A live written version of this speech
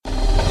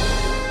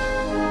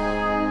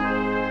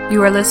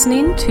You are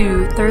listening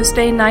to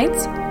Thursday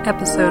Nights,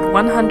 episode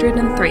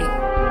 103.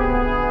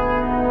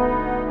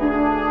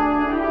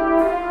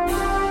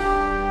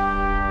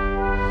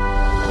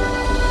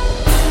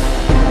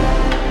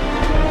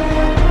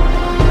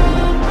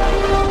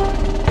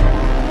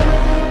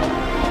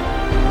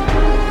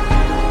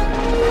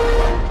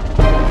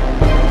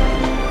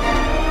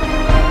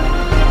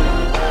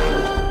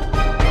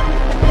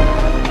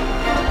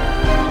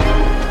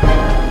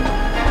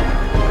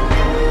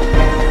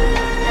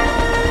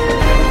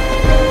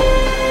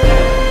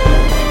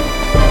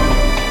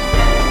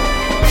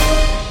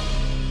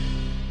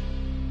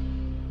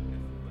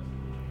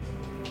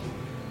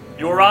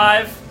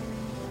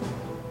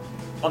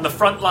 On the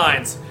front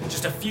lines,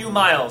 just a few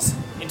miles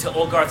into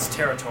Olgarth's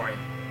territory.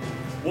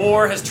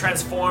 War has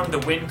transformed the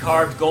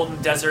wind-carved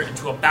golden desert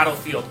into a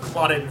battlefield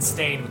clotted and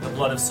stained with the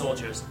blood of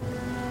soldiers.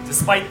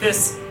 Despite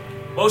this,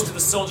 most of the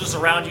soldiers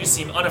around you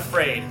seem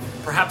unafraid,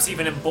 perhaps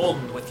even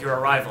emboldened with your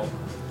arrival.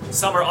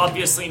 Some are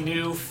obviously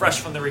new,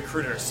 fresh from the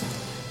recruiters.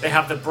 They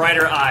have the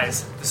brighter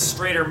eyes, the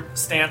straighter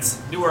stance,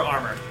 newer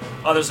armor.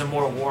 Others are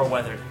more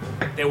war-weathered.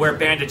 They wear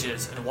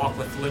bandages and walk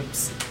with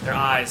limps. Their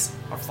eyes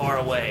are far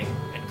away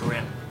and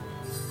grim.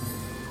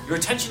 Your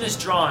attention is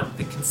drawn to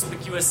the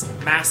conspicuous,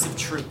 massive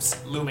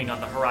troops looming on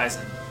the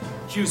horizon.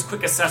 Hugh's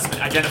quick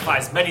assessment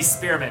identifies many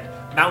spearmen,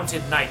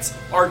 mounted knights,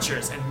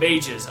 archers, and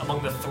mages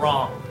among the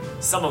throng,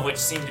 some of which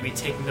seem to be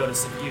taking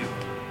notice of you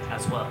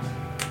as well.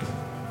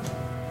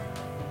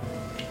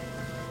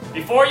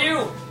 Before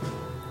you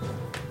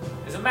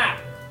is a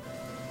map.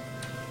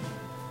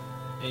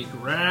 A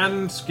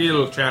grand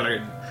skill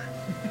challenge.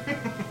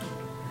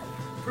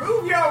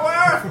 Prove your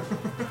worth!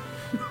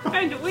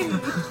 We're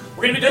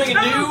going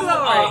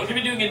to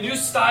be doing a new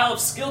style of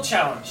skill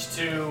challenge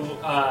to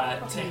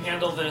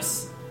handle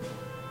this.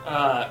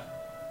 We're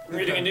going to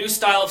be doing a new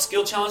style of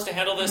skill challenge to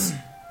handle this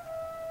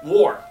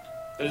war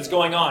that is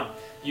going on.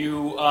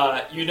 You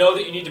know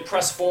that you need to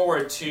press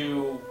forward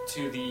to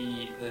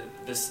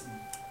this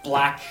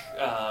black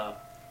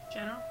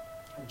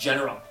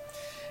general,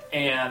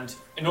 and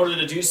in order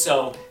to do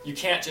so, you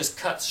can't just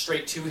cut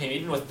straight to him.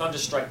 Even with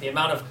Thunderstrike, the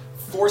amount of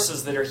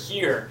forces that are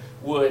here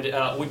would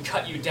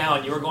cut you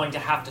down. You are going to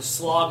have to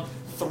slog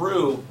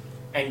through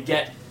and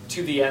get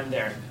to the end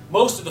there.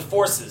 Most of the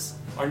forces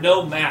are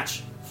no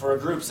match for a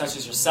group such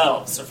as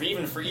yourselves. So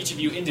for each of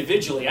you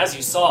individually, as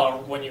you saw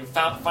when you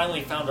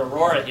finally found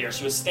Aurora here,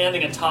 she was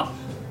standing atop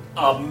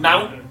a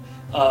mountain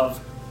of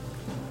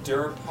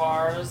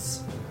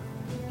Durpar's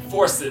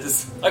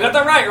forces. I got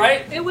that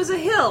right? It was a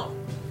hill.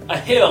 A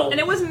hill. And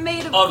it wasn't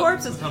made of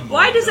corpses.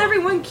 Why does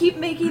everyone keep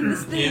making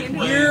this thing?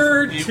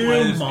 You're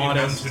too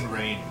modest. Mountain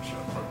range.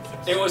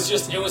 It was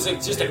just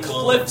a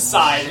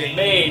cliffside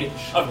made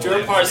of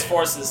Durpar's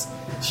forces.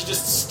 She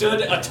just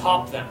stood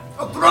atop them.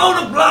 A throne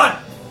of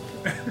blood!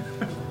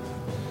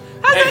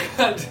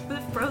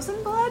 With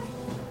frozen blood?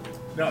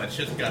 No, it's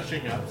just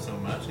gushing up so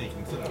much that you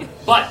can sit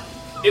up. But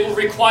it will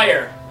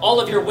require all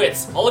of your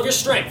wits, all of your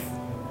strength,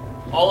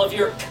 all of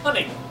your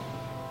cunning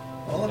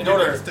in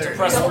order to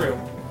press through.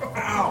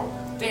 Ow!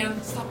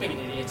 Dan, stop being an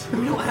idiot.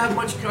 We don't have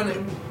much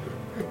cunning.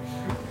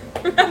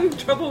 We're having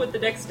trouble with the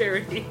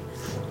dexterity.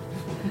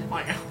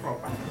 My arrow.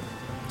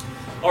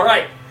 All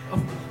right.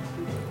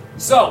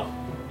 So,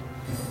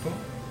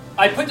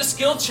 I put the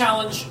skill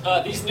challenge,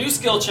 this new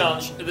skill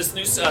challenge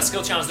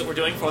that we're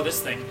doing for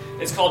this thing.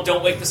 It's called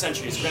Don't Wake the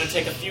Centuries. We're going to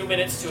take a few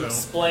minutes to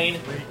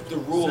explain the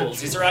rules.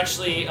 These are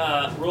actually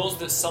rules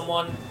that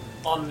someone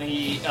on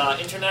the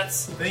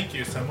internets Thank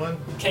you, someone.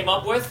 came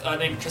up with,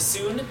 named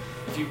Kasoon.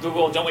 If you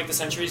Google Don't Wake the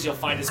Centuries, you'll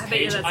find his I bet you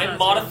page. that's I not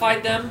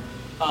modified them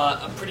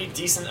a pretty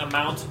decent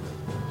amount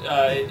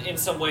in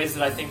some ways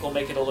that I think will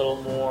make it a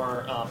little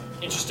more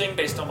interesting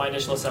based on my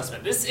initial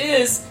assessment. This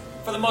is,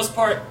 for the most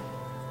part,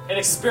 an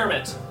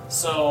experiment.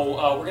 So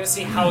we're going to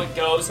see how it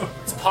goes.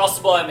 It's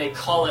possible I may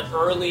call it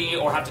early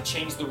or have to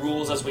change the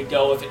rules as we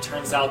go if it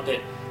turns out that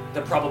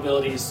the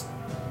probabilities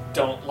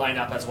don't line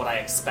up as what I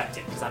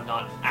expected, because I'm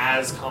not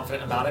as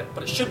confident about it,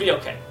 but it should be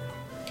okay.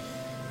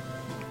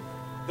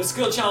 The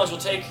skill challenge will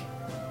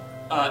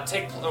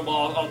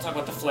I'll talk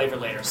about the flavor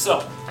later.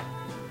 So,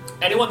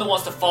 anyone that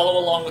wants to follow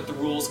along with the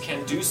rules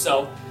can do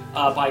so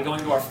by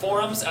going to our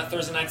forums at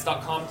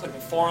thursdaynights.com,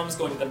 clicking forums,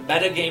 going to the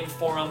metagame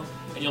forum,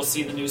 and you'll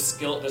see the new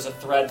skill. There's a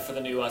thread for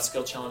the new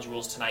skill challenge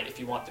rules tonight if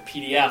you want the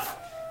PDF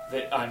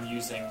that I'm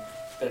using,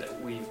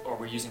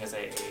 we're using as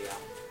a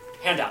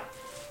handout.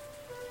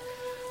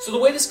 So the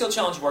way the skill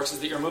challenge works is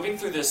that you're moving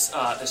through this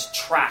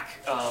track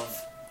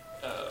of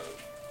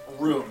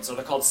rooms, or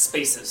they're called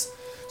spaces.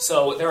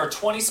 So there are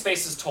 20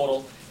 spaces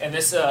total, and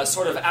this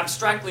sort of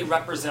abstractly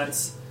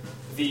represents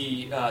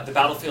the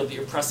battlefield that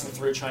you're pressing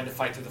through, trying to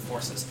fight through the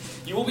forces.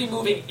 You will be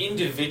moving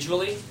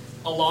individually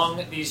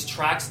along these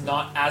tracks,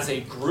 not as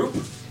a group,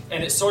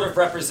 and it sort of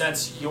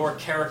represents your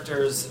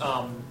character's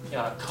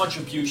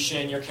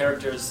contribution, your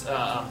character's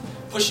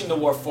pushing the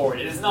war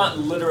forward. It is not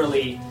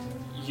literally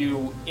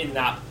you in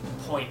that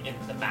point in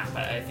the map.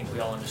 I think we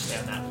all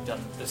understand that. We've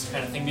done this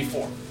kind of thing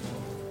before.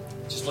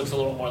 It just looks a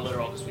little more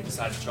literal because we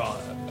decided to draw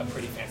a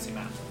pretty fancy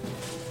map.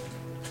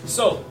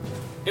 So,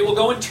 it will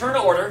go in turn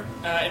order.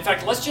 In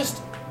fact, let's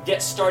just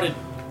get started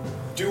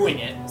doing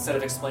it instead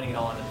of explaining it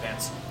all in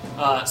advance.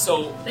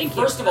 Thank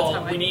you. First of That's all,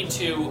 how I- we need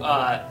to...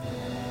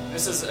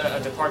 this is a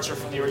departure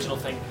from the original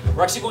thing.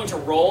 We're actually going to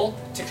roll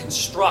to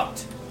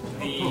construct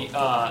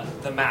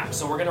the map.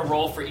 So we're going to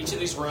roll for each of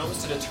these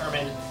rooms to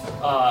determine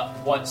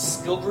what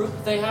skill group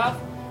they have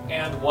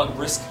and what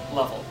risk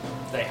level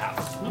they have.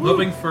 I'm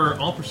hoping for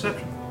all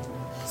perception.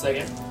 Say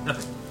again?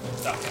 Nothing.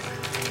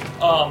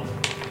 No.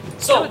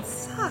 That So, would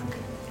suck.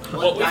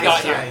 what we've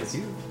got here...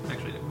 Actually,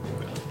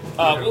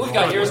 what we've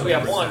got here is we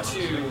have 1,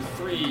 2,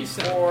 3,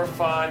 4,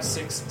 5,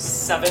 6,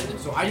 7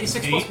 So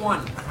ID6 plus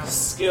 1.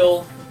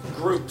 skill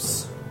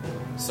groups.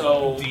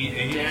 So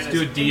D8. Dan let's is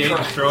do a D8 and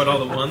incorrect. throw out all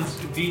the ones.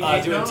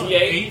 D8. do a no, D8.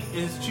 8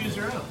 is choose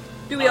your own.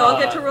 Do we all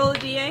get to roll a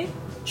D8?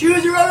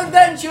 Choose your own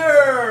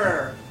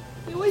adventure!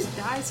 We always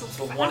die so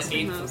So fast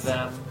in 1/8 of those.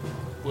 them,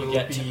 you Will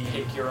get to be-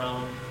 pick your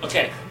own.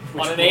 Okay,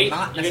 Which on an will 8,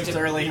 not you get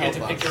necessarily to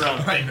help pick us. your own.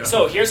 I know.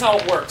 So here's how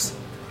it works.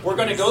 We're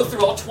going to go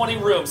through all 20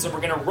 rooms and we're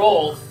going to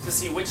roll to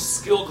see which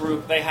skill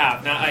group they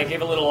have. Now, I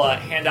gave a little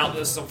handout.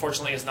 This,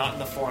 unfortunately, is not in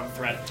the forum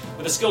thread.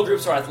 But the skill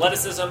groups are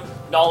athleticism,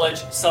 knowledge,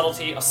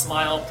 subtlety, a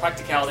smile,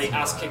 practicality,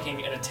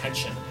 ass-kicking, and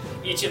attention.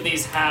 Each of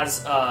these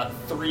has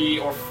 3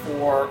 or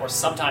 4 or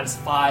sometimes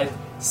 5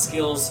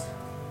 skills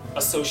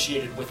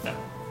associated with them.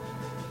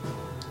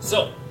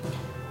 So,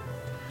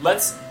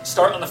 let's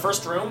start on the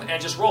first room and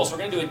just roll. So we're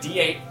going to do a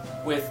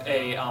D8 with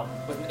an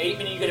 8,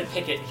 meaning you get to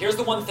pick it. Here's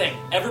the one thing.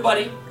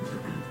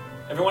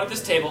 Everyone at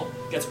this table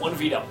gets 1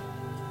 veto.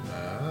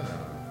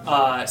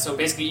 So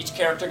basically each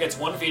character gets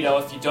 1 veto.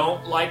 If you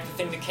don't like the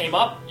thing that came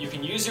up, you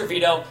can use your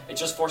veto. It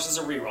just forces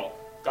a reroll.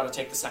 Got to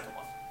take the second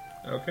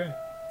one. Okay.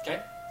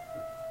 Okay?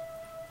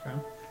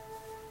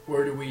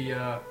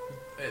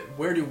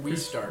 Where do we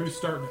start? Who's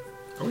starting?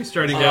 Are we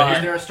starting Is down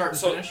here? there a start and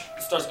So finish?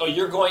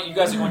 you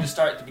guys are going to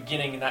start at the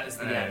beginning, and that is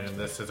the end. And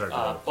this is our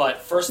goal.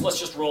 But first, let's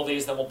just roll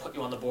these. Then we'll put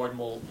you on the board, and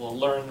we'll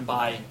learn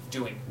by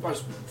doing. Of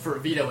course, for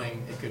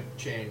vetoing, it could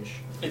change.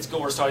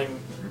 We're starting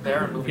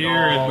there and moving Here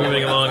all and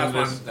moving that's- along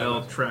that's this fine.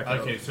 L track.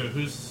 Okay, so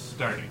who's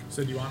starting?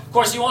 So do you want? Of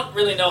course, you won't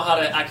really know how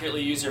to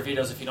accurately use your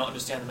vetoes if you don't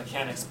understand the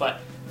mechanics, but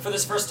for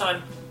this first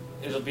time,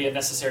 it'll be a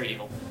necessary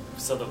evil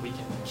so that we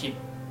can keep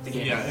the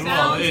game. Yeah, moving.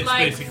 well, Sounds it's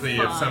like basically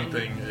fun.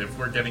 if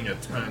we're getting a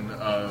ton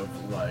of,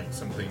 like,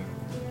 something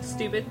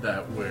Stupid.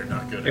 that we're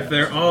not good If at.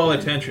 they're all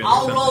attention. or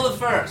I'll something. roll the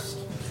first.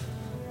 Well,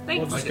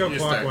 Thanks. just Okay, go you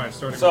start. clockwise.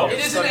 Starting So- with It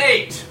you. is an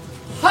 8.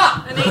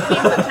 Ha! An 8 means You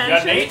got an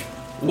attention. 8?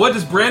 What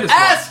does Brandis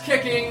want? Ass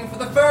kicking for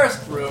the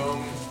first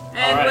room.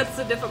 And Alright. what's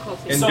the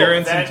difficulty? So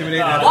Endurance, then, intimidate,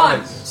 one.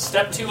 athletics.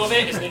 Step 2 of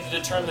it is need to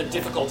determine the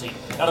difficulty.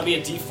 That'll be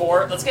a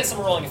D4. Let's get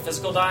someone rolling a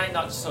physical die,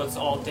 not just so it's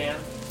all Dan.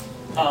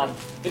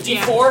 The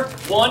D4,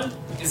 1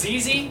 is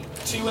easy,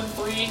 2 and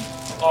 3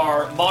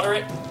 are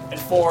moderate, and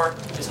 4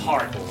 is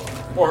hard.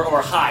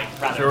 Or high,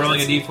 rather. So we're rolling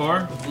a It's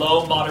D4.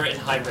 low, moderate,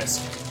 and high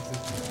risk.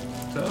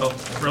 So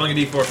rolling a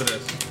D4 for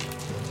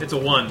this. It's a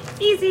 1.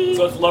 Easy.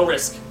 So it's low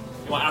risk.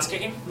 You want ass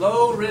kicking?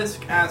 Low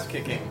risk ass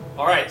kicking.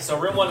 Alright, so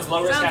room 1 is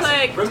low risk Sounds ass like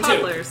kicking. Room 2.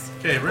 toddlers.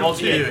 Okay, room Roll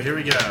 2, D8. here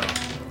we go.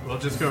 We'll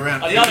just go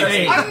around. Another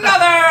 8.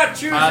 Another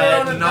choose your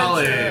own adventure.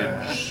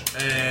 Knowledge.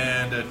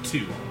 And a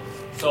 2.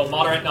 So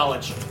moderate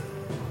knowledge.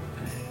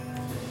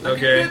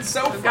 Okay. Good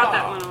so I've got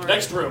that one already.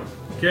 Next room.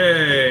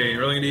 Okay.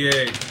 Rolling a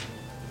D8.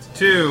 It's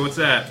 2. What's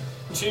that?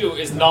 2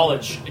 is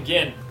knowledge.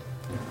 Again.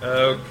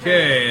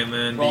 Okay, and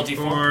then Roll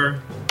D4.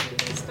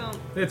 Just don't.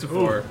 It's a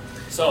 4.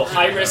 So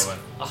high that risk, one.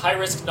 a high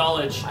risk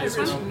knowledge High is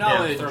risk room,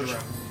 knowledge. third room.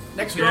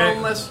 Next Okay. room,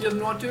 unless you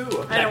don't want to. I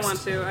don't Next. want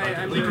to.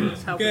 I'm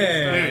just helping.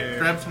 Okay. Hey,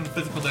 grab some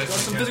physical dice.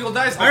 Some physical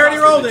dice. I already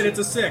rolled it. It's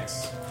a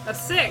 6. A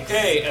 6.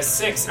 Okay, a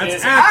 6 That's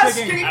is ass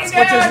kicking kicking, again!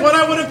 which is what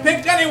I would have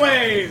picked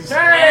anyways.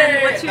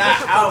 And what's your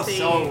that house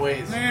difficulty?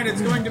 always. And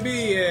it's going to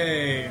be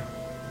a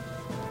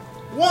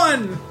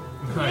 1.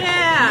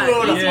 Yeah.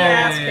 Beautiful. Easy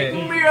ass Yay.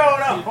 kicking.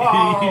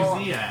 Beautiful.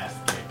 Easy ass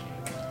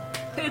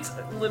kicking. It's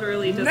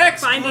literally just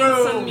Next finding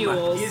room. some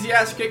mules. Easy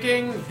ass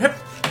kicking. Hip.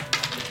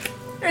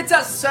 It's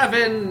a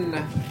 7.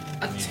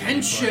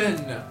 Attention.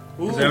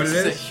 Ooh, Is that what this it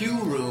is a is? Hue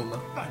room.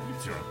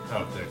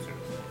 Oh, there's yours.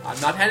 I'm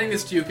not handing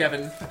this to you,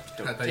 Kevin. I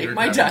Don't thought you take were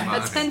my grabbing die.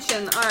 mine.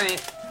 Attention. All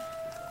right.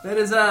 That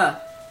is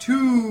a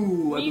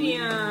 2. I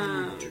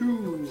Medium. believe.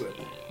 2.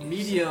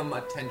 Medium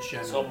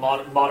attention. so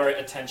moderate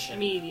attention.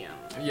 Medium.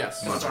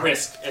 yes. It's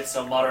risk. It's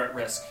a moderate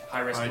risk.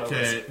 High risk, low risk.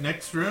 Okay,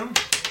 next room.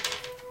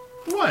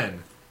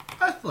 1.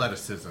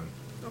 Athleticism.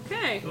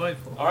 Okay.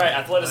 Delightful. All right,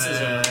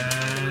 athleticism.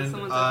 And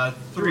Someone's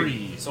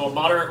 3. So a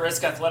moderate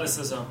risk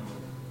athleticism.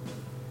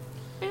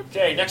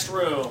 Okay, next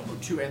room.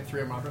 2 and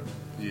 3 are moderate.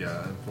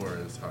 Yeah, and 4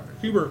 is hard.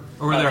 Huber.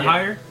 Or were there yeah.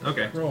 higher?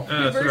 Okay. Roll.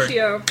 Sorry.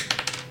 Versio.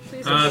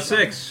 Please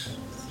 6.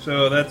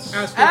 So that's.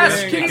 Ass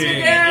Ass kicking. kicking Okay.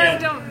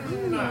 again. Don't.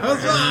 And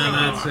then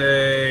that's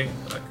a.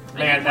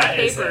 Man, that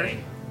is paper. a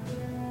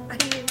I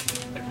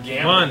need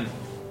gamble. 1.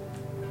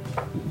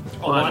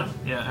 A 1.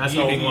 Yeah, ass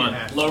So, kicking 1.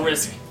 Low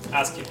risk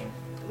ass kicking.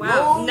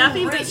 Wow, Low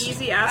nothing but risk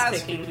easy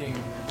ass kicking.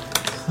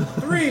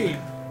 3.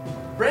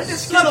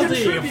 Brenda's can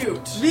Subtlety.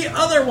 contribute. The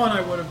other one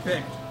I would have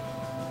picked.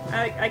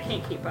 I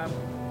can't keep up.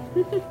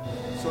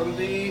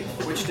 Subtlety,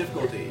 which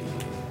difficulty?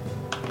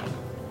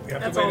 You have to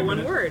That's wait all a one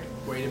minute. word.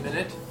 Wait a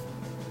minute.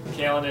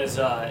 Kalen is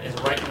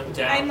writing them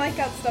down. I like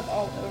got stuff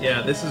all over.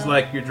 Yeah, this is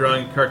like you're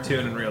drawing a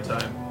cartoon in real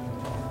time.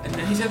 And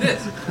then he said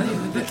this. And then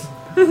he said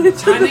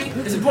this. Timing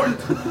is important.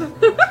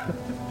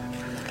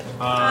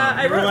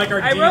 I We're wrote, like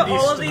our I wrote D&D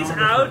all of these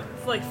stenographer.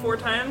 out like 4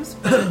 times,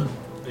 but,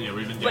 Yeah,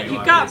 we've been but doing a you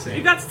lot of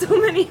these. got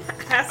so many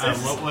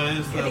asses. What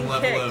was the Getting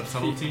level kicked. of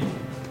subtlety?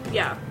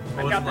 Yeah, What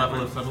I was got the that level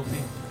one. of subtlety?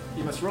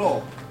 You must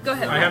roll. Go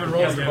ahead. I haven't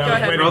rolled Yes, yet. go I was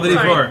ahead. waiting Roll the for-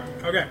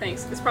 d4. Okay.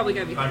 Thanks. It's probably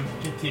gonna be I'm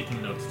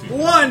taking notes too.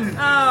 1!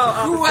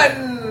 Oh,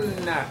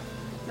 One.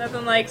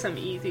 nothing like some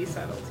easy Is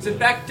subtlety. it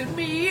back to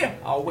me?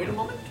 I'll wait a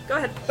moment. Go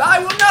ahead. I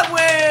will not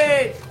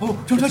wait. Oh,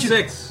 don't touch it.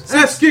 6.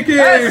 Ass kicking!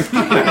 So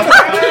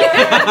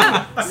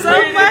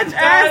much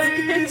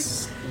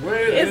ass. Is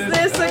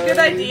this a good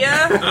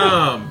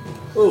idea?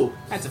 Ooh,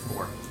 that's a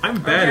 4.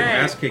 I'm bad Okay.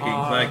 at ass kicking.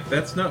 Like,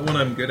 that's not what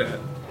I'm good at.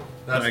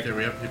 That's Like- good.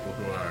 We have people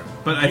who are.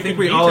 But I You think can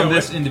we all in veto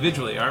this it.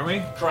 individually, aren't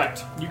we?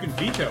 Correct. You can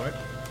veto it.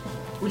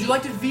 Would you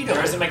like to veto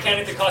There is a it?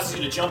 mechanic that causes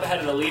you to jump ahead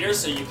of the leader,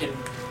 so you can.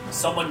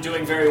 Someone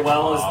doing very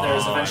well is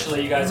there's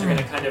eventually you guys are going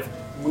to kind of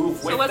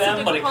move with what's the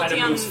them, but it kind of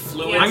difficulty moves on-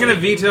 fluid. yeah. I'm gonna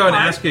veto an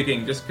Hard? ass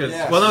kicking just because.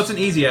 Yes. Well, no, it's an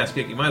easy ass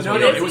kicking. Might as No,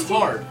 well. no, do it was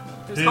hard.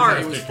 It was hard.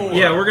 It was 4.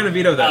 Yeah, we're gonna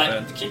veto that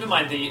then. Keep in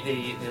mind the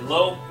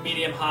low,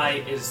 medium,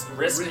 high is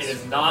risk. It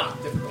is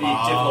not the Oh,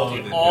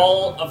 difficulty. the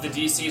All of the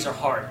DCs are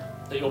hard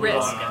that you'll be Risk.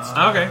 rolling against.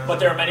 Okay. But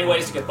there are many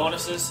ways to get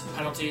bonuses,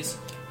 penalties.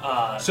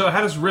 So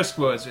how does risk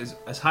was? Is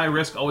high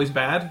risk always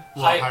bad?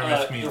 Well, high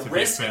risk means the if you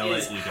risk fail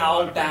is it, you get a how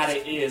lot of bad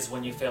risk. it is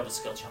when you fail the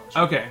skill challenge.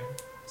 Okay.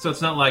 So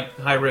it's not like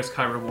high risk,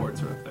 high reward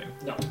sort of thing.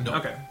 No,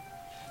 Okay.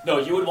 no,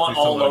 you would want You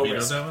still all wanna low veto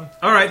risk. that one?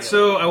 All right.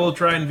 So I will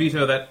try and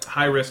veto that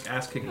high risk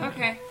ass kicking.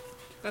 Okay,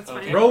 that's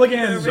Okay. fine. Roll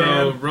again, So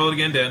Dan. roll it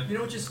again, Dan. You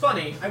know, which is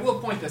funny. I will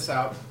point this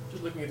out.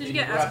 Just looking at Did the you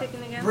get ass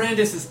kicking again?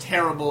 Brandis is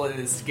terrible at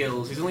his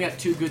skills. He's only got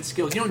 2 good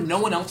skills. You know, no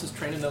one else is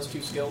trained in those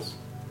 2 skills.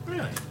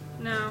 Really?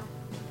 No.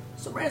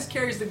 So Brandis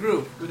carries the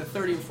group with a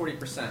 30 and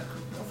 40%.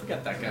 Don't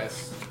forget that,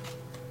 guys.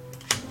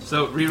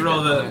 So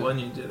re-roll the one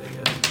you did,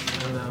 I guess.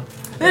 I don't know.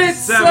 It's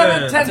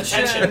 7.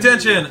 Attention.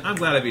 Attention! I'm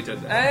glad I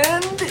vetoed that.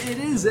 And it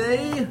is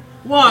a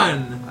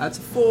 1. That's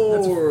a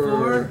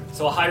 4.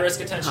 So a high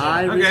risk attention.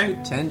 High Okay. risk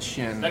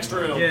attention. Next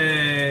room.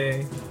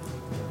 Yay!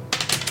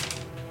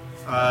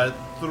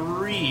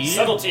 3.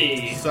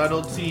 Subtlety.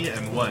 Subtlety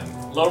and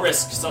 1. Low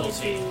risk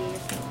subtlety.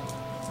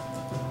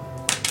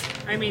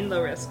 I mean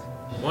low risk.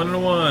 1 and a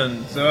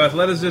 1. So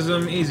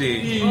athleticism, easy.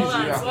 Easy. Hold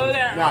on, slow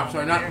down. No, I'm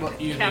sorry,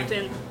 not easy.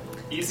 Captain.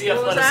 Easy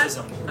What was that?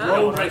 athleticism.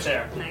 Oh. Right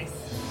there. Nice.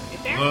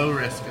 Right there. Low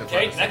risk.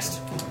 Okay,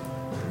 athleticism. next.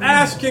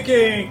 Ass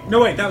kicking!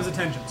 No, wait, that was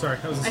attention. Sorry,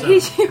 that was a I 7.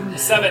 hate you.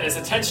 7 is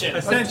attention.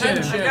 Attention.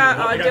 Attention. I got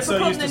I got so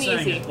difficult used to and saying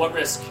easy. it. What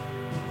risk? It's You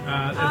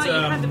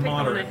had to pick one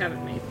I moderate.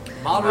 haven't made.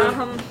 Moderate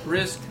Um,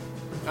 risk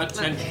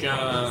attention.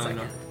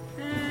 Attention.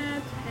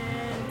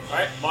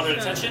 Alright, moderate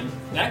attention.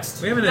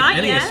 Next. We haven't Not had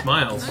any yet. of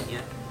smiles. Not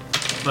yet.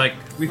 Like,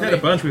 we've had a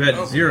bunch we've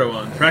had 0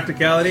 on.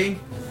 Practicality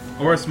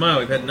or a smile,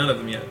 we've had none of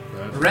them yet.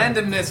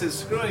 Randomness is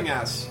screwing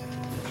us.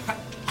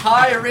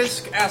 High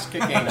risk ass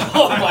kicking.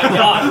 Oh my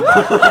god.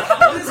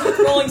 What is with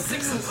rolling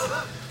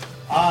 6s?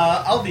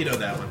 I'll veto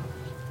that one.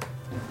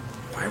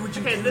 Why would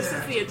you Okay, do this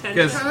that? is the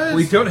attention. Because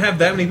we don't have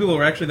that many people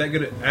who are actually that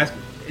good at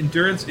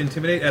endurance,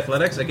 intimidate,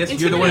 athletics. I guess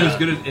you're the one who's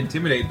good at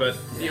intimidate, but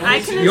I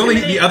can you only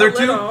intimidate the other a two.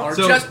 little. Or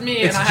So just me,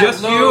 and it's I have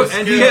just low you,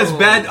 and he has skills.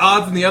 bad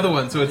odds than the other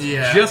one. So it's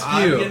just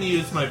I'm you. gonna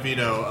use my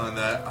veto on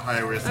that high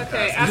risk.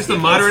 Okay, ass. Just a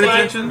moderate Like,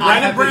 attention. I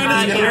Ryan have and Brandon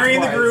been vetoed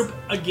carrying the twice. group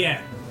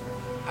again.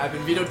 I've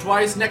been vetoed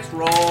twice. Next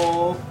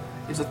roll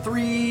is a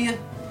 3,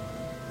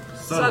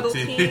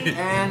 Subtlety.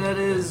 and it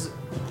is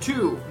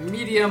 2.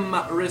 Medium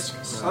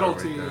risk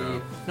subtlety. we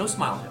go. No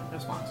smile. No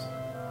smiles.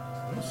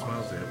 No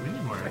smiles there. We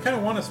need more. I kind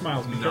of want to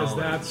smile because Knowledge.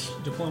 that's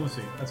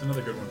diplomacy. That's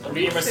another good one.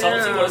 Medium risk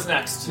subtlety. What is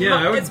next? Yeah,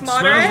 I would. It's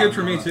moderate. Smile's good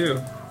for me too.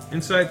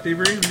 Insight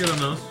thievery, I'm good on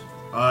those.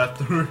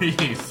 3.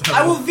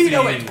 I will veto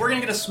subtlety. it. We're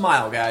gonna get a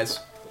smile, guys.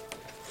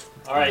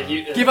 Alright,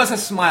 you Give us a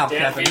smile,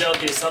 Dan Kevin. vetoed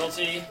the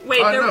subtlety. Wait,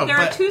 no, there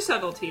are but 2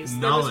 subtleties.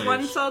 There was knowledge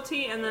one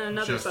subtlety and then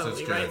another just as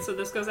subtlety, good. right? So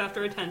this goes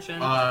after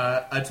attention.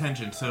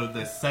 Attention. So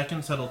the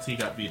second subtlety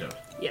got vetoed.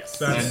 yes.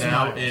 That's- And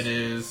now smiles. it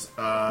is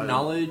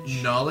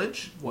Knowledge.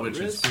 knowledge, What which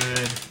is risk?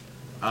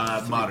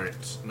 good.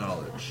 Moderate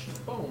knowledge.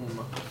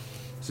 Boom.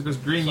 So it goes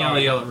green, yellow,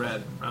 yellow,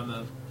 red on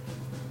the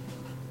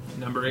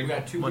numbering. We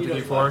got 2 1, 2, 3,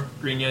 vetoes 4.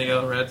 left. Green, yellow,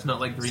 yellow, red. It's not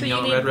like green, So you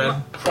yellow, need red,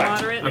 red.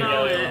 moderate Okay.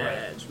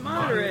 knowledge.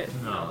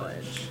 Moderate Knowledge.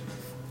 knowledge.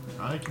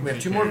 I can We have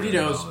take 2 more care of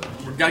vetoes. knowledge.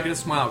 We gotta get a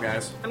smile,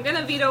 guys. I'm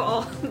gonna veto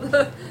all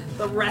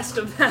the rest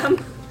of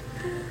them.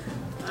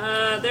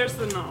 There's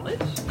the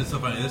knowledge. It's so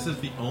funny. This is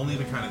the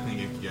kind of thing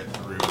you can get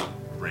through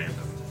random.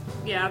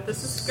 Yeah,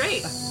 this is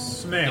great.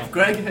 Smile. If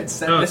Greg had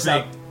set Oh, this it's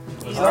up,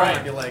 me.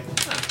 I'd be like,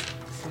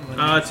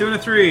 2 and a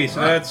 3, so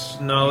that's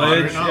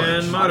knowledge, Moderate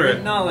and moderate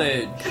moderate.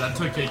 knowledge.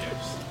 That's okay,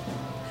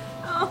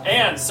 guys.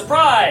 And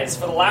surprise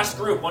for the last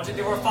group, 1, 2,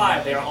 3, 4,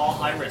 5. They are all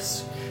high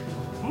risk.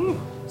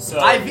 So,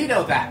 I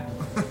veto that.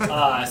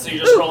 so you're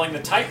just rolling the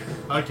type.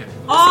 Okay.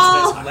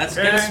 All Let's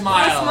get a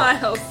smile.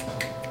 smiles.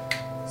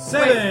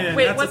 7.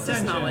 Wait, That's what's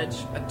this attention. knowledge?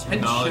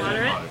 Attention.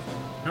 Moderate?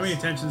 How many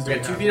attentions do We we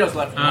got 2 have? vetoes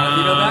left. You want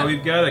to veto that?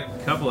 We've got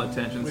a couple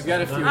attentions. We've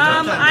got a few.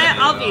 I'll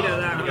veto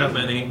that Not that one.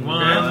 many.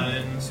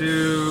 1,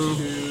 2,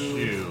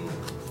 2.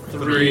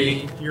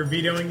 3. You're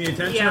vetoing the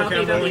attention? Yeah, I'll okay,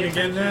 I'm veto the rolling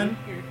again attention.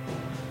 then. Here.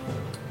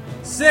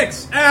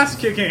 6. Ass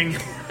kicking.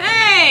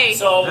 Hey!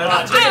 So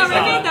I just,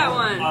 already made that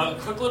one. A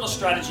quick little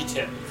strategy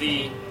tip: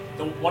 the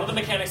one of the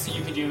mechanics that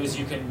you can do is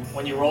you can,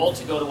 when you roll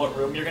to go to what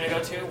room you're going to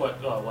go to,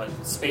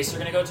 what space you're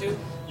going to go to,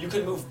 you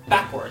can move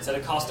backwards at a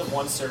cost of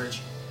 1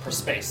 surge per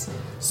space.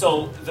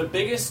 So the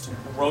biggest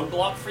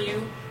roadblock for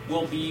you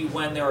will be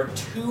when there are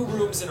 2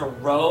 rooms in a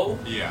row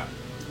Yeah.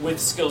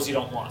 with skills you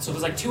don't want. So if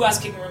there's like 2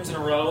 ass-kicking rooms in a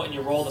row and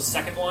you roll the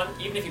second one,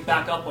 even if you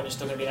back up one, you're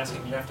still going to be an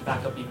ass-kicking. You have to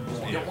back up even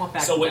more. You don't want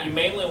back So to what back. you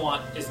mainly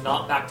want is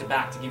not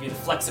back-to-back to give you the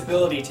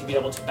flexibility to be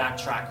able to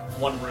backtrack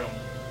 1 room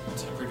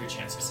to improve your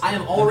chances. I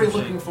am already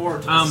looking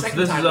forward to the So second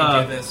this time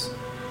is, we do this.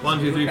 1,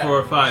 2, 3,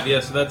 4, 5.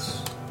 Yes, so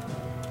that's.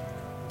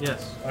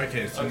 Yes.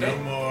 Okay, so Okay. no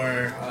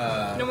more.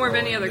 No more of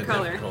any rolling other the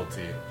color.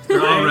 difficulty.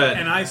 They're all red.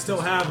 And I still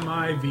have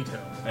my veto.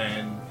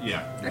 And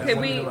yeah. Okay,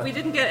 we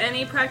didn't get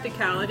any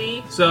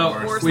practicality. So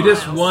Or we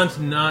just smiles. want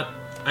not.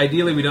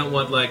 Ideally, we don't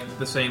want like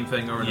the same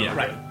thing over and Yeah. over.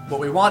 Right. What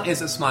we want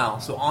is a smile.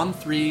 So on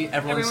 3,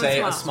 everyone say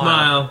Everyone a smile.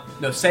 smile. Smile.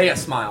 No, say a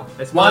smile.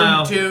 A smile.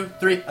 1, 2,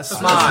 3, a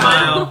smile.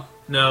 Smile.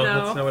 No, No.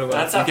 that's not what it was.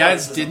 That's You guys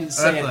athleticism. didn't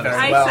say it very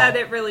Athleticism. well. I said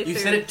it really You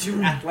soon. said it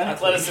too athletic.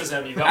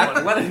 Athleticism, you got one.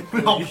 Athletic.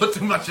 We don't put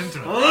too much into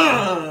it.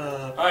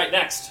 Alright,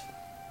 next.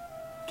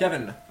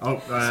 Kevin, Oh,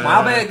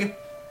 smile big.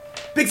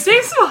 Big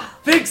Big smile.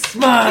 Big Big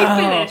smile.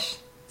 finish.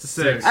 It's a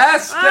 6.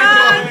 Ass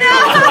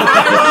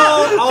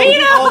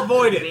I'll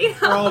avoid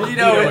it. Or I'll You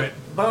know veto it.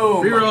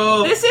 Boom.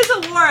 Reroll. This is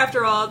a war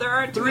after all. There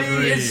aren't too 3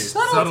 many. is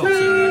Subtlety.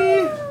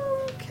 subtlety.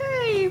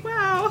 Okay,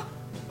 wow.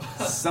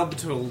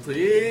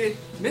 Subtlety.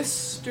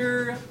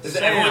 Mr. Does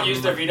Sam. everyone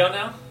use their veto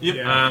now?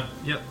 Yep.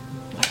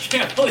 I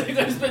can't believe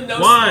there's been no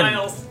 1.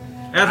 smiles.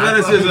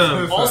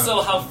 Athleticism.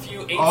 Also, how few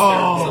 8s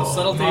Oh. So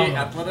subtlety,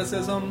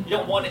 athleticism. there. You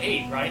got 1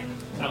 8, right?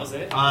 That was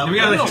it? We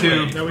got like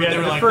 2. No, we had They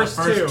were the like first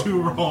the first 2.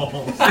 2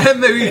 rolls.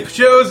 And then we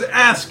chose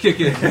ass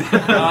kicking.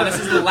 This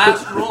is the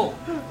last roll.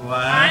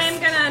 I'm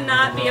gonna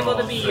not be able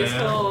to be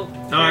useful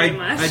No, I very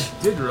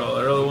much. did roll.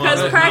 I rolled a 1.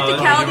 Because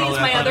practicality roll is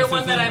my other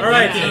one that I'm All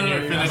right,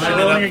 thinking. Finish Am I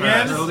it rolling up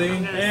again? fast.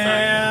 Rolling.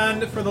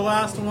 And for the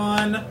last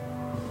one,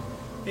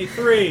 a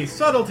 3.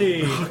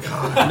 Subtlety.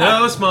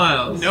 No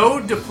smiles. No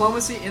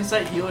diplomacy,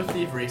 insight, healer,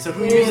 thievery. So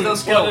who uses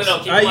those Well, skills? no,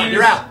 keep I in mind, use-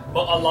 You're out.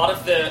 But a lot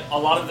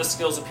of the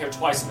skills appear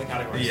twice in the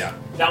categories. Yeah.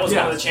 That was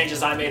one of Yeah. the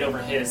changes I made over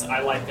his. I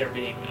like there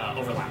being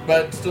overlap.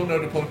 But still no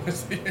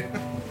diplomacy.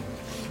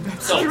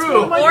 So,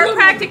 True. Or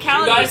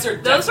practicality. You guys are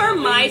Those are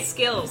definitely- my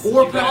skills.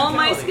 Or All my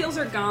practicality. skills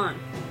are gone.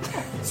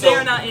 So, They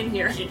are not in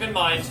here. Keep in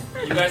mind,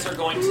 you guys are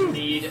going to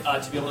need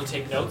to be able to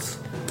take notes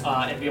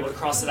and be able to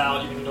cross it out.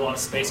 You're going to need a lot of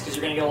space because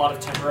you're going to get a lot of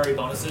temporary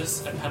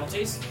bonuses and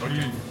penalties.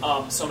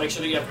 So make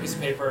sure that you have a piece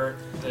of paper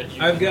that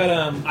you. I've got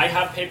I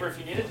have paper if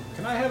you need it.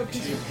 Can I have a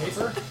piece of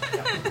paper?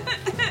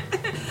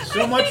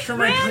 So much for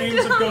my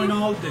dreams of going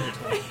all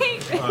digital. I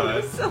hate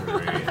you so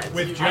much.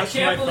 With I just my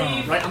can't phone.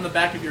 believe. Right on the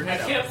back of your I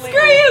head. can't believe.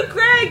 Screw you,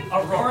 Greg!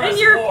 Aurora's And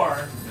you're-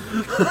 war.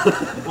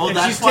 Well, And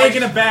that's she's why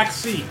taking a back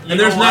seat. and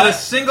there's know not a what?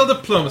 single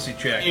diplomacy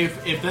check.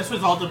 If this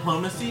was all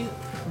diplomacy,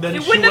 then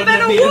It she wouldn't have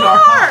been a be in our war!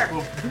 heart.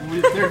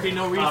 Well, there'd be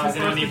no reason Is for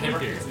there us any to paper?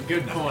 be here.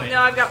 Good point.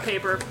 No, I've got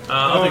paper.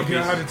 I'll Oh take these.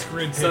 god, it's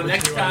grid So paper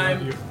next too, I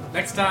love you.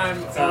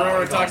 time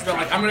Aurora talks about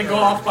like I'm gonna go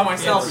off by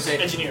myself. We say,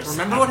 Engineers.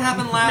 remember what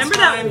happened last Remember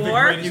that time?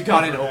 war? You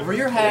got it over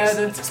your head,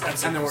 It's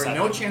expensive. and there were so-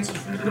 no chances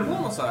for you to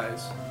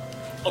diplomatize.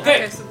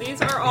 Okay. Okay, so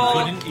these are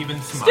all Couldn't even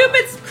smile.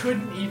 stupid.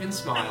 Couldn't even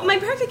smile. My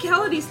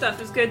practicality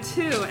stuff is good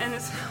too, and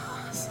it's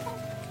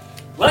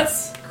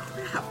Let's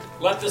crap.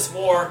 let this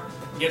war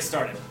get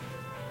started.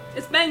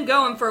 It's been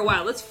going for a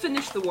while. Let's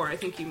finish the war. I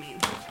think you mean.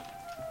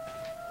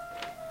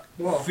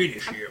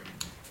 Finish him.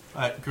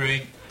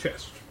 Greg,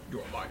 Test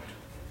your might.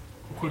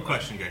 quick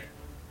question, Greg.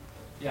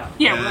 Yeah.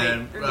 Yeah,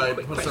 And right. I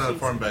Quick put this on the questions.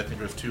 form, but I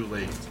think it was too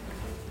late.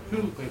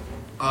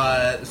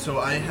 So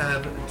I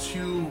have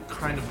 2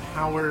 kind of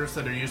powers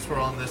that are useful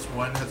on this.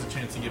 One has a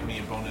chance to give me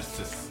a bonus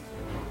to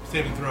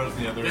saving throws,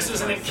 and the other This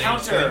is an same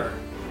encounter.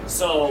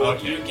 So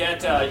Okay. you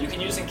get you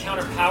can use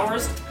encounter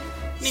powers.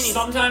 Minis.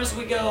 Sometimes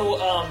we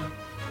go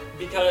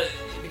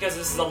because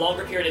this is a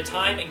longer period of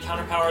time.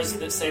 Encounter powers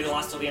that say they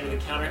last till the end of the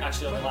encounter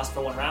actually only last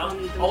for 1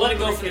 round. I'll let it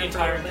go for the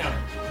entire encounter.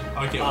 thing.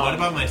 Okay, what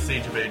about my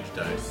Sage of Age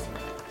dice?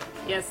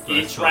 Yes.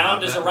 Each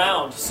round is a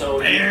round,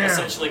 so you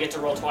essentially get to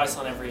roll twice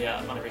on every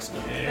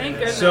skill. Thank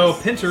goodness. So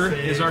Pinter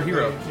is our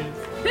hero.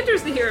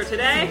 Pinter's the hero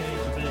today.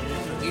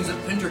 Things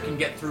that Pinter can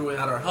get through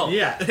without our help.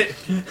 Yeah.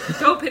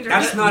 Go Pinter.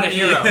 That's not a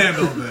hero.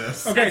 Handle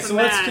this. Okay, That's so a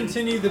let's man.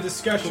 continue the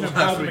discussion of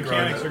how the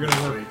mechanics are going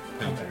to work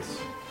on this.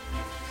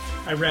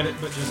 I read it,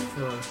 but just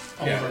for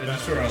all Yeah, of our it's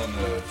benefit. sure on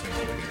the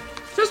thing here.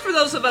 Just for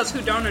those of us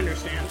who don't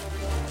understand.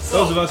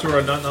 Those of us who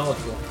are not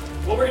knowledgeable.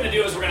 What we're going to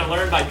do is we're going to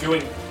learn by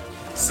doing.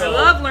 So I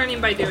love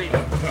learning by doing.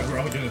 We're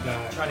all gonna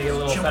die. trying to get a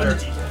little better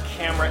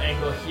camera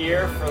angle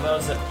here for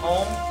those at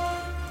home.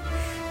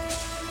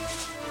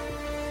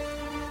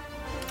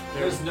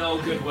 There's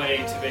no good way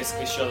to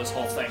basically show this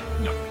whole thing.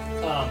 No.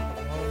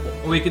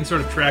 Um, We can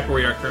sort of track where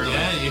we are currently.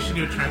 Yeah, you should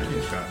do a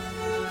tracking shot.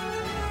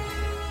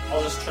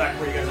 I'll just track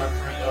where you guys are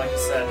currently, like I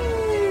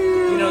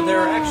said. You know, there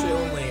are actually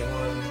only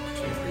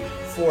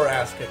 4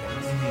 ass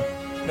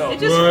kickings. No, It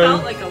just One,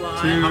 felt like a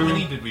lot. 2, How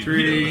many did we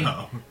 3, beat?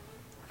 Oh.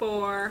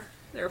 4.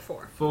 There are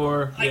 4.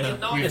 4. I can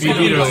know We it's beat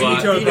gonna it be a lot.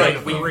 Vetoed Yeah,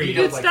 like we 3.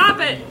 vetoed Dude, stop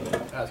it!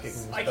 Ass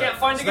kickings. I can't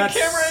find a So good that's,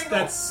 camera angle.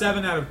 that's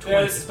 7 out of 20.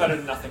 Yeah, this is better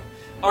than nothing.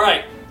 All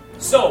right,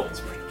 so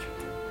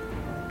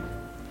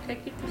Can I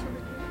keep this over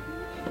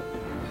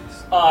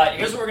here?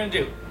 here's what we're gonna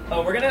do.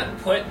 We're gonna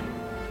put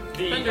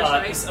the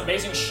Thunderstrike. this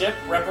amazing ship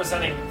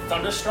representing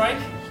Thunderstrike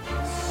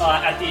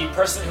at the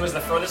person who is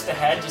the furthest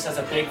ahead, just as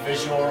a big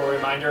visual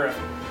reminder of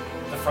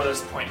the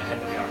furthest point ahead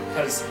that we are,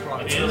 because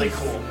it's really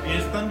cool.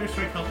 Is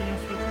Thunderstrike helping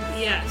us with this?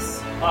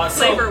 Yes. So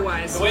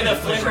Flavor-wise. the way that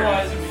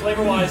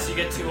flavor-wise, you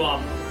get to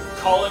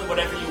call in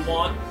whatever you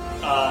want,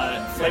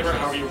 flavor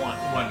however you want.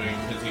 Wondering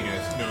because you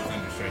guys know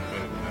Thunderstrike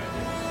better than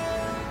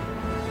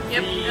I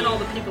Yep, and all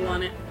the people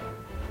on it.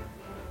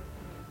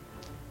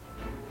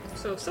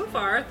 So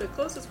far, the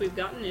closest we've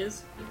gotten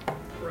is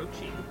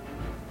approaching.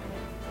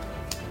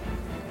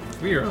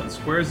 We are on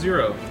square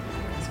 0.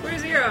 Square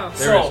 0.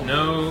 There is So-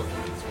 no You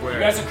square.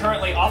 guys are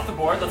currently off the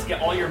board. Let's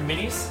get all your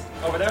minis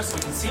over there so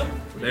we can see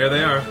them. There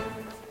they are. do.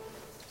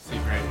 See,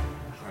 right?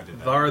 I did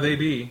that. Thar they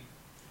be.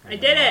 I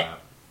did it!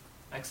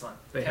 Excellent.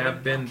 They Kevin,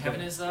 have been-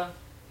 Kevin is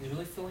he's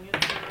really filling in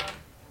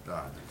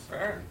God, for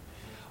Aaron.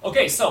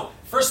 Okay, so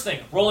first thing,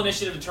 roll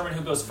initiative, determine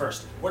who goes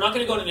first. We're not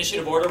going to go in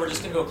initiative order. We're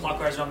just going to go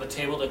clockwise around the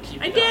table to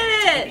keep I it, did to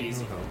it! keep it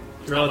easy.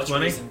 There's Roll not a much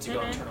 20? reason to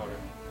go in turn order.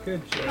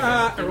 Good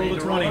job. I rolled a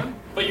 20.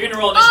 But you're going to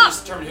roll initiative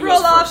to determine who roll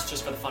goes off. first,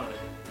 just for the fun of it.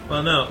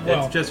 Well, no.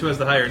 Well- It's just who has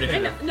the higher I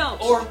initiative. know,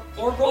 no.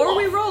 Or roll Or off.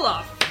 we roll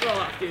off. Roll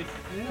off, dude.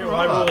 Okay, well,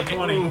 I rolled a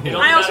 20. It only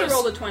I also matters-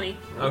 rolled a 20.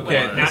 Okay,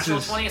 Wait, this natural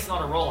is 20, it's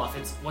not a roll off.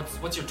 It's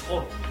what's your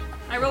total?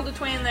 I rolled a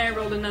 20 and then I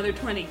rolled another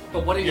 20.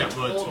 But what are your Yeah,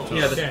 well, it's totals?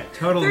 yeah. The Okay.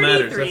 total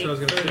matters. 33. That's what I was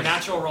going to The say.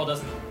 natural roll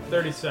doesn't.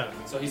 37.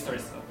 So he's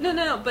 37.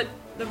 No, but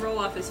the roll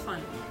off is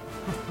fun.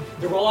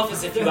 The roll off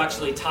is if you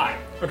actually tie.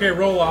 Okay,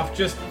 roll off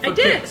just for I did!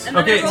 kicks. And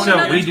then I Okay, rolled so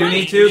another we do 20.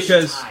 need to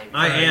because Alright,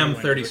 I am you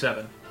went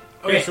 37.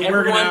 Okay, so we're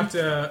everyone, gonna have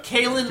to.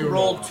 Kaylin do a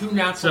rolled roll-off. 2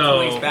 natural So-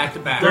 20s back to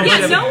back. Yeah,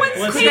 Yeah, no one's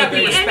Let's Could that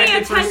paying be me any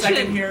respected for a second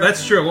attention. here?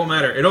 That's true. It won't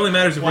matter. It only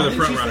matters if we're the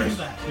front runners.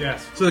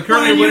 Yes. So the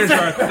current Fine, you winners said-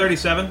 are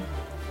 37.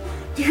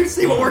 Do you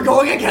see what we're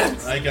going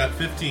against? I got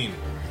 15.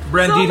 So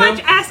Brandito.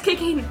 much ass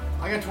kicking.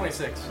 I got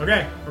 26.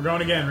 Okay, we're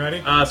going again.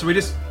 Ready? So we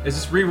just is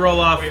this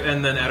re-roll off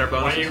and then add our Why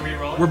bonuses? are you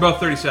re-rolling? We're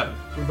both 37.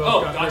 We both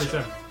Oh, got gotcha.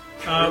 37.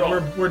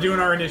 Reroll. We're doing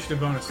our initiative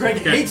bonus. Greg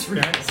Okay. hates me.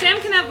 Okay. Sam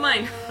can have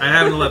mine. I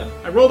have an 11.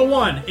 I rolled a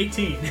 1,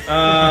 18.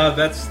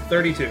 That's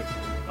 32.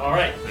 All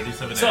right.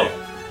 37. So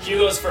Hugh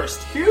goes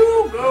first.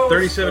 Hugo.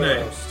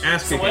 37A.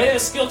 Ass The way kicking. the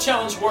skill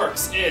challenge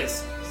works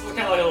is this is kind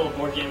of like a little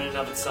board game in and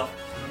of itself.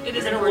 It You're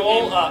is a gonna board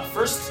roll game.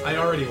 first. I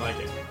already like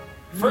it.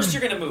 First,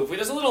 you're gonna move.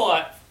 There's a little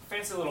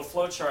fancy little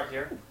flow chart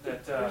here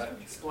that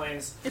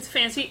explains. It's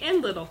fancy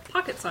and little.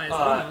 Pocket size.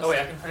 almost. Oh wait,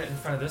 I can put it in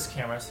front of this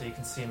camera so you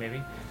can see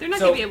maybe. They're not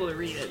so- going to be able to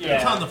read it. Yeah.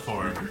 It's on the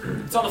floor.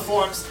 It's on the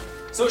forums.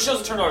 So it shows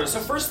the turn order. So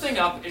first thing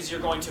up is you're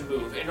going to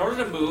move. In order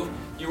to move,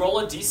 you roll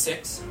a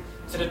d6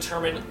 to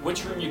determine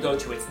which room you go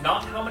to. It's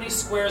not how many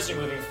squares you're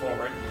moving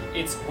forward.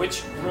 It's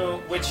which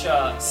room, which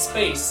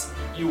space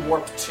you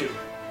warp to,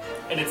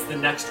 and it's the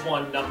next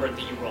one numbered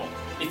that you roll.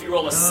 If you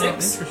roll a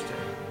 6, Interesting.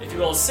 if you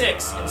roll a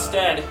 6,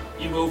 instead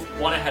you move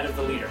one ahead of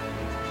the leader,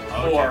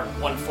 Okay. or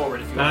one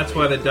forward if you That's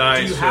want. why the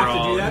dice Do you are have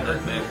all to do that, or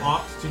in do you there.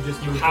 opt to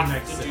just move have the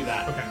next to do six?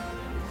 that. Okay.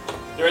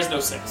 There is no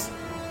 6.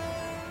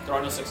 There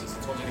are no 6s.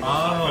 It's only Oh,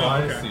 Oh,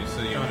 I okay. see.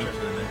 So you Gotcha. moved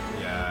to the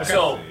next. Yeah. I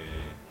So- see.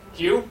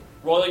 Hugh,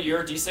 roll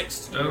your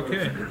d6. To do your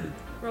Okay. move.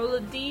 Roll a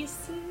d6.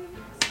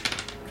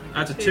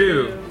 That's a 2.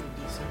 You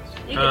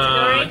get to go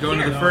right Going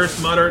here. to the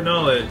first moderate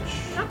knowledge.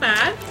 Not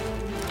bad.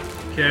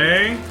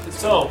 Okay.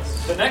 So,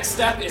 the next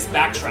step is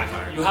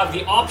backtrack. You have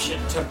the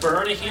option to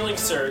burn a healing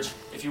surge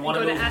if you want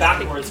to Go to move ass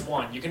backwards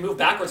one. You can move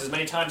backwards as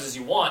many times as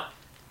you want,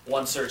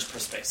 one surge per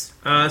space.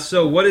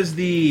 So what is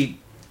the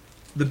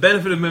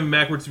benefit of moving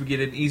backwards? We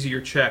get an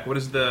easier check. What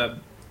is the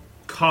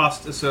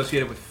cost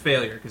associated with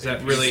failure? Because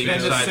that really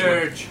Spend a decides. what-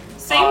 surge.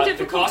 Same The cost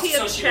difficulty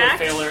of associated check,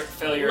 with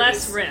failure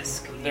less is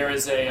risk. there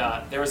is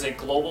a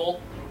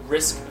global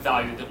risk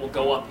value that will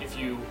go up if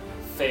you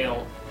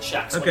fail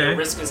checks. When Okay. your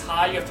risk is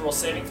high, you have to roll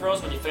saving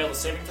throws. When you fail the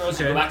saving throws,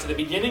 you Okay. go back to the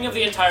beginning of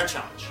the entire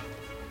challenge.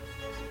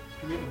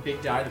 Do we have a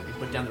big die that we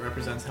put down that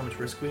represents how much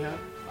risk we have?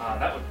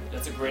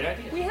 That's a great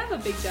idea. We have a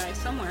big die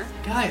somewhere.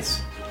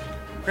 Guys,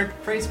 Greg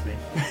praised me.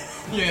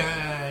 Yeah,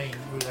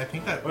 I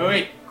think that.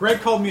 Wait. Greg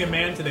called me a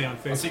man today on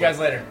Facebook. I'll see you guys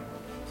later.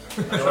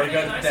 I already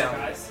got it Nice, down.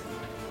 guys.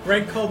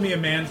 Greg called me a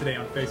man today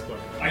on Facebook.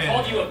 I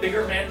called you a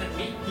bigger man than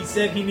me. He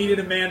said he needed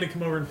a man to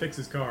come over and fix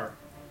his car.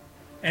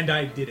 And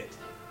I did it.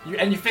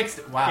 And you fixed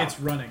it. Wow. It's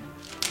running.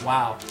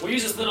 Wow. We'll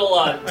use this little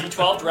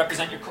D12 to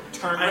represent your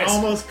turn I risk,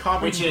 almost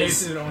copied which and is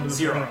pasted it onto the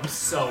 0. forums.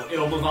 So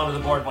it'll move onto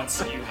the board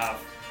once you have.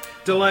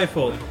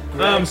 Delightful.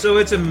 So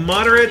it's a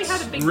moderate We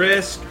had a big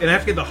risk, and I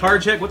have to get the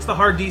hard check. What's the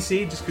hard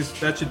DC? Just because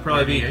that should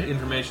probably 38, be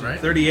information. right?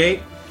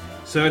 38.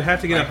 So I'd have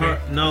to get a Okay.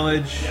 hard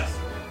knowledge. Yes.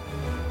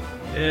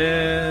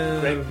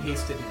 Greg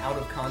pasted an out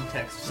of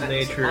context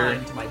sentence Nature. of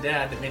mine to my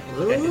dad that made me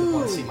look like I didn't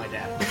want to see my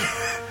dad.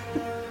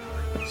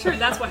 Sure,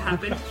 that's what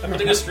happened. We'll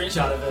take a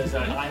screenshot of his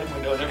item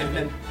window. And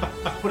then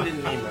put it in an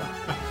email.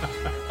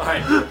 All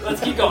right,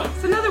 let's keep going.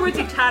 So in other words,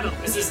 you tattle.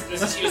 This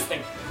is Hugh's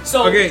thing.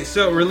 So Okay,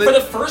 so for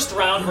the first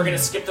round, we're going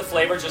to skip the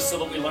flavor just so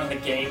that we learn the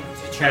game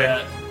to try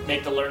to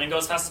make the learning go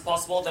as fast as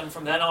possible. Then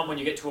from then on, when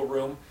you get to a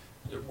room,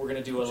 we're going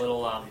to do a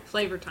little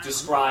Flavor time.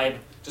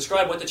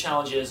 describe what the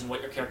challenge is and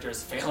what your character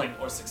is failing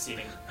or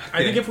succeeding. I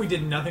think if we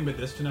did nothing but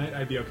this tonight,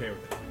 I'd be okay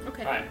with it.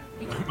 Okay. All right,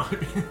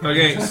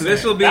 Okay, so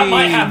this will be. that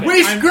might happen.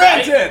 Wish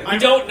granted! We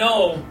don't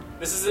know.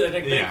 This is a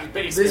big Yeah.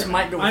 experiment. This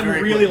might go I'm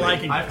very really quickly.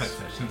 liking I've had this.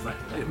 sessions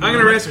like that. I'm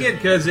gonna risk it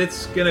because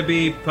it's gonna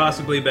be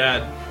possibly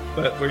bad,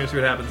 but we're gonna see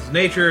what happens.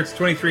 Nature, it's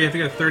 23. I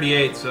think I have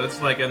 38, so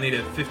it's like I need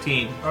a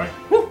 15. All right.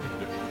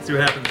 Let's see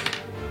what happens.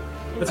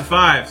 That's a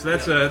 5, so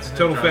that's a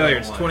total failure.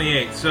 It's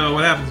 28. So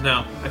what happens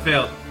now? I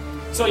failed.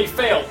 So you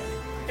failed.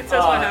 It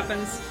says what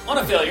happens. On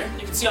a failure,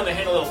 you can see on the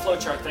hand a little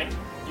flowchart thing.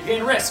 You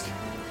gain risk.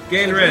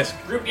 Gain risk.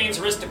 Group gains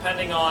risk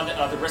depending on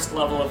the risk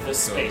level of this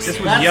space. This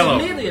was That's yellow. a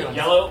million.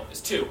 Yellow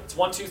is 2. It's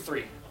 1, 2,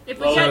 3. If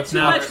we Well, get it's too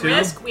now much 2.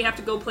 risk, we have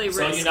to go play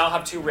So risk. you now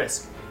have 2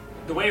 risk.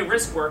 The way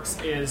risk works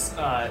is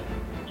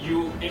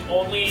it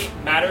only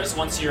matters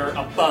once you're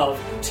above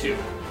 2.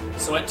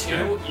 So at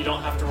 2, you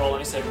don't have to roll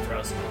any saving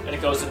throws, and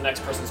it goes to the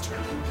next person's turn.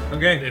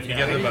 Okay. If you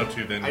get about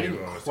 2, then I you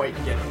didn't owe us. quite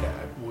get that.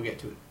 We'll get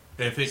to it.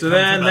 If it So comes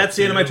then about that's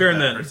the end of my 2, turn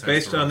that then, resets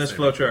based the on roll this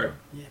saving flowchart.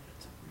 Yeah.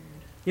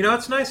 You know,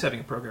 it's nice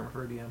having a programmer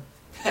for a DM.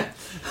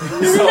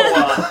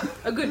 So,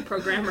 A good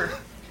programmer,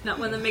 not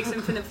one that makes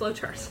infinite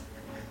flowcharts.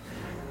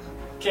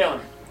 Kalen,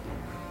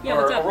 Yeah,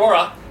 or what's up?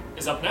 Aurora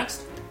is up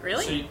next.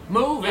 Really? So you,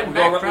 Move yeah, and we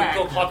backtrack.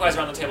 go clockwise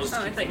around the table. Just Oh,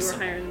 to I keep thought you things were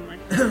simple. higher than mine.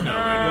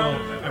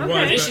 Well, I okay.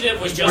 was,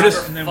 Initiative was but- just just-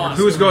 for and then fun.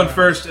 Who's going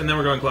first, and then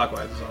we're going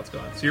clockwise. Is all it's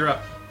going. So you're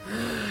up.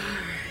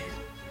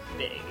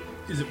 Big.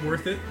 Is it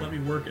worth it? Let me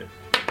work it.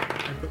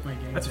 I put my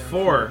game That's down.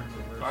 4.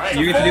 All right,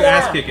 You get to do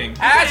ass kicking.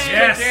 Ass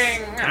Yes.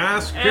 kicking!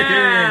 Ass kicking.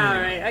 Ah,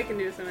 alright, I can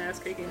do some ass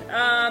kicking.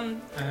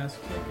 Ass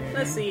kicking.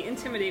 Let's see.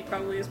 Intimidate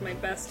probably is my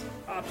best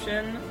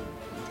option.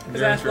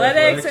 Because Endurance or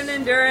athletics and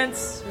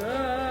endurance.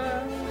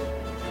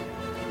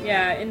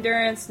 Yeah,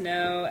 endurance,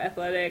 no.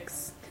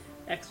 Athletics,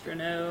 extra,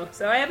 no.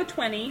 So I have a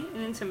 20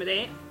 in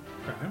intimidate.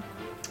 Okay.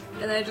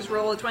 And then I just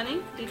roll a 20.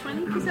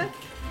 D20, you said?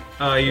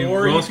 You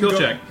Or roll you a skill can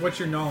go- check. What's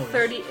your knowledge?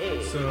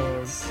 38.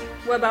 So,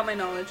 What about my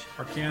knowledge?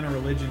 Arcana,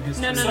 religion,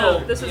 history. No, no, So,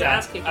 no. This is yeah,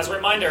 ass kicking. As a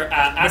reminder, But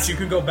ass, you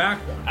can go back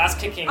one. ass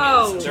kicking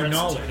Oh. is endurance,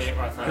 Knowledge. intimidate,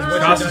 or athletics. What's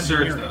your Cost of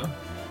surge, dungeoneering? though.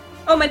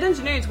 Oh, my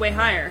dungeoneering's way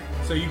higher.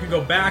 So you can go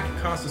back,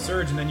 cost a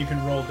surge, and then you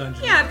can roll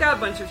dungeon. Yeah, I've got a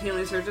bunch of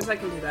healing surges. I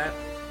can do that.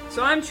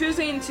 So I'm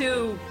choosing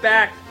to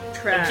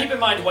backtrack. And keep in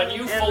mind, when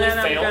you and fully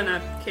then fail, I'm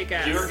gonna kick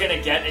ass. you're going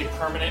to get a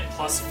permanent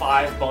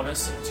 +5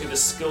 bonus to the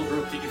skill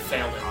group that you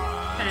failed in.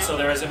 Okay. So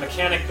there is a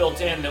mechanic built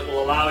in that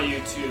will allow you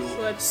to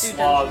let's do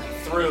slog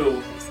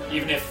through,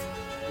 even if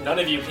none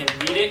of you can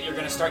beat it. You're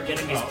going to start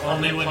getting these Oh,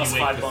 only permanent when you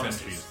 +5 wake the bonuses.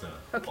 sentries,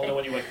 though. Okay. Only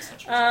when you wake the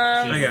sentries.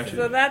 I got you.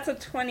 So that's a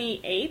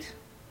 28.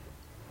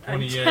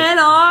 28 A 10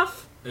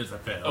 off. is a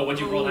fail. Oh,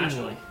 what'd you roll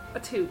naturally? A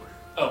 2.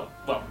 Oh,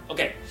 well,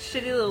 okay.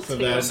 Shitty little So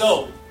 2. that's-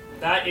 So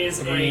that is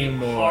Three a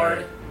more.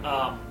 hard.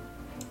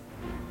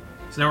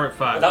 So now we're at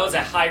 5. That was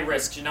a high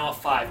risk. You're now at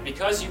 5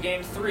 because you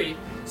gained 3.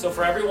 So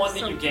for every one that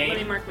you Let me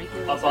gain mark my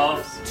healing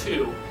above surges.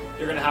 2,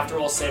 you're going to have to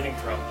roll a saving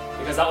throw.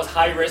 Because that was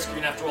high risk, you're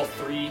going to have to roll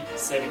 3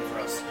 saving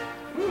throws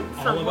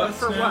For All of what? us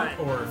For now, what?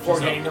 Or for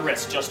just- gaining the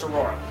risk. Just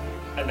Aurora,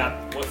 and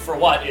that for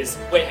what is?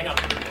 Wait, hang on.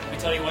 Let me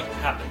tell you what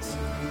happens.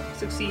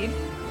 Succeed.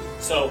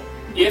 So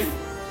if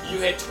you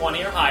hit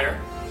 20 or higher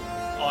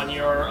on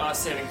your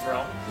saving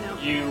throw, No.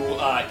 you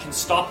can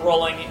stop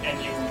rolling and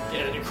you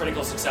get a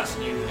critical success,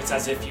 and it's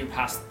as if you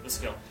passed the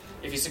skill.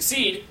 If you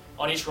succeed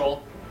on each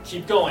roll,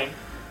 keep going.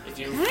 If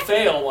you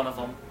fail one of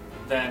them,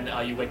 then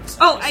you wake the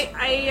Oh, sentries.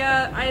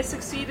 I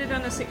succeeded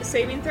on a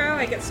saving throw.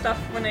 I get stuff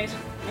when I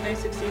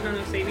succeed on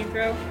a saving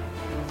throw.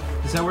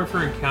 Does that work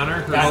for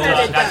encounter? that,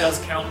 Said it that does.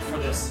 does count for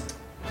this.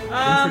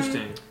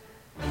 Interesting.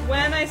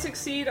 When I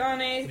succeed on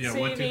a Yeah,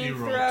 what did saving you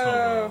roll throw,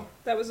 total?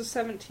 that was a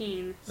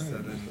 17.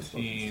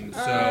 17.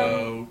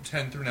 So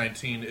 10 through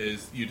 19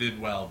 is you did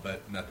well,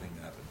 but nothing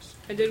happens.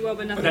 I did well,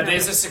 but nothing. That is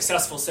a happened.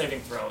 successful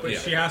saving throw. But Yeah.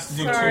 she has to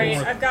do Sorry, 2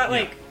 more. I've got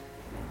like.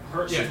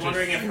 She's Yeah, just-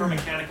 wondering if her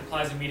mechanic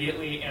applies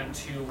immediately and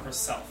to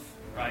herself,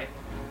 right?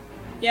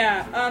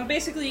 Yeah,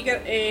 basically you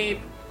get a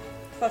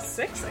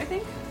 +6, I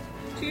think,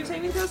 to your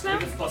saving throws I now.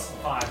 think it's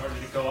 +5, or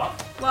did it go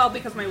up? Well,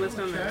 because my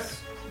wisdom is,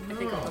 I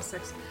think, a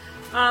 +6.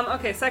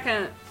 Okay,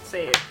 second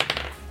save.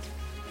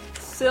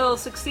 Still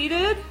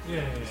succeeded.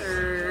 Yeah.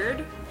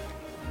 Third.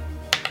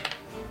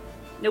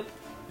 Nope.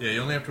 Yeah,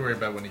 you only have to worry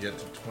about when you get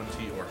to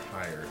 20 or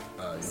higher.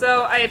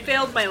 So I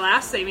failed my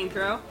last saving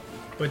throw.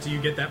 But do you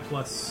get that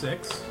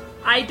 +6?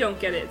 I don't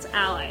get it. It's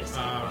allies.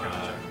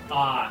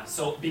 Gotcha.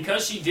 So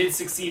because she did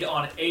succeed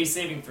on a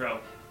saving throw,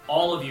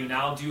 all of you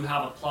now do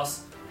have a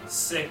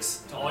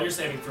 +6 to all your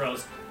saving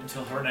throws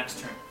until her next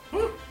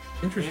turn.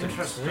 Interesting.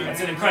 It's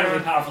an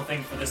incredibly powerful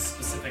thing for this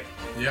specific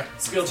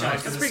skill challenge,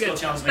 because the pretty skill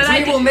good. challenge But makes I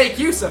We did- will make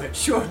use of it,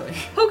 surely.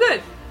 Oh,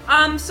 good.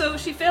 So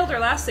she failed her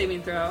last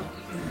saving throw.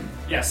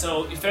 Yeah,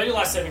 so you fail your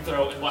last saving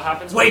throw, and what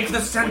happens Wake when, the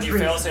when you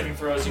sentries. fail saving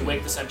throws, you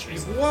wake the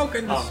sentries.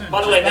 Woken the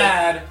By the way,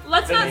 Bad.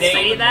 Let's The not name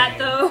say of the that,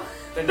 though.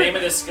 the name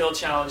of this skill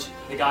challenge,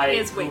 the guy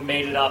Is who Wake.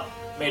 made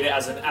it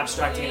as an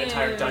abstracting an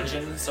entire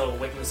dungeon, so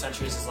Waking the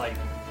Sentries is like,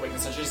 Waking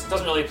the Sentries. It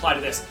doesn't really apply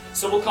to this.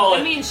 So we'll call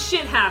It it... means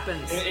shit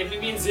happens.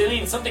 It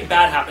means something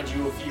bad happened.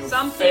 You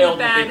Something failed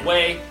in a bad. big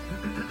way.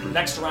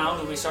 Next round,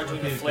 when we start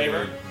doing the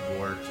flavor,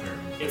 War term.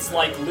 it's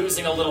like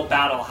losing a little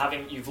battle.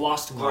 You've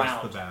lost Lost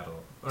ground. the battle.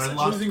 Or Essentially.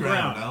 lost Losing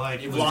ground. ground. I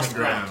like You've losing lost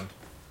ground.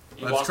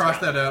 You've Let's lost cross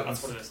ground. that out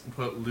That's and what it is.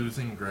 put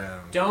losing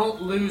ground. Don't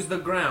lose the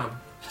ground.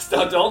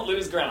 So don't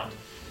lose ground.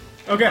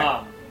 Okay.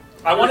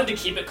 I wanted to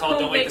keep it called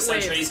Don't Don't Wake make the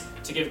Sentries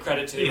to give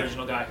credit to the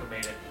original guy who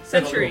made it.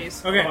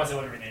 Centuries. Okay. Otherwise, I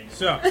would have renamed it.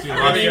 So, I here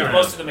we need are.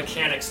 most of the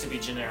mechanics to be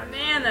generic.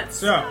 Man, that's...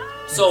 So,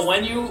 So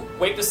when you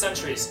wake the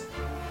sentries,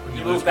 When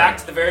you lose move back ground.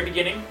 to the very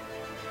beginning.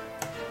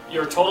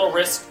 Your total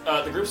risk,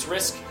 the group's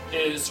risk,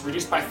 is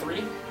reduced by 3.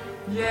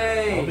 I'll be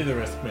Yay! the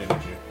risk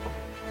manager.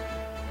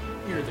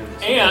 You're the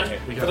And Okay,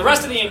 we got for the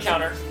rest of the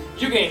encounter,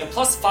 you gain a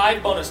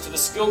 +5 bonus to the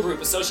skill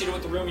group associated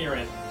with the room you're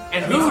in.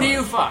 And who do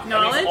you fuck?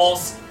 No. That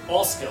means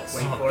all skills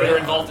Wait that for are it.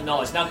 involved in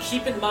knowledge. Now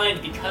keep in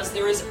mind, because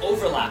there is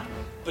overlap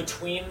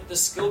between the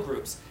skill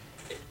groups,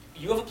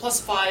 you have a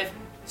 +5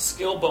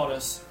 skill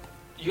bonus.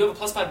 You have a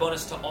 +5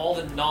 bonus to all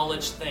the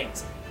knowledge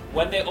things.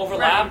 When they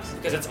overlap, Right.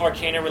 because it's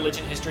Arcana,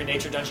 Religion, History,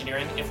 Nature,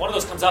 Dungeoneering, if one of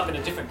those comes up in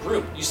a different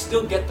group, you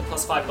still get the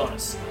 +5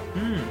 bonus.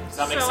 Does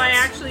that make So sense? I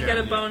actually get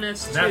a Yeah.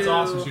 bonus to... that's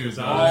awesome. Choose because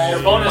all I-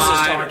 Your bonus is to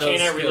 5 of those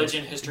Arcana, skills.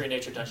 Religion, History,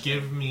 Nature, Dungeoneering.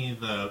 Give me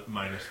the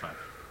 -5.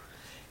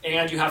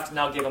 And you have to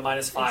now give a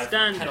 -5 It's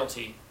done.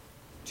 penalty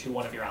to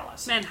one of your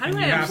allies. Man, how And do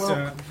you I have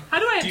to. how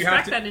do I do you have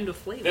abstract to- that into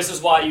flavor? This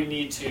is why you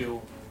need to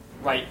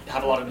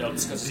have a lot of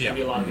notes, because there's going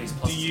to be a lot of these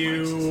pluses Do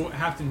and you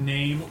have to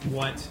name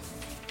what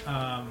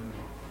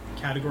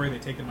category they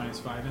take the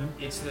 -5 in?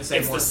 It's the minuses. same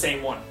It's one. the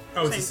same one.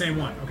 Oh, it's the same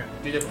one. Okay.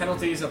 Do the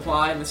penalties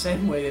apply in the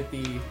same way that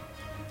the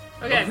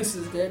Okay.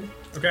 bonuses did?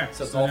 Okay.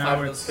 So it's all now 5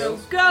 of those it's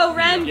skills? Go,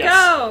 Ren, Yes.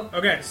 go!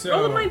 okay. Roll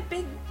So my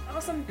big,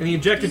 awesome... And the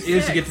objective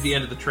is to D6. get to the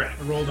end of the track.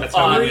 rolled a That's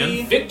how we 3.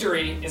 win.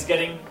 Victory is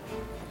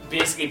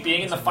basically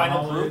being in the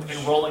final group and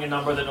rolling a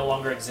number that no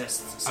longer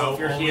exists. So Oh, if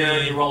you're only- here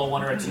and you roll a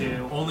 1 or a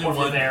 2, Only or if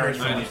you're one there and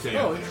you person roll a needs to 2.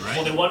 get Oh, it, right?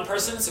 Only one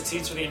person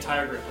succeeds for the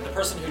entire group, and the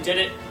person who did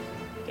it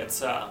gets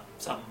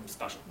something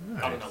special.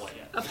 I don't know what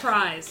yet. A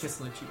prize.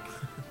 Kiss on the cheek.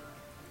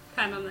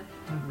 Pat on the...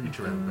 Reach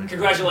around.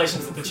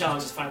 Congratulations that the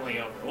challenge is finally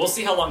over. We'll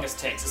see how long this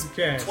takes. It's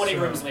Okay, 20 so-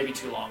 rooms may be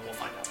too long. We'll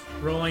find out.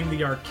 Rolling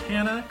the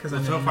Arcana because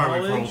I'm So in far,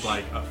 we've knowledge. rolled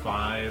like a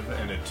 5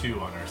 and a 2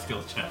 on our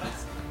skill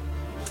checks.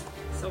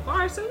 So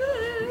far, so We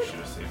good. should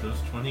have saved those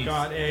 20s.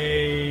 Got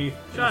a it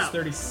Shut was up.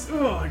 30.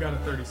 Oh, I got a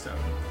 37.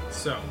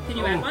 So Can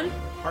you add one?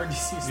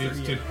 RDC is These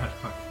 38.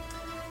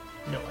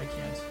 two- No, I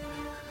can't.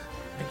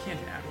 I can't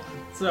add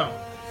one. So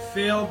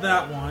failed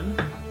that one.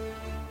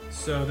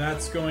 So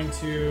that's going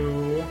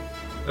to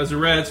As a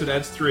red, so it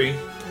adds 3.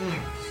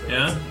 so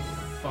Yeah. that's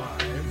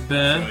 5.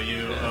 Then So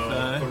you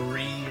owe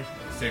 3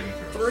 saving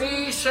throws.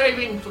 3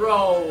 saving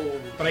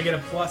throws! But I get a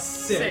 +6.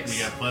 Six.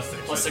 You got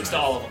 +6. Plus 6 That's to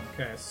nice. all of them.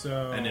 Okay,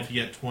 so And if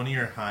you get 20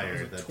 or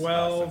higher, that's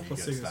 12 awesome. plus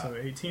You 6 get is stop.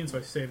 18. So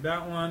I saved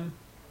that one.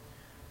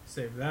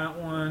 Save that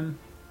one.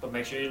 But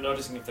make sure you're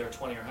noticing if they're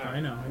 20 or higher. I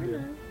know, I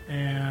did.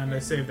 And I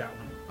saved that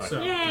one. Okay,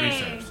 So Yay. 3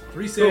 saves.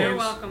 3 You're saves.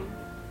 welcome.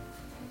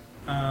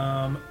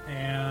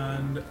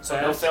 And So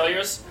no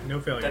failures, no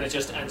failure. then it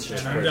just ends your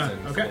And turn. I'm done.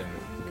 Okay.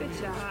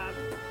 Good job.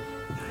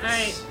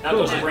 Alright. Now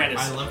goes to I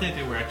Brandis. love that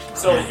they were actually.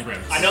 So Yeah,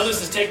 Brandis. I know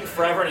this is taking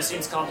forever and it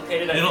seems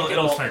complicated.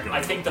 It'll start going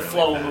I think the really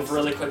flow will fast. move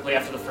really quickly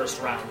after the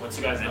first round. Once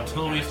you guys know.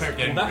 Until we start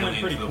getting Well, that really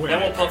went pretty into the quick.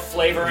 Then we'll put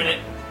flavor in it,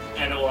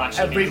 and it will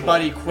actually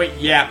Everybody quit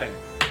yapping.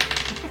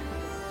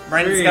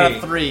 Brandon's got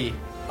a 3.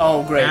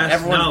 Oh, great. Ask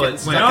Everyone's knowledge. getting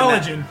stuck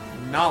Knowledge in and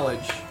that.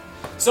 Knowledge. be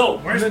cool. So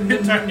Where's N-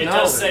 Pintuck? n- it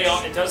knowledge.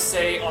 does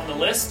say on the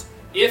list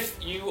if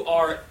you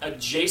are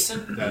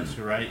adjacent That's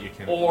right. You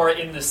can. or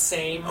in the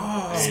same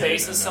Oh.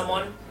 space Yeah, as no,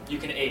 someone, you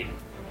can aid.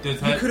 Does you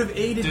that, could have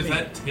aided does me,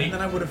 that take? and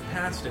then I would have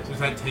passed it. Does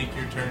that take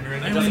your turn or I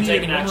It anything? only doesn't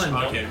take needed an action.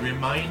 one. no. Okay,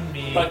 remind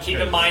me. But keep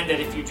in 'cause- mind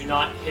that if you do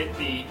not hit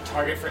the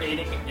target for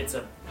aiding, it's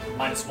a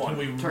 -1. Can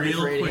we Target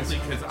real for aiding quickly,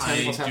 is because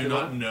 10 plus I half do your not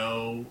level?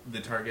 know the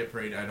target for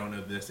aid. I don't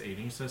know this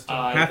aiding system.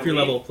 I Half your believe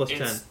level plus it's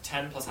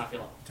 10. 10 plus half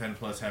your level. 10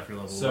 plus half your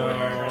level. So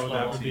Where?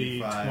 that would be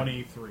 25.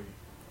 23.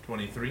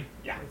 23?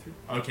 Yeah.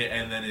 Okay,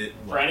 and then it.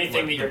 For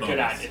anything that the you're good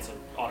bonus? at, it's an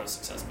auto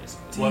success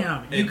basically. What-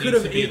 Damn, it you needs could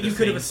have to be the you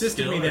could have same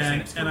assisted skill me or then,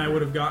 same skill and I group?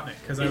 would have gotten it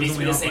because I It was needs to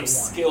be only the off same by 1.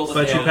 skill to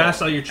But you fail.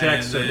 passed all your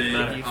checks, And so it didn't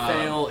then- matter. You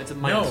fail, it's a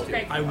 -2. No,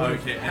 I would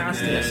have Okay, and passed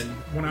then it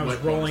when I was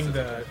what rolling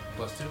bonus the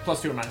 +2.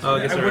 +2 or -1. Oh,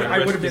 I guess I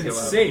would have been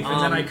safe,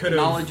 and then I could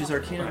have. Knowledge is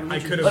Arcana. I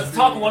Religion. could have. Let's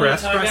talk one at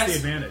a time, pressed the guys,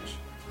 advantage.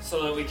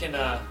 so that we can,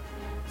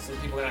 so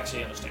that people can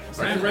actually understand this.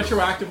 Can I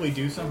retroactively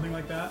do something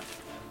like that?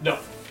 No,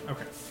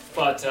 Okay,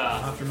 but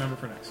I'll have to remember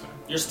for next time.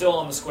 you're still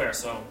on the square,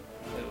 so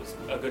it was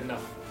a good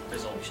enough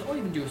result. I'll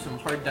even do some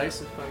hard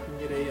dice if I can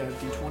get a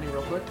D20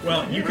 real quick.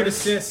 Well, you could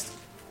assist.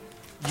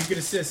 You could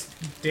assist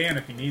Dan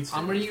if he needs to.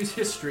 I'm going to use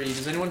history.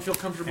 Does anyone feel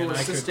comfortable And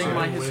I could assisting too.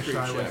 my I wish history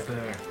I was check?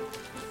 there.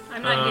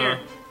 I'm not here.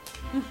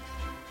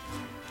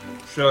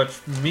 So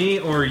it's me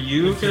or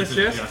you can This is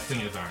assist? adjusting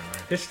his arm,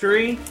 right?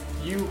 History?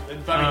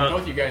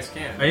 Both you guys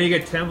can. I need to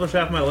get 10 plus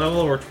half my level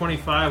or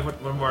 25.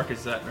 What mark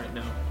is that right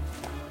now?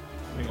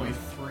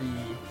 23.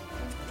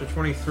 So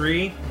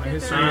 23. My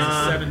history is a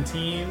Uh,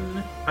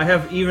 17. I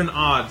have even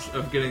odds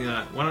of getting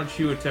that. Why don't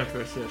you attempt to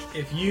assist?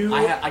 If you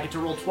I get to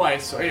roll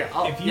twice, so here.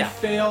 if you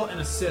fail an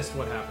assist,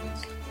 what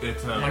happens?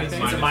 It's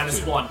Anything? It's a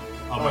 -2. -1.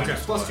 Oh, Okay.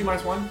 +2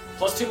 -1?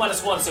 +2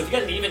 -1. So if you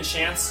get an even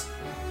chance,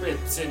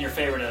 it's in your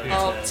favor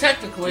to.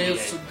 Technically,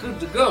 it's good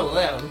to go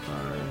then.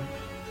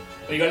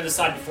 But you got to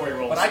decide before you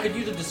roll. But I could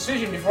use a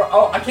decision before.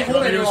 Oh, I can't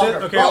hold it any Use longer.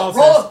 it? Okay, roll, I'll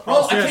roll, assist. roll.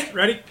 I'll I assist. can't.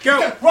 Ready? Go!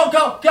 Okay, roll,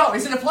 go.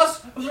 Is it a plus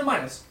or is it a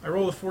minus? I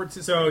roll a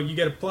 14, so you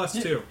get a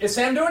 +2. Is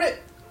Sam doing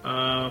it?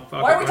 Fuck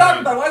Why are we it,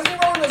 talking not? about it? Why isn't he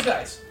rolling those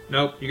dice?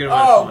 Nope, you get a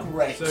Oh, -1.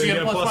 great. So you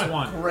get a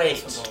 +1.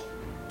 Great.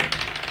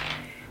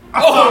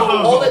 Oh,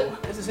 hold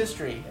it. This is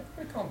history.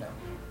 Everybody calm down.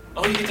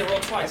 Oh, you get to roll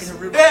twice. I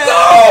can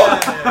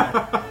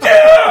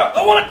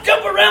I want to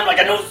jump around like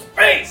I know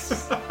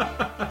space.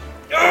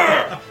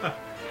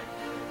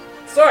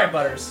 Sorry,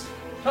 Butters.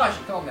 Tosh,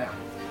 calm down.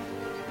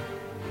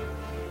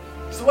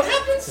 So what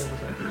happens?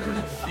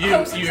 I'm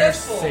You're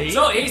successful. safe.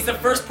 So he's the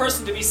first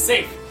person to be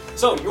safe.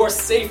 So you're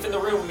safe in the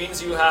room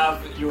means you've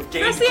gained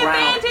Press the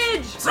ground.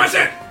 advantage! Press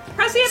it.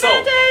 Press the So-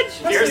 advantage!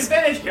 That's Here's- the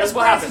advantage. here's That's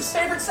what Brian's happens.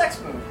 favorite sex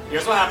move.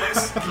 Here's what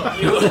happens.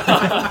 You.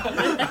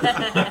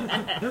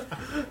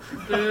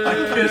 I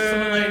kissed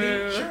the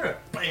lady. Sure.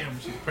 Bam,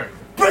 she's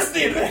pregnant. Press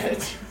the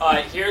advantage.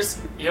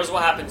 Here's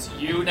what happens.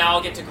 You now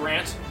get to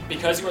grant,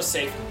 because you are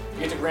safe,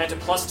 you get to grant a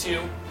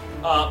 +2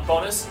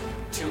 bonus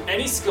to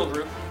any skill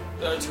group,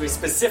 to a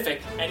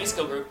specific any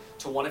skill group,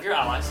 to one of your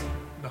allies.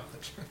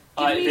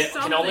 Give me It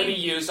can only something. be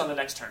used on the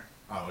next turn.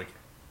 Oh, okay.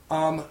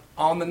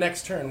 On the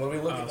next turn, when we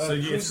look at So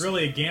it's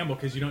really a gamble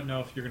because you don't know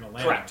if you're going to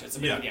land. Correct. It's a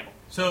big Yeah. gamble.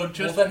 So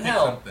just well, then pick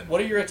hell, something.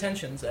 what are your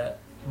attentions at?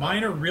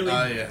 Mine are really.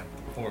 Yeah.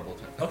 Horrible.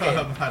 Okay,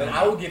 don't then know.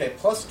 I will give a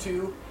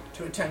 +2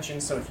 to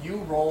attention, so if you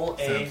roll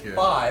a Sounds good.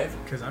 5,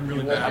 Because I'm you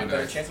really will bad. have a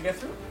better nice. chance to get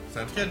through.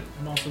 Sounds good.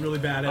 I'm also really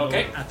bad at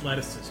Okay.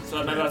 athleticism. So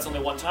remember that's only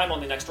one time,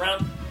 only next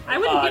round. I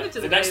wouldn't give it to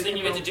the The next guy thing who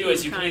you get to rolled do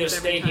is you 2 can either times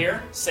stay every time.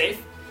 here, safe,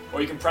 or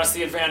you can press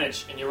the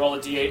advantage, and you roll a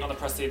d8 on the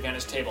press the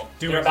advantage table.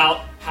 Do They're it.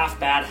 about half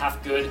bad,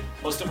 half good.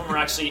 Most of them are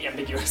actually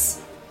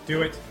ambiguous.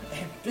 Do it.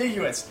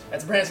 Ambiguous.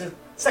 That's Brandon's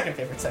second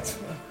favorite sex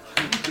move.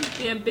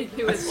 The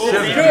ambiguous.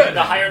 Good.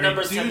 The higher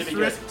numbers tend to Reduce be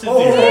good. risk to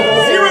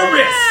Zero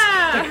risk!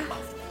 Yeah!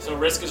 So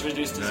risk is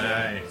reduced to 0.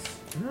 Nice.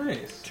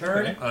 Nice.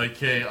 Turn.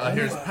 Okay,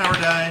 here's power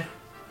die.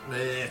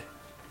 Bleh.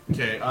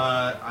 Okay,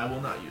 I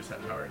will not use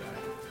that power die.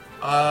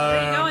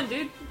 Where you going,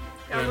 dude?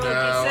 Gotta And roll a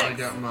now d6. I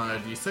got my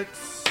d6.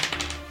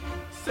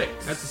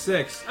 6. That's a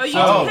 6. Oh, you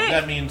Oh, pick.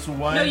 that means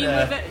one No, you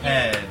move it-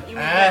 ahead. you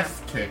move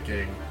Ass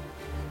kicking.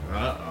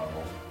 Uh-oh.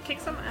 Kick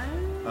some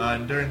ass.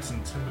 Endurance,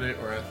 intimidate,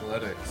 or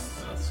athletics.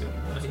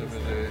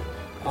 Intimidate.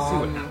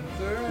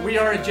 We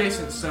are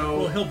adjacent, so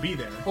Well, he'll be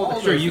there. hold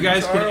the Sure, you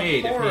guys These can are aid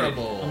if needed.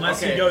 horrible.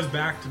 Unless Okay. he goes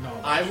back to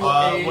knowledge. I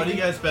will aid. What are you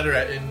guys better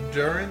at?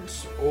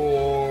 Endurance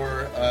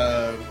or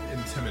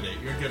intimidate?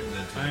 You're good at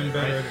intimidate, I'm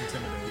better right? at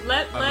intimidate.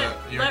 Let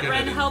you're let good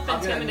Ren at help I'm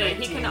good at intimidate.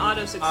 He can 19.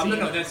 auto succeed.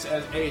 No, that's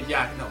as aid.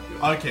 Yeah, I can help you.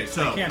 Okay,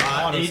 so I can't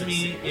auto aid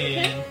me succeed.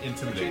 in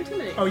intimidate.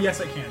 Intimidate. Oh, yes,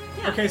 I can.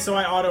 Yeah. Okay, so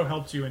I auto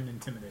helped you in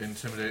intimidate.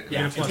 Intimidate.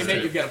 Yeah, plus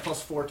intimidate. two. You get a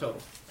 +4 total.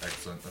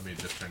 Excellent. Let me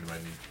just turn to my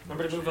knee.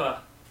 Remember to move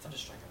a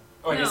Thunderstrike.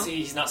 Oh, I No. guess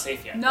he's not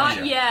safe yet. Not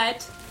Yeah.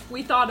 yet.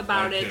 We thought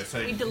about Okay, it. so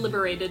We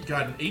deliberated.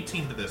 Got an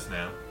 18 to this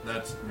now.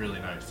 That's really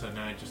nice. So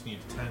now I just need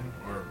a 10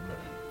 or better.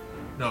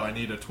 No, I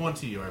need a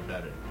 20 or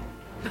better.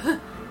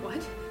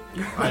 What?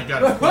 I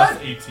got a plus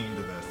 18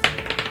 to this.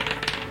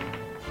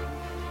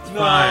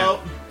 No.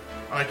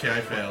 Okay,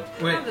 I failed.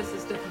 Wait, Oh, this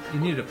is difficult.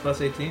 you needed a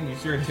plus 18? You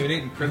your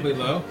intimidate incredibly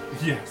low?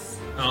 Yes.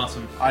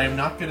 Awesome. I am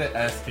not good at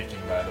ass kicking,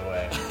 by the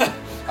way.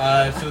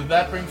 So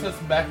that brings us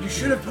back. You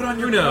should have put on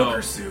your Uno.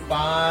 poker suit.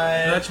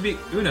 Five. That should be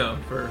Uno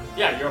for.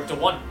 Yeah, you're up to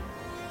 1.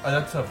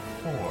 That's a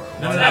 4.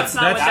 No, That's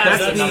not what that's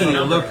that is. the Another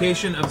number.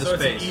 location of the So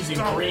it's an space. easy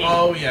Green.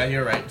 Oh yeah,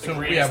 you're right. So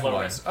green we is have low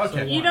one. risk.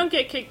 Okay. You don't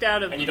get kicked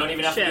out of And you don't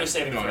even have to do a ship.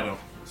 saving No, throw. I don't.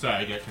 Sorry,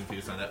 I got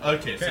confused on that.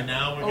 Okay, so Okay.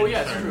 now we're Oh, gonna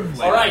yeah, start true.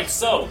 with All right,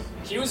 so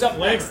Hugh's up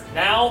Flavor. next.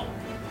 Now,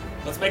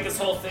 let's make this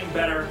whole thing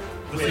better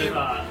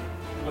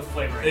with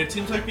flavoring. It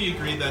seems like we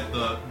agreed that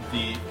the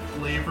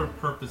flavor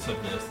purpose of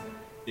this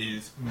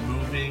is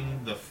moving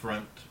the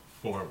front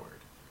forward.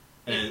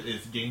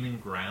 Is gaining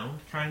ground,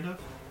 kind of.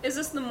 Is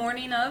this the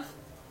morning of?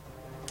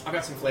 I've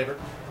got some flavor.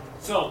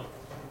 So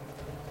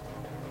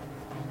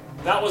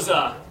that was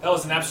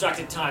an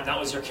abstracted time. That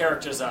was your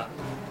character's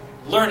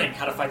learning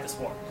how to fight this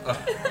war.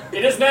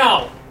 It is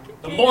now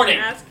the morning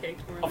Ass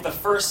kicked more of the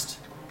first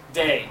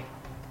day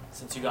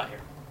since you got here.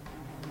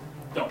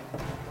 Go.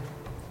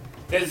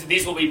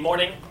 These will be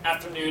morning,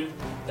 afternoon,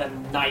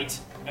 then night,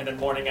 and then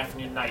morning,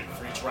 afternoon, night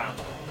for each round.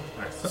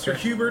 Sir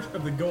Hubert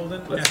of the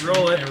Golden Let's Ethnic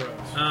roll it.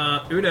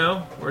 Arrows. Uno.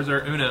 Where's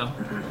our Uno?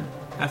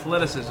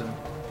 Athleticism.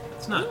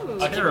 It's not Ooh.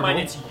 Keep in terrible. mind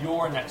it's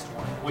your next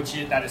one,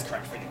 that is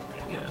correct for you.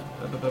 Yeah.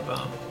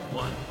 Ba-ba-ba-bum.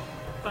 1.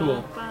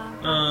 Cool.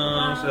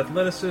 So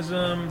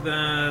athleticism,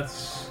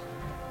 that's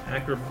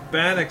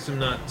acrobatics. I'm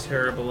not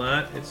terrible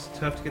at. It's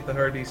tough to get the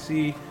hard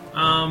DC.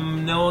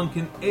 No one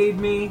can aid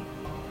me.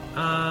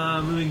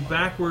 Moving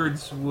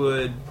backwards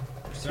would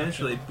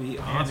potentially be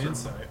And awesome.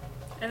 insight.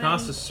 And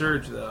Cost a then,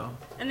 surge though.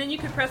 and then you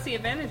could press the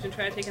advantage and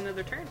try to take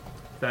another turn.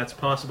 That's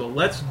possible.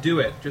 Let's do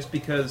it, just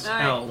because. All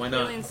right, Hell, why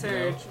not? Healing You know?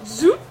 surge.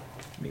 Zoop.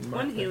 Let me mark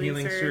One the healing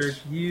healing surge.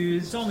 surge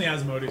used. It's only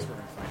Asmodeus we're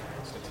going to fight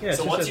next. Yeah, it's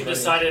So just once as you buddy.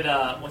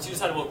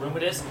 decided what room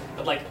it is,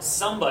 but like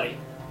somebody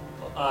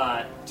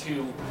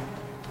to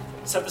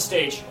set the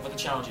stage of what the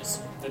challenge is.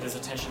 That is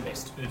attention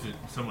based. Is it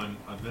someone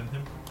other than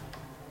him?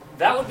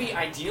 That would be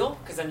ideal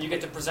because then you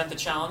get to present the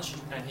challenge,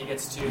 and he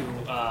gets to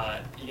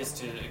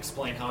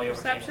explain how he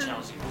overcame the Perception.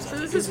 challenge you So presented.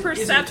 this is Is it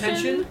perception,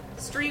 attention?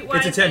 streetwise,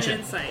 It's attention.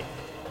 and insight.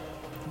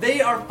 They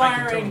are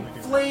firing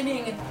totally do.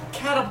 flaming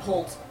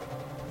catapult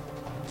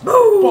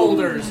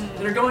boulders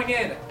that are going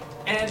in,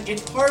 and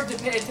it's hard to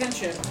pay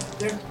attention.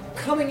 They're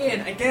coming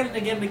in again and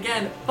again and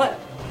again, but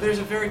there's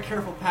a very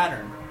careful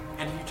pattern,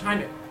 and if you time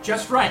it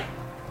just right,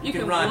 You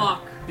can run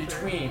walk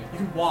between. You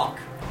can walk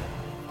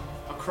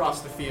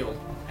across the field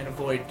and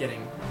avoid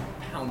getting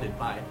pounded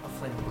by a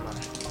flaming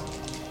barrage.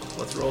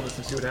 Let's roll this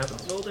and see what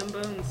happens. Golden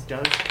bones.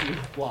 Does he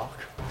walk?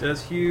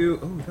 Does Hugh?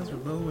 Oh, those are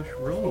lowish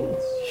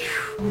rolls.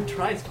 Who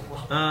tries to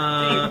walk?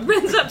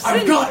 Rins up I've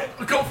sin. got it.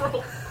 Go for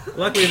it.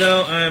 Luckily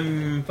though,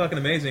 I'm fucking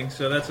amazing,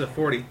 so that's a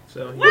 40.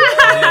 So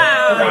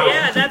Wow!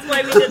 Yeah, that's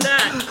why we did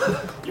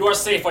that. You are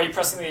safe while you're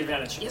pressing the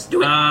advantage. Yes,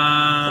 do it.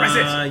 Press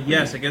it.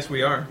 Yes, I guess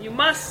we are. You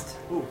must.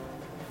 Ooh,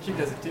 she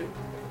does it too.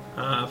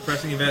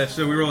 Pressing advantage.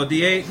 So we roll a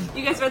D8.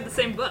 You guys read the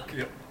same book.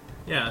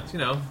 Yeah, it's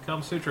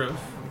Kama Sutra of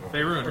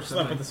Faerun Or or slept with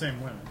something. the same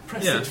women.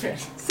 Press Yeah.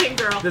 advantage. Same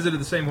girl. Visited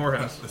the same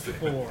whorehouse.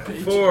 4.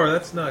 4.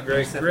 That's not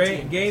great. 17.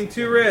 Great. Gain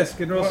 2 risk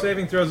and roll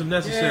saving throws if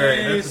necessary.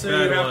 Yay, That's a so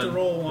bad you have one. to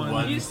roll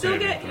one. You still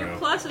saving get your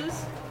throw. pluses.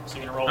 So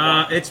you're gonna roll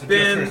one. It's Just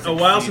been for a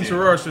while since succeeding.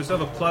 Aurora, so we still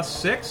have a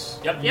 +6.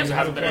 Yep. Yep. So it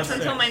hasn't been Plus a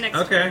Until my next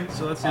Okay, turn.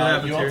 so let's see what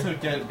happens You here. also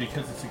get,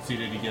 because it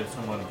succeeded, you give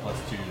someone a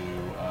 +2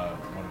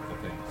 one of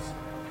the things.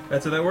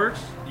 That's how that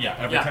works? Yeah,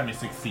 every Yeah. time you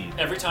succeed.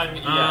 Every time.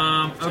 Every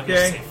time you're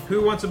Okay. safe.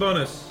 Who wants a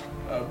bonus?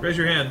 Raise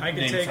your hand. I can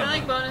Name take. I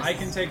like bonus. I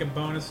can take a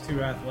bonus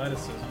to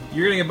athleticism.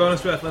 You're getting a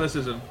bonus to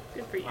athleticism.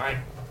 Good for you. All right.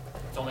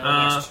 It's only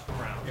on the next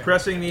round. Yeah.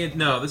 Pressing the...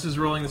 No, this is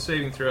rolling the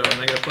saving throw,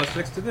 and I got a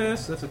 +6 to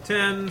this. That's a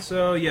 10,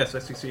 so yes, I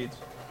succeed.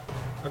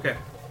 Okay.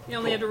 You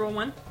only had to roll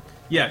one.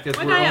 Yeah, because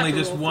Why we're do I have only to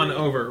just roll one 3?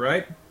 over,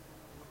 right?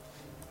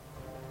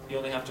 You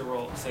only have to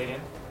roll. Say again.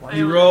 I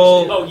You only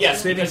roll Oh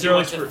yes, saving because you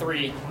went throws to for...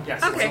 3.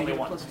 Yes, Okay. it's only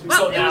one. Well, so it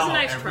was now, a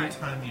nice Every try.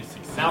 time you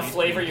succeed, now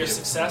flavor you your give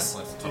success,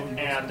 someone +2.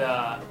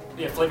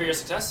 and flavor your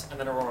success, and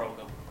then Aurora will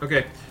go.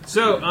 Okay,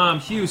 so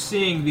Hugh,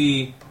 seeing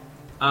the...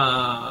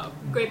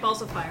 Great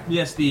balls of fire.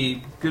 Yes,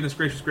 the goodness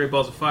gracious great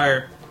balls of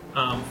fire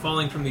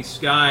falling from the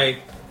sky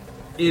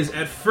is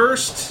at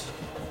first,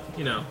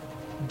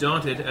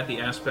 daunted at the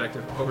aspect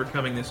of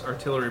overcoming this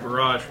artillery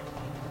barrage,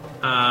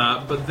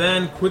 but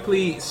then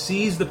quickly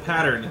sees the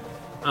pattern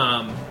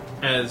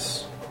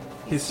as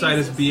his sight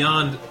is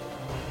beyond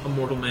a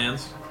mortal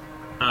man's,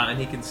 and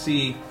he can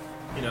see,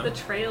 The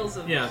trails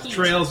of heat.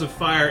 trails of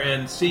fire,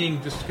 and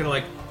seeing just kind of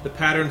like the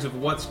patterns of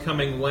what's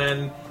coming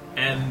when,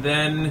 and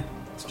then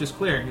it's just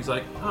clear. He's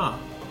like,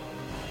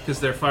 because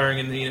they're firing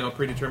in the a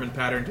predetermined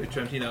pattern to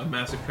attempt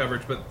massive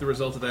coverage. But the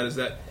result of that is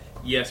that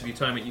yes, if you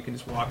time it, you can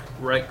just walk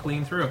right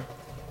clean through,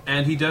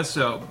 and he does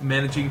so,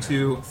 managing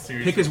to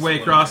pick his way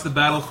across the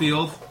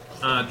battlefield,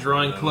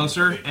 drawing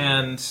closer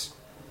and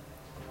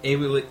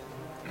able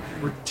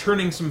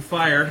returning some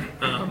fire,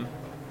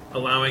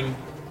 allowing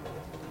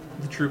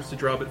the troops to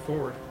drop it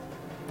forward.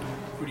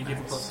 Who do you give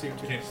a +2 to?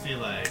 You can see,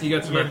 like, You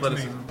got some Give it to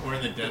athleticism. me. we're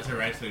in the desert,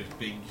 right? So there's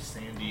big,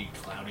 sandy,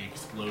 cloudy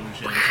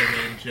explosions, and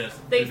then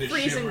just They through the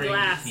freeze in shimmering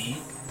glass. heat,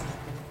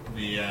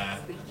 the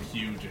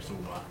hue just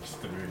walks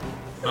through.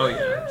 Oh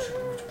yeah,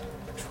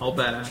 all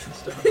badass and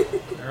stuff.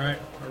 All right,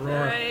 Aurora.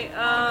 Alright,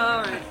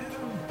 alright.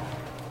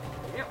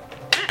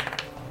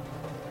 Yep.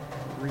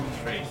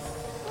 Trace.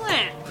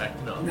 Plant.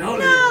 Back, no.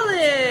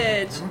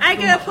 Knowledge! I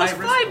get a High risk.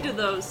 +5 to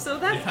those, so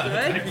that's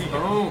good.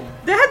 Boom.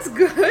 That's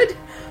good.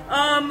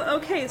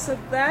 Okay, so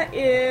that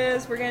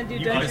is... We're gonna do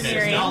Okay,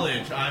 Dungeoneering.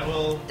 knowledge. I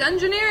will.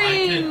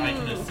 Dungeoneering! I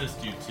can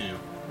assist you too.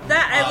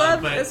 That, I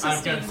love but I've got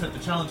assisting. to set the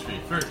challenge for you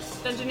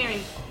first.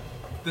 Dungeoneering.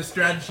 The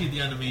strategy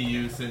the enemy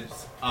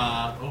uses.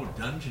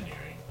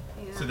 Dungeoneering.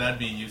 Yeah. So that'd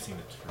be using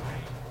the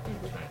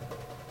terrain.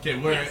 Okay,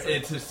 where Yes.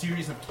 it's a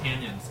series of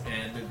canyons,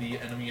 and the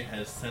enemy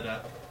has set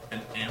up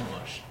an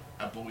ambush.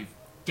 But we've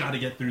got to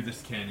get through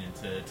this canyon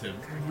to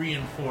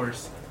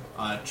reinforce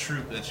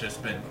troop that's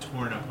just been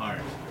torn apart.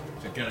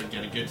 So gotta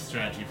get a good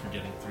strategy for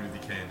getting through the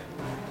cannon.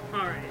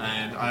 Alright.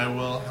 And I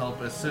will help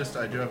assist.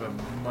 I do have a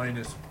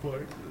 -4 for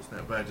this now,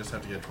 but I just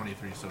have to get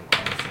 23, so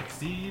I'll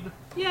succeed.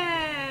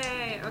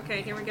 Yay!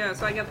 Okay, here we go.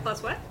 So I get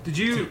plus what? Did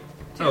you?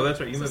 Oh,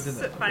 that's right. You moved in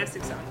there. 5,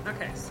 6, 7.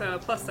 Okay, so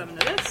plus 7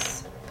 to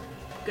this.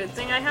 Good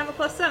thing I have a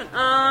plus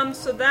 7.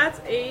 So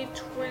that's a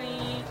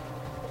 20,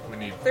 We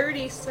need.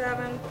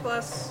 37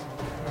 plus.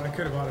 I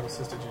could have auto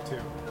assisted you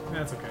too.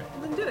 That's okay.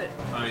 Then do it.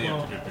 Oh, yeah.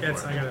 Well,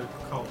 it's, I gotta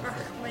call it. Ugh,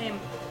 lame.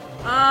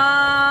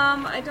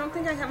 I don't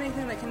think I have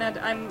anything that can add.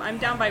 I'm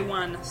down by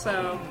 1,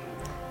 so.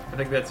 I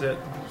think that's it.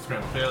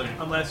 Scram failure.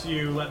 Unless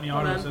you let me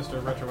Hold auto on. assist her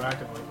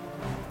retroactively.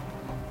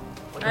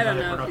 I don't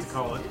I know forgot if to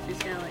call it. if he's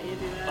gonna let you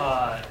do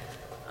that.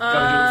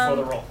 Gotta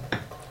do it before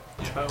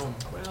the roll. Boom.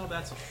 Well,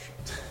 that's a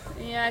shit.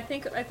 Yeah, I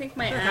think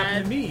my That happened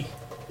ad. to me.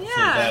 Yeah,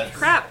 that's-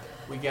 crap.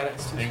 We got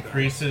it.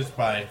 Increases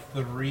by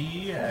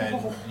 3,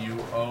 and you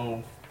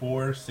owe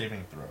 4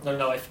 saving throws.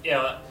 No.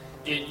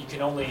 You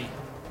can only.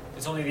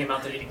 It's only the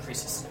amount that it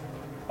increases,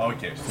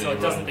 Okay, so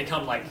it doesn't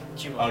become like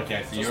cumulative.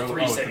 Okay, so it's you owe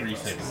 3 3 saving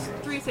saving throws. throws.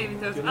 3 saving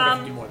throws. You'll never have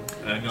to do more.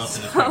 And you'll have to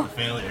So- discard the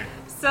failure.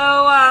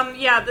 So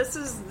yeah, this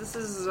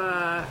is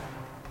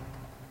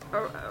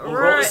We'll roll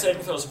Aurora the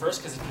saving throws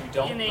first, because if you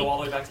don't, in a go all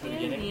the way back to the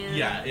beginning. canyon.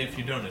 Yeah, if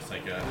you don't, it's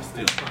like a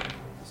steal.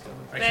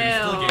 Actually,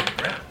 Fail. you still gain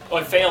ground. Oh,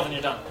 I failed, and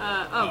you're done.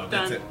 Oh,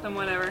 that's done. it. Then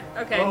whatever.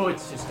 Okay. Oh, it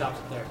just stops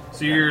it there.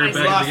 So you're I back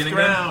at lost the beginning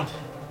then? ground.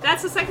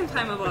 That's the second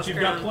time I've But lost you've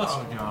ground. got plus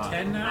Oh, God.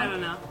 10 now? I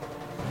don't know.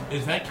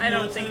 Is that I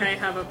don't cumulative? think I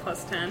have a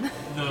plus 10.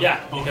 The Yeah,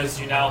 bonus because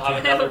you now have I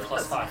have another a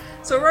plus 5.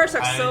 So Aurora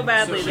sucks so I'm-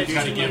 badly so that you she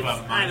gotta give needs, a I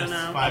don't minus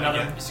know. 5 Another,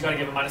 again. so you gotta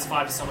give a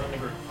 -5 to someone in the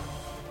group.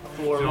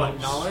 For Don't what,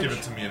 just knowledge? give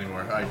it to me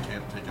anymore. I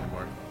can't take it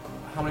anymore.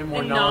 How many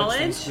more In knowledge?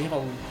 knowledge? things? We have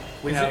a.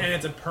 We Is have. it, and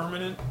it's a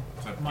permanent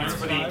So minus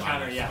for the 5?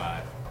 encounter, yeah.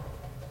 5.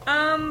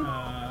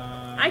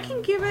 I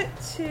can give it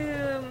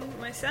to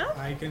myself.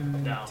 I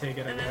can No. take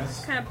it, I And then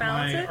guess. kinda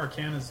balance My it?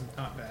 Arcana's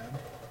not bad.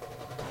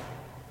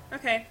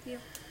 Okay. You.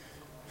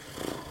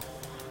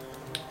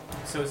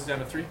 So it's down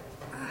to 3.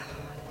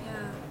 Yeah.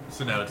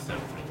 So now it's down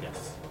to 3,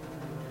 yes.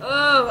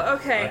 Oh,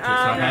 okay. That's just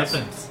how it Guys,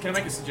 happens. can I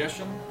make a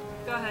suggestion?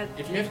 Go ahead.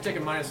 If you have to take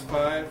a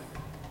 -5,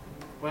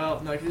 well,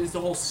 no, 'cause it's the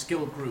whole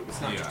skill group.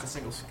 It's not Yeah. just a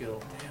single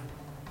skill. Damn. I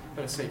was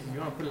gonna say, 'cause you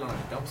want to put it on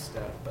a dump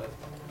stat, but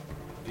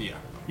Yeah.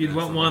 You'd That's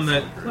want the one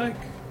that, whole like,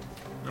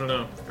 I don't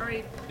know. Are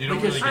we? You don't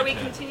Because- really Are get we to,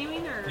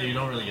 continuing or? You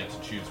don't really get to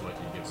choose what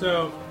you give.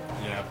 So,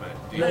 Yeah, but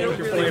I you don't give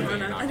your really flavor wanna-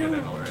 you're not I good don't-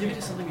 at already. give it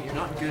to something that you're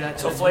not good at.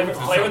 So and flavor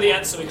move flavor on. the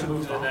end, so we can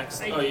move to the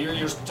next. Oh,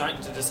 you're trying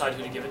to decide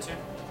who to give it to.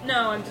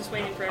 No, I'm just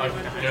waiting for everyone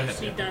Okay, to go ahead.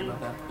 be done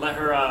About that. Let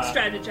her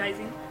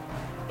strategizing.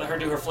 let her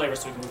do her flavor,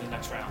 so we can move to the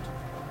next round.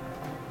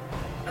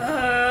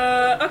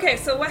 Okay,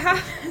 so what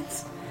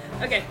happens?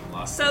 Okay,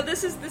 Lost so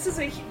this is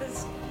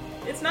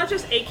it's not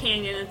just a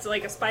canyon, it's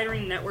like a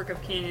spidering network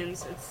of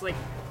canyons. It's like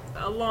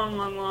a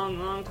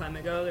long time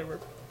ago there were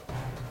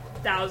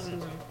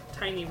thousands of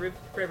tiny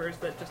rivers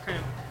that just kind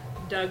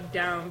of dug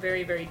down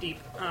very, very deep,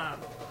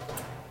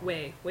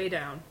 way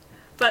down.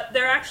 But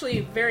they're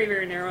actually very,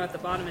 very narrow at the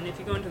bottom, and if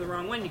you go into the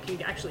wrong one, you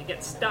can actually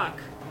get stuck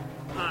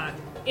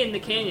in the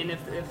canyon if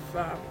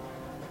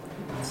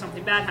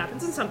something bad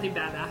happens, and something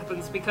bad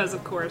happens because,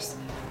 of course,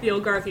 the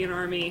Elgarthian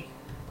army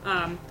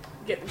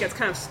gets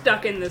kind of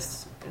stuck in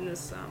this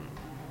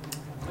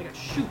like a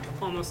chute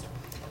almost,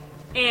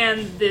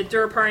 and the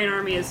Duraparian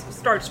army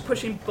starts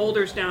pushing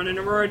boulders down, and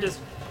Aurora just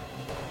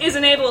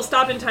isn't able to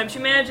stop in time. She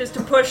manages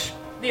to push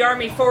the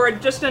army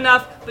forward just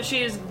enough, but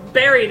she is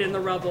buried in the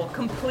rubble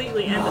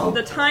completely, and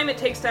the time it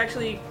takes to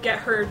actually get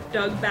her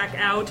dug back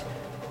out,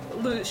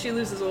 she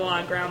loses a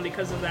lot of ground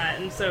because of that,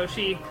 and so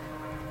she,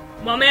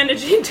 while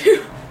managing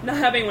to not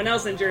have anyone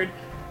else injured,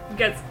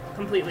 gets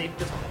completely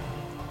just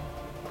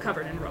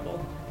covered in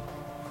rubble.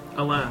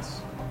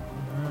 Alas.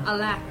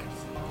 Alack.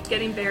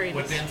 Getting buried.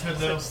 What Dan said,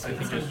 though, I Such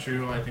think sweet is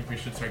true. I think we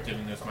should start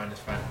giving those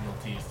 -5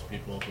 penalties to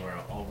people who are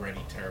already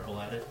terrible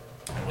at it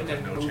and would And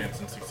have then no move- chance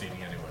in succeeding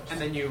anyways. And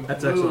then you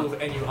That's move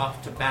excellent. and you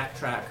off to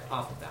backtrack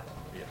off of that.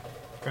 yeah.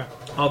 okay.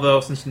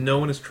 Although, since no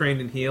one is trained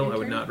in heal, I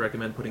would not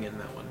recommend putting in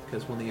that one,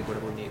 because we'll need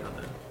whatever we need on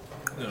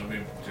that. No, I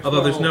mean, just-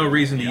 Although there's no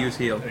reason to Yeah, use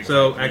heal. exactly.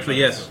 So, actually,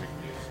 yes. That's what we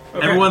can use.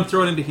 Okay. Everyone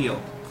throw it into heal.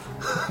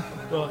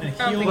 Well, and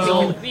I don't heal think is you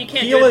only, can- you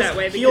can't heal do it is, that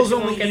way because heal's you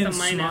won't only get in the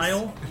minus.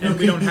 smile, and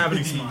we don't have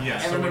any smile. Yeah,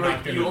 And so we're remember,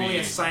 not going you to only be...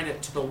 assign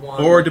it to the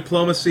one. Or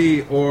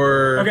diplomacy,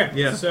 or... Okay,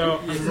 Yeah. so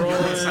you I'm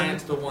only assign rolling. it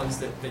to the ones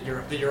that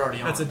you're already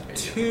on. That's a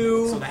basically.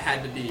 2. So that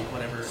had to be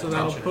whatever. So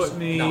that'll attention or put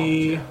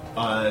me.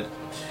 knowledge.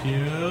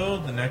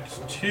 2, the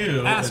next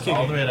 2 Ass is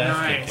all the way kicking. to ass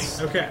Nice.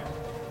 kicking. Okay.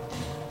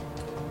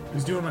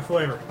 Who's doing my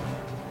flavor?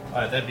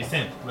 That'd be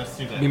Sin. Let's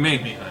do that. Be me.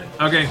 Behind.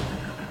 Okay.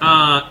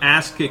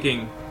 Ass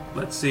kicking.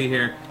 Let's see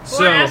here.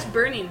 Or ass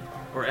burning.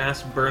 Or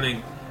ass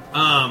burning.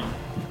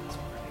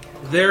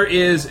 There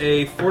is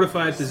a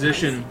fortified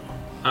position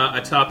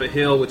atop a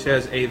hill which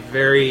has a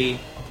very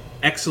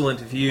excellent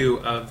view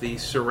of the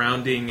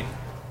surrounding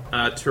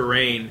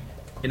terrain.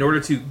 In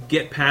order to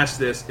get past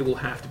this, it will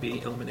have to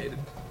be eliminated.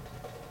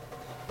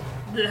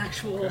 The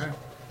actual. Okay.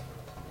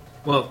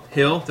 Well,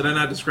 hill. Did I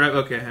not describe?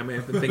 Okay, I may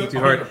have been thinking too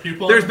Are hard.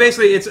 people- There's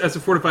basically it's a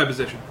fortified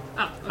position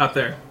Oh, up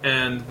there,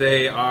 and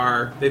they've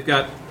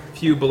got a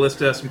few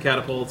ballista, some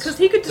catapults. 'Cause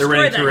he could they're destroy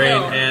running the terrain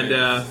hill.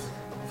 and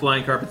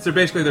flying carpets. They're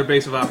basically their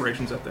base of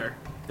operations up there.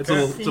 It's a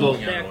little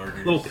There.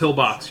 little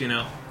pillbox, you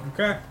know.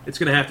 Okay. It's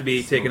going to have to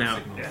be taken out.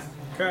 Yeah.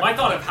 Okay. My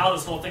thought of how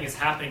this whole thing is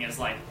happening is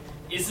like,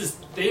 is this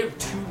they have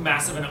too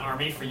massive an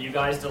army for you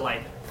guys to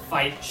like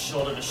fight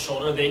shoulder to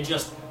shoulder? They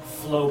just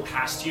flow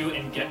past you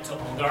and get to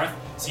Ulgarth.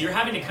 So you're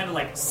having to kind of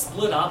like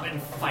split up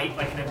and fight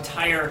like an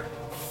entire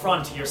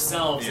front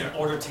yourselves in Yeah.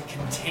 order to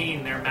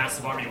contain their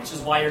massive army, which is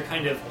why you're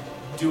kind of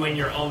doing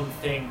your own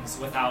things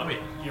without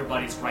your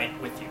buddies right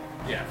with you.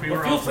 Yeah, if we But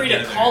were feel all free to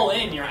together- call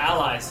in your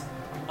allies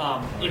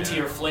into yeah.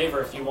 your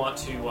flavor if you want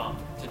to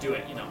do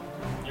it. You know,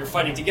 you're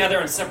fighting together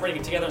and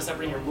separating together and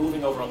separating. You're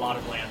moving over a lot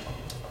of land.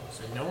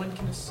 So no one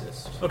can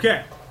assist.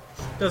 Okay.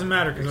 Doesn't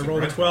matter because I It's a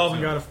rolled a red 12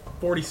 and zone. got a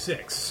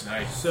 46.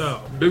 Nice.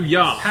 So,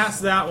 Booyah!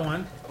 past that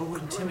one, Oh,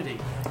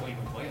 intimidate. Oh, you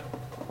can play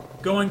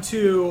it. going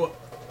to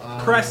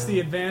press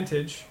the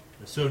advantage.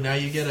 So now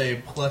you get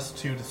a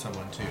 +2 to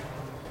someone too.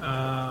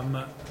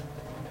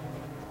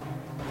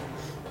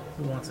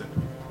 Who wants it?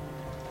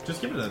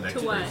 Just give it an To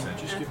extra what? percent.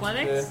 Just give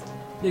Athletics?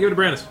 You give it to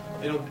Brandis.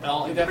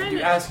 I'll either have to do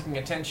Brandon. asking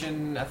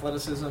attention,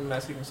 athleticism,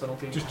 asking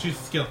subtlety. Just choose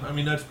skill. I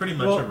mean, that's pretty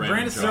much Well, a random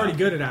Brandis is job. already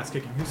good at ass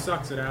kicking. Who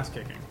sucks at ass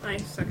kicking? I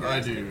suck at I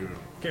ass do. kicking.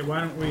 Okay,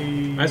 why don't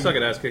we? I suck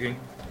at ass kicking.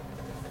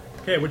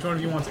 Okay, which one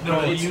of you wants it? No, No,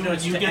 it's- you, no,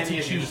 it's you to get any to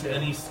of you, choose so-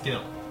 any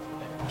skill.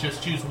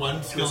 Just choose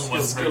one skill and skill-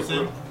 one skill person.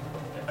 group.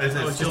 Is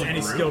it Oh, it's skill just any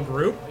group? skill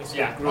group?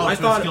 Yeah, Oh, I it's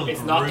a thought skill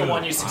it's not the group.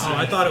 one you Oh, succeeded.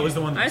 I thought it was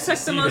the one. I That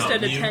sucked the most No,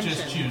 at you attention.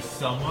 just choose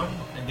someone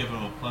and give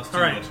them a +2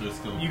 All right, to a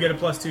skill. you get a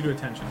 +2 to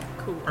attention.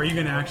 Cool. Are you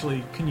going to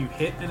actually? Can you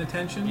hit an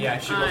attention? Yeah,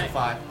 she rolls a Aye.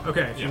 5.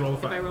 Okay, if you Yeah. roll a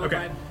If 5. I roll a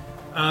okay.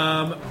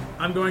 5.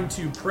 I'm going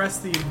to press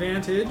the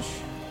advantage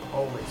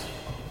Always.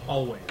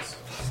 always,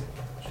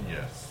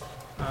 Yes.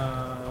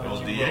 uh, Roll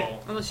You D8.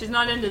 roll. Although she's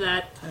not into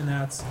that. and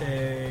that's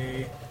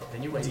a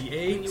Then you wait.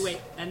 D8. Then you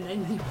wait, and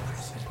then you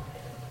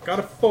Got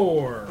a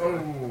 4.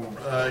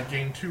 Oh,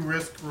 gain 2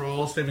 risk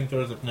rolls, saving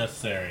throws if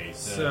necessary.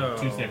 So-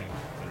 2 saving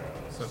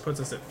So throws. it puts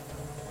us at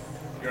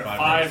You're at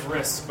 5 5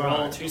 risk. Roll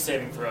Five. 2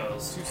 saving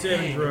throws. 2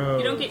 saving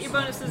throws. you don't get your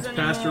bonuses anymore.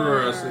 Past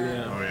Aurora, so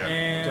yeah. Oh yeah.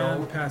 And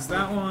Don't. pass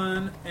that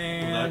one,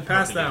 and Not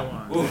pass cooking that it.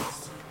 one.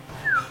 Oof.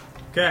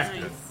 Okay.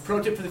 Nice.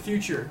 Pro tip for the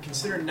future: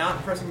 consider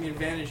not pressing the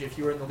advantage if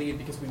you were in the lead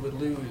because we would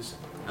lose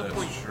A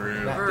point. That's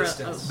true. that Or a-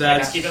 distance.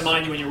 That's- Keep in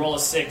mind, when you roll a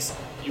 6,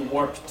 you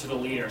warp to the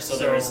leader. So,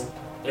 there's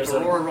if a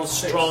Aurora rolls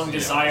 6, strong yeah,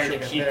 desire she'll to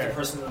get keep there. the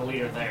person in the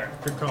leader there.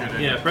 Good call. Good.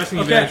 Yeah, pressing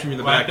Okay. advantage from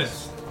the back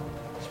Weapons.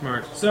 is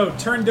smart. So,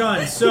 turn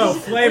done. So,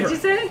 flavor.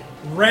 What'd you say?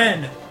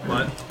 Ren.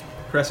 What?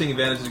 Pressing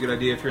advantage is a good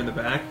idea if you're in the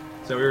back.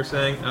 Is that what we were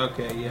saying?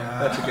 Okay, yeah,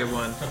 that's a good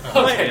one.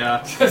 Okay.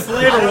 Yeah.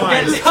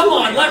 Flavor-wise, Come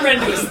on, let Ren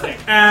do his thing.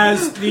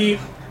 as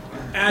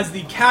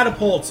the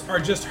catapults are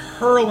just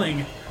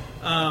hurling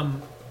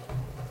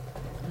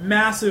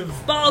massive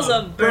Balls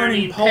of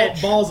burning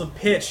pitch. balls of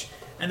pitch,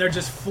 and they're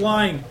just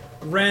flying.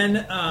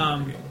 Ren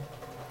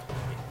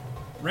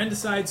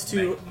decides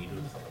to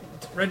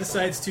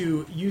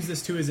use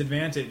this to his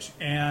advantage,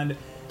 and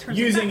Turns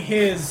using it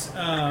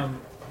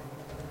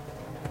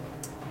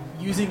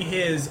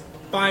his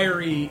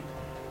fiery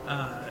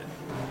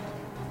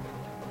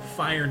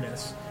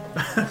fireness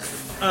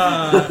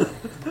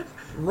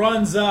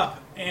runs up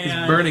He's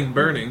and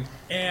burning.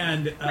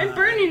 and My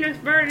burning is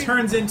burning.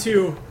 turns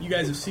into, you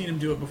guys have seen him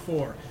do it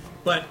before,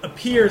 but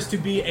appears to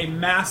be a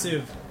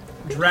massive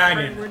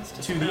dragon hard words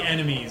to to the spell.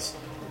 enemies.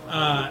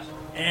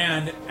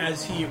 And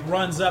as he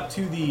runs up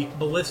to the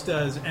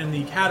ballistas and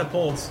the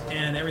catapults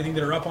and everything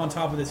that are up on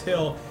top of this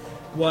hill,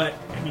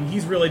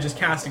 he's really just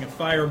casting a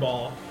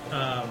fireball,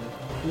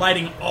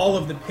 lighting all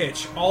of the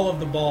pitch, all of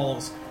the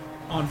balls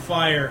on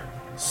fire,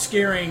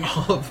 scaring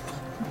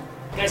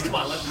Guys, come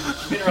on,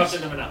 you've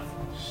interrupted them enough.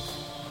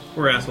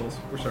 We're assholes.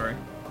 We're sorry.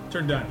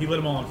 Turn done. He lit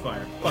them all on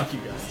fire. Fuck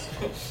you guys.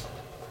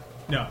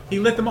 No, he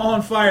lit them all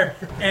on fire,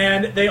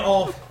 and they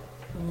all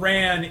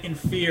ran in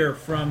fear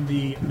from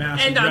the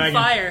massive And on dragon.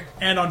 fire.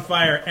 And on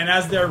fire. And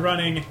as they're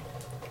running,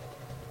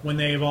 when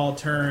they've all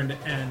turned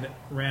and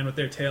ran with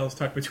their tails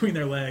tucked between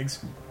their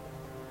legs,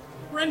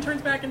 Ren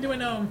turns back into a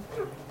gnome.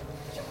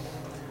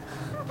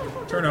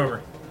 Turn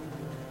over.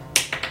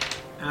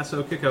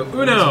 Asso Kiko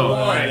Uno.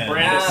 Boy,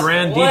 Brandis.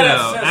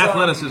 Brandito.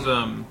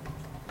 Athleticism.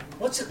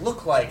 What's it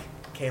look like,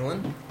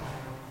 Kalen?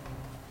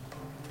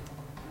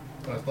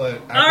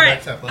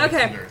 Alright,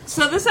 okay.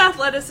 So this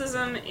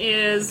athleticism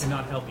is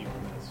Cannot help you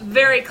from this.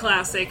 very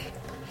classic.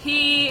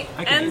 He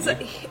I can ends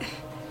maybe.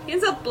 he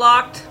ends up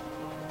blocked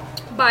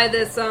by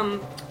this kind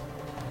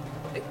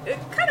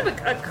of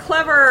a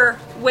clever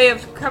way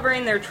of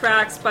covering their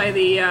tracks by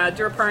the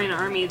Duraparian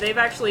army. They've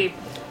actually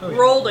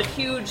rolled a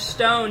huge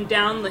stone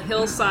down the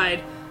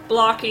hillside,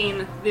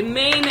 blocking the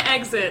main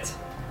exit,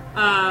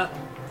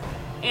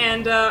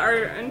 and are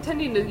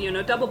intending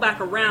to double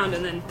back around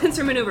and then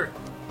pincer maneuver,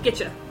 get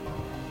you.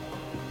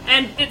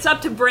 And it's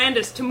up to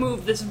Brandis to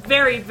move this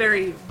very,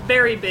 very,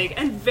 very big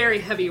and very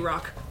heavy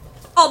rock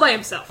all by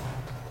himself.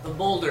 the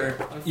boulder,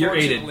 You're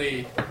aided.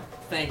 unfortunately,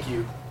 thank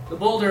you. The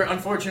boulder,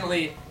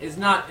 unfortunately, is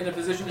not in a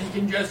position that he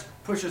can just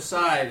push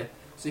aside.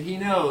 So he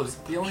knows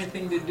the only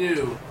thing to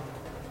do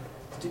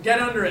is to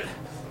get under it,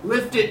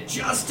 lift it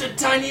just a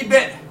tiny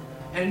bit,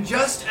 and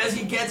just as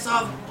he gets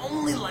off,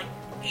 only like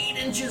 8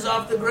 inches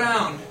off the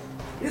ground,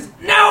 is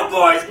now,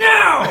 boys,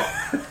 now!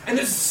 And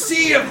this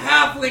sea of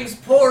halflings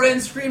pour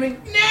in,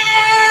 screaming, "No!"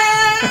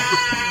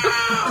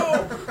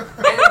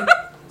 and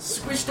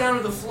squish down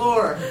to the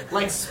floor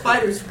like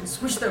spiders who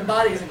squish their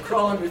bodies and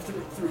crawl under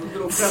through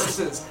little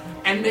crevices,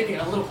 and making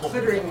a little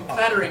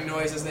clattering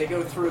noise as they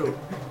go through.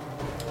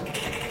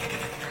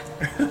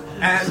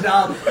 And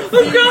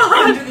feed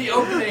into the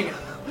opening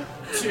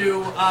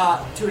to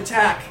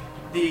attack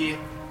the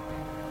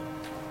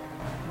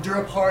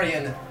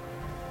Duraparian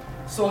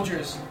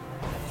soldiers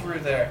through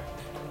there.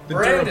 The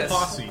Brandis,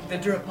 Duraposse. The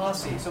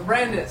Duraposse. So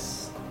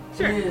Brandis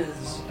Sure.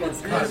 is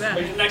Let's do Wait, that.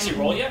 didn't actually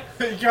roll yet?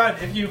 God,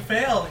 if you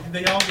fail,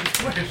 they all get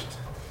squished.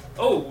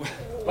 Oh,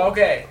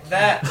 okay.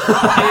 That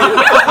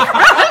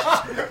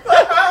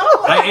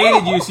I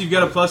aided you, so you've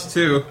got a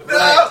 +2.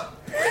 right.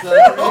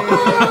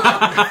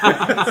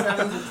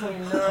 7's a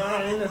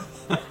 29.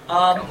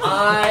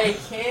 I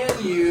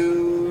can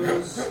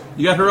use.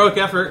 You got heroic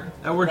effort.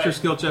 That worked your Right.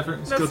 skill check.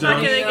 That's Skill not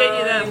challenge. gonna get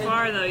you that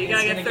far though. You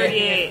gotta It's get gonna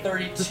me 38.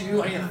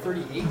 32. I get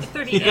 38.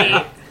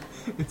 38.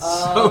 It's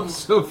Um,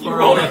 so you far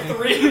rolled a away.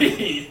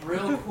 3.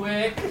 Real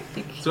quick.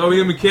 So we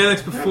have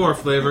mechanics before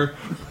Flavor.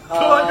 As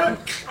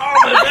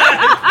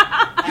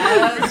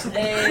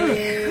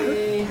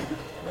a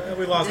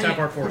We lost half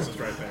our forces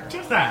right there.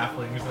 Just the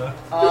halflings, though.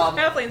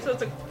 Halfling, so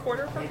it's a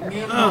quarter from give me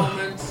a Oh.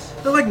 moment.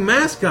 They're like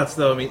mascots,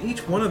 though. I mean,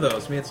 each one of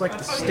those. I mean, it's like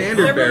the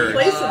standard They're bearer.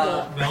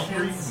 replaceable. I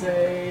can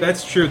say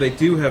That's true. They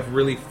do have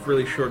really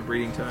short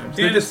breeding times.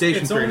 Their Dan,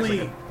 gestation it's period is only-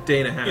 like a day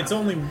and a half. It's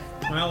only,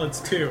 well, it's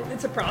 2.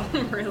 It's a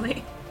problem,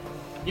 really.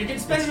 you can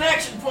spend an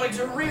action point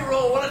to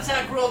re-roll one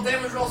attack roll,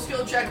 damage roll,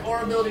 skill check,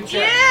 or ability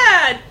check.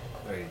 Yeah!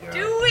 There you go.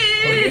 Do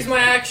I'll use it! my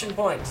action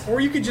point. Or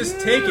you could just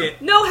take it.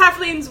 No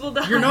halflings will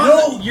die. You're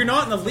not. You're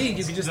not in the league.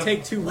 You could just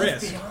take 2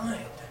 Left risks.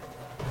 behind.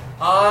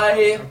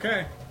 I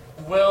Okay.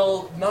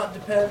 will not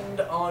depend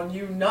on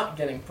you not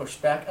getting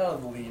pushed back out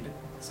of the lead,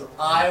 so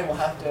I will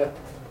have to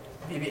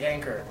be the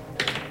anchor.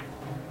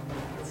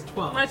 It's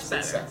 12. Much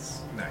better.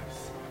 Success. Nice.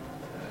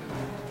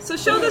 So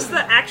show this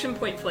the action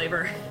point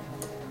flavor.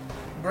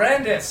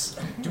 Brandis.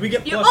 Do we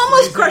get You plus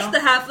almost 3s crushed now? the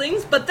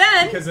halflings, but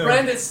then Because of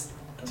Brandis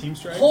team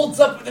strike. holds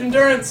up with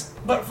endurance,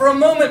 but for a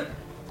moment,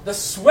 the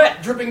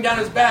sweat dripping down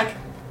his back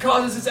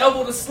causes his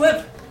elbow to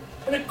slip,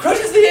 and it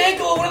crushes the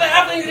ankle of one of the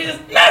halflings, and he goes,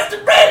 "Master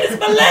Brandis,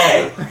 my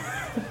leg!"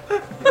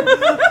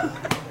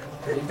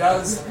 He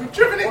does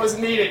what was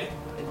needed.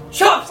 He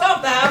chops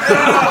off the halfling.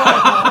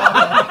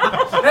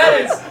 That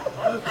is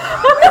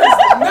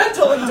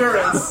mental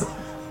endurance.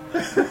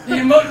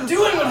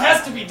 Doing what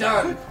has to be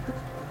done.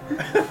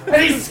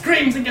 And he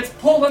screams and gets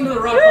pulled under the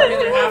rug by the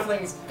other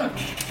halflings.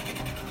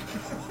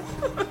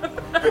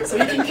 So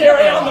he can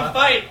carry on the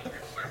fight.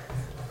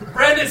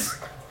 Brandis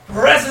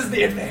presses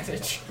the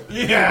advantage.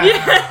 Yeah.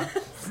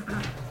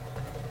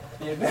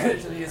 The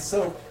advantage that he is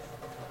so.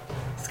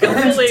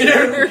 skillfully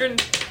Dear.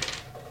 learned.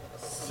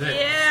 6. Ooh, it's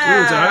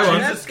Yeah, Iowa. Choose a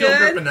that's skill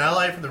group good. and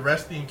ally for the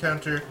rest of the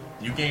encounter.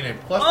 You gain a +5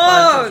 Oh, to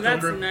skill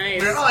that's group.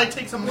 nice. Your ally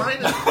takes a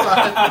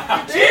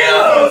 -5.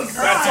 Jesus!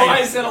 That's why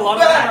I said a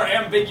lot of them are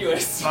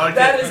ambiguous. Okay,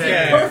 That is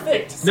okay.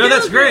 perfect. No,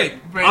 that's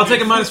great. Brandon. I'll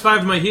take a -5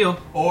 to my heal.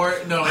 Or,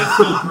 no, it's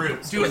still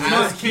group. Do It's ass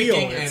not heal,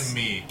 kicking it's- and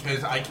me,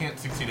 because I can't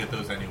succeed at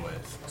those anyways.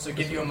 So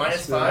give you a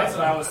That's what -5.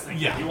 I was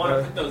thinking. Yeah. You want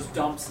to put those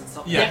dumps and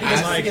something. Yeah,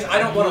 because ass I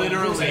don't want to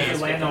literally if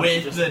you land on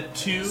with just the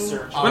 2.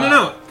 search.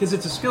 No, because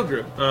it's a skill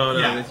group. Oh, no,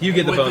 Yeah, you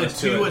get the with bonus the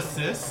 2 to it.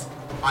 assists,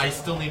 I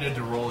still needed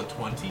to roll a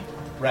 20.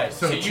 Right.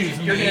 So choose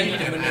you're me gonna need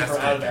to and maneuver ass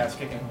out of kicking. ass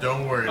kicking.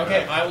 Don't worry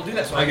Okay, about I will do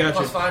that. So I I get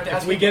got you. +5 to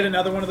ass If we kicking. get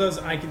another one of those,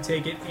 I can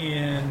take it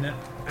in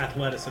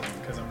athleticism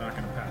because I'm not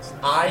going to pass that.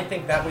 I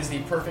think that was the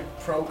perfect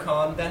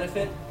pro-con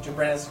benefit.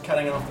 Jabran's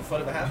cutting off the foot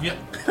of a half. Yep.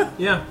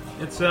 Yeah,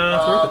 it's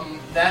worth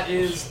it. That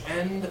is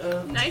end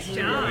of. Nice turn.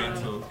 job. Wait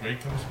until Greg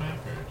comes back,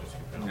 or just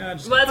keep going? Yeah,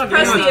 just Let's Okay,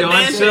 press hang the on, Dylan.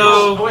 advantage.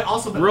 So- Oh, wait,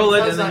 also, but Roll it,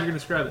 because and then I- you're going to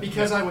describe it.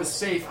 Because I was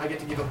safe, I get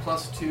to give a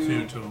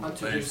 +2 to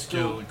onto a your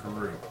skill skill.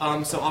 group.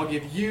 So I'll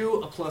give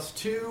you a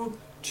 +2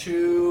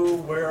 to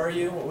where are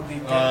you? What would be?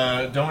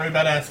 Don't worry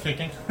about ass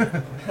kicking.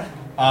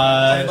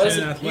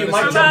 Athleticism. You athleticism. might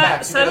How jump back.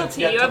 about so you gotta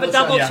subtlety? get You have a to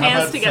double Yeah, how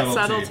chance about to get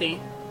subtlety?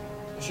 subtlety.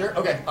 Sure.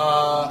 Okay.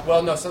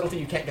 Well, no, subtlety.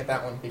 You can't get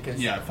that one because.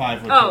 Yeah,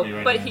 5 would Oh, put me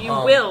right but now. you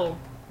will.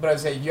 But I would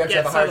say you actually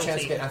Get have a higher subtlety.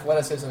 chance to get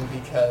athleticism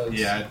because.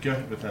 Yeah, go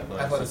ahead with that.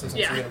 Athleticism.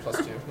 Yeah. So you get a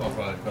 +2. Well,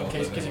 probably In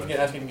case if you get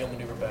asked, you can get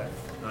maneuver back.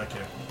 Okay.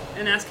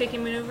 An ass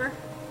kicking maneuver?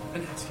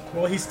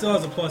 Well, he still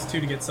has a +2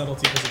 to get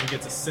subtlety because if he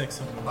gets a 6,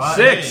 he'll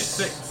Six.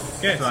 6.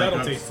 Okay, So I go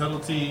subtlety.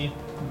 Subtlety.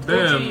 Told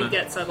you you Boom.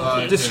 get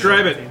subtlety.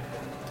 Describe it.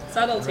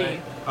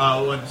 Subtlety.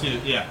 1, 2.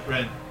 Yeah,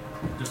 Ren.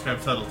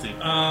 Describe subtlety.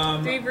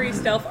 Thievery,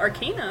 stealth,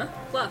 arcana,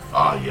 bluff.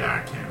 Oh,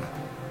 yeah, I can.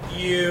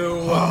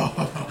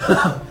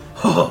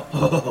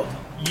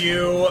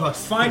 You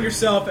find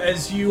yourself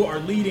as you are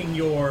leading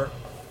your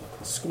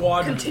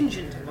squadron.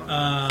 Contingent.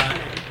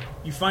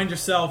 You find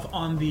yourself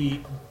on the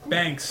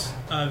banks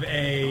of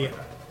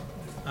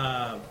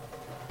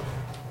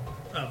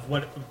of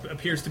what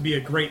appears to be a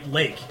great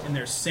lake, and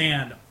there's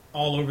sand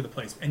all over the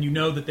place. And you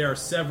know that there are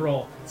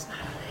several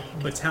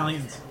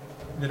battalions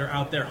that are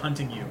out there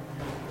hunting you.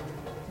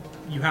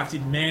 You have to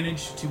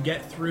manage to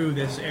get through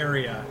this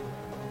area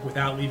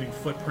without leaving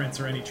footprints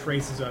or any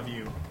traces of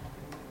you,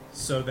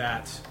 so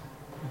that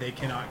they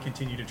cannot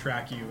continue to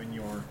track you in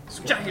your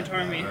squad. Giant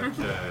army.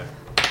 Okay.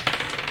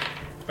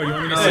 Oh, you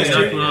want me to Oh, assist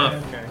knocked you? one off.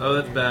 Okay. Oh,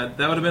 that's bad.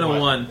 That would have been a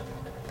 1.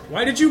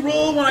 Why did you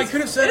roll when I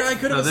could have said I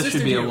could have No, this assisted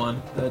should be you? a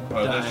 1. That'd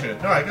Oh, that die.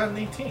 should. No, I got an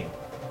 18.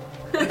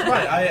 It's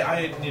fine.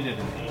 I needed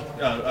an 8.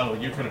 Oh,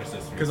 you could have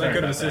assisted me. Because I Sorry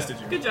could have about that.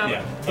 assisted you. Good job.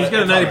 Yeah. He's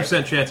got a It's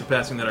 90% chance of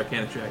passing that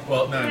Arcana check.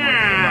 Well, no,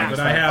 Ah. But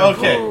I have.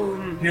 Okay,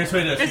 Oh. here's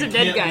what it is. There's You a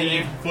dead can't guy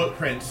leave there.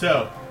 footprints.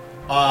 So,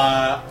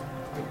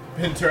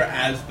 Pinter,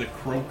 as the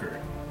croaker,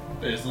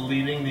 is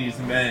leading these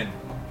men,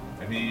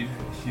 and he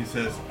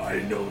says, "I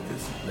know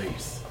this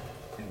place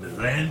in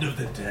the land of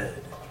the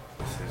dead.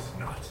 This is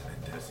not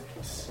a desert.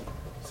 He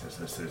says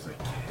this is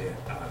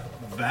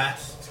a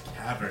vast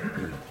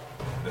cavern.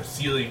 The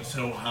ceiling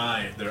so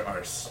high there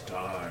are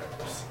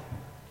stars.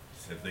 He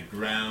said the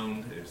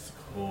ground is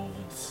cold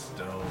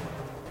stone,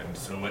 and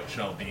so it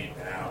shall be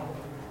now."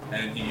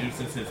 And he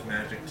uses his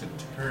magic to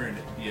turn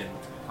the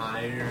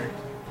entire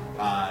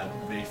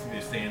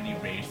basically sandy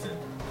basin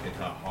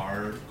into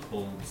hard,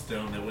 cold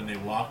stone that when they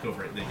walk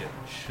over it, they get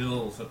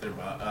chills up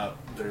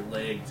their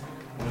legs.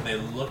 And when they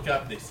look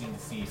up, they seem to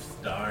see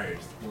stars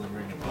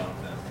glimmering above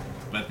them.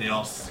 But they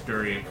all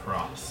scurry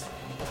across.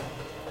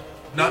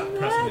 Not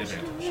pressing the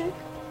advantage.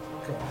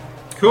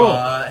 Cool.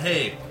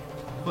 Hey,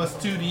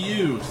 +2 to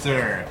you,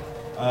 sir.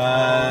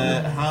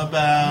 How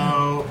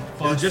about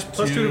Is it just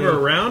 +2 to a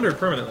round or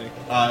permanently?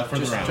 For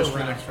the round. Just for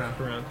the next round.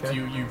 Per round, okay.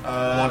 You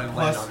want to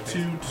land on it.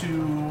 +2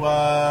 to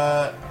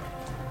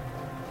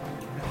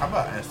how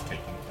about ass kicking?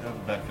 I have a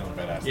bad feeling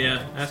about ass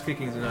Yeah, ass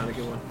kicking is not a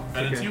good one.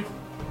 kicking. And it's Okay. you.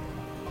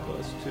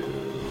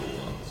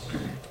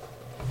 +2.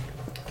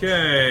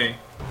 Okay.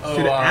 Oh,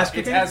 Should ass it's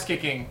kicking? ass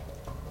kicking.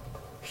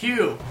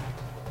 Hugh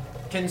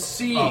can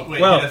see. Oh wait,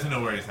 Well- he doesn't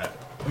know where he's at.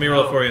 Let me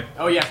roll it for you.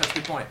 Oh, yes, that's a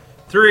good point.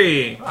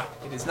 3. Ah,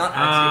 it is not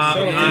ass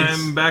kicking.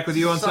 I'm back with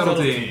you on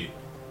subtlety. Subtlety.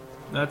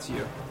 That's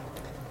you.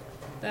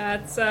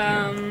 That's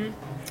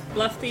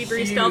bluff, thievery,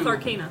 Hugh stealth,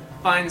 arcana.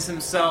 finds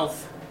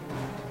himself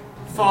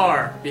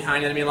far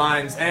behind enemy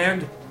lines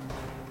and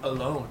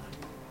alone.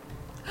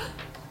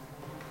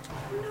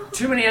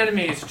 Too many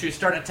enemies to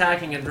start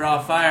attacking and draw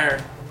fire.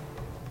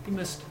 He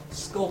must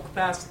skulk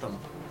past them.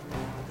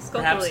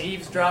 Perhaps Skulkily.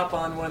 eavesdrop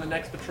on when the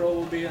next patrol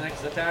will be, the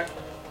next attack.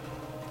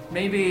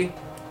 Maybe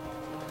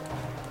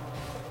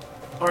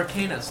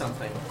arcana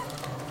something.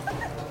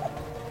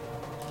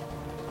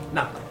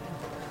 Not like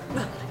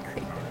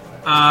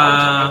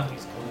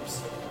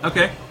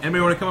Okay.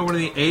 Anybody want to come up with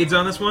any aids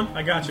on this one?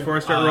 I got you. Before I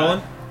start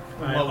rolling?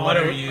 I what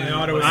auto, are you- I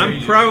auto what are I'm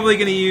assist. you- probably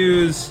going to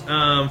use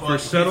Well, for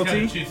he's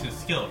subtlety. gotta choose his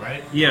skill,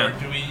 right? Yeah. Or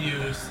do we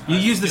use? You a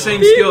use the skill-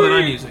 same skill that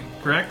I'm using,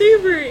 correct?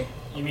 Thievery.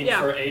 You mean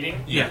Yeah. for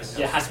aiding? Yes.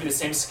 Yeah, it has to be the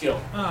same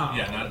skill. Ah.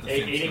 Yeah, not the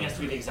same Aiding skill. has to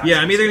be the exact Yeah,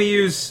 same I'm either going to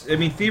skill. use. I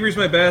mean, thievery's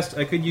my best.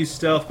 I could use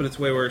stealth, but it's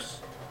way worse.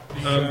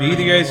 Either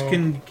you guys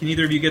can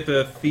either of you get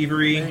the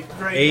thievery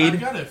Great, aid?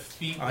 I've got a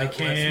feat that I lets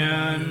me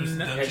can-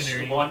 use Okay, just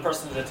dungeoneering. one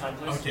person at a time,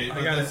 please. Okay, I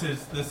but got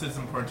this is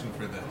important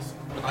for this.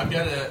 I've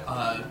got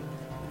a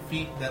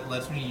feat that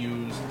lets me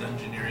use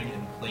dungeoneering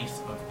in place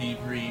of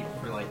thievery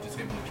for like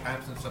disabling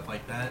traps and stuff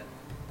like that.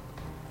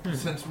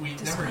 Since we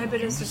Describe never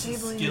it as use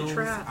disabling a skills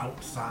trap.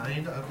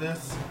 outside of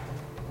this,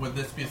 would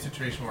this be a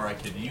situation where I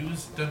could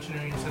use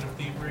dungeoneering instead of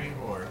thievery,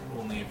 or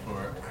only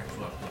for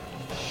actual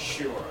application?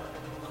 Sure.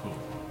 Cool.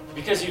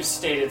 Because you've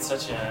stated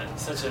such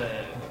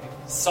a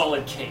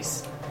solid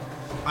case.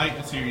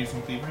 So you're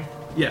using thievery?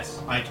 Yes.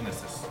 I can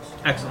assist.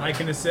 Excellent. I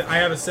can assist. I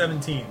have a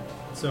 17,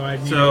 so I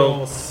need So- to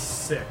roll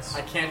 6.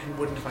 I can't and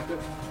wouldn't if I could.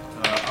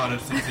 Auto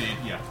succeed.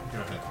 Yeah, go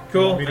ahead.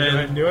 Cool. Want me to go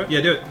ahead and do it?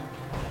 Yeah, do it.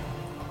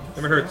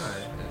 Never hurts.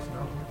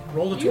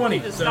 Roll the You 20,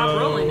 need to so stop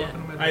rolling it.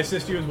 I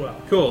assist you as well.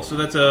 Cool. So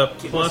that's a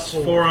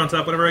 +4 on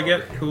top, whatever I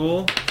get.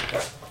 Cool.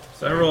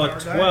 So I roll a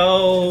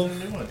 12,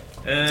 New one.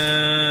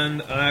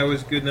 and I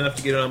was good enough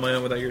to get it on my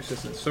own without your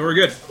assistance. So we're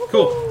good.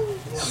 Cool.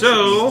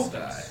 So,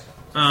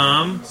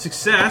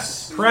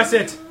 success. Press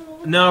it.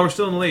 No, we're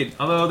still in the lead.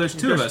 Although there's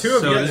two of There's us. two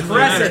of so you. this is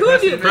Press really it. Two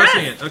of you,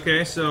 Pressing press. it.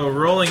 Okay, so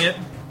rolling it.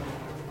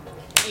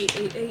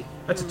 8.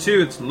 That's a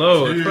 2. It's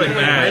low. It's probably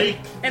bad.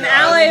 An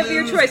ally of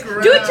your choice. Do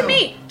it to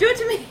me. Do it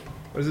to me.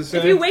 What does it say?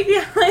 If you wake the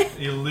ally.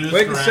 You lose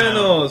Wake the ground.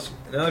 sentinels.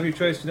 Now if your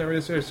choice do not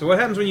really serve. So what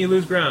happens when you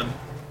lose ground?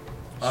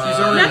 She's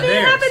already Nothing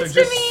there. happens so to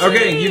just, me.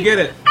 Okay, you get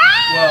it.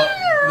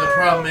 Well, the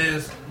problem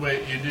is,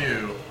 what you do,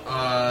 you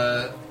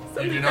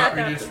Something do not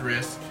bad reduce happened.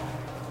 risk.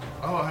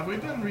 Oh, have we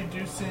been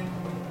reducing?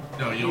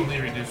 No, you only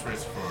reduce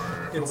risk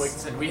for. Like I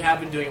said, we have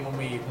been doing it when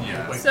we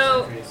Yeah. wake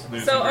So, sentries.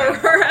 losing so ground.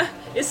 Aurora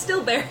is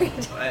still buried.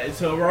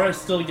 So Aurora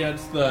still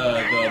gets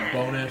the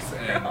bonus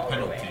and Oh,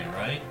 penalty, man.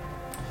 right?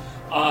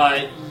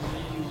 Uh,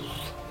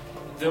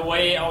 The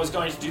way I was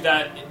going to do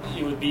that,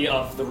 it would be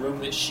of the room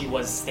that she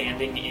was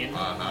standing in.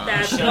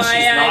 That's She's why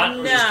not. I'm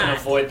We're just going to not.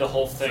 avoid the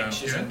whole thing. Sounds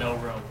She's good. in no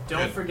room.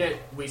 Don't forget,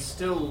 we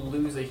still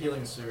lose a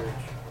healing surge.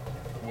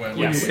 When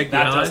Yes, you take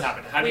that the does eyes?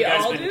 happen. Have We you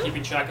guys all been do?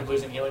 keeping track of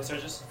losing healing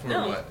surges? For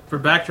No. what? For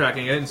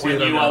backtracking, I didn't see When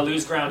it on you that.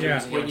 lose ground, you Yeah.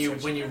 lose a healing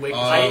surge. When you wake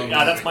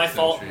That's my Wait,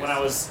 fault. centuries. When I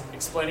was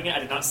explaining it, I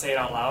did not say it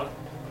out loud.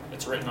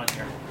 It's written on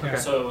here. Okay.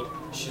 So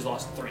she's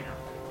lost 3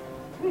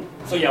 now.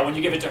 So yeah, when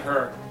you give it to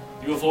her,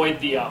 you avoid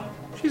the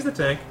She's the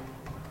tank.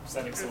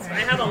 setting sense. I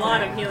have a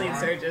lot of healing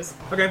surges.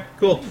 Okay,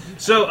 cool.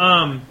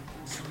 So,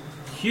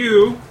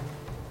 Hugh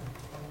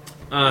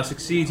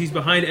succeeds. He's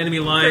behind enemy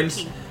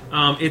lines.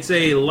 13. It's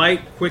a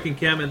light, quick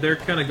encampment. They're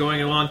kind of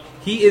going along.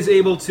 He is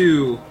able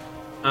to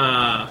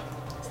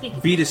Sneaky.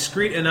 be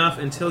discreet enough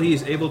until he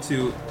is able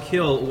to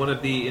kill one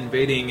of the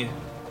invading,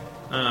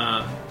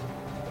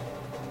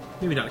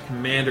 maybe not a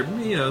commander,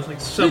 but, you know, like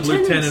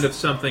sub-lieutenant Lieutenant. of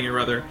something or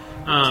other,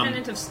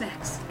 Tenant of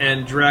snacks.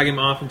 and drag him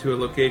off into a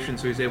location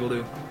so he's able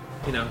to,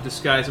 you know,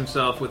 disguise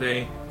himself with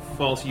a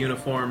false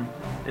uniform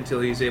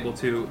until he's able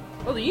to...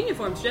 Oh, the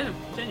uniform's genuine.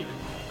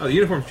 Oh, the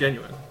uniform's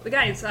genuine. The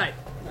guy inside.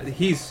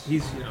 He's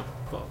you know,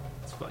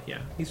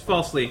 he's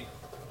falsely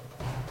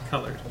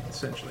colored,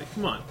 essentially.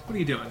 Come on, what are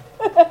you doing?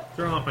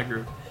 Throw off my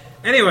groove.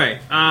 Anyway,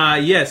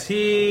 yes,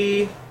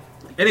 he's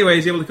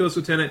able to kill this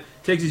lieutenant,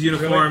 takes his Really?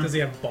 uniform. Does he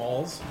have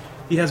balls?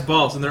 He has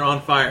balls, and they're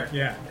on fire.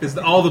 Yeah. Because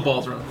all the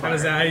balls are on How fire.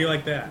 does that? How do you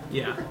like that?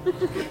 Yeah.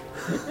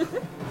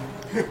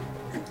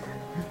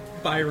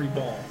 Fiery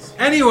balls.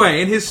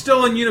 Anyway, in his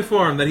stolen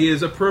uniform that he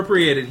has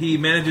appropriated, he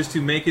manages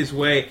to make his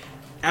way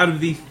out of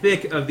the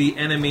thick of the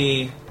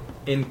enemy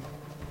in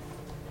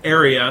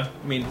area.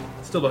 I mean,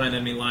 still behind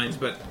enemy lines,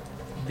 but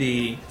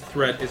the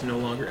threat is no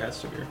longer as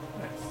severe.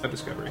 A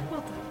discovery.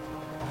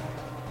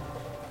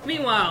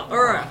 Meanwhile,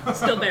 Aurora,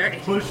 still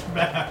buried. Push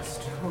back.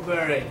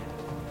 Strawberry.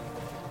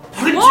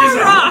 More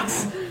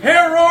rocks! Hey,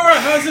 Aurora,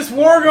 how's this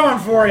war going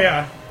for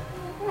you?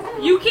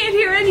 You can't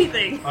hear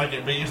anything.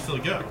 Okay, but you still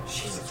go.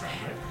 Jesus,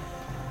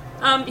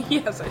 right?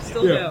 Yes, I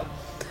still Yeah. do.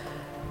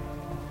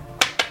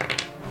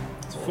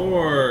 It's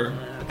 4.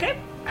 Okay.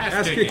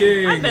 Ass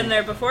kicking. I've been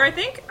there before, I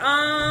think.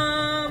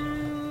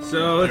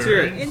 So let's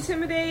hear it.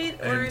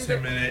 Intimidate or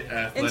Intimidate.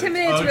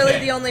 Intimidate's Okay. really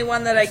the only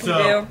one that I can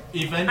So, do.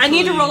 eventually, I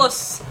need to roll a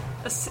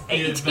you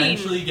 18.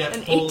 eventually get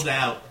An pulled 8.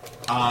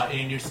 out,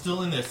 and you're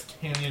still in this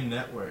canyon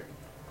network.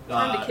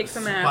 Time to kick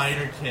some ass.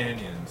 Spider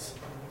canyons.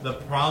 The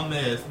problem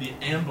is the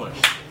ambush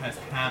has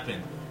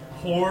happened.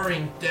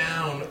 Pouring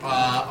down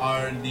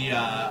are the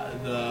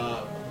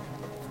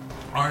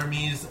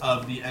armies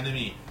of the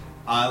enemy,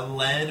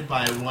 led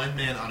by one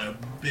man on a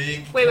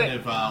big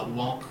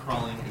wall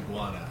crawling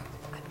iguana.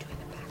 I'm doing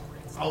it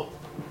backwards. Oh.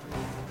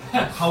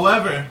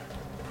 However,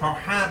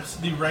 perhaps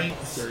the right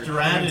Take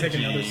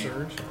another strategy.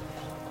 surge.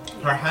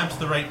 Perhaps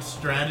the right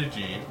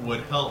strategy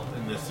would help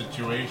in this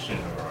situation,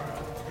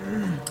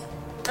 Aurora.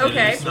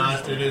 Okay.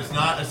 It is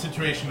not a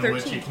situation in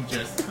which 13. you can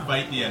just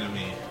fight the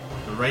enemy.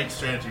 The right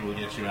strategy will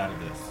get you out of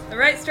this. The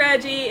right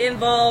strategy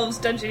involves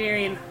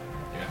dungeoneering.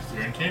 Yes,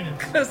 you're in canyon.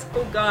 Because,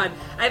 oh god,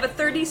 I have a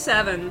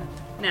 37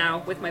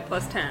 now with my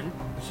plus 10.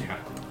 Yeah.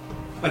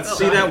 Let's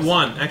see that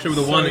one. Actually, with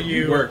the So one that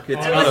you you work, it's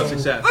also- auto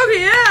success.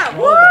 Okay, yeah!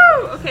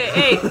 Woo! Okay,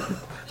 8.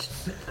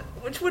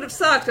 Which would have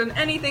sucked on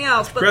anything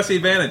else. But, Press the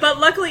advantage. but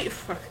luckily,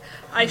 fuck,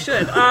 I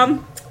should.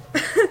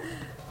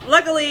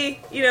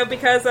 Luckily, you know,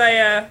 because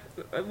I,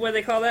 what do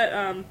they call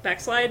that?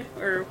 Backslide?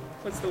 Or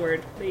what's the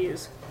word they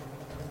use?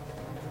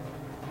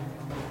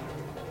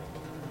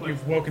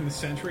 You've woken the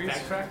centuries.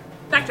 Backtrack?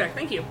 Backtrack,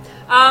 thank you.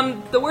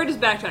 The word is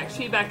backtrack.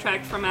 She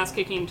backtracked from ass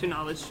kicking to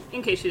knowledge,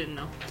 in case you didn't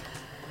know.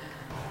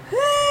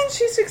 And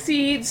she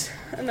succeeds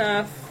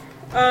enough.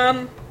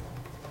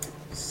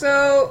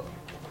 So,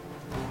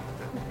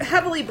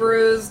 heavily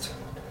bruised.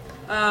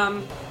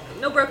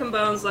 No broken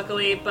bones,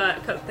 luckily,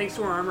 but thanks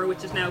to her armor,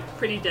 which is now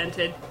pretty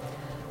dented.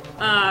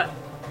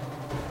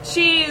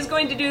 She is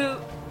going to do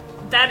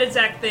that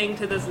exact thing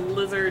to this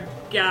lizard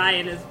guy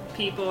and his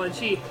people, and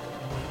she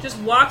just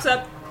walks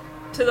up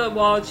to the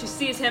wall, and she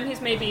sees him.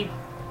 He's maybe,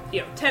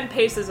 10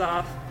 paces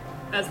off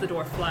as the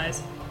dwarf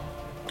flies.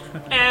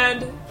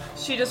 And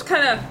she just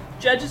kind of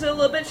judges it a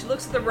little bit. She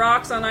looks at the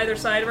rocks on either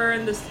side of her,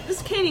 and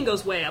this canyon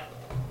goes way up.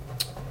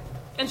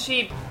 And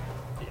she,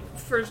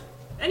 for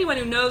anyone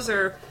who knows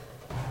her,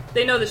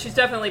 they know that she's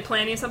definitely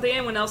planning something.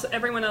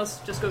 Everyone else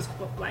just goes,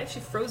 well, why is she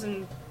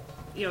frozen,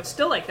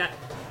 still like that?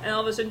 And all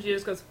of a sudden she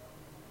just goes,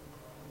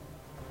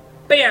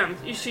 bam!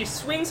 She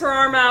swings her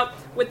arm out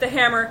with the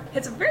hammer,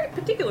 hits a very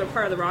particular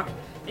part of the rock,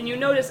 and you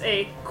notice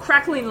a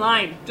crackling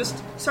line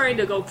just starting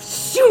to go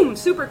zoom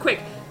super quick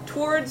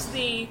towards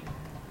the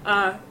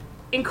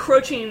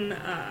encroaching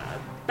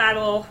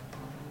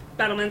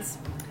battlements.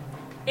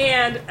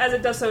 And as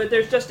it does so,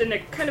 there's just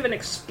kind of an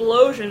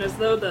explosion, as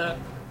though the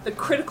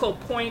critical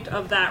point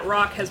of that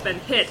rock has been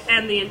hit,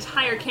 and the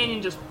entire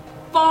canyon just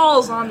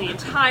falls on the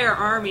entire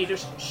army,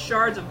 just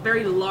shards of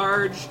very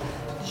large,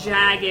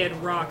 jagged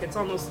rock. It's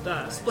almost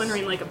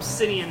splintering like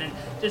obsidian, and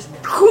just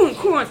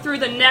through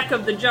the neck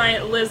of the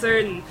giant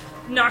lizard, and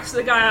knocks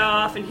the guy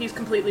off, and he's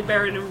completely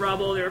buried in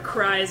rubble. There are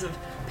cries of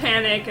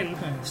panic and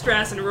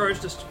stress, and Aurora's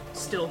just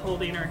still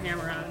holding her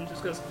hammer out and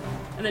just goes,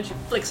 and then she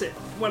flicks it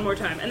one more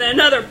time, and then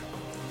another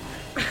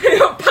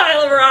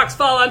pile of rocks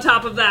fall on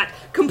top of that,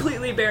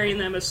 completely burying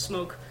them as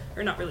smoke,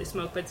 or not really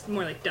smoke, but it's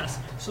more like dust,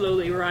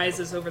 slowly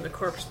rises over the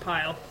corpse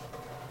pile.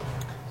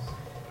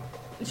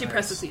 And she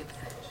presses the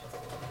advantage.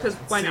 Because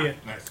why not?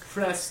 Nice.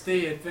 Press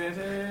the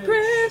advantage.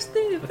 Press the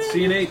advantage. Let's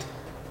see an 8.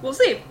 We'll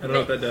see. I don't know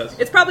what that does.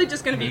 It's probably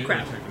just going to be You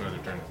crap. Take another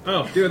turn.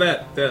 Oh, do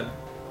that then.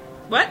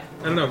 What?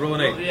 I don't know. Roll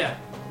an 8. Oh, yeah.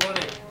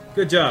 1-8.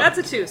 Good job. That's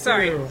a 2,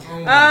 sorry. Ooh. For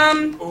an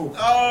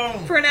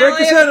Break the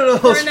ally sentinels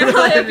for an for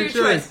ally of your your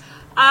choice. choice.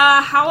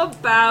 How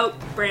about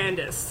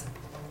Brandis?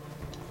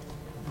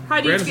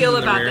 How do you Brandis feel is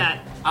in the about rear.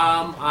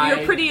 that?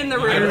 You're pretty in the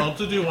I'd rear.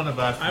 also do one of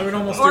us. I would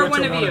almost Or do it one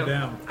to of one you. of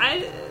them.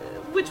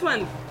 Which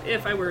one,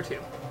 if I were to?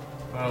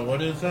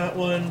 What is that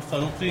one?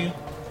 Subtlety?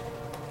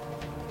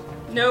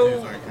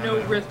 No, Sorry,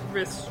 no kinda.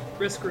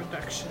 risk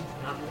reduction.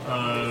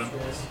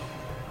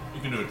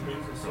 You can do it to me.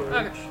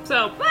 Okay,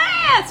 so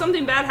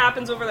something bad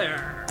happens over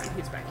there.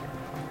 He's back here.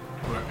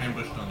 We're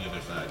ambushed on the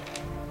other side.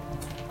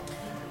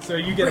 So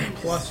you get a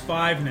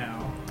 +5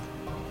 now.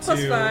 Plus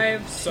to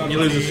 5. subtlety, You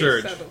lose a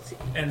surge. Subtlety.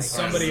 and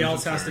somebody lose a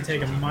else has to surge.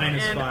 take a -5.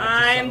 And to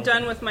I'm subtlety.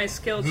 done with my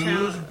skill Who's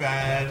challenge.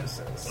 bad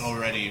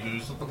already?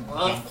 Who's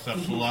bluff, up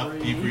bluff,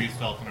 debrief,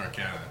 stealth, and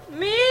arcana?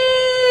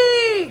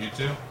 Me! You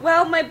too?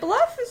 Well, my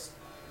bluff is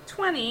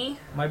 20.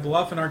 My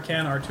bluff and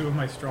arcana are two of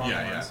my strong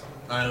Yeah. ones.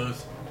 I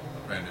was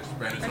Brandis.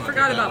 I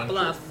forgot about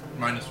bluff.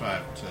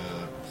 -5 to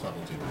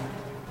subtlety.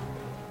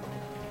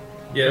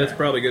 Yeah, that's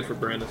probably good for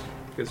Brandis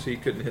because he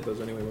couldn't hit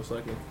those anyway, most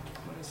likely.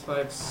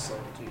 -5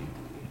 salty.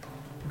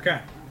 Okay.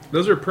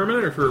 Those are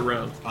permanent or for a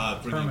round? For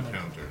the Permanent.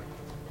 encounter.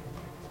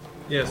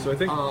 Yeah, so I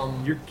think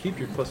Um, keep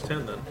your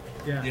 +10 then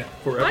Yeah. Yeah.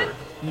 forever. What?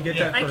 You get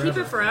Yeah. that I forever. keep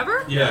it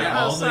forever? Yeah.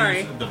 Oh, all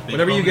sorry. the big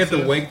Whenever you get the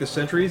bonuses. wake the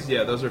sentries,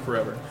 yeah, those are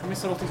forever. How many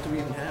subtleties do we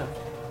even have?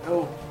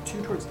 Oh,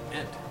 2 towards the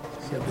end.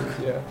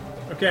 Yeah.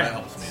 Okay. That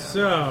helps me out.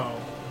 So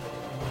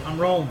I'm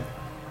rolling.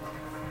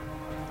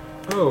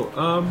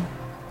 Oh,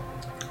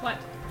 What?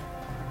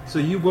 so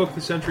you woke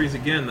the sentries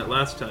again that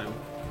last time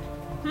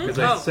because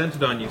I Oh. sent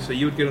it on you, so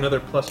you would get another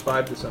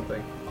 +5 to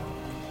something.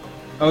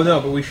 Oh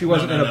no, but she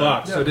wasn't No, in a no.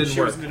 box, No, so it didn't she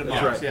work. wasn't in a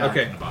That's box, right. yeah.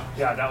 Okay, In the box.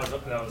 Yeah, that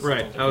was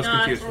right. I was Not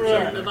confused for a in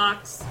second. the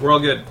box. We're all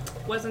good.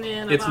 Wasn't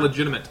in a It's box.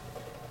 legitimate.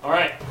 All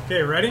right,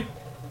 Okay, ready?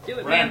 Do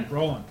it, Ren. man.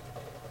 Rolling.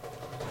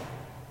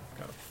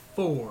 Got a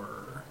 4.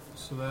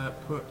 So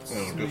that puts.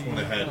 Oh, just one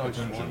ahead.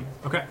 Attention.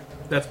 Okay.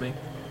 That's me.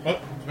 Oh,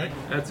 it's me.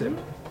 That's it.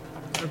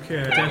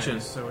 Okay.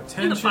 Attention. So the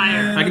attention.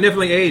 fire. I can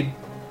definitely aid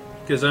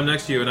because I'm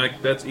next to you, and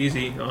that's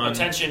easy. On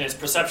attention is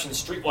perception,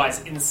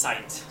 streetwise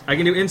insight. I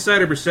can do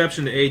insight or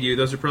perception to aid you.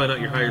 Those are probably not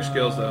your higher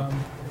skills, though.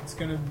 It's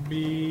gonna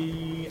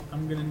be.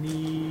 I'm gonna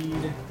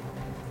need.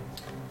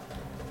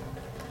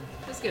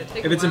 It's good.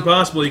 Take If a it's while.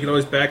 impossible, you can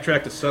always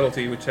backtrack to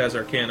subtlety, which has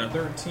arcana.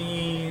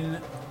 13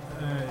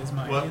 is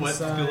my What insight.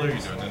 skill are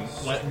you doing? And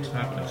what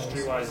happened?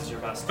 Streetwise is your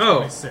best. Oh,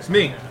 26. it's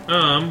me.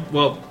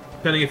 Well,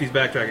 depending if he's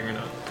backtracking or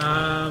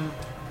not.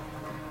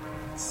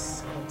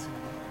 Subtlety.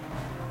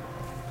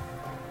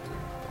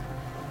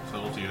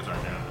 Subtlety is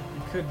arcana.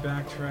 You could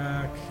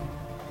backtrack.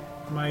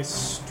 My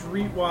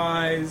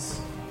streetwise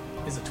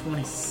is a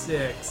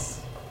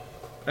 26.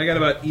 I got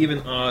about even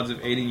odds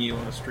of aiding you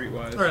on a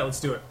streetwise. All right, let's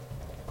do it.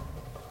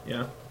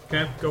 Yeah.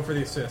 Okay. Go for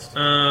the assist.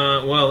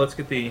 Well, let's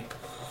get the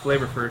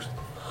flavor first.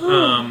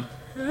 So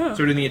we're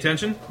doing the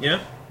attention. Yeah.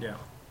 Yeah.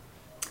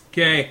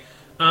 Okay.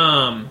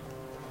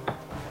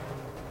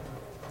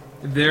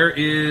 There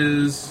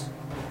is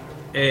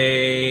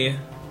a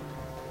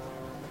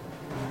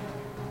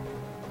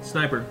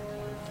sniper.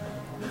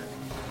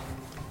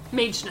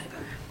 Mage sniper.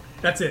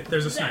 That's it.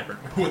 There's a sniper.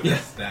 What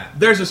is that?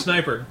 There's a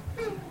sniper.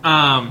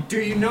 Do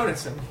you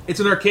notice him? It's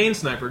an arcane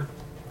sniper.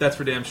 That's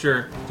for damn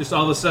sure. Just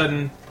all of a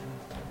sudden,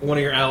 one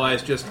of your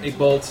allies, just a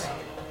bolt,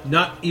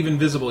 not even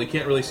visible. You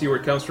can't really see where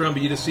it comes from,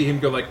 but you just see him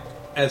go like,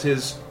 as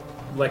his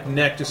like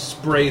neck just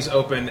sprays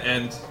open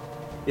and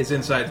his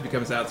insides become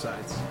his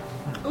outsides,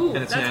 Ooh, and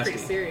it's that's nasty.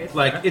 pretty serious.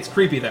 Like it's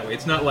creepy that way.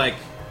 It's not like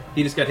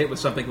he just got hit with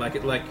something like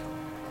it like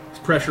it's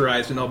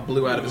pressurized and all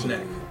blew out of his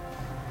neck.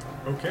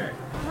 Okay.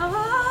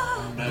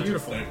 Ah, Magic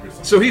Beautiful. sniper.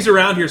 So he's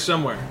around here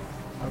somewhere,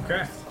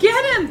 Okay.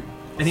 get him!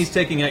 and he's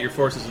taking out your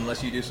forces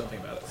unless you do something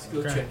about it.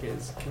 Skill Okay. check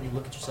is, can you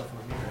look at yourself in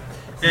the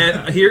mirror?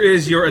 And here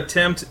is your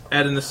attempt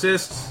at an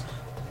assist.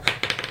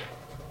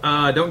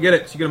 Don't get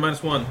it. So you get a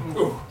 -1.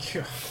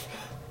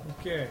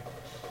 Okay.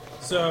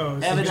 So,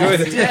 Have a Enjoy nice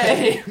the-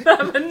 day.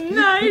 Have a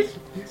nice.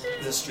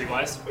 Is this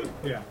streetwise?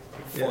 yeah.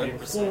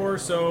 40%. 4,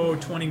 so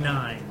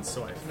 29.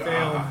 So I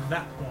failed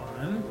that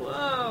one.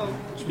 Whoa.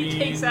 Which He means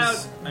takes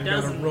out I've got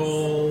to dozens.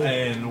 roll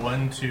And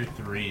 1, 2,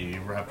 3.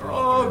 We have to roll.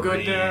 Oh,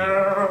 3.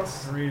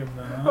 goodness. 3 of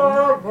them.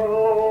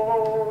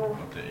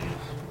 Up to 8.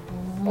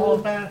 All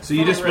bad. So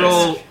you just Risk.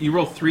 roll. You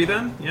roll 3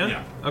 then? Yeah.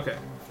 Yeah. Okay.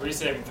 3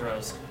 saving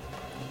throws.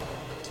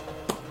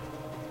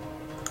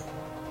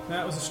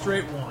 That was a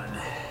straight 1.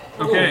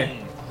 Okay.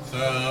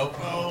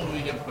 So,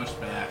 we get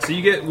pushed back. So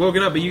you get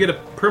woken up, but you get a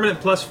permanent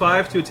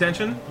 +5 to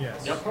attention.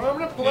 Yes. Yep.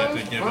 Permanent You have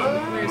to give a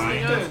Where's the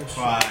minus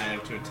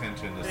 5 to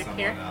attention to Back someone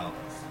here?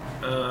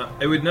 else.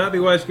 It would not be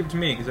wise to give it to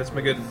me because that's my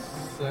good.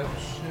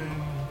 Perception.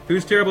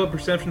 Who's terrible at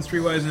perception,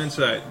 streetwise, and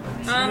insight?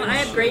 I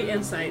have great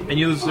insight. And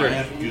you lose I 30.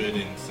 have good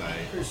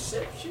insight.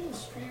 Perception,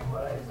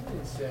 streetwise,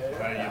 insight.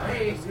 How do you I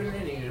ain't good at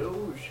any of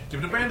those. Give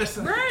it to Brandis.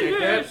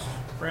 Brandis!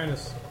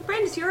 Brandis.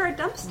 Brandis, you're our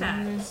dump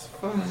stat.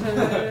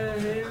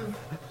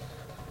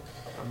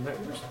 I'm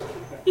not responding.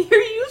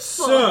 You're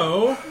useful.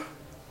 So,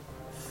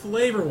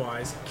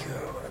 flavor-wise,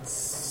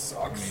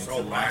 Sucks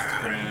so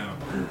last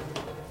round.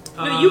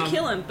 No, you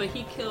kill him, but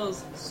he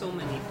kills so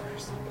many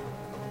first.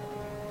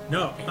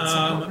 no.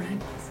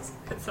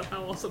 That's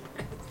somehow also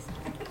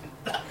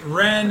Brandis.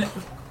 Ren,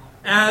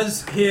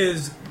 as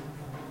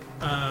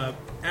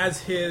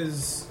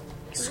his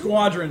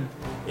squadron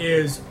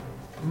is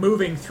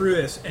moving through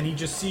this, and he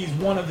just sees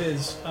one of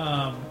his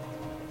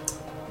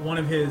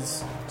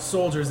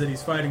soldiers that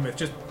he's fighting with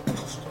just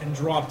and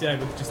drop dead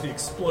with just the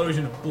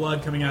explosion of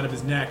blood coming out of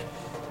his neck.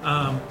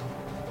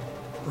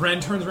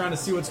 Ren turns around to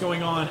see what's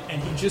going on, and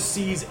he just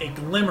sees a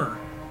glimmer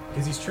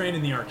because he's trained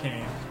in the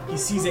arcane. He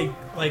sees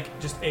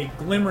just a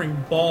glimmering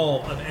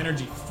ball of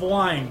energy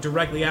flying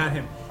directly at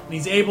him, and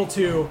he's able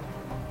to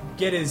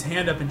get his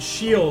hand up and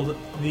shield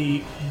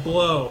the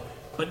blow,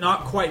 but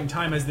not quite in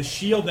time as the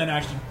shield then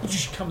actually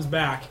comes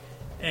back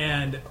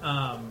and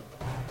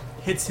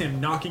hits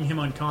him, knocking him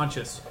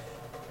unconscious.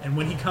 And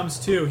when he comes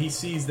to, he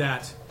sees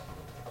that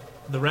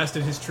the rest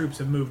of his troops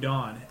have moved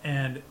on,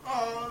 and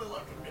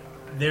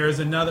there's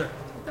another.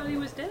 I thought he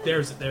was dead.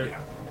 It's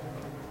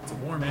a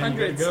war, man. You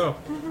Hundreds. gotta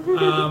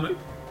go.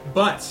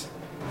 But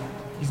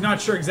he's not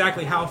sure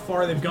exactly how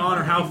far they've gone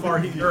or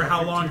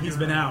how long he's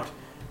been out.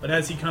 But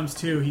as he comes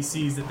to, he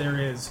sees that there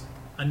is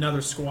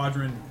another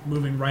squadron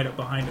moving right up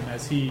behind him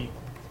as he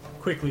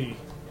quickly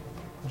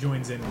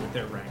joins in with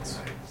their ranks.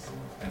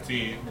 And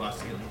see,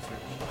 lost healing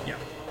search. Yeah.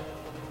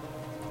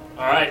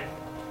 Alright.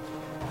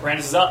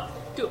 Brandis is up.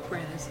 Do it,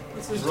 Brandis.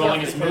 This He's is rolling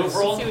tough his move because-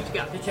 roll. See what you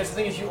got. Because the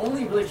thing is, you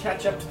only really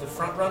catch up to the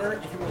front runner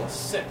if you roll a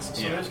 6.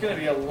 So Yeah. there's going to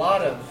be a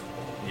lot of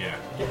Yeah.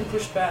 getting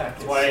pushed back.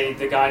 That's why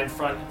the guy in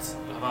front is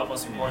of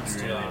utmost importance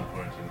It's to really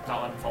important.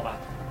 not let him fall back.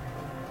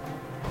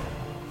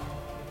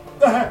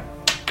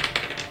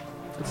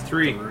 It's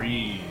 3.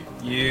 3.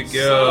 You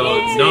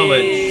go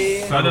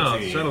knowledge.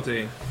 Subtlety.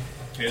 Subtlety.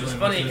 It's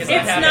funny, 'cause It's I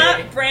have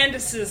not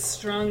Brandis's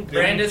strong.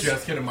 Brandis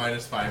just get a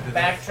minus 5 to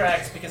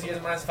backtracks because he has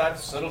a minus 5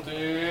 to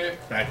subtlety.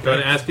 back. Go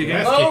to ask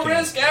again. Low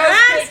risk ass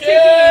Ass kicking!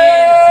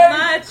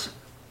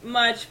 kicking!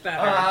 Much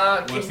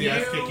better. What's the Can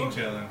ass you- kicking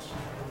challenge?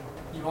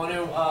 You want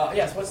to,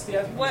 yes, what's the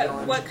ass kicking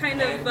challenge? What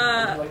kind And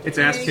of, like- It's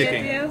ass Can you get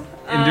kicking. you?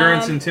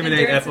 Endurance, intimidate,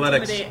 endurance,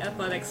 athletics. Intimidate,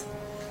 athletics.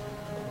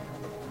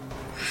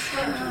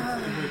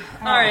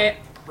 Alright.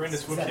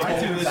 Brandis, what Is I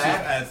that do this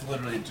back? as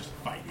literally just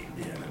fighting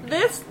the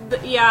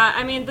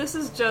enemy. This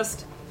is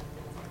just...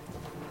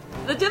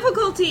 The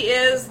difficulty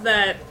is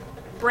that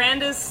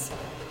Brandis,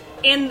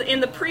 in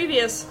the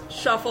previous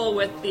shuffle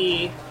with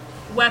the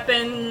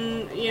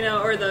weapon,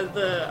 or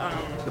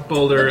the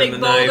boulder the big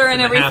and the boulder knife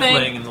and and the everything.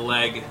 halfling and the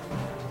leg.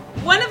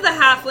 One of the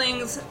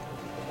halflings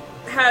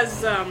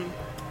has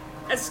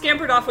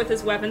scampered off with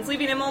his weapons,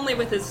 leaving him only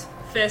with his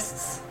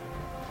fists.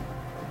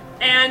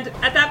 And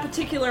at that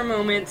particular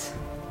moment,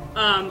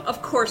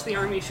 of course, the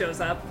army shows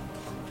up,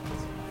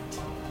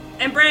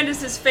 and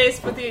Brandis is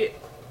faced with the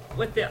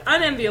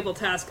unenviable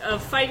task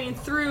of fighting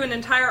through an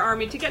entire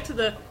army to get to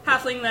the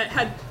halfling that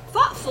had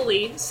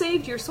thoughtfully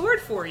saved your sword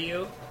for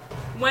you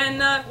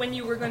when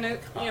you were going to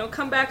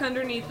come back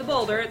underneath the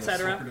boulder,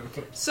 etc.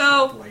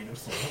 So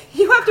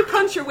you have to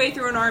punch your way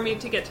through an army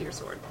to get to your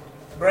sword.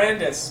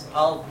 Brandis,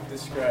 I'll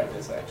describe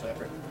this actually.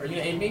 Are you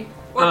going to aid me?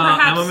 Or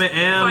perhaps I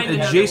am find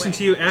another adjacent way.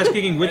 to you,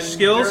 asking which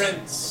skills.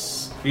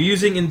 Endurance. You're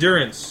using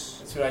endurance.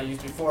 That's what I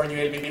used before, and you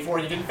aided me before,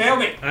 and you didn't fail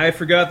me. I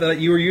forgot that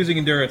you were using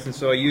endurance, and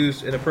so I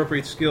used an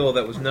appropriate skill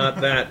that was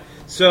not that.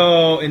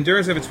 So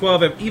endurance, I have a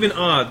 12. I have even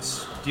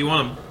odds. Do you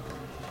want them?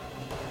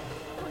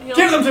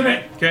 Give them to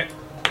me! Okay.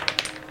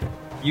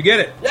 You get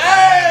it.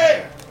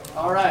 Yay!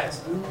 Alright.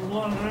 So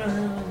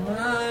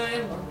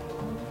 9.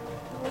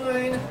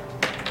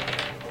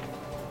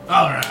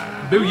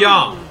 Alright.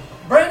 Booyah!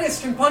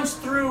 Brandis can punch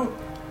through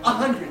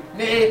 100,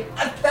 nay,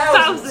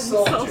 1,000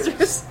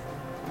 soldiers.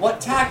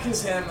 What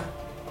tackles him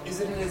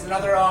is in his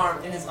other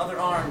arm. In his other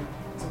arm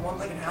is a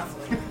one-legged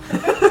halfling.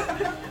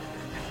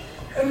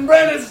 And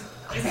Brandis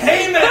is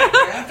haymaker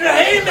after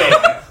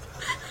haymaker,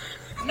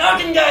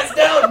 knocking guys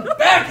down,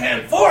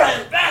 backhand,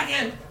 forehand,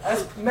 backhand,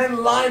 as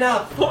men line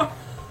up.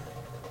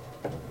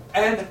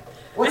 And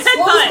what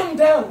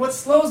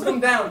slows them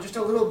down just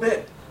a little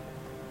bit,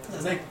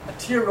 is like a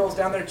tear rolls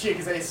down their cheek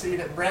as they see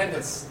that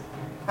Brandis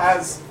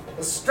has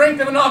the strength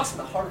of an ox and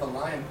the heart of a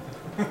lion.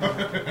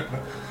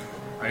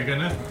 Are you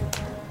gonna?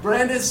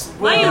 Brandis You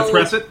gonna will...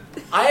 press it?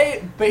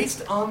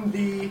 based on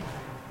the...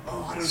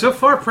 I don't So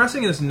far,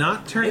 pressing has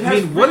not turned. It I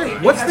has mean, really-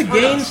 it what's has the hurt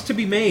gains us. to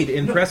be made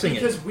in know, pressing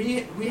because it?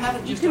 we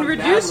haven't You just can done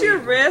reduce badly. your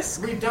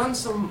risk. We've done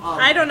some...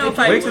 I don't know if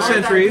I Wait to would.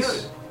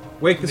 centuries.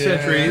 Wake the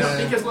sentries.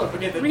 Because look,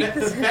 okay, the Read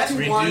the best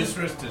one. Reduce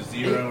risk to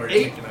 0 or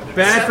Eight. take another.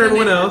 Bad for 7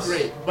 and everyone 8 are else.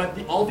 Great,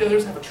 but all the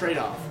others have a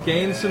trade-off.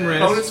 Gain some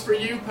Bonus risk. for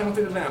you,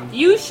 penalty to them.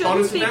 You shouldn't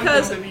Bonus to them,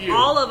 because penalty to you.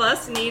 all of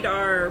us need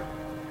our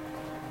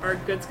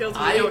good skills.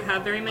 We don't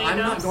have very many. I'm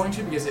of not those. going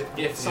to because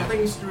if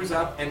something screws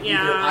up and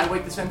Yeah. either I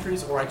wake the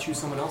sentries or I choose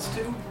someone else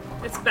to,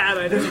 It's bad.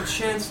 I there's think. a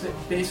chance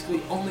that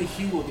basically only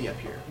Hugh will be up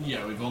here.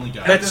 Yeah, we've only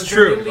got. That's At the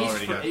true. very least,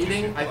 Already for got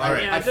aiding,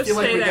 I Yeah, just feel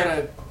like stay we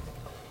there.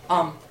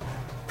 gotta.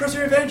 Press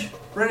your revenge.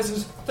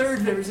 Brandis' third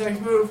favorite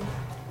next move.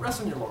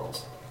 Rest on your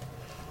laurels.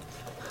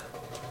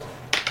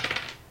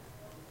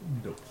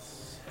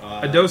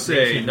 A dose,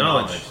 Reaching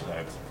knowledge.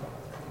 That's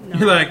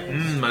You're like,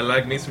 I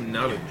like me some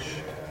knowledge.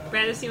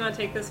 Brandis, you want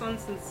to take this one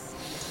since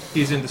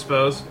He's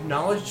indisposed.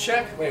 Knowledge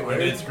check. Wait, what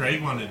wait. does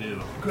Greg want to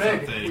do?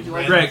 Greg, Something. would you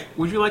like- Greg,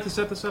 would you like to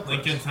set this up?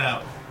 Lincoln's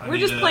out. I we're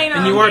need just to- playing.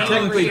 And our you own are game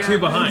technically over 2 here.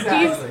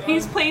 behind.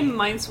 He's playing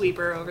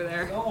Minesweeper over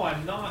there. No,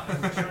 I'm not. I'm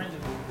trying to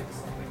fix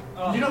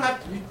something. You don't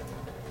have to.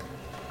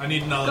 I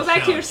need knowledge. Go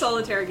back to your challenge.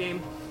 solitaire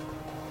game.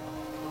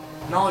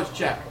 Knowledge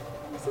check.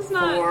 This is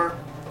not For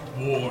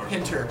War.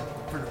 Pinter.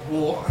 For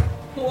war.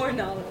 war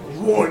knowledge.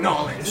 War Is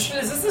knowledge.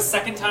 this the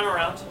second time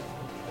around?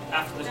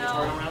 After the No.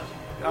 tutorial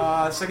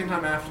round? Second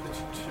time after the.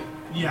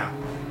 Yeah.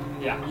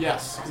 Yeah.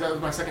 Yes, because that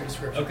was my second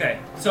description. Okay,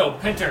 so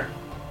Pinter.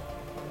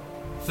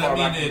 Does that Far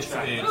back mean to the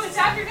track. it's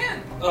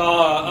afternoon.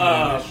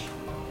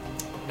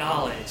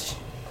 Knowledge.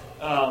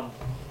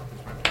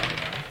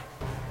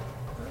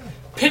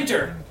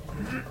 Pinter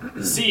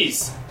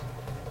sees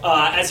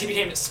as he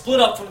became split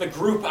up from the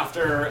group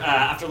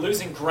after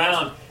losing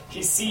ground.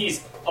 He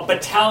sees a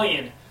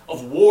battalion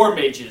of war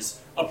mages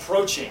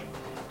approaching,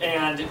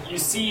 and you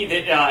see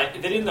that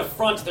that in the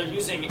front they're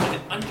using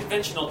an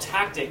unconventional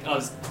tactic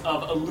of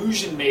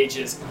illusion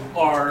mages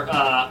are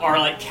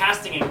like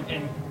casting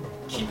and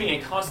keeping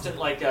a constant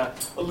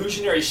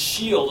illusionary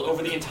shield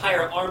over the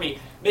entire army,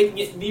 making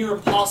it near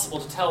impossible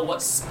to tell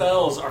what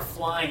spells are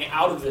flying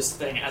out of this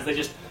thing as they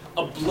just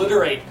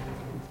obliterate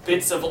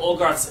bits of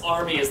Olgarth's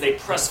army as they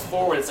press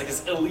forward. It's like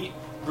this elite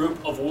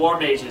group of war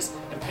mages,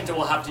 and Pinter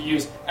will have to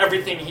use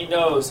everything he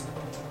knows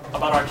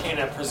about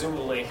Arcana,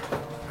 presumably.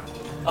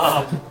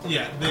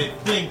 Yeah, they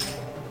think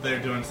they're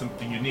doing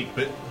something unique,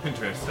 but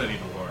Pinter has studied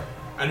the war.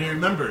 And he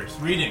remembers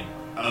reading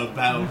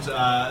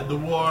about the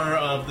war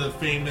of the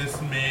famous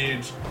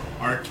mage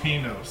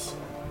Arcanos,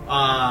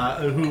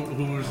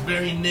 who was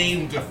very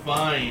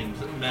name-defined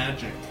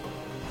magic.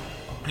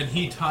 And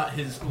he taught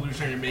his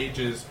illusionary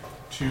mages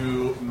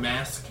to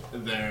mask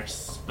their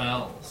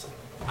spells.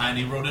 And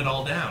he wrote it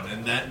all down,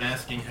 and that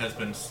masking has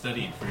been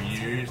studied for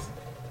years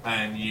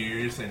and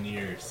years and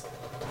years.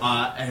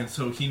 And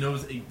so he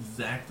knows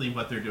exactly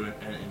what they're doing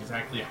and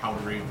exactly how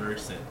to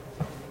reverse it.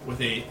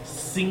 With a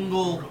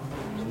single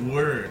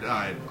word.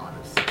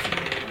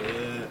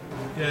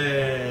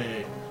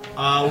 Yay!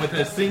 With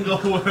a single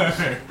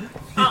word.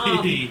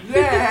 He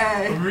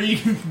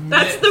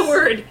That's the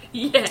word.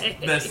 Yay.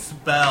 the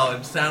spell.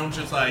 It sounds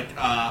just like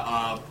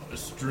a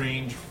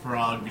strange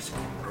frog's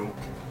croak.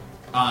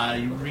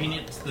 You read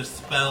it to the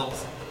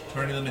spells,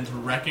 turning them into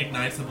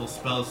recognizable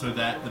spells so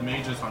that the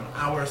mages on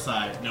our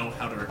side know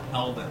how to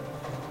repel them.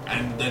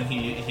 And then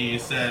he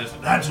says,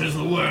 that is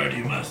the word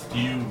you must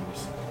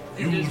use.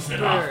 Use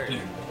it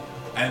often.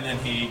 And then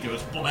he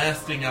goes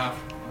blasting off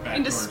back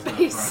Into towards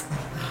space. the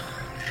front.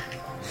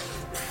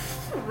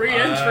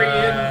 Re-entry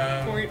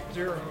in point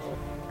 0.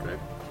 Okay.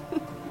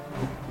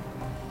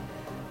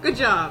 Good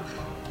job.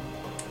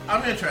 I'm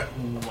gonna try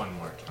one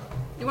more time.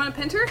 You want a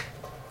Pinter?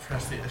 Should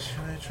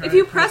I try If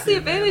you to press the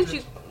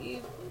advantage,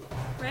 you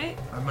right?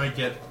 I might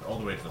get all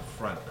the way to the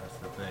front, that's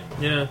the thing.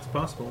 Yeah, it's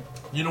possible.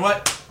 You know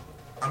what?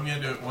 I'm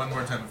gonna do it one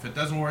more time. If it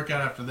doesn't work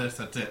out after this,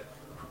 that's it.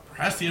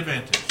 Press the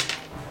advantage.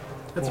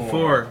 That's a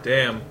 4.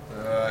 Damn.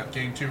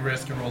 Gain 2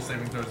 risk and roll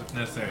saving throws if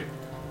necessary.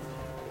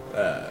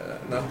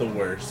 Not the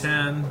worst.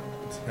 10.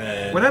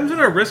 10. What happens when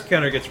our risk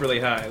counter gets really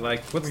high?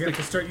 Like, what's We the... have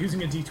to start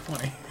using a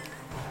d20.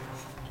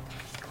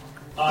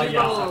 We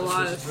roll a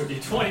lot. I'll switch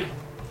it to a D20.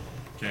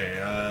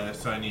 Okay,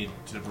 so I need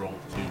to roll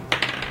 2.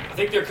 I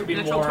think there could be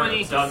Natural more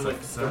 20. done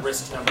with the Success.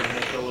 risk number to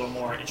make it a little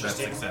more That's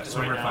interesting. success. just So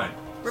right we're now, fine.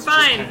 We're it's just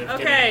fine. kind of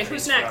getting Okay,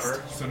 increased who's next?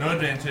 forever. So no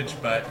advantage,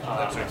 but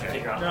that's To okay.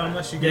 figure out. No,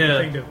 unless you get Yeah. the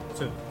thing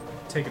to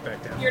take it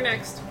back down. You're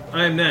next.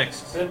 I am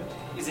next. Then,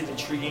 is it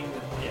intriguing?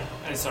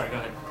 Yeah. Sorry, go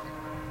ahead.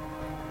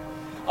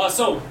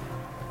 So,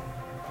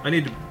 I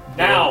need to...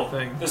 now,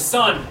 Thing. the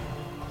sun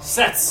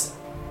sets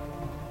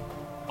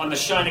on the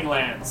Shining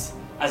Lands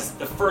as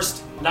the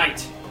first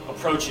night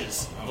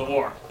approaches of the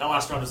war. That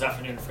last round was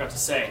afternoon, I forgot to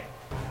say.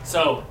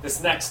 So,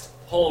 this next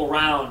whole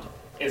round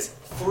is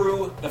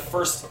through the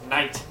first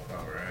night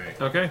Alright.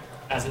 Okay.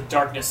 as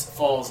darkness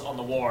falls on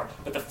the war,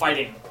 but the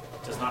fighting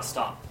does not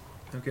stop.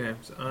 Okay,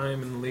 so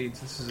I'm in the lead.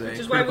 This is a Which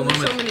is why we critical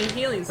lose so moment. many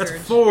healing That's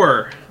surge.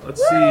 4.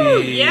 Let's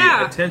Woo! see.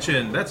 Yeah.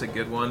 Attention. That's a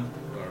good one.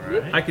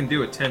 Alright. I can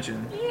do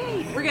attention.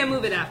 Yay. We're gonna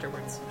move it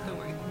afterwards. Don't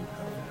worry.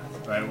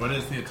 Alright, what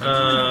is the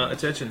attention?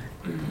 Attention.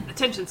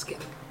 Attention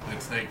skip.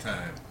 It's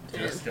nighttime.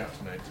 Just got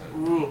to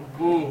nighttime.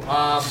 Ooh.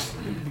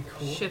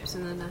 Ships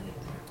in the night.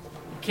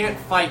 Can't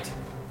fight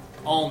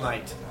all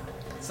night.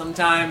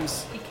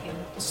 Sometimes He can.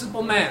 a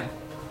simple man,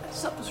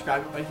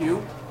 self-described by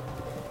Hugh,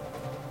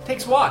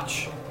 takes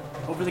watch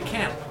over the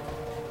camp,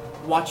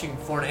 watching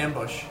for an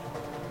ambush.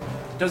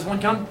 Does one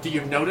come? Do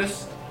you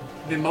notice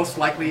the most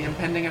likely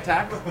impending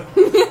attack?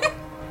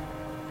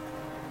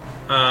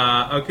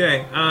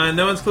 Okay.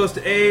 No one's close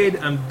to aid.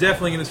 I'm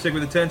definitely going to stick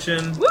with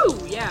attention. Woo!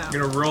 Yeah. I'm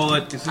going to roll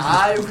it. This is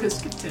I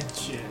risk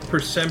attention.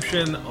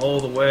 perception all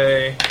the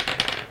way.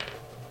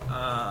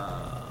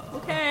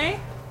 Okay.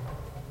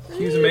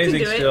 He's You amazing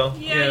can do it. still.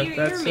 Yeah, you're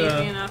that's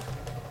amazing enough.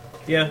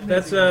 yeah,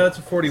 that's a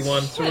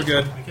 41, so we're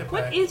good.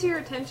 What is your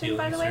attention,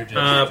 by the way?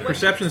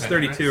 Perception's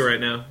 32 right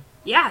now.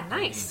 Yeah,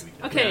 nice.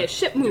 Okay,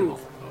 ship move.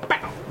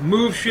 Bow.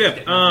 Move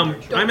ship.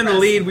 I'm in the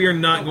lead. We are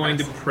not going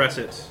to press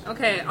it.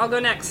 Okay, I'll go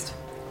next.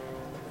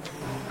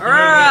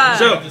 Alright.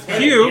 So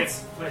Hugh,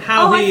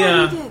 how oh, he? I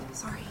thought you did.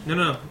 Sorry.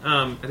 No.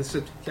 I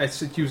said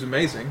Hugh's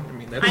amazing. I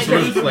mean, I that's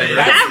sort know. of flavor.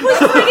 That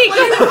was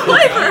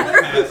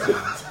pretty good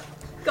flavor.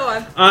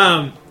 Go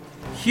on.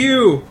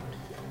 Hugh,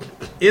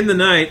 in the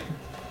night,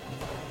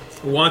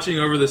 watching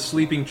over the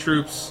sleeping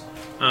troops,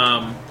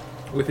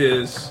 with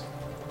his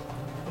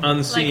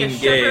unseen Like a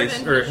shepherd gaze,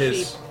 and or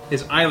his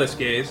his eyeless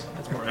gaze.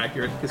 That's more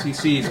accurate because he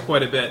sees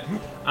quite a bit.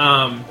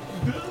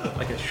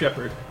 Like a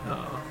shepherd.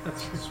 Oh,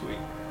 that's sweet.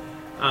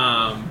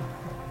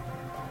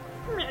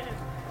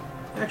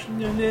 Actually,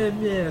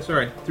 no,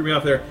 sorry, threw me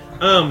off there.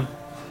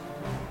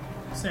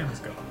 Sam is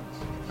gone.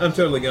 I'm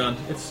totally gone.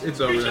 It's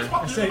over there.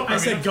 I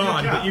said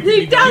God, but you He can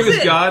be does Hugh is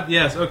it. God?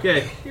 Yes,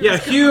 okay. Yeah,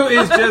 Hugh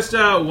is just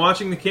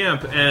watching the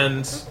camp,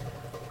 and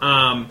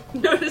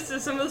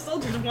Notices some of the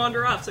soldiers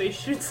wander off, so he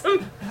shoots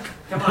them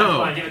Come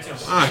on, give it to him.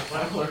 Ah.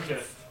 Let him look at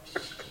it.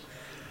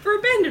 for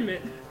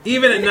abandonment.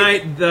 even at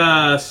night,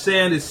 the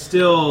sand is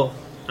still,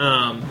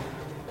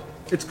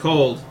 it's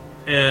cold,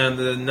 and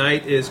the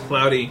night is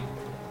cloudy,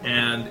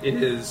 and it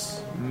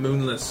is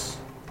moonless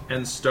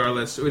and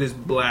starless, so it is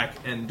black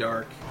and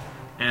dark.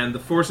 And the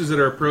forces that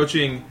are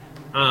approaching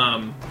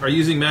are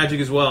using magic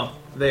as well.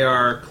 They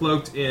are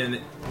cloaked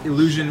in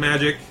illusion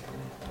magic,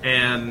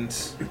 and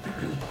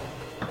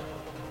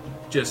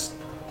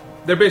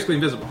they're basically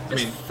invisible. I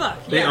mean,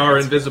 Fuck, they yeah, are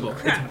that's invisible.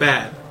 crap. It's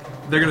bad.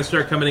 They're going to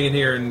start coming in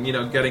here and,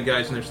 gutting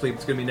guys in their sleep.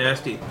 It's going to be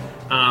nasty.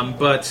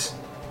 But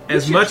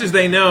as much as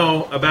they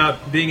know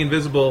about being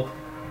invisible,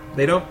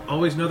 they don't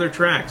always know their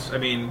tracks. I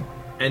mean,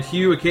 and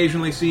Hugh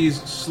occasionally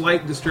sees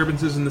slight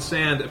disturbances in the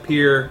sand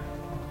appear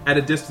at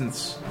a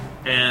distance,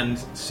 and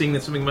seeing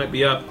that something might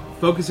be up,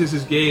 focuses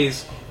his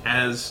gaze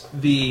as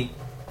the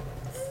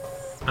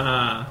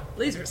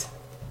Lasers.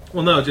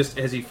 well, no, just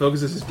as he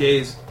focuses his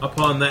gaze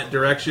upon that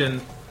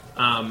direction,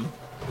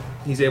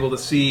 he's able to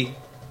see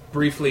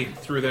briefly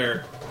through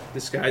their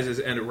disguises,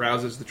 and it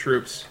rouses the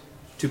troops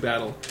to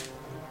battle.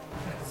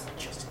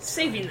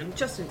 Saving them,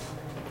 Justin.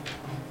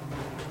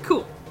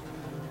 Cool.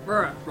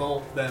 Bruh.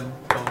 Roll them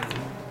both.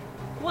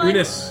 What?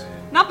 Unis.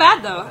 Not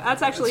bad, though.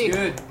 That's actually... It's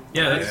good.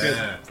 Yeah, that's good.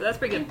 So that's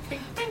pretty good.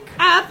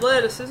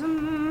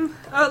 Athleticism.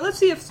 Let's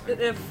see if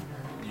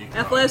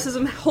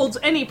athleticism holds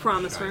any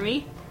promise for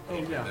me. Oh,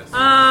 yeah.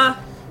 Uh,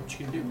 What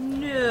you can do?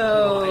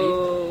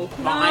 no.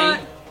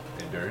 Fine.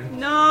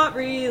 Not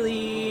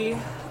really.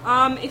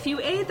 If you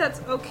aid,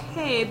 that's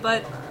okay,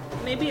 but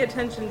maybe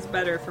attention's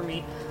better for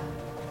me.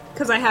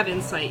 Because I have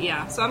insight,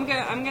 yeah. So I'm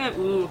gonna.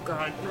 Ooh,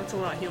 God, that's a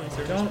lot of healing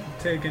surges. Don't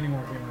take any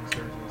more healing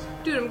surges.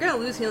 Dude, I'm gonna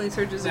lose healing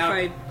surges Now,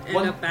 if I end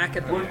one- up back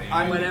at the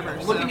I'm whatever.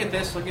 looking so. at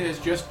this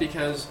just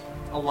because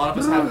a lot of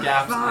us have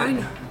gaps. Fine.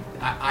 and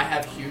I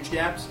have huge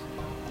gaps.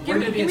 Give We're me-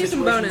 gonna be give in me some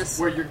situations bonus.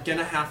 where you're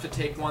gonna have to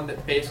take one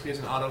that basically is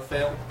an auto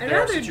fail. I'd There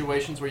are rather-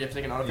 situations where you have to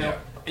take an auto fail,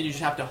 and you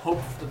just have to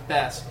hope for the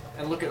best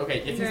and look at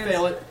if you Yes,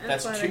 fail it,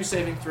 that's athletic. 2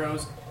 saving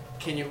throws.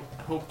 Can you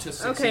hope to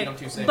succeed Okay, on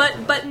 2 saving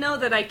throws? but know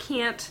that I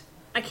can't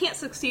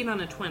succeed on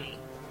a 20.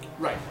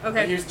 Right. Okay.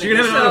 But here's the So you're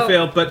gonna have an So- auto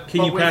fail, but can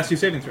But you with- pass 2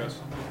 saving throws?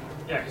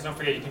 Yeah, because don't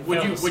forget you can Would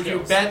fail you the would you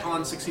skills. bet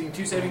on succeeding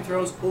 2 saving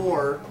throws,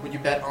 or would you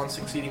bet on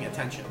succeeding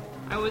attention?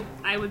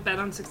 I would bet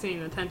on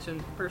succeeding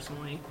attention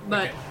personally,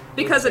 but Okay.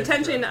 because Let's say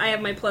attention, I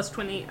have my plus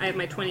 20. I have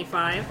my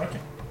 25.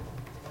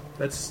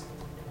 That's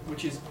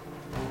Which is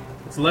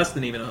it's less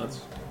than even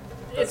odds.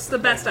 It's the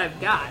best I've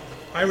got.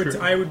 I would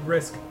Sure. I would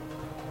risk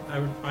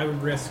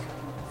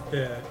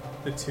the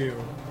 2.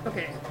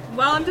 Okay.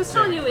 Well, I'm just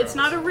telling you, it's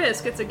not a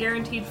risk. It's a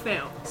guaranteed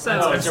fail. So.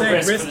 Oh, I'm it's a saying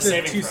risk for risk the the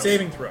saving 2 throws.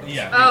 saving throws.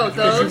 Yeah. Oh,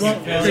 Because those. you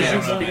won't, because Yeah,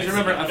 you won't- because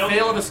remember, a Don't-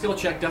 fail of a skill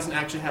check doesn't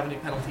actually have any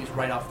penalties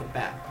right off the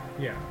bat.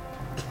 yeah.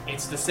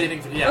 It's the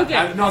saving. Yeah. Okay.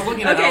 I was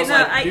looking at it. Okay, I was no,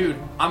 like, dude,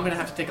 I'm gonna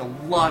have to take a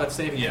lot of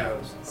saving Yeah.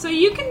 throws. So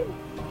you can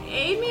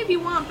aid me if you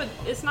want, but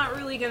it's not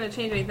really going to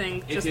change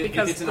anything just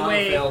because if it's an the auto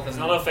way. fail, If it's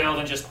then not a fail,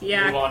 then just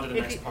Yeah. move on to the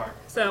if next you- part.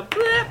 So,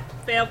 bleh,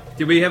 fail.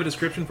 Did we have a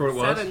description for what it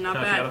was? 7, not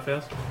How bad. she auto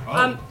fails?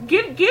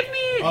 Give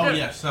me. Oh, the-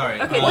 yeah,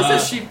 sorry. Okay, what this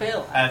does is- she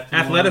fail?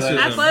 Athleticism.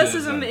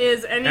 Athleticism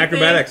is anything.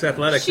 Acrobatics,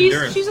 athletics, she's,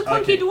 endurance. She's a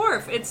clunky Okay.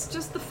 dwarf. It's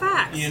just the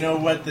facts. You know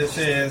what this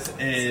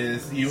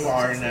is you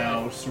are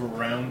now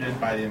surrounded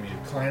by them.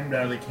 You've climbed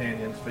out of the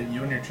canyons, but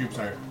you and your troops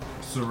are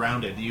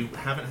surrounded. You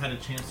haven't had a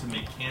chance to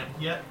make camp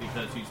yet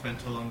because you spent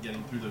so long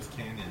getting through those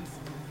canyons.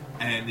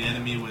 and the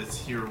enemy was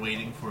here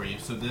waiting for you.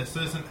 So this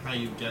isn't how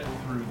you get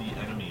through the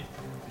enemy.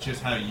 It's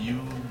just how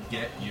you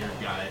get your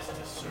guys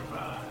to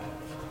survive.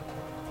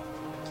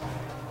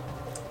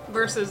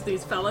 Versus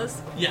these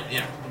fellas.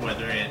 Yeah.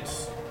 Whether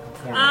it's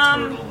form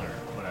of turtle or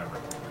whatever.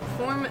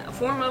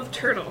 Form of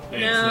turtle.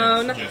 It's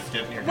No. just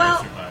getting your Well,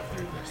 guys to survive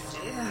through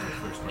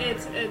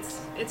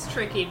this. It's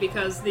tricky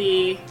because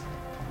the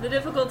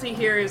difficulty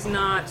here is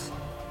not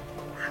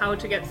how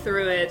to get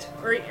through it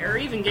or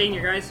even getting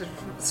your guys to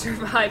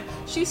survive.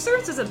 She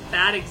serves as a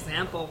bad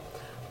example.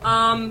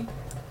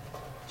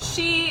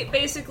 She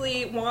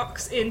basically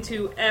walks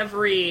into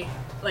every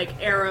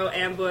arrow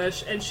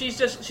ambush, and she's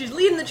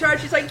leading the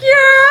charge. She's like,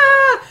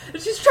 yeah,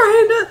 and she's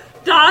trying to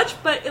dodge,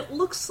 but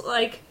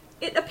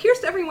it appears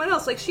to everyone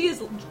else like she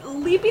is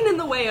leaping in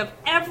the way of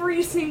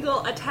every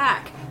single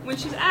attack when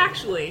she's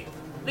actually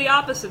the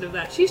opposite of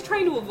that. She's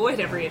trying to avoid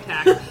every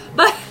attack,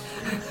 but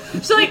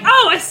she's like,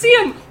 oh, I see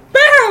him,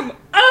 bam,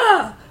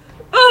 oh,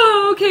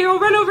 okay, I'll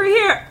run over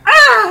here,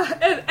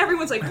 and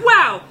everyone's like,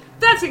 wow,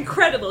 that's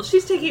incredible.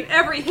 She's taking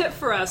every hit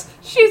for us.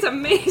 She's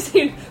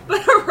amazing.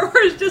 But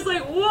Aurora's just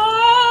like,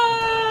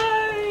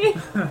 why?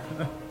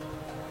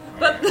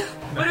 But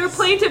her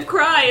plaintive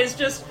cry is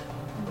just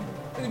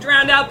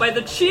drowned out by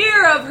the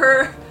cheer of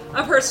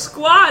her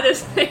squad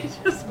as they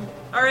just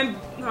are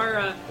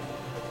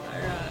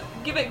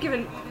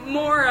given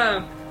more.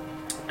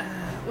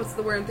 What's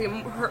the word?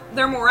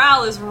 Their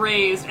morale is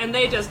raised, and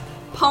they just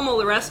pummel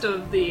the rest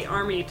of the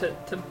army to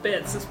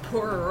bits. This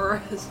poor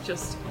Aurora is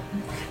just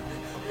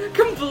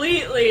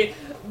completely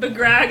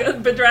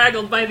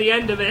bedraggled by the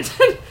end of it.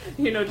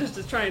 Just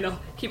is trying to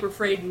keep her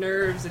frayed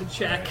nerves in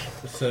check.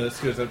 Right. So this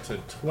goes up to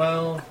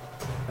 12.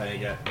 I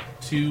got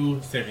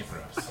 2 saving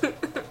throws. You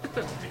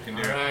can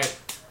do it. Alright.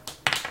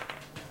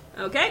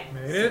 Made Okay.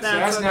 it. So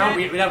that's okay. now,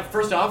 we have,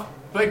 first off,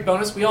 big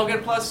bonus, we all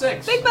get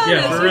 +6. Big bonus,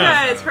 Yeah, you hurrah.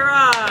 guys,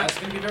 hurrah! That's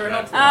going to be very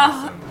helpful.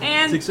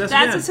 And Success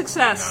that's again. a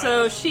success.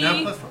 So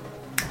Now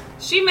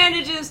she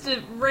manages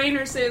to rein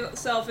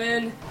herself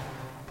in,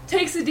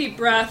 takes a deep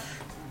breath,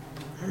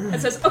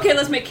 and says, "Okay,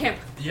 let's make camp."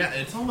 Yeah,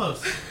 it's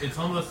almost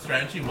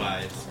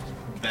strategy-wise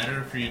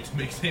better for you to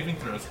make saving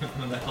throws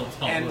than the hell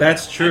And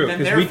That's true, and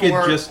 'cause then we could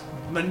therefore just-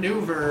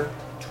 maneuver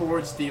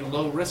towards the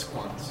low-risk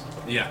ones.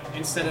 Yeah.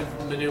 Instead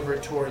of maneuver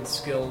towards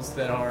skills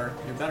that you're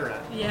better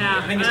at. Yeah,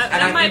 I think it's- that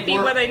and I might think be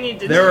we're- what I need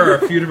to do. There are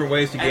a few different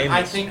ways to game And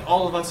I this. think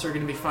all of us are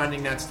going to be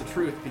finding that's the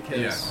truth because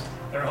Yeah.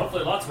 There are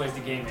hopefully lots of ways to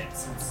game it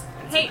since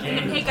it's Hey, a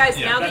game. hey guys!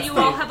 Yeah, now that that's you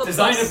the all have a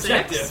design +6,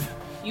 objective.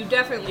 you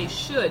definitely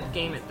should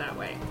game it that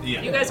way.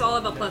 Yeah. You guys all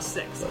have a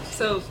 +6,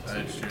 so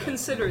That's true.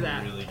 consider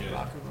that. Really good.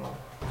 rock and roll.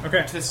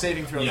 Okay. To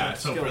saving throws. Yeah, and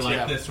so skills, for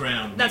yeah. this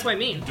round, That's what I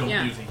mean, Don't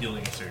yeah. use a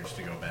healing surge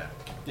to go back.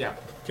 Yeah.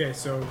 Okay,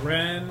 so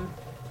Ren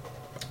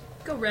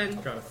Go, Ren.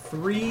 got a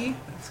 3.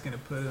 That's going to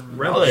put him...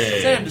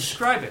 Relish. Sam,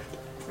 describe it.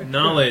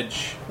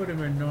 Knowledge. Put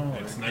him in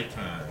knowledge. It's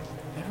nighttime.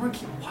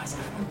 Why does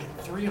everyone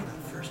get 3 on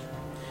that first one?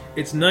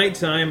 It's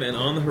nighttime, and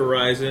on the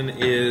horizon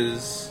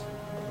is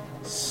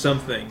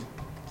something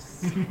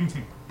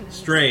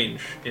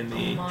strange in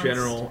the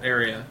general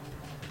area.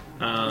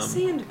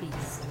 Sand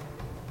beast.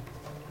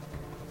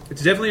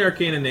 It's definitely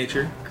arcane in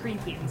nature,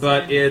 Creepy. and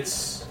but sandy.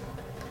 it's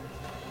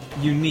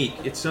unique.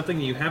 It's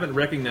something you haven't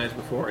recognized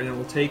before, and it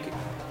will take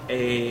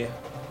a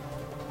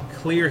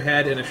clear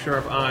head and a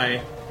sharp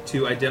eye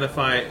to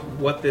identify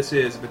what this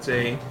is. If it's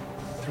a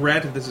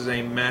threat, if this is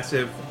a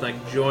massive,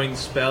 joined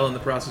spell in the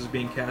process of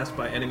being cast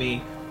by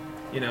enemy,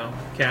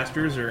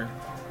 casters, or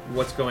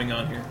what's going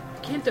on here.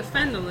 Can't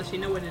defend unless you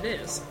know what it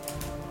is.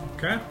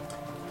 Okay.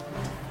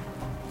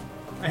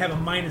 I have a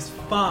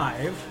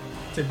 -5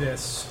 to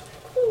this.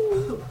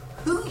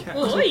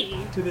 Oi.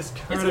 To this It's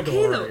category.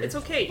 okay though. It's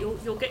okay.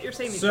 You'll get your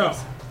saving So, throws.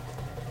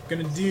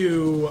 gonna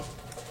do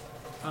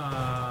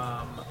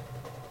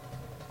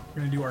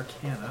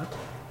Arcana,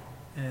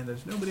 and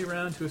there's nobody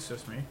around to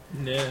assist me.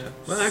 Yeah.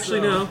 Well, actually,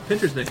 So- no.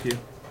 Pinter's next to you.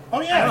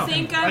 Oh yeah, I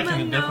think I I'm a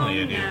can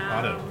definitely no do now.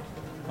 auto.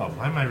 Oh,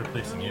 why am I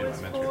replacing you? I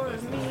It's meant to for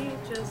replace them. me,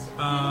 just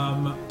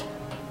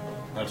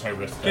That's our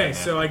risk. Okay,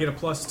 so I get a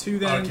 +2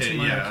 then okay, to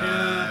my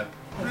Arcana,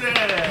 I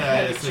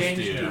had let's to change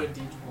just it do to a that.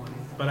 D20.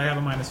 but I have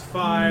a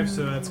 -5,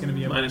 so that's gonna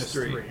be a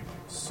 -3. -3.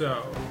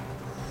 So,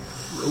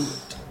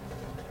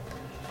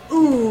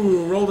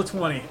 ooh, roll a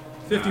 20,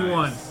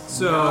 51. Nice.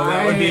 So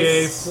that would be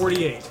a Nice.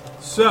 48.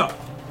 So,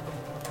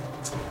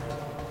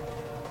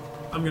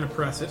 I'm gonna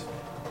press it.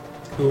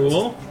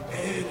 Cool.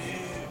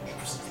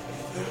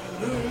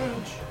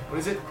 What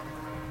is it?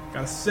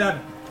 Got a 7.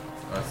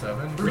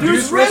 7.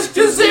 Reduce risk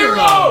to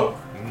 0!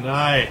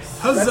 Nice.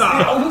 That's the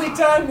Huzzah! only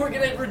time we're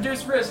gonna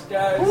reduce risk,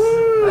 guys. That's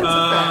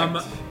a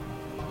fact.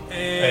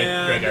 Hey,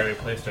 Greg, I And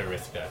replaced our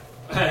risk die.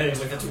 Hey,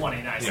 with a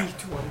 20, nice. Yeah.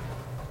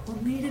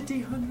 We'll need a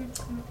D100.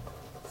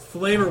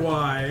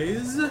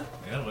 flavor-wise,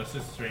 Yeah, what's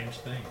this strange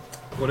thing?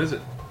 What is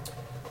it?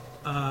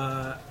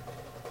 uh,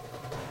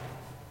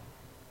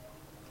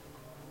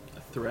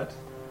 A threat?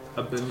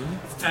 A boon?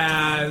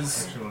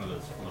 as Actually, one of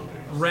those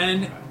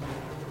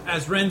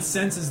floaters. Ren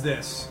senses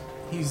this,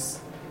 he's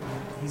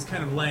he's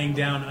kind of laying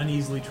down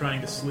uneasily,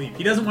 trying to sleep.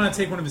 He doesn't want to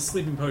take one of his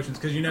sleeping potions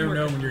because you never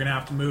know when you're going to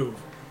have to move,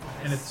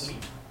 and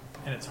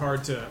it's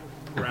hard to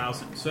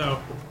rouse him.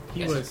 So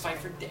he Guys was. fight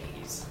for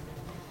days.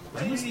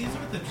 Ren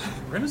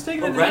was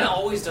taking Well, a Ren nap.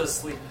 always does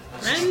sleep.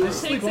 Ren He takes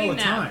sleep a all the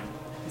nap. time.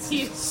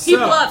 He So-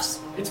 bluffs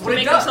It's to what he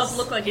make does. himself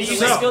look like He he's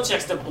uses So- skill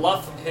checks to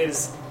bluff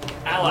his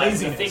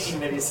allies into Laziness. thinking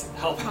that he's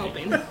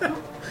helping. helping.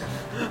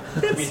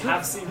 We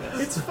have seen this.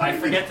 It's funny I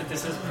forget that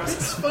this is It's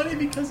precedent. funny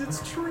because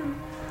it's true.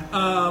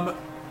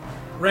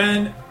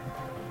 Ren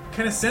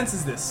kind of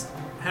senses this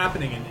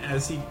happening, and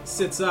as he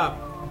sits up,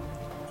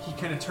 he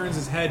kind of turns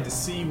his head to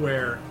see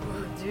where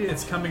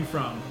it's coming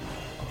from,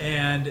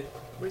 and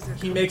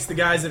he makes the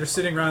guys that are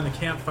sitting around the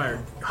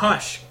campfire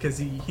hush because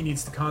he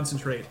needs to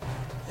concentrate,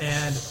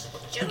 and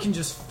he can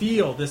just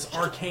feel this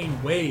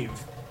arcane wave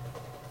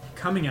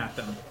coming at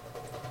them,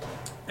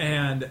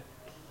 and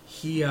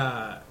he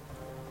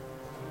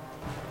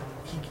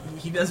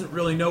doesn't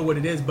really know what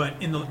it is,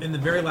 but in the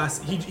very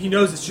last, he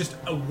knows it's just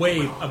a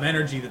wave of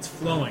energy that's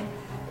flowing,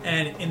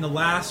 and in the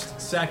last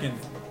second,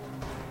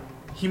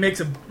 he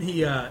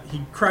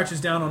crouches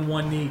down on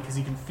one knee because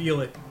he can feel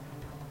it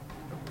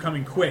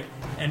coming quick,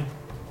 and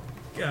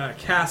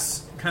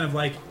casts kind of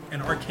like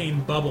an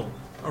arcane bubble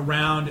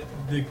around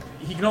the.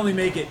 He can only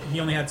make it. He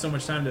only had so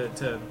much time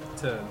to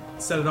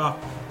set it off,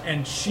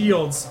 and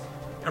shields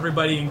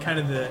everybody in kind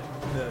of the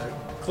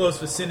close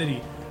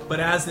vicinity. But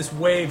as this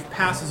wave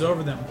passes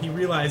over them, he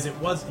realizes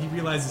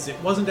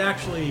it wasn't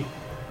actually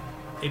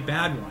a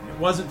bad one. It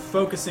wasn't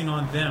focusing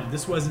on them.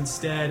 This was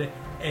instead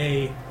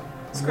a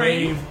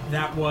wave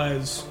that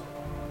was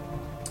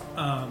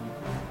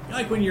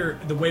like when you're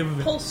the wave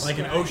of Pulse like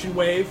an strike. ocean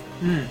wave.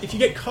 If you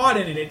get caught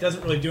in it, it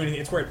doesn't really do anything.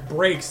 It's where it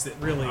breaks that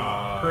really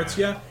hurts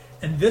you.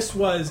 And this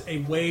was a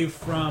wave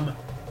from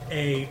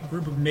a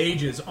group of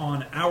mages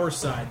on our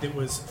side that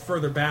was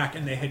further back,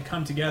 and they had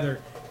come together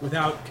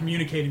without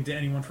communicating to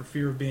anyone for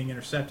fear of being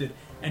intercepted,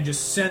 and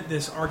just sent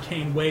this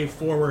arcane wave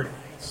forward,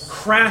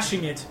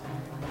 crashing it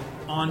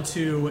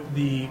onto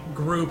the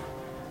group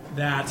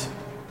that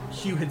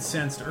Hugh had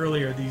sensed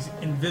earlier, these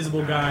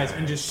invisible guys,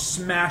 and just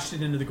smashed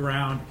it into the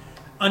ground,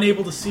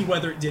 unable to see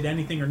whether it did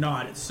anything or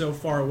not. It's so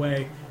far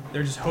away,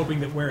 they're just hoping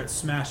that where it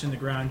smashed in the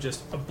ground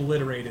just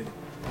obliterated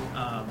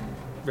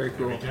Very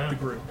cool. the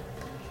group.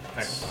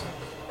 Excellent.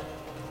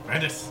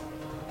 Brandis.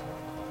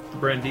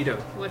 Brandito.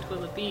 What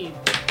will it be?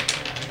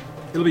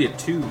 It'll be a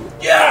 2.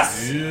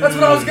 Yes! That's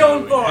what I was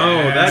going for!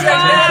 Oh, that's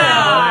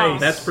Nice.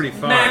 That's pretty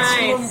fun.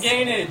 Maximum Nice.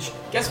 gainage.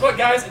 Guess what,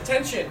 guys?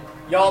 Attention.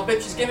 Y'all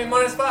bitches give me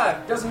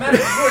 -5. Doesn't matter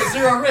because we're at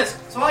 0 risk.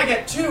 So I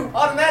get 2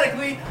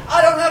 automatically.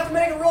 I don't have to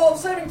make a roll of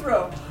saving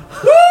throw.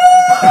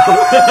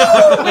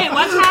 Wait,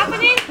 what's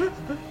happening?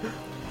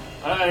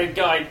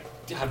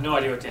 I have no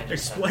idea what Dan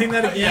just said. Explain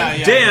that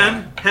again.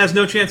 Dan has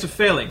no chance of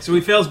failing, so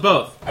he fails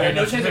both. I have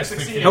no chance of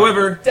succeeding.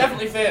 However,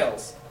 Definitely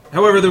fails.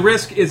 the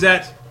risk is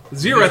at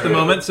 0 at the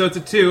moment, so it's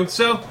a 2.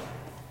 So,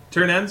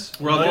 turn ends.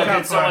 We're all Look good. out.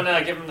 Can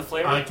someone give him the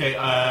flavor? Okay,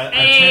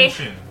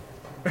 attention.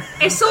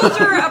 A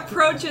soldier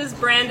approaches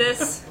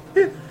Brandis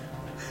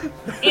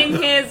in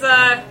his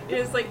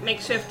like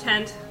makeshift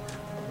tent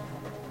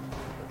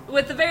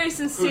with a very Who's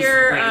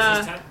sincere.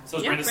 Brandis' tent? So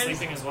is yeah, Brandis Brandis.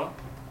 sleeping as well?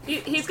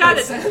 He's got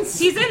it. sense.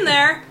 He's in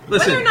there.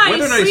 Listen,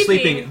 whether or not he's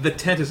sleeping, the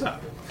tent is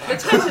up. the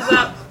tent is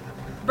up.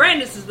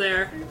 Brandis is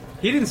there.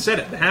 He didn't set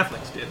it, the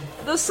halflings did.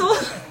 The You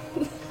soldier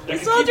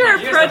guys don't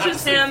have approaches to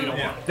sleep if you him don't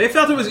want. They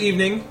felt it was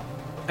evening.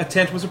 A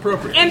tent was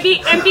appropriate. and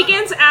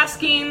begins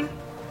asking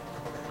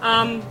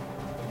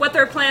what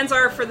their plans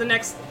are for the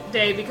next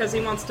day because he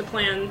wants to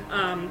plan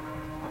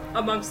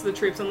amongst the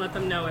troops and let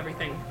them know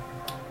everything.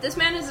 This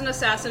man is an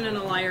assassin and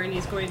a liar, and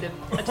he's going to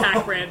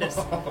attack Brandis.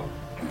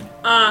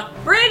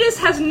 Brandis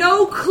has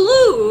no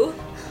clue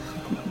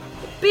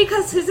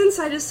because his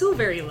insight is so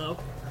very low.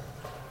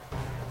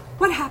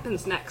 What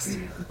happens next?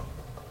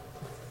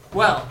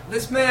 Well,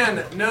 this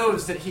man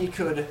knows that he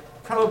could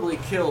probably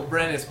kill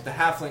Brandis, but the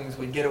halflings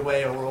would get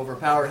away or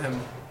overpower him.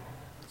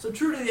 So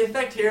true to the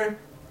effect here,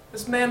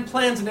 this man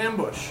plans an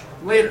ambush.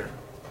 Later,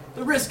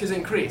 the risk is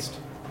increased.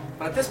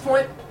 But at this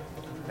point,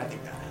 nothing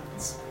bad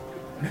happens.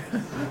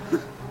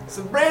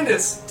 So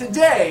Brandis,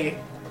 today,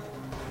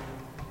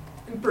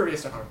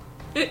 impervious to harm.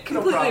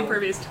 Completely problem.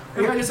 impervious.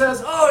 The guy just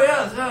says, oh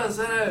yes,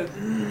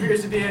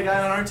 appears to be a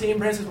guy on our team.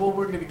 Brandis says, well,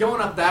 we're going to be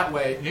going up that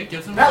way. It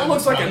gives him That some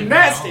looks like a valuable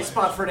nasty knowledge.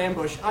 spot for an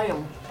ambush. I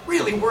am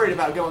really worried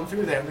about going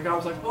through there. And the guy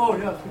was like, oh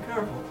yes, be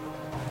careful.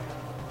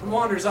 And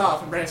wanders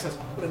off, and Brandon says,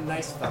 what a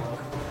nice fellow.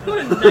 What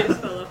a nice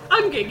fellow.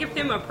 I'm gonna give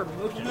him a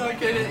promotion. Like,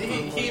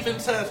 he even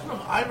says,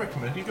 "Oh, I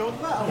recommend you go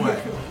that way."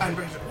 And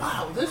Brandon's like,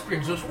 wow, this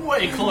brings us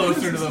way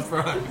closer to the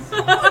front.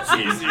 Much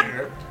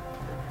easier.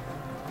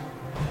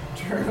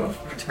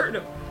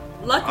 Turnip.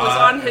 Luck was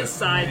on his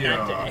side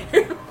yeah. that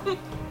day.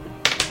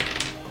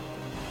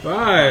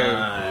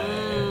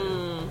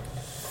 5.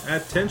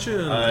 Attention.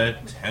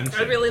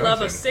 Attention. I'd really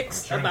love a Attention.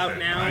 6 about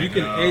now. You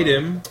can aid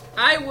him.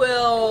 I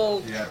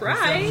will Yeah,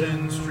 try.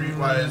 perception,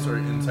 streetwise, or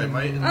insight.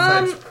 My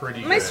insight's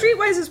pretty My good.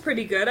 streetwise is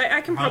pretty good.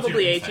 I can How's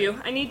probably your aid insight?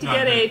 you. I need to Not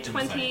get a good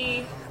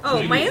 20.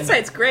 Oh, my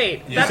insight's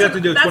great. You That's have to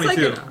do a that's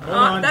 22. Like Hold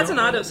on, that's an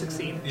don't- auto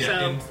succeed. Yeah,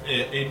 So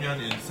aid me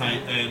on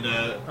insight, and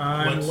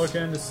I'm what's-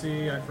 looking to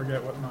see. I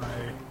forget what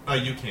my.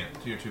 You can't.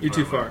 You're too. You're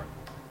too far.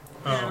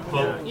 Oh,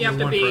 Well, yeah, you have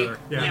to one be. further.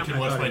 Yeah. Lincoln,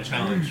 what's my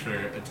challenge for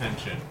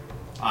attention?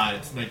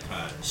 It's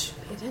nighttime, Shh,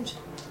 pay attention.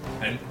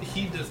 and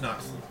he does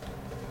not sleep.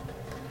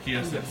 He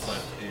hasn't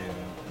slept in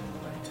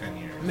like 10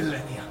 years.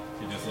 Millennia.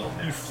 He does little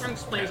naps. That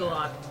explains a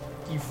lot.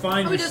 You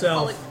find Oh, he does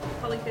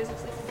yourself. polyphasic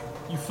sleep.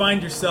 You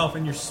find yourself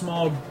in your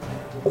small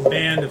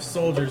band of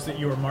soldiers that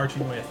you are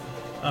marching with.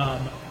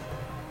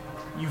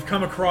 You've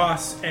come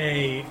across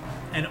the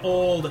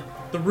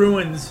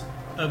ruins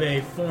of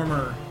a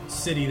former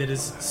city that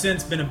has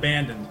since been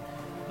abandoned.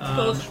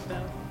 Both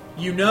though.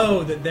 You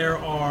know that there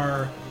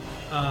are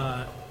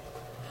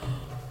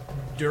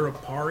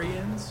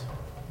Duraparians,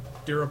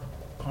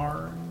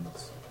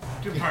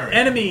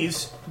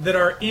 enemies that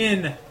are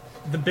in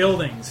the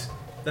buildings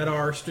that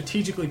are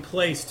strategically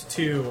placed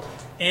to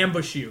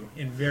ambush you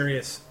in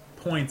various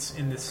points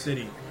in this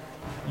city.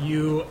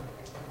 You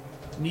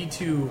need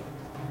to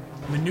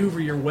maneuver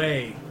your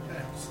way,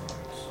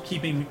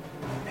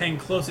 paying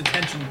close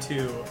attention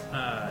to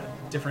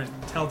different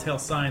telltale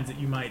signs that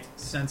you might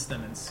sense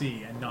them and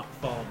see, and not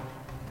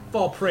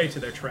fall prey to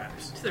their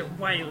traps. To their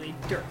wily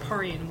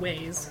Durparian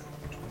ways.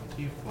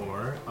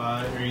 24.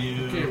 Are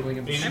you? Gambling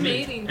in the I'm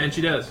aiding. And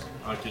she does.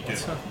 Okay, good.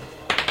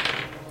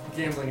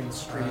 Gambling in the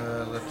street.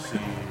 Let's see.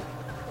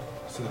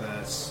 So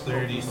that's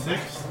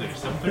 36.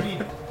 37, 30.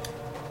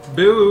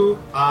 Boo.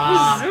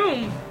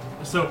 Zoom.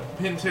 So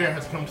Pinter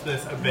has come to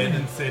this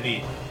abandoned city,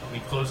 and he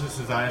closes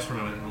his eyes for a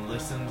moment and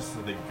listens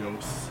to the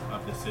ghosts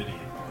of the city.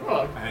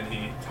 Oh, And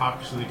he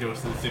talks to the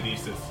ghosts of the city. He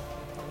says,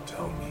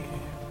 "Tell me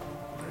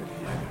where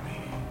the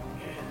enemy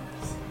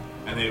is."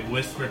 And they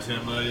whisper to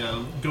him.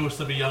 A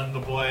ghost of a young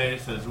boy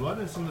says, "One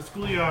is in the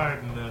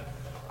schoolyard," and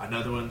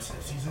another one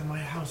says, "He's in my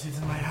house. He's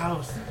in my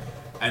house."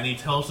 And he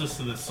tells this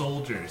to the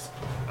soldiers,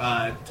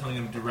 telling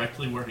them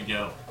directly where to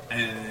go.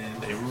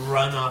 And they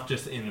run off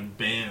just in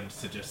bands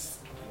to just.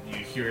 You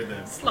hear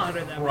the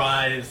Slaughter them.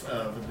 cries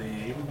of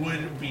the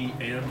would-be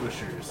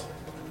ambushers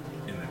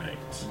in the night.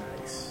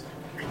 Nice.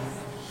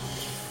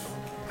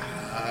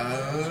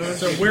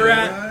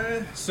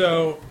 Uh,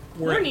 So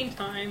we're Morning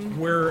time.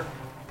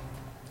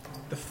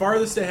 the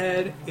farthest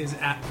ahead is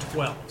at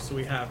 12, so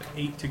we have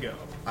 8 to go.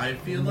 I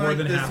feel More like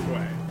than this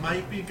halfway.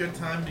 might be a good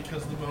time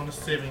because the bonus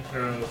saving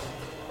throws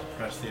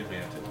press the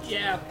advantage.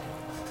 Yeah.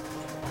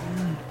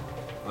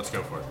 Let's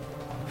go for it.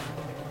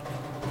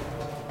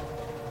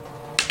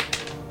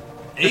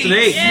 It's an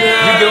 8.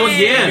 Yay! You go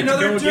again.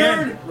 another Go turn.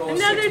 again. Roll a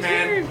Another 6,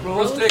 man. turn.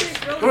 Roll a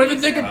 6. Roll Don't a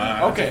even think of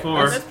Okay.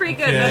 4. That's pretty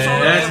good. Okay. That's all.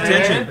 That's we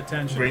have. attention.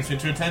 Attention. Brings me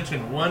to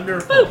attention.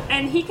 Wonderful. Ooh,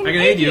 and he can I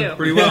can aid aid you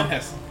pretty well.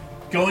 Yes.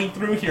 Going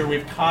through here,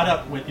 we've caught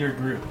up with your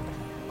group.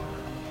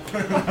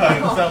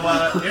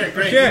 Yeah,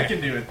 great. Okay. You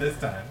can do it this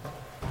time.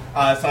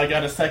 So I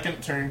got a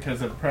second turn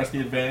because of press the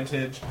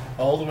advantage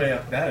all the way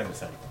up. That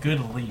is a good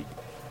leap.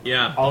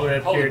 Yeah. All the way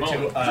up Holy here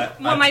moly. to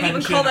One might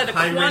even call that a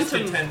high risk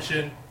quantum.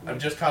 attention. I've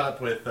just caught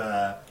up with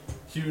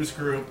Hugh's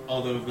group,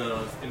 although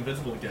those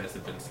invisible guys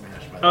have been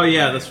smashed by. Oh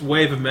yeah, this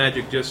wave of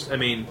magic just, I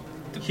mean,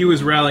 he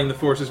was rallying the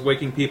forces,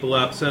 waking people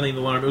up, sending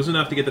the alarm. It was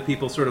enough to get the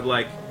people sort of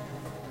like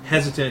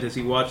hesitant as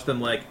he watched them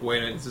like, wait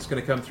a minute, is this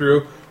going to come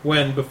through?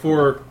 When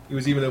before he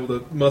was even able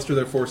to muster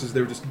their forces,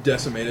 they were just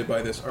decimated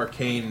by this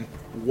arcane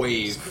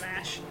wave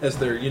Smash. as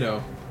they're, you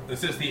know...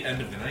 This is the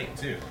end of the night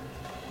too.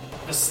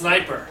 The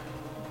sniper.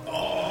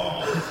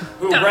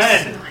 Who The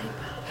Ren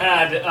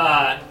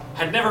sniper.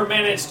 had never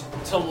managed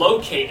to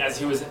locate as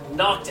he was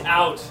knocked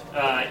out.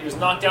 He was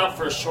knocked out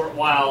for a short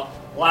while.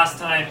 Last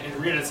time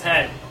in Rita's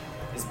head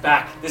is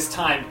back. This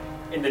time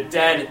in the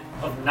dead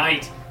of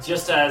night.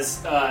 Just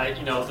as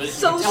you know, you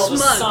So can tell the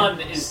smug. sun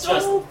is So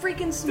just.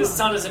 freaking smug. The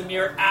sun is a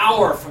mere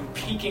hour from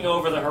peeking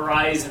over the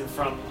horizon,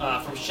 from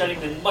shedding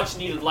the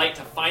much-needed light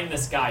to find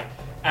this guy.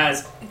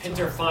 As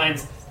Pinter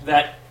finds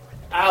that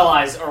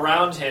allies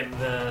around him,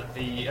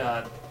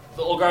 the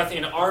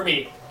Olgarthian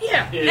army,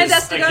 Yeah, is and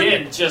that's the gun.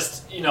 again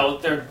just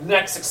their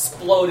necks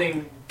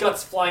exploding,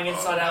 guts flying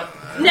inside out.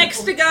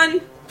 Next to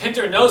gun.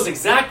 Pinter knows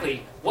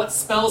exactly what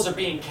spells are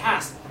being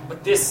cast,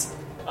 but this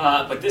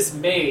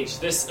mage,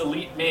 this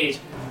elite mage,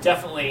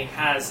 definitely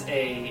has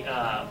a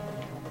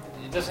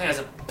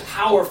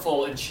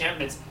powerful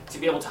enchantment to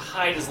be able to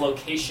hide his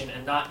location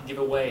and not give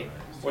away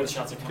where the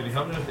shots are Can coming you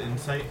from. help me with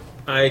insight?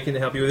 I can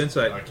help you with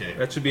insight. Okay.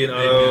 That should be an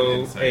Maybe auto an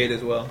insight. aid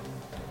as well.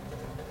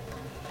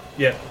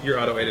 Yeah, you're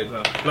auto aided.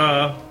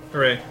 Blah.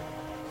 Hooray.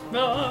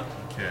 Oh,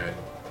 Okay.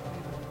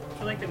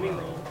 I like that we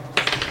roll.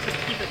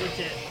 Just keep it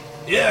legit.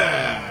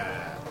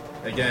 Yeah.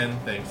 Again,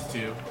 thanks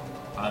to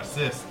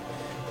assist.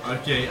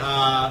 Okay.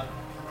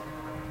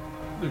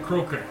 The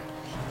Croaker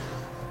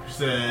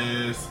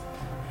says,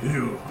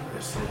 You,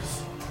 this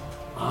is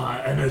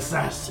an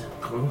assassin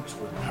cloaked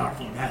with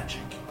powerful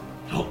magic.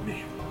 Help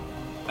me.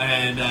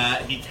 And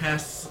he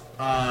casts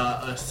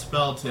a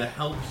spell to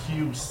help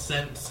Hugh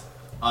sense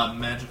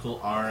magical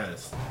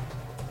auras.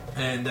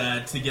 And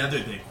together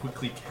they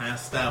quickly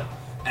cast out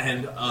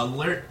and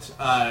alert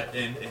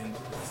and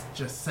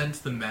just sense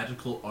the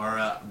magical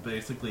aura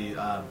basically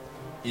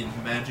in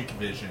magic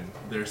vision.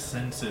 Their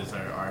senses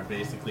are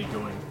basically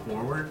going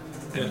forward,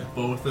 and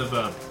both of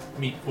them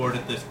meet forward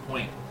at this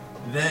point.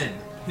 Then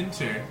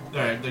Pinter,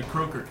 the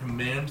Croaker,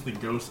 commands the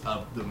ghosts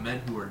of the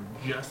men who were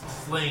just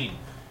slain.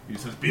 He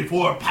says,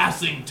 "Before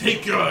passing,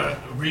 take your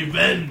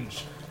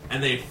revenge!"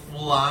 And they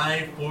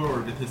fly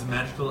forward with his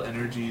magical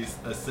energies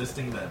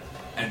assisting them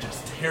and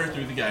just tear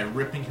through the guy,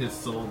 ripping his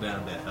soul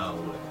down to hell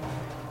with him.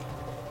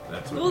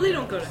 That's what Well, they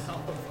don't go to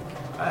hell.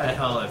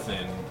 hell as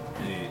in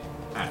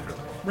the afterlife.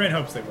 Ren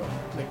hopes they will.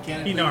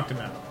 Mechanically, He knocked him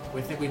out.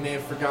 we think we may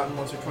have forgotten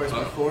once or twice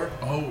before.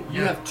 Oh,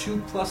 You have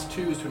 2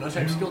 +2s to another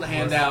type skill to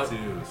hand out.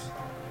 Twos.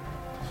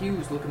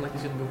 Hugh's looking like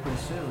he's going to go pretty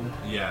soon.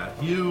 Yeah,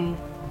 Hugh,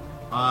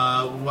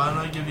 why don't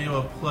I give you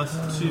a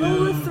 +2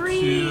 Roll a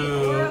 3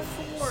 to or a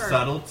 4.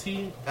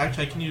 subtlety?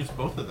 Actually, I can use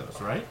both of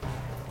those, right?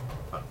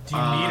 Do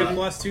you need a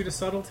 +2 to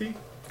subtlety?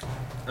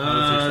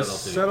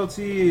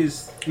 Subtlety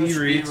is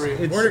thievery.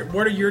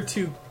 What are your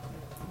two?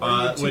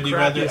 Would you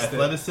rather crappiest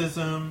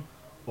athleticism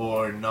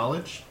or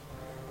knowledge?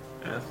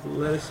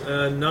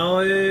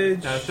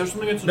 Knowledge. Now, if there's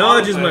something that's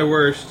Knowledge is not, my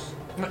worst.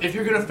 If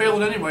you're going to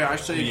fail it anyway, I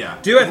say... Yeah.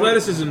 Do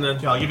athleticism then.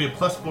 Yeah, I'll give you a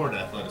 +4 to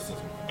athleticism.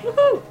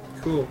 Woohoo!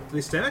 Cool. Do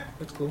they stack?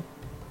 That's cool.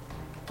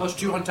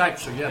 +2 on type,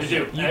 so yes. You do.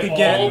 You And could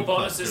get- all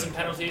bonuses and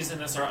penalties in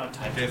this are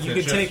untyped. Okay, so You it's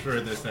could just take- for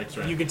this next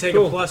round. You could take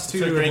Cool. a +2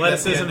 So to great,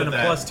 that's the athleticism end and of a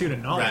that +2 to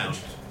knowledge. round.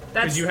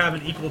 Because you have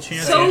an equal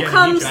chance So of getting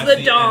comes That's the the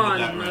end of dawn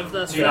that round. of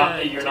the So you're not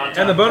thread.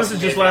 And the bonuses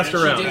just last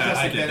around. She did press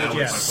I did. That was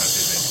advantage. my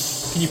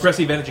question. Can you press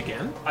the advantage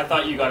again? I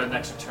thought you got an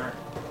extra turn.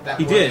 That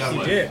He was- did. That He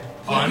was- did.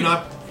 Oh, I'm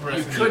not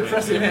pressing You could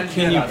press the advantage.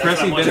 Can you that's press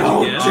the what I'm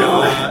advantage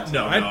wondering. again?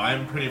 No, I-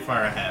 I'm pretty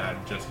far ahead. I'm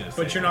just going to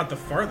say. But you're not the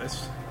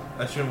farthest.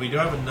 That's true. We do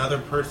have another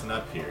person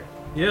up here.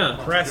 Yeah.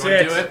 Press You wanna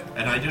it. do it?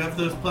 And I do have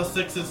those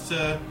 +6s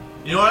to...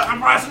 You know what?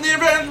 I'm pressing the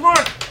advantage more!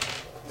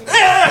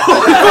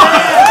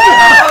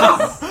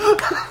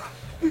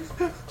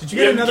 Did you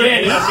get another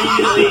Again, 8?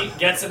 immediately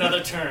gets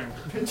another turn.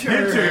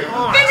 Pinter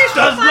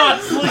does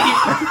not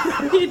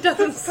sleep! He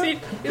doesn't sleep.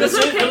 He This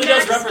goes, okay, really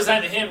does next.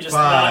 represent him, just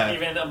 5. not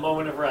even a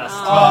moment of rest.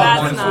 Oh,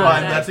 that's one's not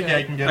fine. that That's good. okay.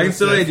 I can get I can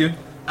still aid you.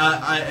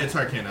 It's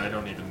Arcana. I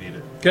don't even need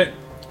it. Okay.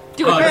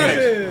 Do it.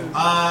 Okay.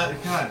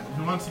 God,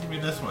 who wants to give me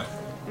this one?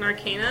 An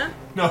Arcana?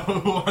 No,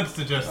 who wants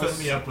to just set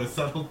me up with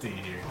subtlety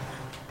here?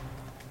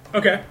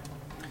 Okay.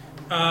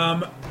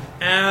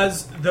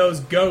 As those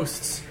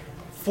ghosts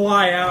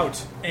fly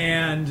out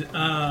and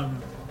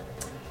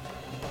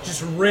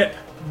just rip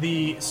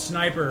the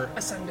sniper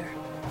Asunder.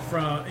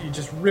 from, you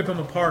just rip him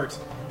apart.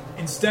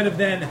 Instead of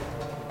then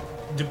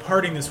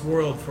departing this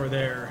world for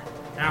their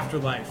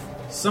afterlife,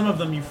 some of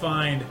them you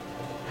find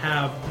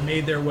have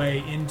made their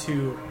way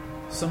into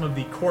some of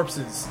the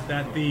corpses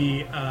that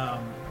the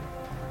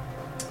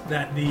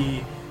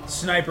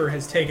sniper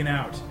has taken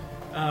out.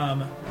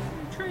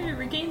 Trying to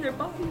regain their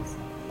bodies.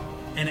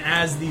 And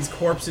as these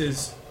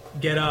corpses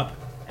get up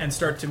and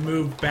start to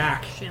move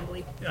back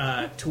Shambly.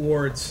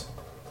 towards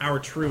our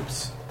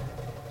troops,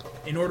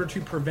 in order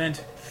to prevent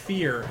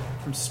fear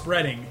from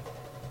spreading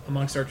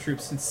amongst our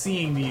troops and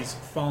seeing these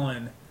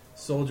fallen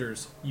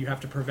soldiers, you have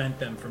to prevent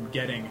them from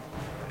getting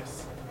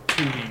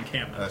to the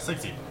encampment.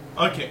 60.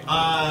 Okay,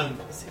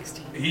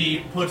 60. he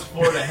puts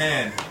forward a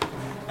hand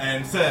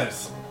and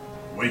says,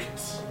 "Wait.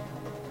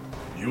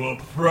 You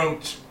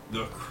approach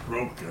the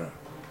Croaker,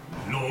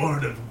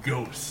 Lord of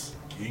Ghosts,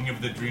 King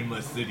of the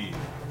Dreamless City.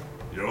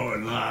 Your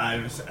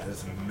lives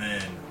as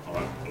men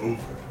are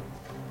over.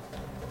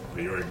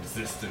 But your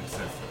existence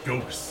as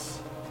ghosts,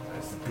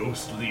 as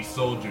ghostly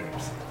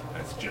soldiers,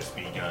 has just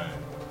begun.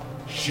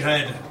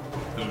 Shed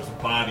those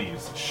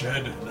bodies,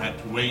 shed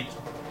that weight,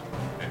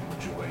 and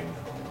join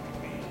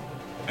me."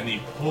 And he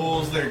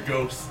pulls their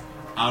ghosts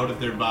out of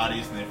their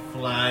bodies, and they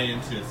fly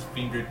into his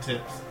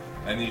fingertips.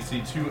 And you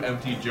see 2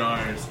 empty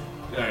jars,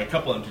 a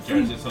couple empty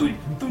jars, and suddenly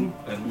poof,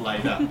 and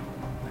light up.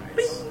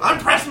 I'm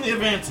pressing the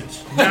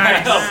advantage.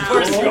 Of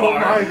course you are.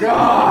 My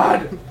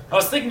God! I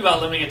was thinking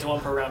about limiting it to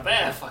 1 per round,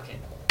 but fuck it.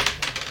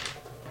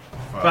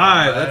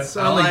 5. That's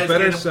on the Allies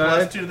better gain a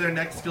side. +2 to their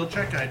next skill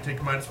check. I take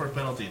a -4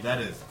 penalty.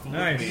 That is cool.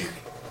 Nice. With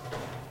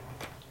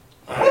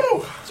me.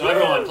 Woo! So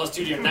everyone, +2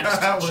 to your next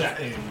That was check.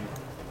 a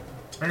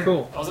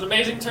Cool. That was an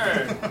amazing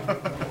turn.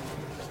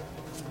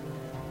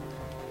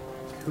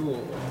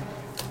 Cool.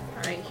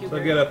 Alright, So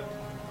Hubert. I got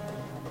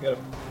a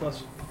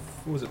plus.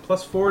 What was it?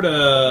 +4 to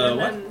And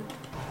what? then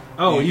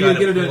Oh, You you got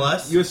get a it.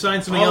 plus? You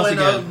assign something else and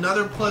again.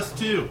 another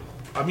 +2.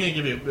 I'm gonna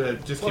give you.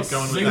 Just keep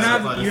going with You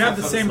that. have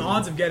the same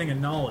odds of getting a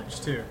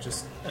knowledge too.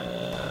 Just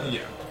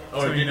Yeah.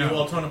 Or So did you you know.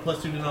 Altona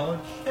 +2 to knowledge?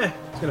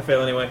 It's gonna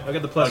fail anyway. I'll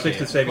get the +6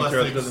 to saving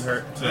throw. That doesn't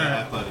hurt. To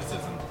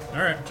athleticism,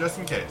 all right. just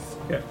in case.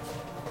 Okay.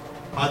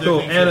 Other Cool.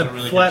 things And there's a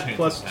really good flat chance of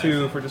 +2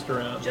 passing. for just a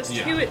round. just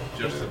Yeah, do it.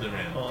 just for the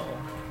round. Oh.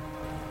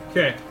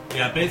 Okay.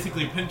 Yeah,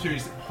 basically,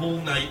 Pinter's whole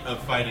night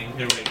of fighting.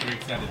 Here, wait,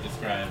 Rick's got to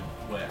describe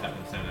what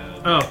happens.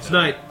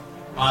 Tonight.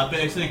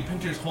 Basically,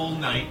 Pinter's whole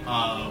night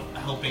of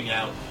helping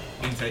out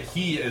means that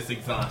he is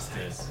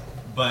exhausted,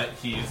 but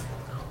he's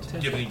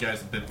giving you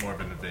guys a bit more of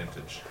an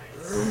advantage.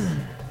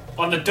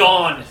 On the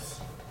dawn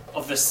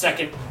of the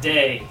second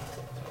day,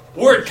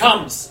 word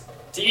comes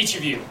to each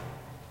of you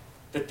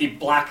that the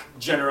Black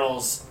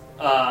General's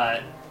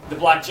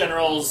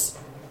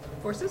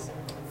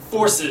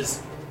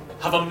forces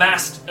have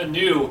amassed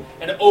anew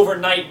an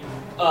overnight,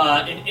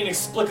 an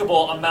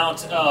inexplicable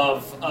amount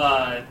of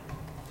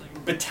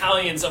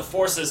battalions of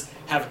forces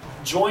have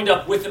joined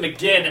up with them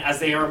again as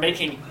they are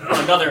making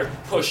another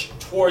push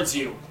towards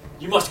you.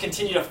 You must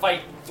continue to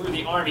fight through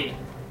the army.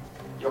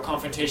 Your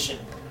confrontation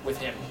with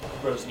him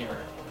grows nearer.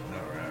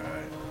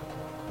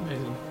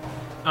 Amazing.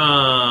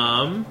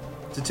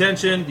 It's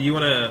attention. Do you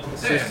want to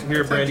assist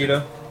here,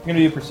 Brandito? I'm going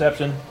to do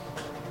perception.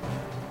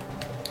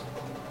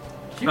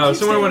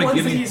 Someone want to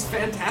give me... He's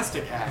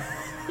fantastic at.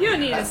 You don't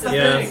need That's assistance. the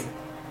Yeah. thing.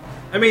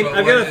 I mean, But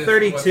I've got what a is-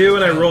 32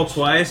 and I what's the roll challenge?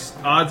 twice.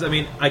 Odds, I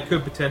mean, I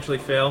could potentially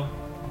fail.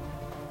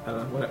 I don't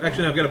know. Whatever.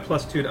 Actually, no, I've got a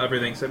 +2 to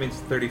everything, so that means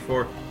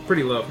 34.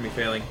 Pretty low for me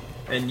failing.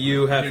 And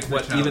you have, Here's the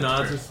what, even challenge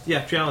odds? first.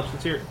 Yeah, challenge.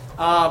 Let's hear it.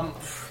 I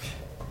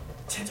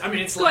mean,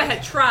 it's Go like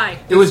ahead, try.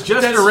 It was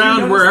just Does he around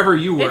notice- wherever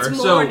you were. It's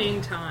So,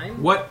 morning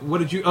time. what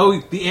did you... Oh,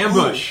 the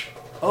ambush.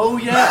 Oh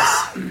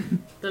yes.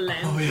 The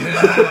lamp.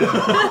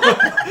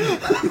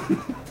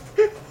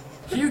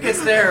 Hugh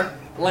gets there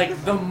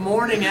like the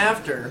morning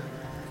after.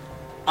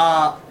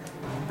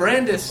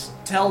 Brandis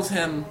tells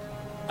him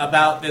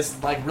about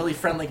this like really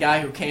friendly guy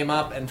who came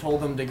up and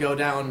told him to go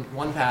down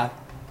one path.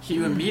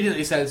 Hugh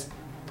immediately says,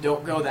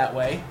 "Don't go that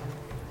way,"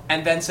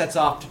 and then sets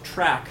off to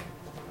track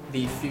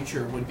the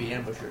future would-be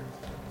ambusher.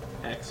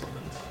 Excellent.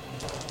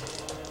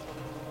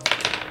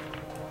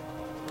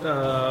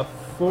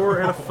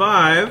 4 out of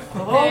 5.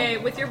 Hey,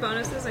 with your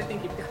bonuses, I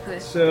think you've got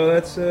it. So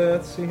that's,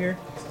 let's see here.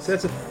 So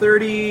that's a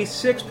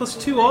 36 plus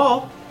 2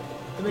 all.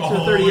 That makes it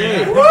a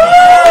 38.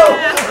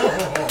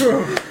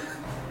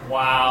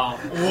 Wow.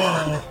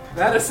 Whoa!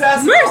 That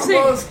assassin Mercy!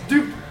 almost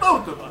duped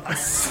both of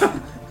us.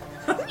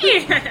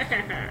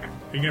 Yeah.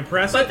 Are you gonna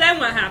press But it? then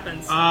what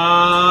happens?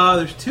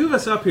 There's 2 of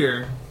us up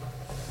here.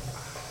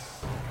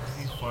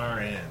 He's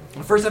far in.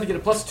 First, I have to get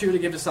a +2 to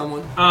give to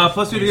someone.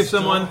 +2 to give Still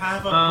someone.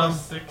 have a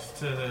 +6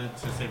 to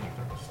saving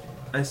throws.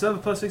 I still have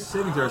a +6 to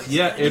saving throws.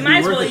 Yeah, you it'd might be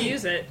as worth well it.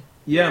 use it.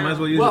 Yeah, might as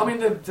well use Well, it. I mean,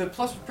 the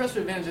plus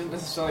advantage isn't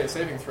necessarily a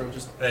saving throw.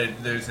 Just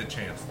There's a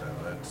chance, though.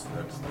 That's the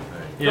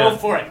thing. Yeah. go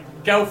for it.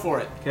 Go for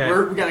it. Okay.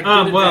 We got a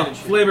good Well, advantage.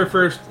 here. flavor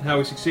first, how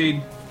we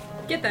succeed.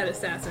 Get that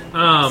assassin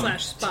 /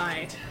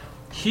 spy.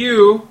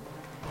 Hugh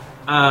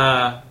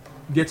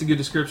gets a good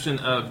description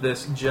of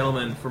this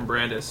gentleman from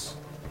Brandis.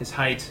 His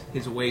height,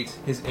 his weight,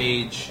 his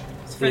age,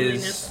 His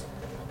friendliness.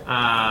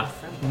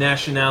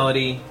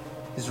 nationality,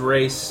 his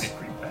race.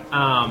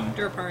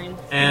 Durparian.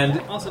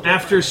 And Also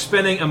after Durparian.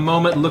 spending a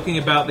moment looking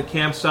about the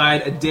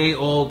campsite, a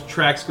day-old,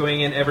 tracks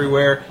going in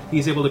everywhere,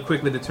 he's able to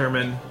quickly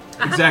determine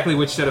exactly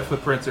which set of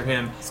footprints are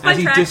him Spy as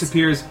he tracks.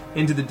 disappears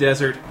into the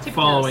desert Tip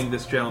following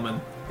nose. this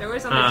gentleman. There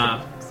was on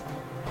the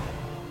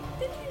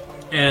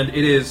And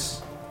it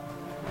is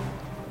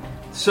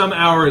some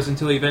hours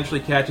until he eventually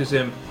catches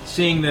him,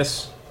 seeing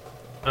this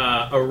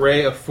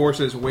array of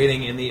forces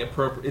waiting in the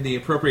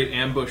appropriate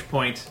ambush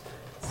point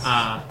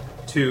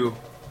to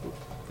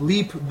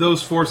leap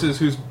those forces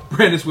whose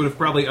Brandis would have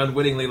probably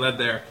unwittingly led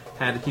there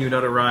had Hugh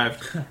not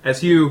arrived.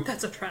 As Hugh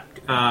That's a trap.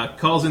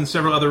 calls in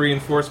several other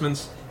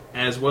reinforcements,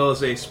 as well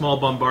as a small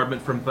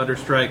bombardment from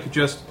Thunderstrike,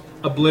 just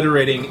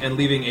obliterating and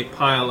leaving a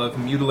pile of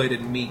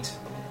mutilated meat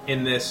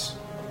in this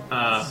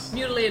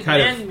Mutilated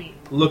kind man of meat.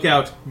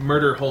 lookout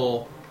murder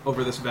hole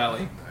over this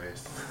valley.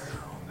 Nice.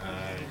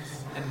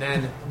 Nice. And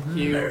then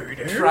Hugh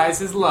tries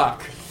his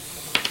luck.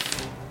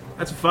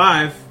 That's a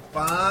 5.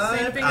 5.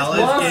 Same thing as Alice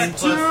plus gain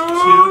two.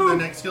 +2 the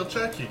next skill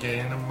check. You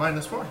gain a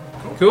 -4.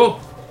 Cool. Cool.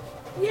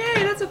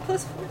 Yay, that's a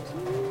 +14.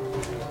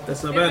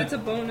 That's not If bad. it's a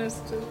bonus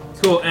to...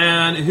 Cool.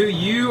 And who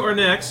you are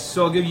next?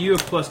 So I'll give you a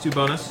 +2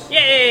 bonus.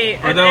 Yay!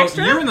 An Although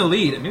extra? you're in the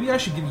lead, maybe I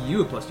should give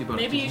you a +2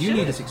 bonus. Maybe 'cause you you need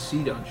should. to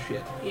succeed on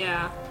shit.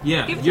 Yeah.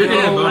 Yeah, Give you're me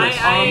getting a a- bonus.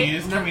 He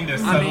is coming to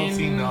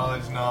subtlety,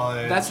 knowledge.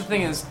 That's the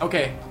thing is,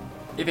 okay,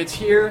 if it's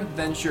here,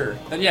 then sure.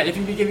 Then yeah, if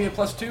you can give me a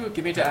 +2,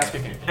 give me to ass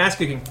kicking. Ass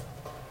kicking.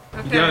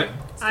 Okay. got it.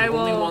 It's I the will...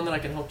 only one that I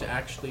can hope to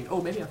actually. Oh,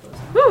 maybe I thought.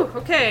 Whew,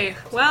 okay.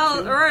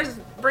 Well, Aurora's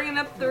bringing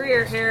up the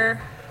rear here.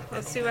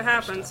 Let's see what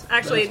happens.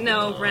 Actually,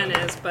 no, Ren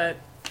is, but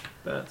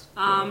That's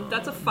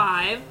that's a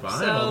 5. Five, all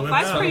So the way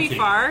 5's down. pretty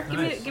far.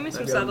 Nice. Give me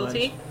some I've got a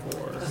subtlety.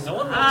 -4. No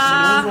one No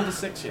one rolled Uh, a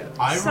 6 yet. I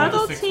rolled a 6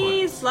 subtlety,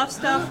 once. bluff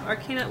stuff,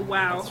 arcana.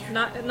 Wow,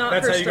 not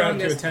That's her how you got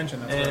into strongest.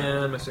 attention. That's right.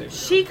 And my save.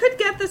 She could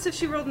get this if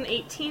she rolled an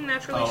 18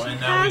 naturally. Oh, she and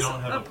now we has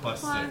don't have a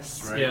plus.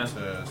 +6, right? Yeah.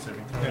 To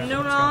saving throws.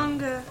 No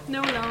longer,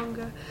 no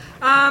longer.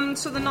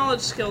 So the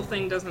knowledge skill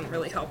thing doesn't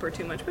really help her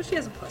too much, but she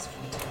has a +4.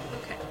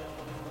 Okay.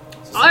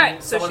 All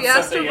right, so someone she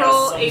has said to they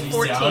roll asked a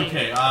somebody- 14.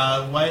 Okay,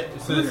 what?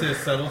 So this is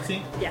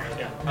subtlety? Yeah.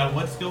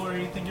 What skill are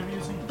you thinking of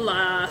using?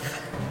 Bluff.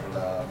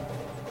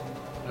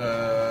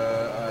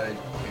 I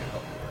can't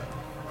help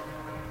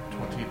you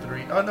with that.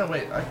 23. Oh, no,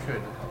 wait. I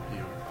could help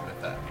you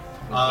with that.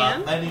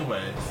 can?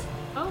 Anyways,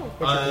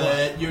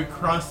 Oh. you're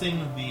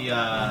crossing the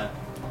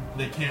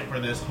camp where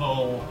this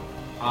whole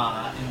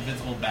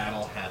invisible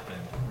battle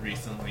happened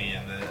recently,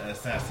 and the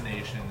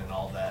assassination and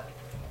all that.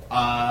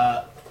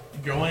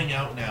 Going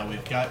out now,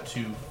 we've got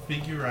to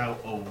figure out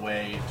a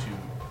way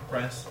to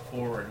press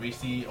forward. We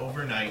see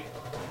overnight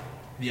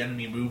the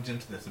enemy moved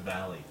into this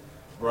valley.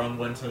 We're on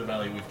one side of the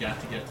valley, we've got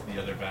to get to the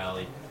other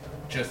valley.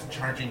 Just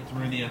charging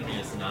through the enemy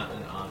is not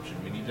an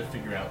option. We need to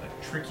figure out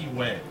a tricky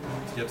way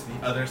to get to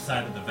the other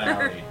side of the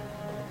valley.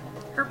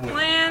 Her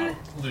plan.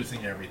 without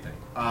losing everything.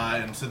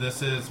 And so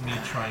this is me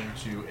trying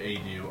to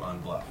aid you on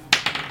bluff.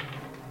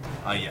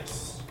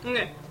 Yes.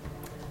 Okay.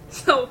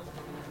 So,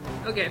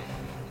 okay.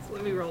 So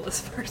let me roll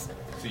this first.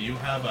 So you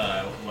have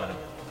a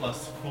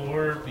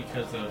 +4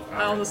 because of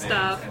All the things,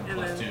 stuff, and and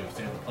 +2, then- so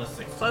you have a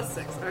 +6.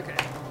 +6. Okay.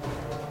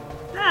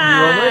 roll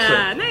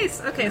Ah, nicely.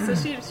 nice. Okay, so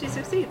she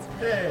succeeds.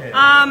 Hey.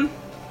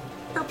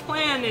 Her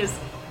plan is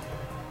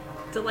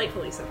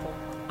delightfully simple.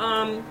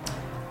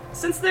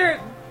 Since they're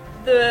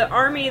the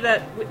army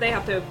that they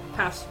have to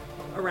pass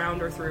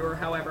around or through or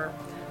however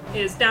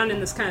is down in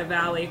this kind of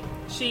valley,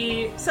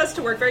 she sets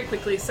to work very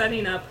quickly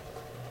setting up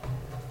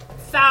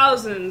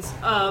thousands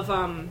of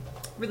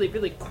really,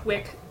 really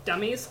quick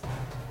dummies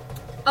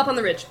up on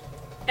the ridge.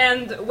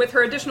 And with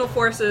her additional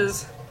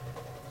forces,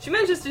 she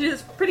manages to do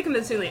this pretty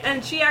convincingly,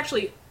 and she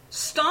actually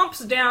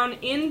stomps down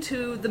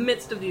into the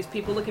midst of these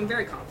people looking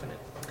very confident.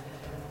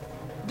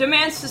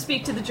 Demands to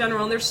speak to the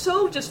general, and they're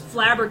so just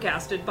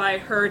flabbergasted by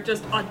her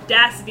just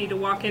audacity to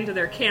walk into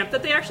their camp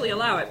that they actually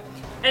allow it.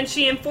 And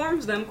she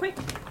informs them quite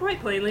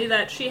plainly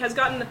that she has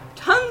gotten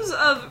tons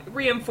of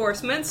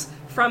reinforcements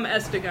from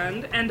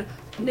Estegund and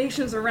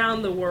nations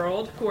around the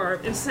world who are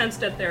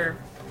incensed at their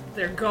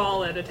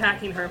gall at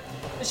attacking her.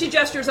 She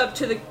gestures up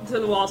to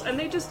the walls, and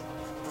they just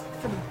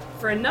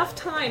for enough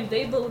time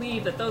they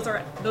believe that those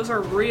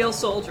are real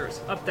soldiers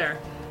up there.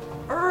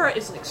 Aurora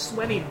is like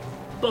sweating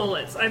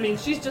bullets. I mean,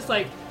 she's just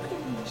like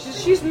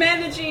she's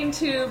managing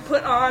to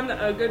put on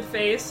a good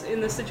face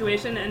in this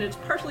situation, and it's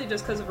partially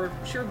just because of her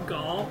sheer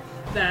gall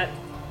that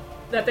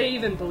they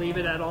even believe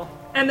it at all.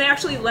 And they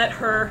actually let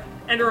her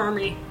and her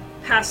army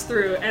pass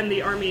through, and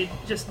the army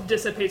just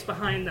dissipates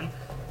behind them,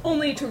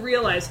 only to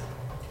realize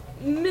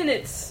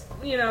minutes,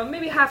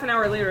 maybe half an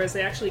hour later, as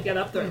they actually get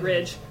up the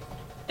ridge,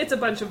 it's a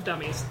bunch of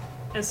dummies,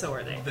 and so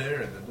are they.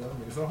 There, the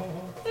dummies. Oh.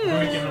 Yeah. I'm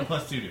gonna give him a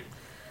 +2 to.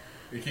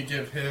 You can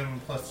give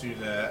him +2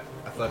 to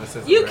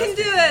athleticism. You can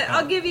do it!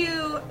 I'll give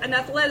you an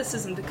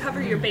athleticism to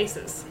cover your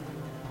bases.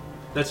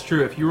 That's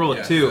true. If you roll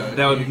a 2,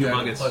 that would be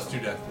humongous.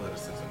 +2 to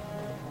athleticism.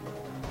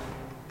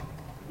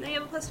 Now you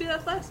have a +2 to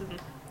athleticism.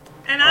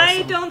 And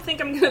I don't think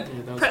I'm gonna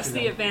those press two the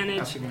then.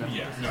 advantage,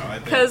 Yeah, no, I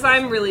think because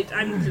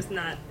I'm just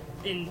not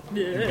in...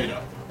 beat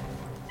up.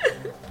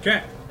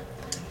 Okay.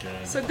 Okay.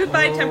 So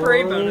goodbye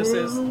temporary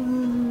bonuses.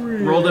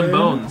 Roll them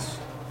bones.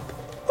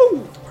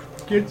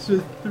 Gets a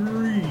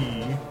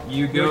 3.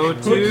 You go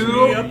Puts me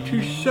to... up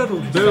to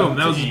subtlety. Boom.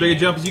 That was as big a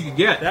jump as you could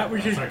get. That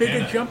was as That's big a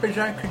organic. jump as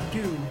I could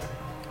do.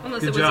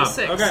 Unless Good it was job. a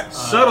 6. Okay.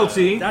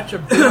 Subtlety. That's a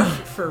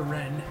bluff for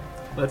Ren.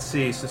 Let's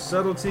see. So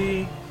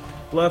subtlety,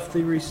 bluff,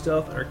 thievery,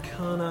 stealth,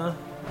 arcana.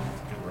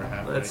 We're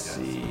halfway, Let's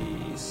guys.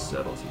 see.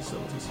 Subtlety.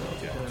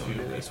 Yeah, I wanna two.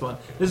 do this one.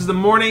 This is the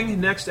morning.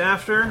 Next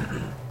after.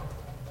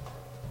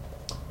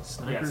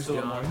 Sniper's still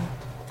the gone. morning.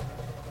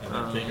 And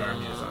the big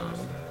army is on us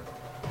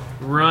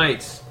now.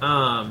 Right.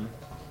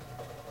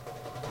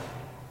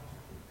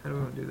 How do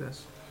we want to do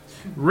this?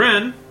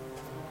 Ren,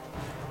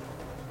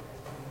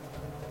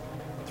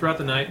 throughout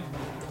the night,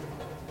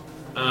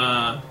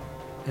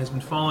 has been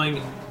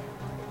following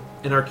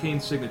an arcane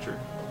signature,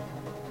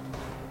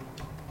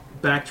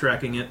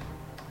 backtracking it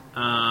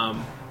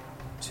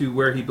to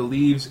where he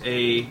believes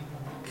a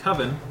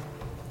coven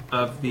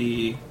of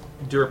the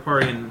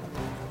Duraparian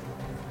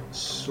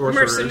sorcerers.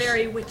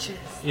 Mercenary witches.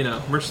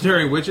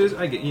 Mercenary witches.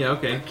 I get. Yeah.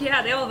 Okay.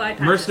 Yeah, they all have eye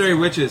patches. Mercenary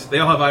witches. They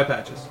all have eye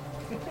patches.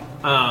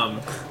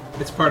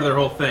 It's part of their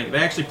whole thing. They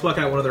actually pluck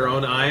out one of their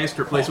own eyes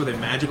to replace it with a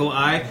magical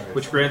eye,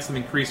 which grants them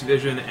increased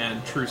vision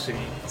and true seeing.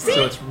 See?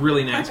 So it's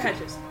really Eye nasty.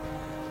 patches.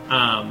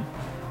 And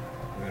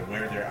they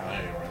wear their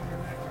eye around their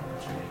neck on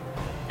the chain.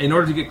 In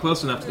order to get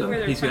close enough to Where them,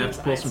 their he's going to have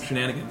to pull friends' some eyes.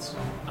 shenanigans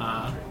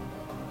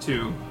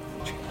to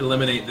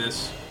eliminate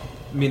this.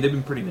 I mean, they've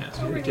been pretty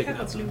nasty. Oh, They've taken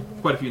out you.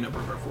 quite a few number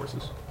of our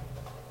forces.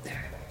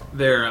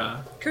 They're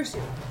Curse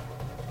you.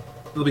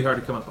 they'll be hard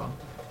to come up on.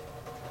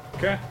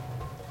 Okay.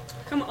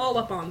 Come all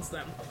up on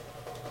them.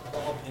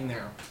 All in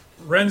there.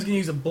 Ren's gonna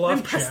use a bluff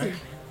Impress check. them.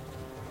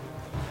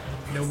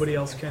 Nobody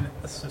else can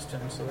assist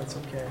him, so that's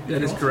okay.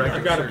 That is correct.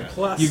 I've got a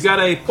plus. You've got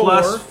a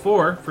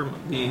four. +4 from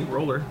the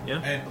roller.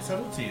 Yeah. And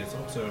subtlety is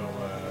also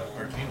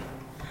arcana.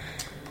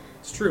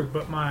 It's true,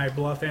 but my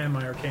bluff and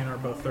my arcane are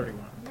both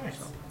 31.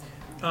 Nice.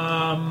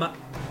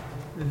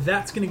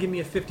 That's gonna give me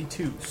a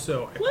 52.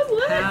 So I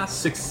What? pass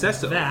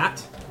Successive.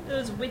 that.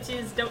 Those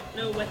witches don't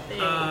know what they...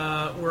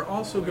 We're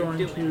also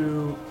going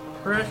to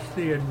press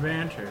the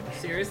advantage.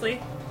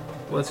 Seriously?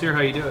 Let's hear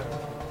how you do it.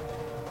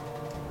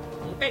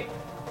 Okay.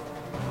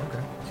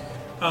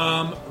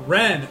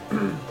 Ren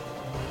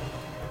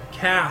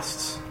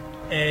casts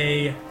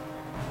the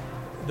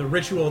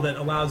ritual that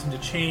allows him to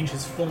change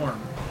his form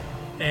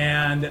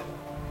and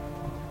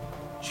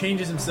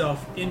changes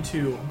himself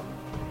into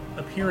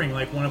appearing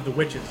like one of the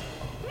witches.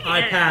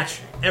 Eye patch,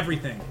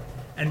 everything,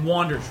 and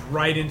wanders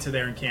right into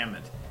their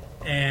encampment.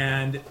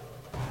 And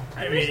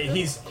I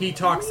mean, he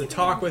talks the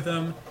talk with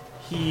them.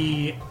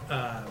 He's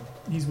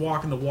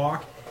walking the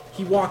walk.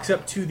 He walks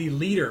up to the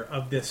leader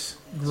of this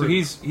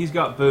group. So he's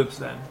got boobs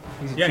then.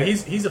 He's a chick.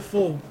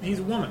 He's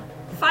a woman.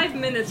 5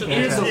 minutes of He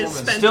is this a is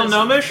woman. spent Still just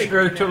gnomish or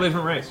figuring a it totally out.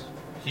 different race?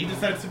 He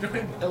decides to do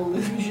it.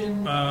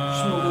 Illusion.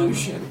 Um,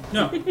 Schmolution.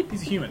 No,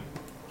 he's a human.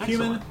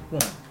 Human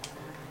woman.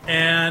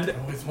 And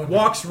Always wondered.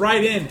 walks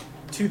right in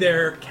to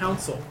their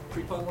council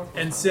Pre-polymorph.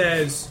 and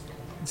says,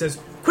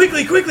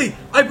 "Quickly!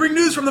 I bring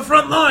news from the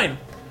front line!"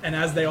 And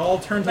as they all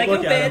turn to Like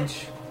look a at him,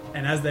 bitch.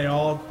 and as they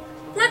all...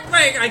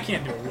 I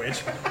can't do a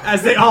witch.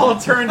 As they all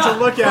turn to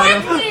look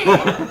at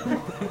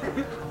him...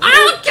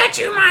 I'll get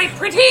you, my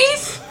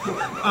pretties!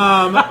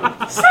 Some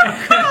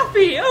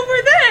coffee over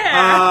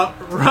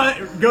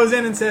there! goes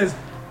in and says,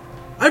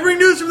 "I bring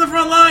news from the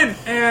front line!"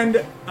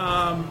 And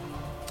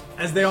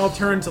as they all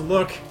turn to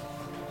look,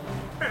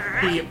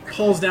 he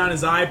pulls down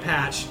his eye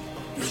patch,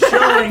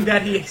 showing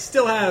that he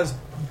still has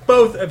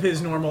both of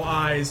his normal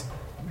eyes,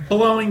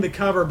 blowing the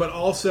cover, but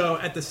also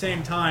at the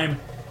same time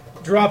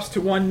drops to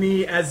one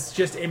knee as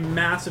just a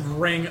massive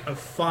ring of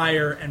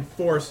fire and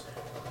force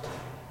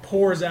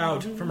pours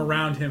out from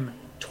around him,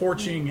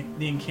 torching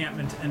the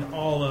encampment and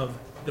all of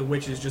the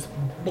witches, just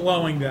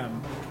blowing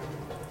them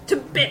To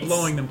bits.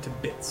 to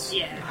bits.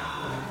 Yeah.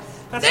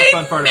 That's the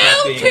fun part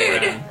about being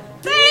around.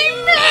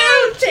 They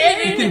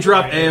melted! You can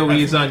drop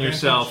AoEs on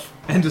yourself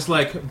and just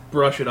like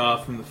brush it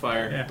off from the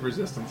fire Yeah.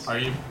 resistance. Are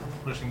you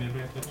pushing the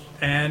advantage?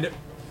 And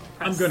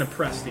I'm going to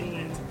press the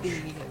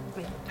advantage.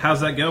 How's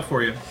that go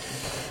for you?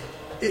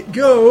 It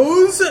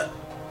goes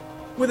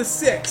with a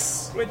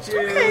 6, which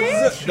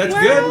is... That's A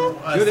good. skill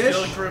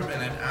Good-ish. group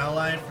and an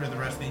ally for the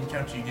rest of the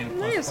encounter. You gain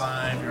Nice.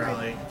 +5. Your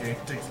ally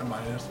takes a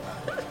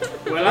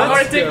 -5. Well, I've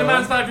already taken the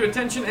go. -5 to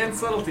attention and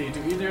subtlety. Do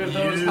either of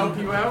those You- help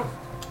you out?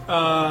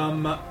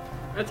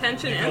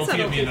 Attention You can and also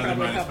give me subtlety another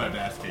probably -5 help. to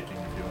ass kicking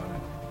if you want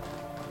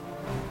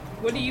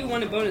it. What do you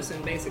want a bonus in,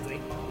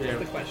 basically? Yeah. Is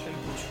the question.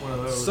 Which one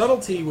of those?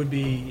 Subtlety would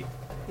be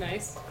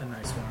Nice. a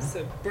nice one.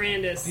 So,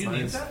 Brandis. Do you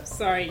need that?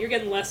 Sorry, you're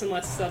getting less and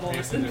less subtle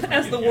Yes, as, it is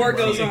as the making war it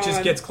goes It on.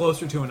 just gets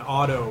closer to an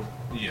auto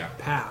Yeah.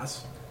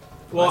 pass.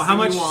 Well, Last how thing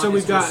much... you want So is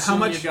we've to got... How assume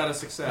much... You've got a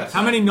success.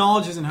 How many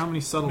knowledges and how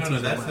many subtleties No,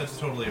 are that's left?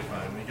 totally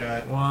fine. We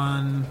got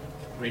 1,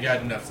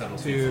 enough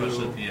subtlety,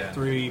 especially 2, at the end.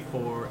 3,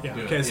 4... Yeah,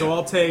 Do it, okay, so yeah.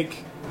 I'll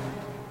take...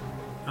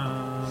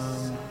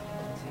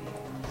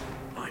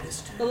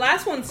 The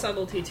last one's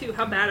subtlety, too.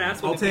 How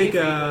badass would I'll it take be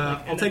for you to, a... like,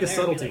 I'll end take a up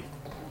there and be subtlety.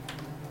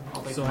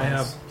 I'll take So the I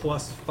have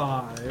bonus.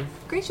 +5.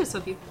 Gracious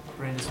of you.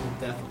 Brandis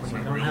will definitely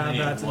I don't have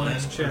that to the One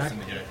next check. person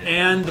to get hit.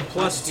 And the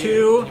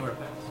 +2... Anywhere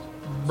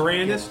past.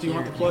 Brandis, do you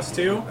want the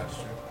 +2? That's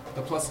true.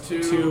 The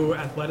 +2. To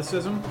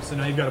athleticism, so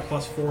now you've got a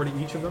 +4 to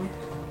each of them.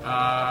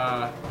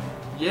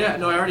 Yeah,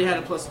 no, I already had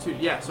a +2.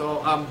 Yeah,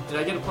 so, did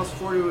I get a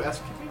 +4 to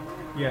ask kicking?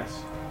 Yes.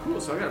 Cool,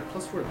 so I got a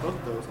 +4 to both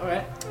of those.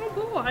 Alright. Oh,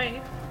 boy.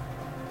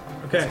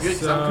 Okay, Good,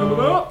 'cause I'm cool with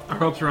so... it. Our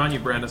hopes are on you,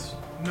 Brandis.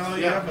 No,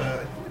 you Yeah. have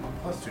a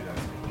 +2 to ass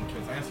kicking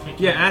because ass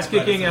kicking. Yeah, ass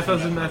kicking,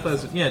 athleticism,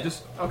 athleticism. Yeah,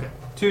 just Okay.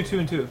 2, 2,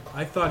 and 2.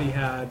 I thought he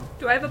had...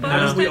 Do I have a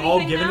bonus Have to we all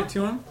anything given now? it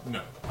to him?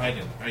 No, I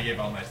didn't. I gave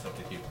all my stuff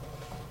to you.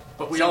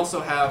 But we also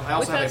have, I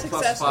also with have a that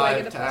success, do I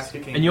get +5 a to plus ass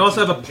kicking. And you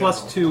also have a in general.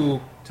 +2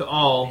 to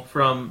all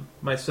from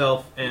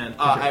myself and...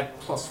 I have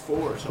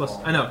 +4 to Plus,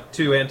 all. I know,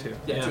 2 and 2.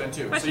 Yeah, 2 and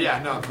 2. So Question. yeah,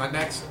 no, my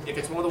next, if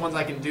it's one of the ones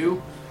I can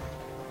do,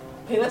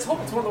 hey, let's hope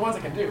it's one of the ones I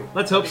can do.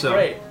 Let's hope That'd be so.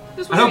 Great.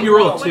 Just I hope wondering you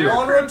roll a what 2. are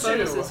Honor current two.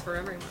 bonuses for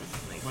everyone.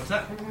 Like, What's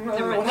that?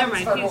 Never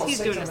mind, he's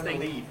doing his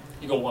thing.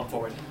 You go 1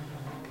 forward.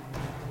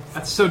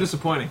 That's so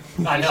disappointing.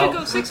 I you know. should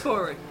go 6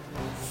 forward.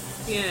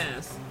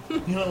 Yes.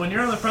 You know, when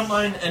you're on the front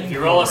line and If you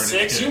roll a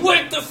 6, you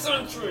wait the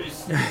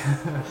centuries!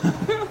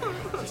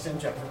 Just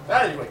didn't check.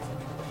 Anyway.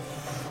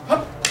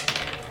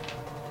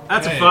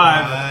 That's a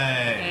 5.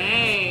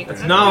 Hey.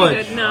 That's pretty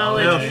knowledge. good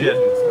knowledge. Oh, shit.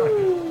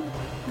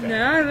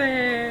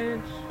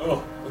 Knowledge.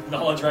 Oh, with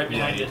knowledge right Yeah,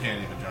 behind you it.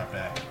 can't even drop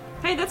back.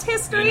 Hey, that's You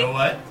history. know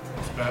what?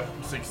 It's about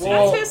 16.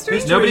 Whoa. That's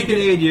history. Nobody can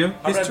aid you.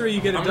 History,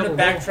 you get a I'm double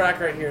gonna roll. backtrack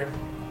right here.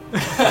 You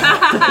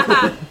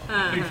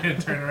can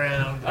turn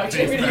around. I face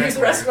came to use the backwards.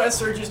 rest of my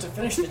surges to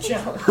finish the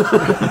challenge. No,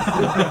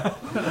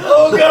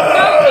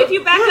 if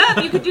you back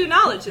up, you could do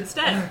knowledge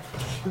instead.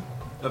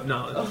 Of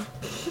knowledge.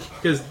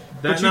 Because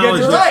But that you get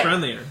knowledge to- looks Right.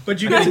 friendlier.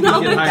 But you Get get to to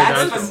double, get higher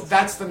That's dice.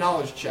 that's the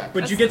knowledge check.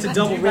 but you get to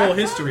double roll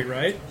history,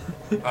 right?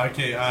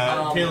 Okay,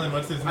 Kaylin,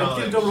 what's his I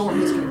knowledge? can double roll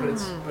history, but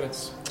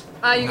it's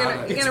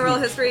You're gonna roll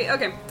history?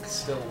 Okay.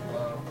 still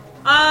low.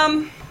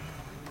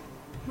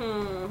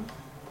 What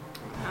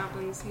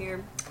happens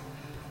here?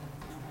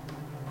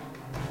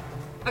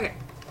 Okay,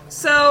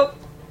 so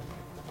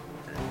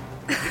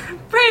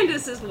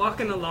Brandis is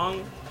walking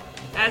along,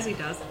 as he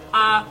does,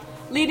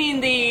 leading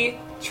the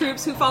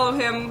troops who follow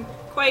him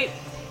quite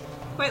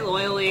quite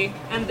loyally,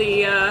 and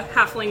the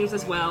halflings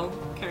as well,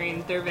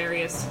 carrying their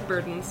various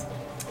burdens.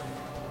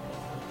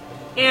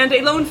 And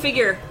a lone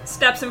figure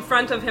steps in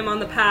front of him on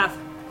the path,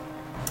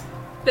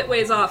 bit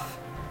ways off,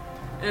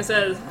 and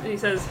he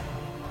says,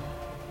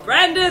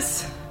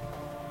 "Brandis,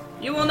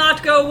 you will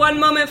not go one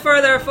moment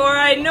further, for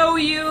I know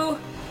you,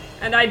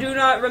 and I do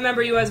not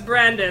remember you as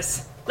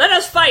Brandis. Let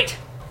us fight!"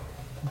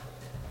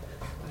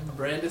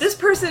 Brandis. This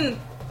person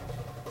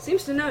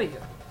seems to know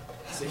you.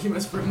 So you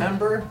must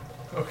remember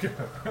Okay.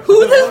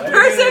 Who this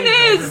person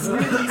is,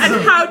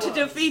 and how to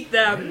defeat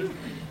them.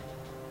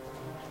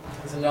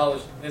 this is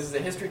knowledge. This is a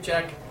history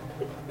check.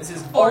 This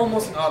is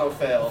almost an auto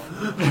fail.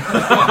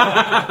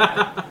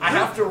 I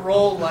have to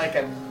roll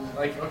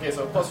okay,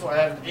 so plus 4, I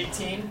have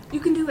 18, You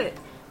can do it.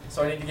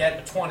 so I need to get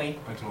a 20.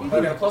 But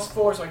I got a plus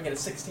 4, so I can get a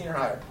 16 or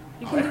higher.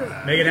 You can do it.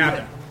 Make it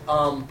happen.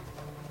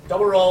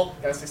 Double roll,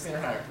 got a 16 or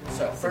higher.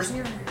 So first,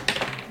 Come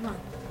on.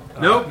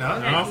 Nope. No,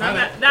 Okay,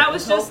 not that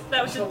was just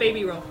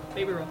baby roll.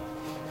 Baby roll.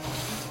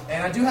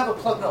 and I do have a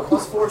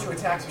plus 4 to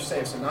attacks or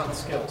saves, so not the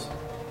skills.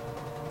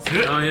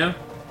 Oh, yeah?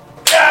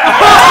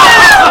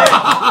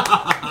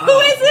 Who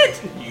is it?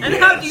 And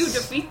how do you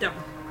defeat them?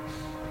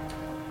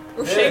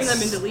 Or shame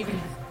them into leaving?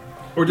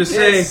 Or just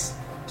Yes. say,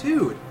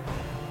 dude,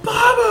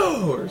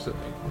 Bobo! Or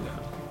something. No.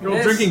 Your old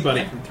Yes. drinking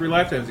buddy from 3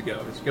 lifetimes ago.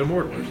 Just get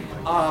immortal or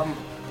something.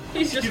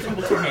 He's just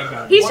Hand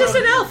down. he's just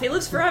an elf. He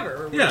lives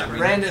forever. Yeah.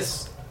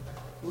 Brandis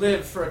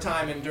lived for a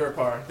time in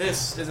Durapar.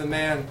 This is a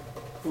man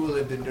who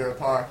lived in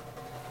Durapar.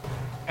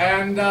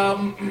 And,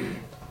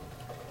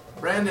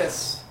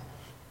 Brandis,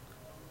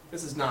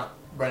 this is not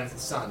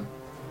Brandis' son.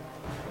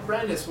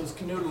 Brandis was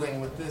canoodling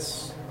with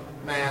this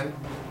man,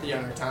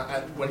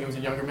 when he was a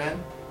younger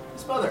man,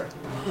 his mother.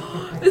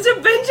 It's a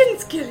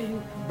vengeance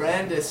killing.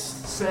 Brandis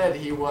said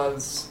he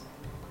was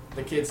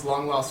the kid's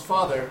long-lost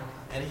father,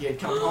 and he had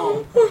come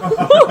home.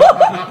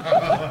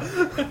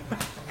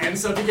 And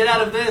so to get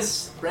out of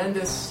this,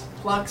 Brandis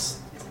plucks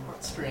his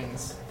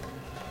heartstrings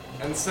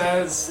and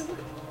says,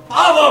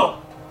 "Pavo!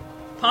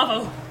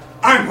 Pavo.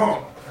 I'm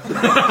home!"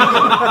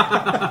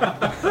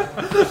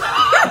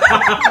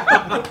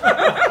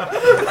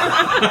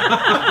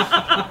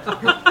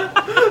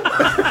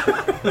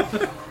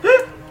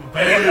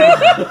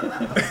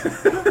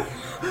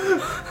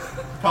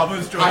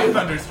 Pablo's drawing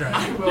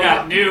Thunderstrike.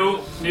 Yeah, new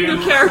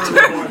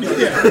character.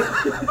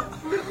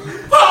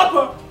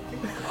 Papa!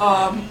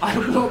 I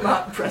will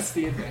not press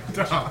the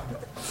advantage.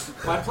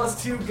 My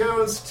plus 2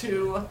 goes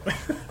to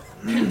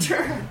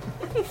Pinter.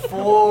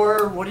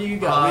 For what do you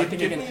got? What do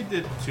you Give think me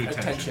you the 2 can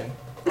attention.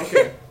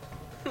 Okay.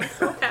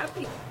 So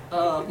happy.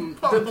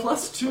 The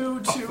plus 2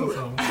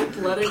 to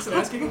athletics and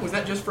asking, was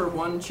that just for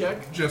one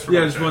check? Just for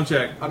Yeah, just one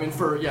check. I mean,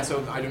 so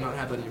I do not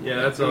have that anymore.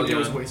 Yeah, that's all It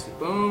was gone. wasted.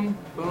 Boom,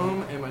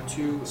 boom, and my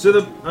 2. So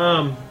the,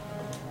 how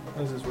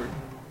does this work?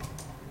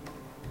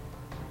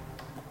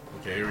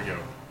 Okay, here we go.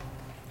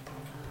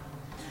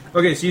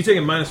 Okay, so you take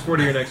a -4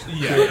 to your next.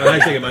 Yeah. And I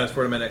take a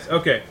 -4 to my next.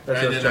 Okay, that's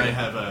And what I was then I checking.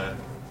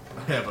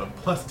 have a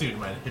plus 2 to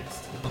my hit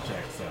skill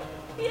check, so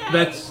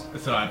That's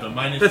I have a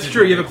minus. That's 2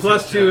 true, to you have a my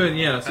plus skill 2 check. and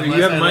yeah, so Unless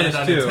you have I a land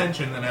 -2. on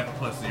attention, then I have a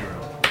plus 0.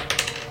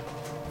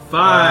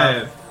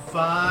 5.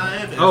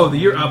 5. Oh,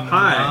 you're up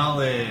high.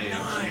 Knowledge.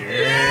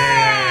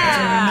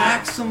 Yeah.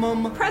 Maximum.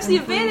 Press the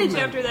advantage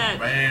after that.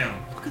 Bam.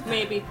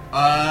 Maybe.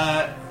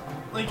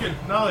 Lincoln,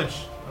 knowledge.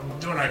 I'm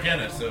doing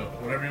Arcana, so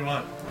whatever you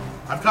want.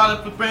 I've caught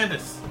up with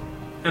Brandis.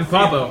 And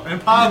Pablo.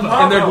 And Pablo.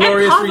 And their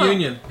glorious Papa.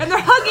 reunion. And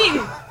they're hugging.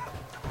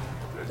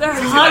 They're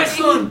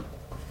hugging.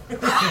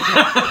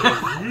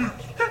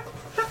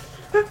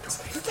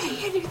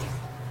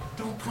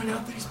 Don't point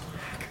out that he's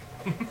black.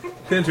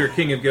 Pinter,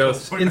 king of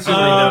ghosts,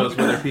 instantly knows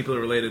whether people are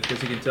related because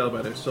he can tell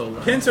by their soul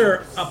line.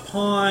 Pinter,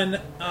 upon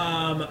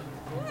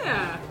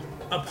Yeah.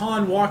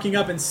 upon walking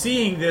up and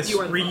seeing this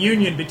You are the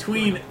reunion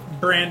between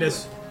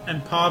Brandis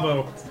and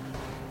Pavo,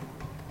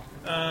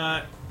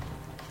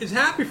 is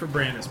happy for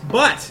Brandis,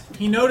 but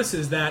he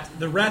notices that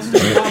the rest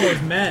of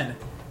Pavo's men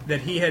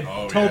that he had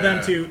told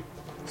them to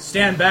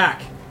stand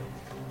back,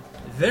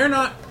 they're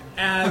not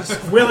as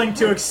willing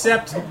to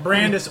accept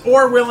Brandis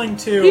or willing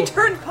He to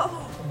turned Pavo.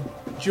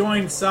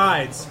 join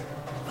sides.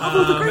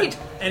 Pavo the Great.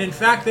 And in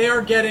fact, they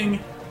are getting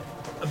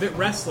a bit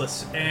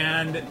restless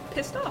and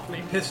Pissed off,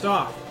 maybe. pissed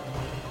off.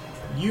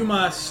 You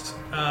must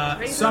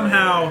Raise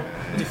somehow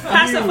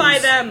Pacify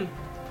them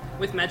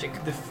with magic.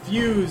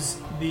 diffuse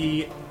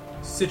the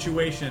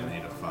situation.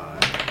 Need a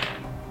 5.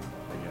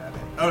 I got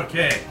it.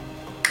 Okay.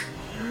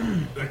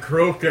 The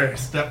croaker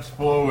steps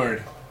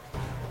forward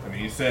and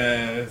he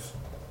says,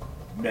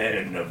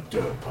 "Men of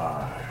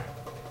Durpar,"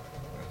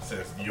 it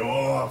says,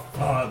 "your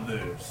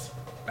fathers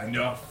and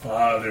your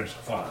fathers'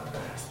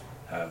 fathers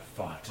have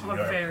fought in I'm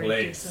your very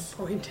place.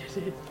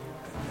 disappointed.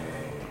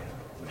 They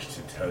wish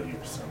to tell you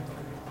something."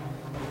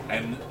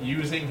 And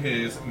using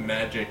his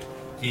magic,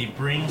 he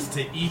brings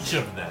to each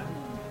of them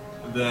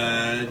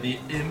the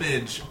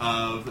image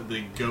of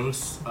the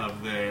ghosts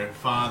of their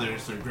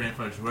fathers or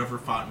grandfathers, whoever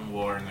fought in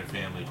war in their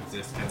family, because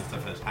this kind of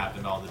stuff has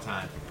happened all the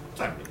time. Which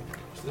I really don't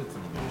it's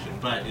an illusion,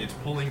 but it's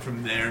pulling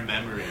from their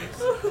memories.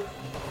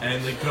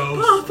 And the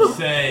ghosts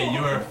say, you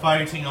are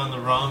fighting on the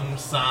wrong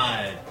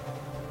side.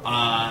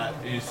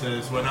 He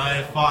says, when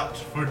I fought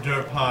for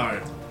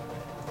Durpar,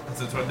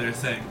 that's what they're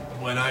saying.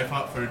 When I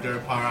fought for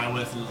Durpar, I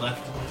was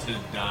left to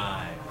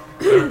die.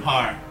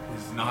 Durpar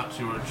is not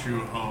your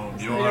true home.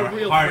 not Your your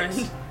real heart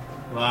friend.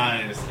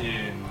 lies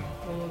in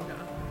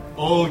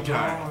Oh,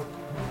 God. Olgar.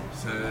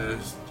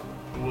 Says,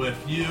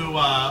 if you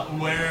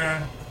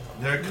wear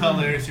their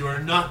colors, you are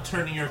not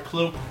turning your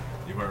cloak,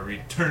 you are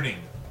returning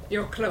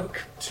Your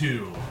cloak.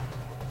 to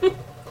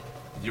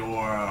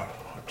your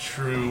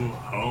true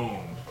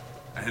home.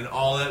 And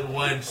all at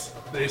once,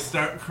 they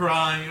start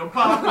crying, oh,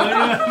 Papa,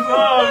 yes,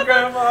 oh,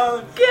 Grandma.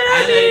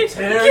 And they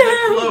tear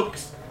the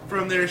cloaks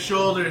from their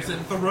shoulders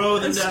and throw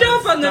them And down.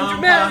 stomp on them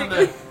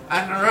dramatically.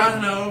 And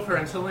run over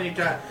until they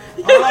got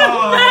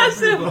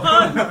Massive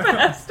hog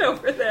fest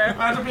over there.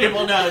 lots of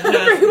people now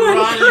just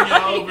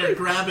running over,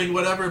 grabbing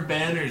whatever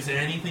banners or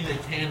anything they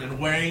can and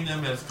wearing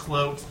them as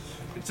cloaks.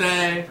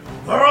 Saying,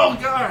 for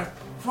Olgarth!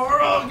 For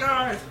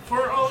Olgarth!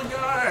 For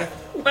Olgarth!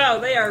 Wow,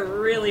 they are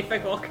really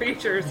fickle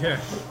creatures. Yeah.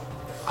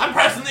 I'm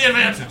pressing the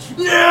advantage!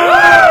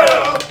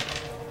 No!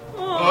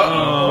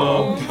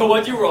 Oh.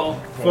 What'd you roll?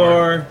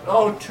 4.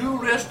 Oh, 2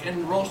 risk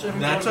and roll 7.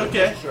 That's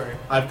okay.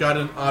 I've got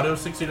an auto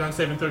succeed on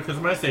saving throw because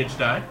of my sage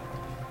die.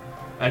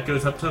 That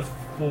goes up to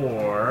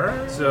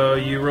 4. So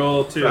you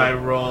roll 2. I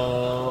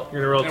roll.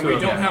 You're gonna roll And 2. we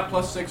again. don't have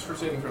 +6 for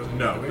saving throws.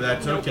 No,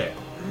 that's okay.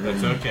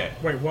 That's okay.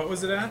 Wait, what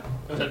was it at?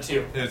 Was that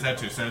 2? Is that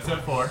 2? So it's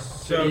at 4.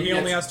 So he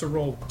only has to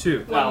roll.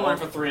 2. Wow, 1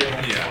 for 3.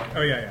 Yeah.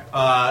 Oh,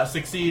 yeah.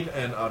 Succeed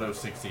and auto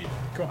succeed.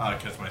 Cool.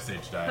 Because my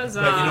sage died.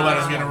 Huzzah. But you know what? I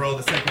was going to roll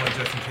the second one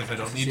just in case I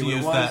don't need See to what it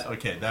use was? that.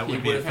 Okay, that He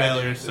would be a would've had to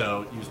failure, use it.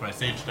 so use my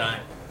sage die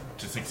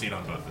to succeed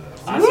on both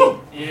of those.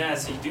 Yeah,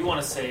 so you do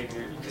want to save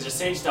your... Because your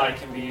sage die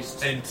can be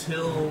used...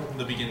 Until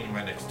the beginning of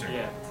my next turn.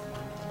 Yeah.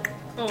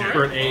 Oh,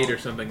 For an 8 or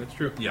something. That's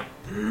true. Yeah.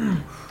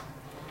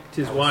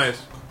 'Tis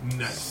wise.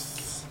 Nice.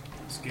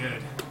 It's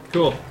good.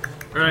 Cool.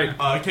 Alright.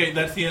 Okay,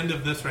 that's the end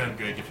of this round,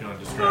 Greg, if you want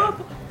to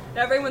describe.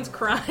 Everyone's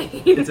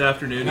crying. It's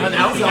afternoon. And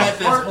now we got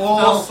this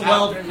whole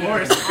swelled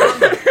forest on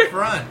the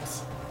front.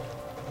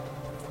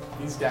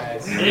 These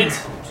guys. It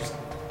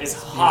is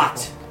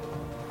hot.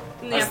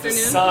 In the As the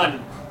afternoon.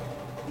 sun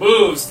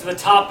moves to the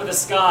top of the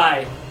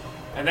sky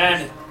and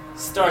then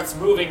starts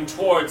moving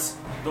towards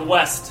the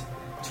west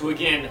to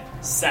again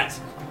set.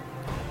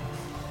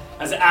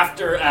 As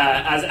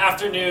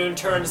afternoon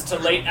turns to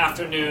late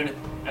afternoon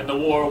and the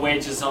war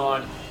wages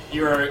on,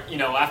 you're,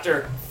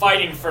 after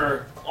fighting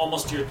for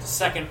almost your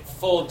second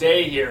full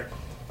day here,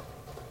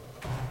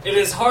 it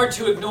is hard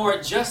to ignore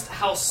just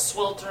how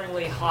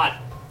swelteringly hot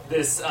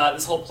this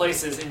whole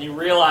place is, and you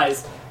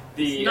realize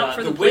It's not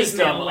for the the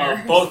wisdom plate mail wearers.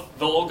 of both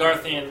the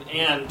Olgarthian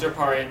and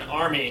Durparian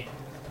army,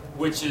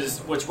 which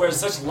wears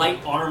such light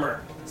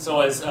armor. So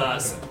as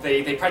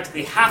they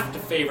practically have to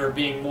favor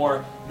being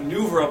more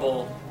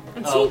maneuverable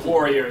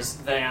warriors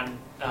than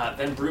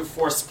brute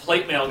force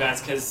plate mail guys,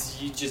 because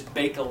you just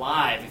bake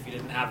alive if you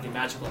didn't have the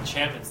magical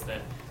enchantments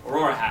that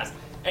Aurora has.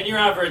 And your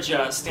average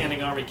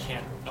standing army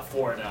can't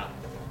afford They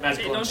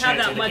magical don't have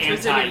that enchanted much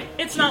resilience.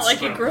 It's not like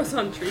it anti-heat grows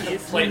on trees. stroke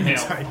plate mail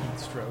Anti-heat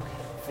stroke.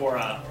 for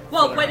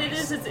Well, their what it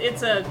armies. is,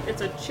 it's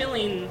a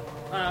chilling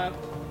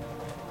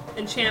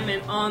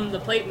enchantment on the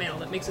plate mail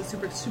that makes it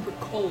super, super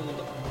cold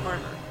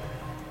armor.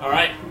 All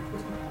right,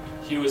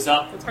 Hugh is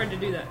up. It's hard to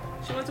do that.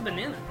 She wants a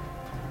banana.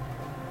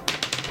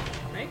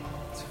 Right?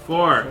 It's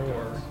 4.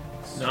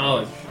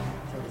 Knowledge.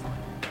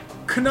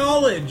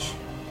 Knowledge.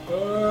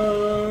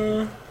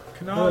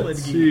 Knowledge.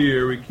 Let's see,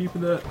 are we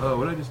keeping that? Oh,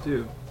 what did I just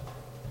do?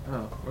 Oh,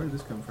 where did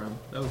this come from?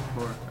 That was a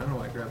 4. I don't know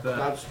why I grabbed that.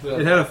 That's the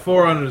It had a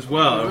 4 on it as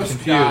well. I was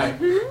risk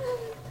confused.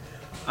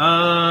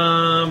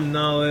 die.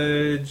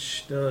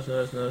 Knowledge. Knowledge.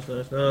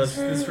 This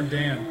is for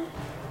Dan.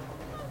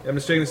 I'm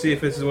just checking to see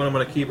if this is one I'm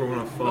going to keep or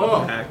want to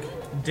fall Oh. back.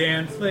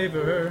 Dan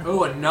flavor.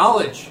 Oh, a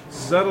knowledge.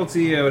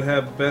 Subtlety, I would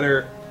have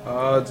better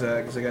odds at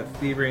because I got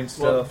thievery and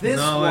Well, stealth. this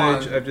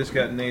Knowledge, one- I've just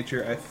got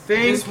nature. I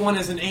think. This one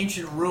is an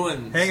ancient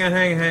ruins. Hang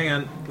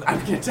on. I'm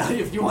gonna tell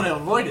you if you want to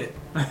avoid it.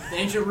 The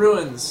ancient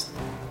ruins.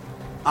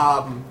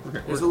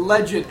 There's a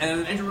legend, and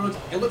in ancient ruins,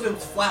 it looks like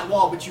it's a flat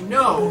wall, but you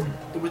know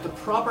that with the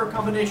proper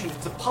combination,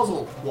 it's a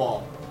puzzle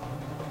wall.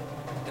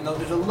 And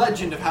there's a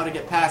legend of how to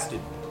get past it.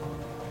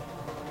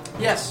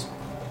 Yes,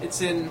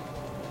 it's in.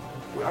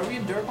 Are we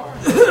in Durpar?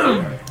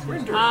 We're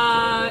in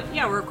Durpar.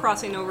 Yeah, we're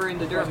crossing over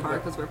into Durpar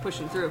because we're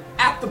pushing through.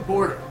 At the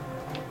border,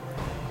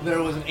 there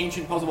was an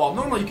ancient puzzle wall.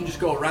 Normally, you can just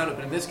go around it,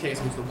 but in this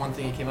case, it was the one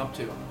thing he came up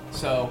to.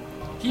 So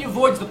he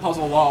avoids the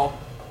puzzle wall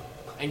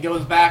and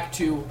goes back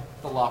to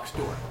the locked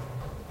door.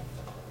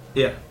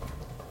 Yeah.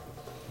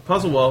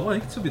 Puzzle wall. Well,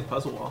 it could still be the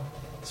puzzle wall.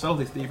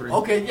 Subtlety thievery.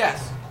 Okay,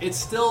 yes. It's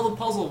still the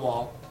puzzle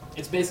wall.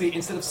 It's basically,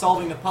 instead of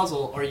solving the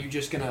puzzle, are you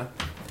just gonna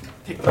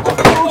pick the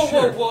puzzle?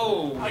 Whoa,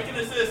 whoa, whoa! I can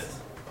assist.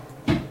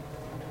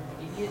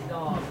 Idiot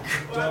dog.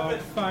 Dog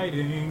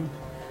fighting.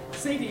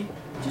 Sadie.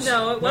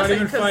 No, it Not wasn't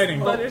even because fighting.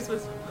 Butters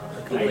was.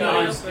 Hang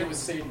on. It was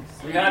Sadie.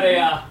 We had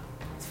a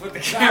Let's put the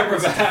That camera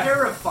was back.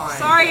 terrifying.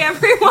 Sorry,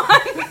 everyone.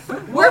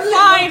 What We're did it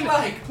fine. look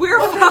like? We're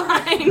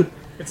What did it- fine.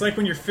 It's like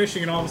when you're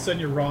fishing and all of a sudden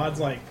your rod's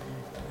like.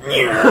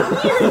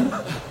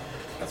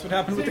 That's what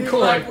happened with the You're koi.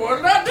 like, what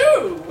did I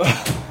do?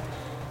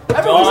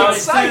 Everyone's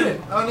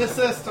excited. On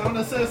assist. I don't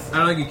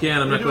think you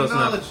can. I'm You're not doing close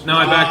knowledge. enough. No,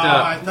 I backed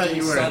up. I thought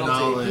you were in Subtlety.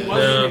 knowledge. He was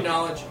No. doing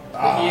knowledge,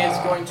 but he is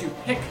going to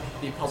pick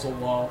the puzzle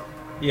wall.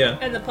 Yeah,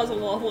 And the puzzle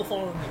wall will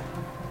fall on him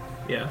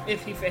yeah.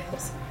 if he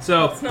fails.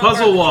 So, It's not part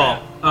puzzle of the wall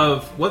trap.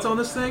 of what's on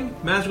this thing?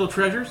 Magical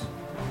treasures.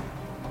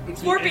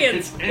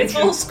 Scorpions. It's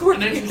ancient- all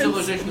scorpions. An ancient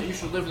civilization that you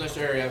should live in this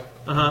area.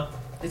 Uh huh.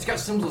 It's got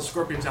symbols of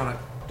scorpions on it.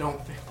 Don't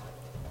think.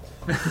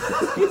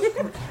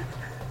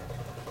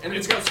 And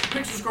it's got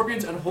pictures of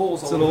scorpions and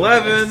holes. It's all an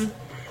over 11.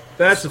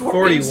 That's a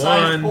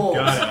Scorpion-sized 41. holes.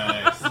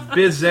 Nice.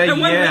 Bizet,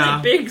 And one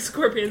yeah. really big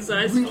scorpion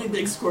size. Really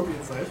big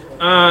scorpion-sized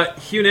holes.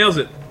 Hugh nails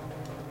it.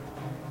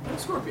 No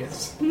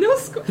scorpions. No,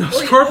 scorpions.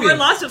 scorpions. Or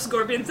lots of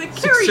scorpions that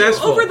carry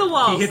Successful. you over the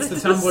walls. He hits the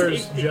It's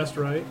tumblers safety. just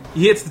right.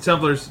 He hits the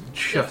tumblers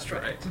just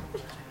right.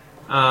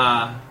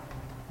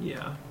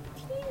 Yeah.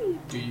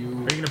 Do you Are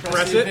you gonna press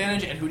press the it?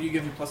 advantage, and who do you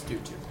give your +2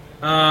 to?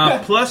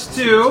 Plus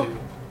 2.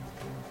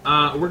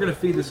 We're gonna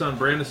feed this on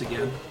Brandis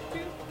again.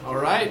 All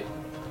right.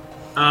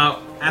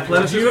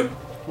 Athleticism.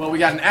 Well, we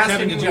got an asking,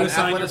 Kevin, did we you got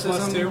assign your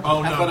athleticism. +2?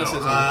 Oh, no, Athleticism.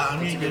 no. I'm That's a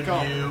going to good give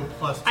call. you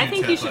 +2 I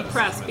think to you should athleticism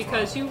press as well.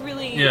 because you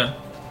really, Yeah.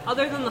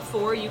 other than the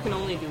 4, you can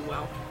only do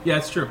well. Yeah,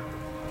 it's true.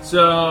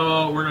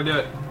 So we're gonna do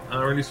it.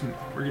 We're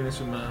gonna do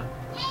some.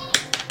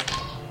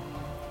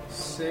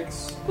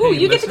 6. Ooh, Hey,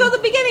 you get to go listen. to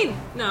the beginning.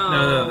 No,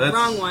 No, that's-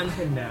 wrong one.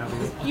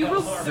 You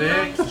rolled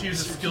 6,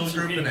 choose a skill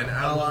group and an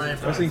ally.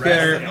 For I was the thinking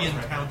rest there- of the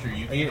encounter,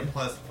 you I get get- a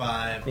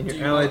 +5. And Do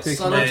your you ally want takes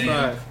subtlety?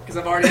 -5. Because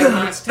I've already had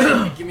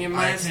 -10. Give me a You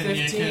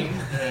 -15.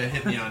 can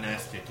hit me on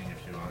ass kicking if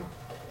you want.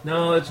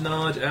 Knowledge,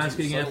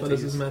 asking,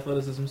 subtleties.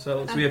 athleticism,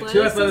 subtlety. So we have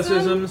 2 Athleticism?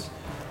 athleticisms,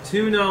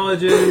 2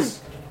 knowledges,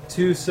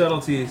 2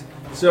 subtleties.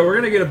 So we're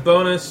gonna get a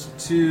bonus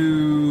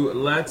to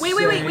let's Wait,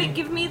 say,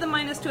 Give me the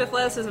 -2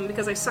 athleticism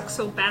because I suck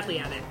so badly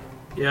at it.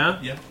 Yeah.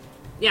 Yep.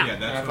 Yeah. Yeah,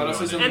 that's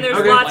Athleticism. what And there's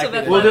Okay. lots of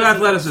Likely. We'll do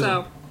athleticism.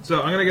 athleticism. So,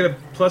 So I'm gonna get a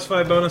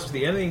 +5 bonus to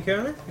the end of the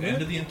encounter.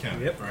 End of the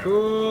encounter. Yep. Forever.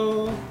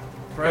 Cool.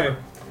 Forever.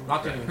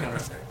 Not the encounter.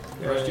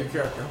 The rest of your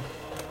character.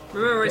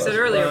 remember what I said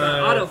earlier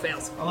about auto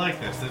fails. I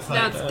like this. It's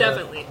like That's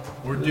definitely.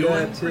 we're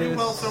doing pretty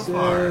well so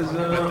far,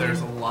 Athleticism. but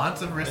there's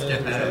lots of risk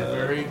ahead.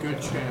 Very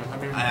good chance. I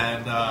mean,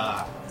 And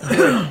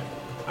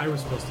I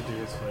was supposed to do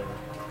his flavor.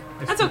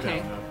 I That's screwed okay.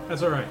 that one up.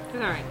 That's all right.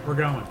 It's alright. We're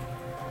going.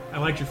 I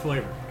liked your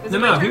flavor. Is No,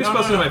 it my no, turn? he was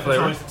supposed to do my It's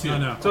flavor. always 2.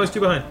 No. It's always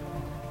 2 behind.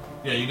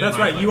 Yeah, you did That's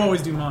my right. You flavor.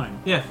 always do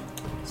mine. Yeah.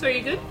 So are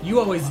you good? You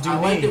always do I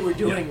me. like that we're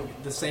doing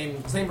the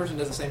same person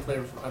does the same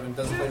flavor.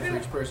 Does the flavor for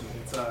each person.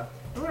 It's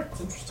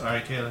interesting. All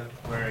right, Kaylin,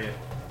 where are you?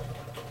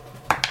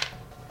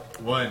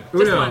 1.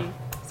 Just Uno. one.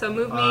 So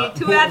move me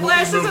to move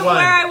athleticism one.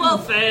 where I will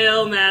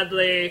fail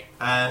madly.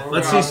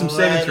 Let's see some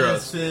saving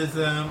throws.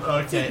 Athleticism.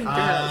 Okay.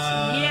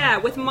 Yeah,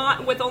 with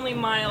only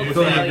mild You're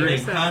Totally saying agree. you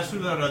failures. So. pass through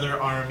that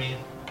other army,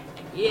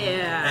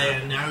 Yeah.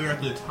 and now you're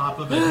at the top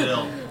of a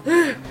hill.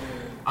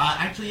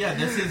 Actually, yeah,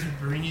 this is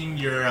bringing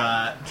your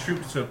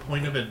troops to a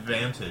point of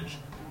advantage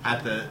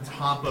at the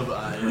top of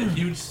a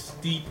huge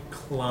steep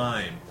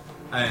climb,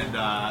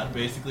 and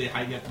basically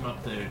how you get them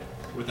up there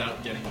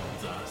without getting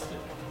exhausted.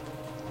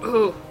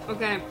 Ooh,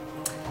 okay.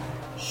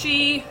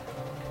 She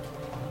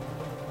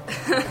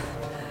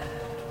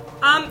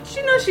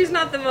knows she's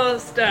not the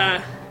most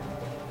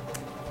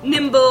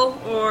nimble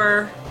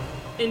or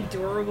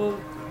endurable.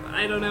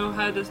 I don't know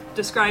how to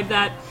describe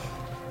that.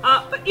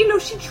 But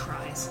she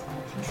tries.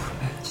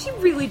 She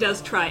really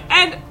does try.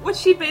 And what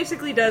she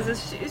basically does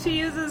is she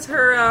uses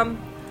her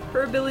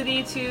her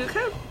ability to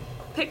kind of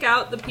pick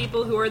out the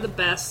people who are the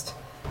best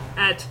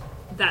at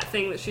that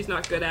thing that she's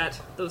not good at,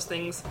 those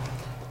things,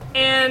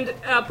 and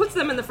puts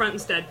them in the front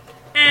instead.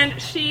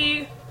 And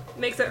she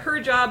makes it her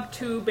job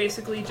to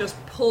basically just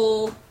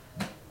pull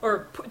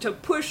or to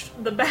push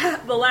the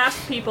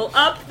last people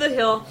up the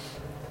hill,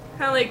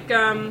 kind of like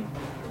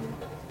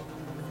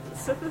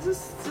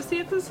Sisyphus,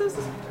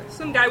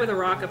 some guy with a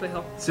rock up a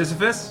hill.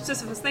 Sisyphus.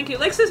 Sisyphus, thank you,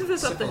 like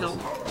Sisyphus up the hill.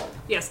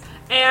 Yes,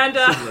 and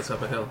Sisyphus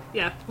up a hill.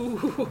 yeah,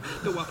 ooh,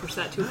 don't want to push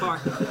that too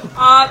far.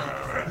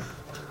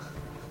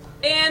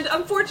 And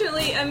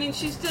unfortunately, I mean,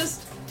 she's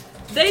just.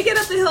 They get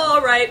up the hill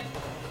all right,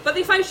 but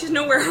they find she's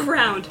nowhere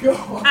around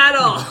at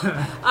all.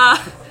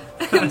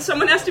 And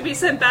someone has to be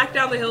sent back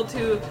down the hill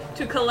to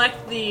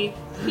collect the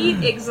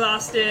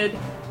heat-exhausted,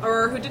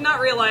 or who did not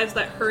realize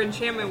that her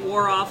enchantment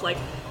wore off like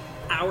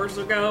hours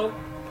ago,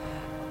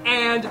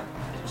 and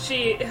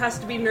she has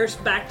to be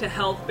nursed back to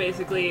health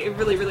basically,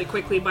 really, really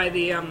quickly by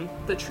the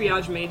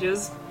triage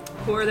mages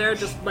who are there,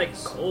 just like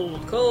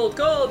cold,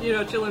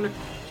 chilling her,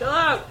 chill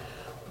out.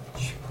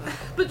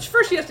 But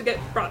first she has to get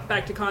brought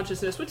back to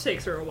consciousness, which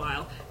takes her a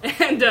while.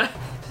 And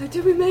she's like,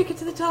 did we make it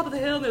to the top of the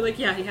hill? And they're like,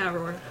 yeah,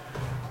 Aurora.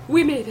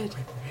 We made it.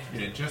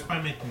 Yeah, just by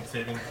making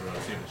saving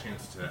throws, you have a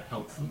chance to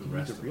help the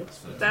rest of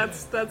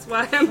us. That's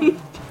why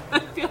I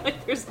feel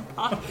like there's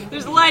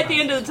a light at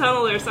the end of the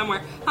tunnel there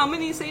somewhere. How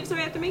many saves do I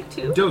have to make?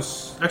 2?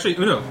 Dos. Actually,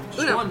 Uno.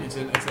 Uno. One, it's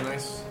a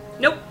nice.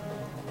 Nope.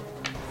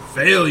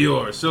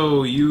 Failure.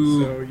 So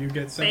you So you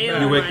get sent Fail.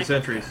 back. you wake the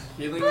sentries.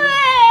 Healing.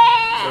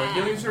 So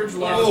healing surge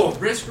low.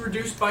 Risk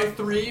reduced by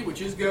 3,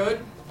 which is good.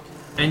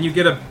 And you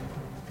get a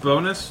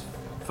bonus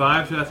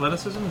 5 to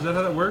athleticism? Is that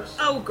how that works?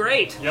 Oh,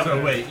 great. Yep.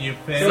 So wait, you So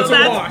failed. it's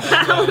a wash.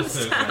 that's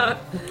balanced out.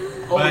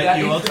 But that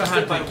you also increased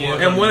have it by to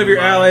give. And one of your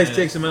allies minus-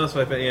 takes a minus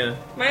 5. Yeah.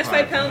 Minus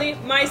 5 penalty.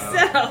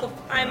 Myself.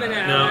 I'm an No,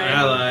 ally.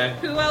 ally.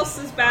 Who else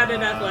is bad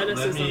at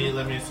athleticism?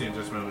 Let me see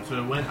just a moment.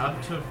 So it went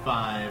up to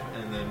 5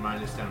 and then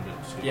minus down to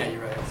 2. Yeah,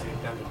 you're right. I see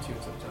it down to 2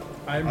 sometimes.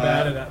 I'm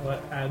bad at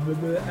At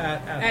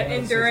athleticism.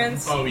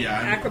 endurance, Oh yeah,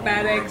 I'm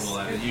acrobatics.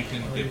 horrible at it. You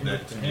can give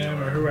that to me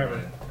him or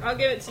whoever. I'll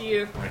give it to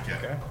you.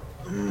 Okay.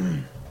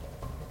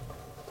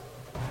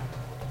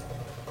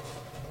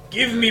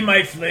 Give me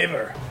my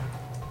flavor.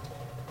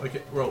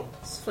 Okay. Roll.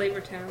 It's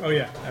Flavor Town. Oh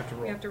yeah, I have to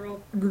roll. You have to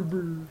roll.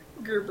 Gerber.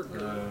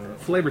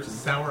 Flavorton.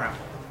 Sour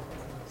apple.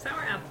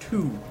 Sour apple.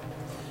 2.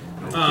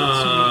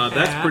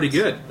 That's pretty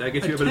good. That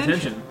gets you up at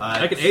attention.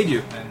 I can aid you.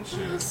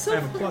 Attention. So I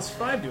have a plus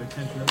 5 to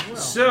attention as well.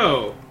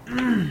 So,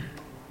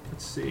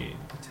 let's see.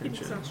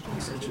 Attention.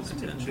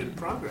 Exhaustion. Good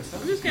progress.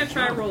 I'm just gonna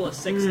try and roll a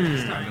 6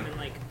 next time and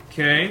like.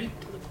 Okay.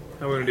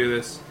 How are we gonna do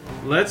this?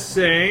 Let's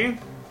say.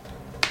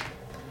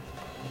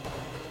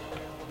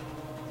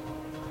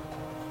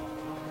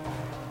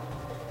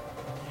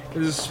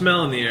 There's a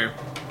smell in the air.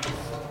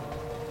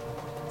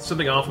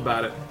 Something off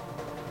about it.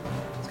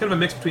 It's kind of a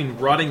mix between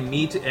rotting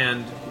meat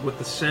and what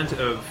the scent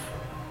of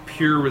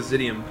pure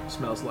residium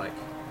smells like.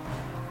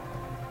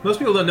 Most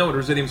people don't know what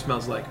residium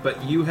smells like,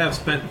 but you have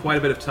spent quite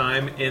a bit of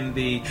time in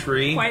the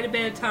tree. Quite a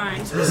bit of time.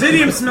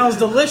 Residium smells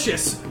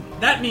delicious.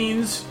 That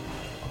means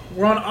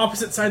we're on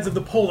opposite sides of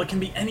the pole. It can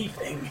be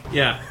anything.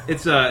 Yeah,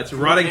 it's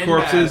rotting And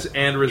corpses bad.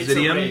 and It's a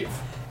residium, rave.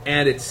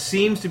 and it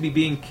seems to be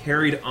being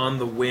carried on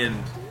the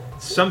wind.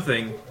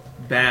 Something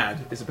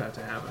bad is about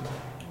to happen.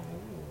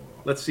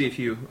 Let's see if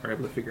you are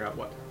able to figure out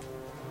what.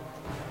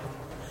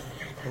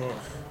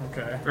 Oh,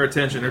 okay. Or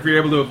attention, or if you're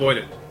able to avoid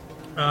it.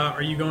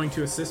 Are you going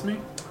to assist me?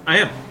 I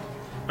am.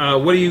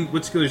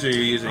 What skills are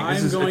you using? I'm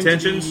This is going to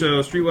attention, be-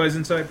 so streetwise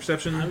insight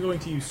perception. I'm going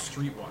to use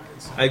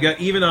Streetwise. I got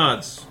even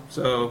odds,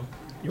 so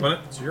you want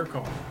it? It's your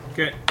call.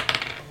 Okay.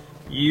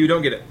 You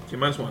don't get it. So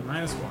minus 1.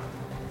 -1.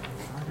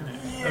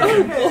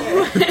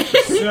 Okay.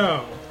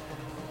 So,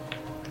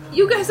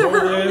 You guys are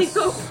Roll only this.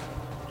 go.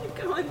 Keep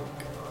going.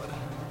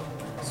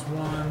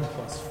 +1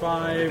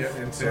 +5. Get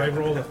into So I it.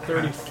 rolled a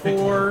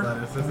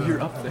 34.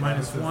 You're up there.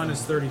 -1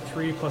 is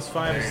 33.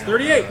 +5 is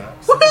 38.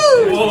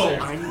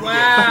 Whoa!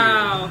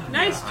 Wow!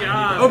 Nice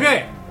job.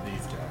 Okay.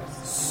 These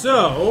guys.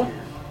 So,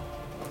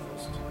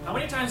 How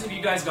many times have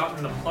you guys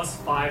gotten the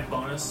 +5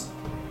 bonus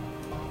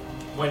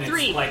when it's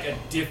 3. like a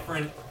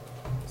different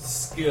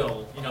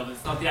skill? You know,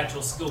 it's not the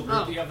actual skill group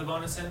Oh. that you have the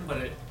bonus in, but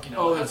it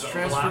Oh, has it's an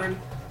overlap. transferred.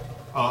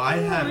 Oh, I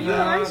have.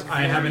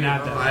 I haven't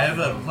had that. I have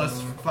a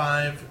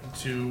 +5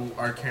 to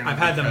Arcana. I've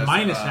had the because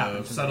minus of happen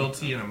to me.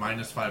 subtlety and a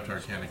 -5 to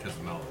Arcana because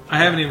of knowledge. I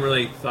haven't even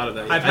really thought of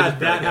that yet. I've I had just that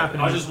barely got happen.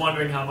 I was just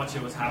wondering how much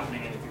it was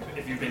happening and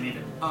if you've been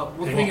even. Well,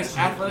 the thing is,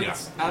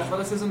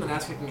 athleticism and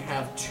ass kicking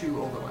have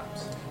 2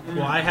 overlaps.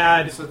 Well, I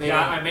had. So they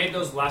Yeah, I made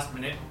those last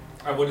minute.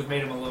 I would have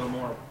made them a little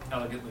more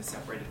elegantly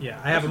separated. Yeah,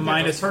 I have a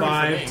Yeah, that's perfect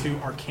 -5 for to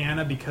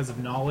Arcana because of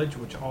knowledge,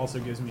 which also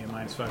gives me a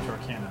 -5 to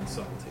Arcana and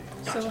subtlety.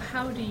 So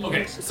how do you?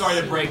 Okay,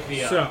 sorry to break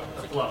the So-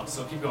 flow.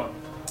 So keep going.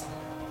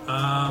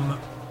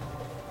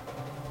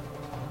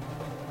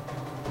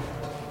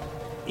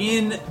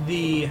 In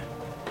the.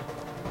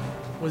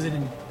 Was it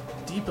in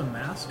Deepa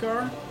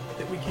Mascar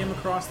that we came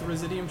across the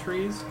Residium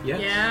trees?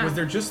 Yes. Yeah. Was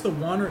there just the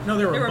one? Or, no,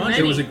 there were There a were bunch. It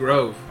many. was a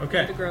grove.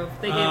 Okay. The Grove.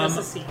 They gave us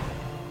a seat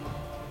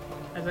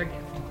as our gift.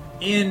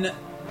 In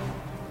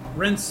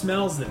Ren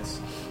smells this,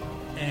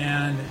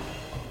 and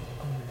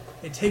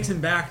it takes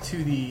him back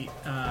to the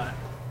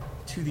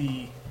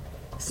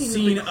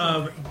scene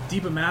of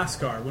Deepa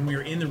Mascar when we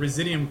were in the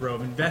Residium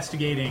Grove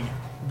investigating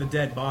the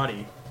dead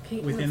body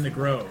within the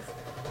grove,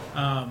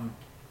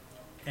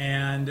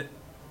 and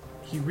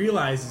he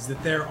realizes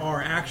that there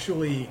are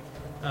actually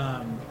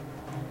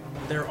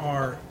there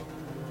are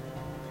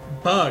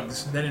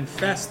bugs that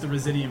infest the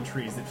Residium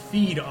trees that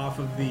feed off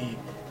of the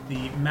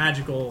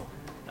magical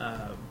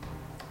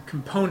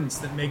components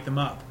that make them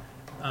up.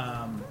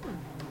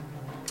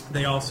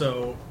 They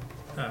also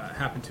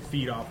happen to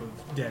feed off of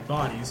dead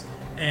bodies,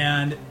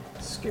 and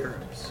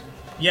Scarabs.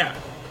 yeah,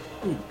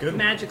 ooh, good.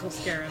 Magical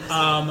scarabs,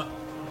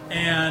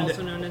 And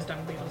also known as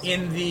dung beetles.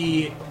 in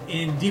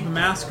Deepa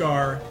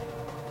Mascar,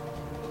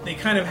 they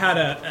kind of had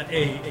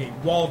a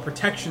wall of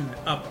protection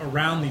up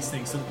around these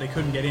things so that they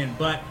couldn't get in,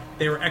 but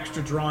they were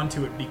extra drawn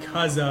to it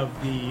because of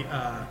the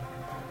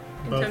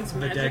both Intense the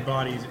magic. dead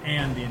bodies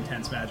and the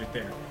intense magic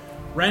there.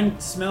 Ren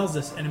smells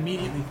this and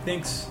immediately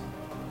thinks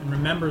and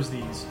remembers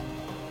these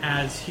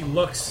as he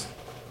looks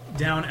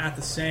down at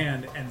the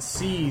sand and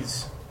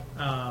sees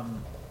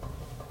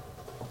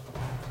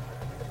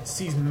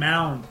sees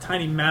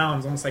tiny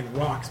mounds, almost like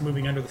rocks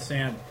moving under the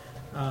sand,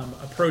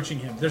 approaching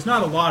him. There's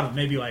not a lot of,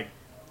 maybe like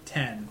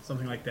 10,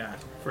 something like that.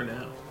 For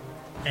now.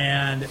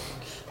 And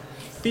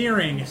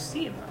fearing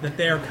See him. that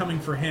they are coming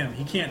for him,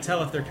 he can't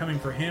tell if they're coming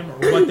for him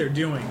or what they're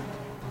doing.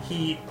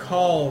 He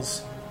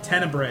calls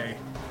Tenebrae,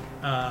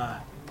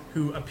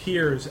 who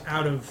appears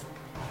out of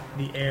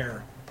the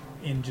air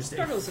in just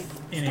Startles him.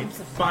 in a Stumps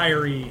him.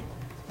 fiery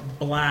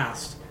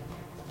blast.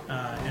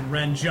 And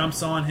Ren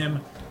jumps on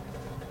him,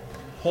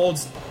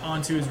 holds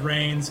onto his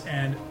reins,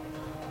 and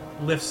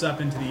lifts up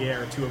into the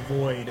air to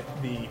avoid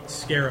the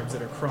scarabs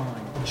that are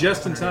crawling.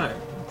 Just in underneath.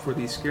 time, for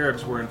these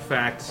scarabs were in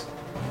fact,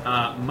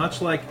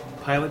 much like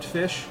pilot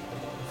fish,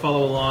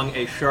 follow along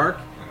a shark,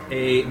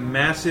 a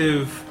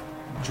massive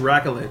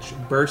Dracolich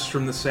bursts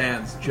from the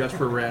sands just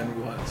where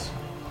Ren was.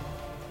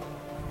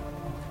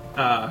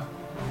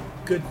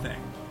 Good thing.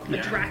 A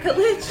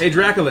Dracolich? A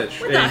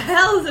Dracolich. What the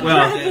hell is a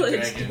well,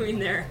 Dracolich dragon. doing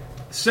there?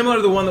 Similar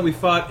to the one that we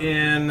fought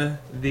in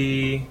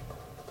the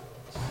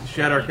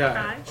Shadar Kai.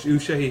 Kai?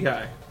 Ushahi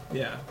Kai.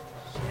 Yeah.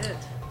 Shit.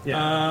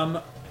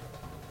 Yeah.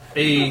 A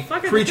the fuck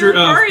are the creature of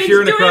Dracarys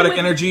pure doing necrotic with-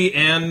 energy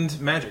and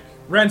magic.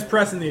 Ren's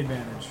pressing the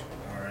advantage.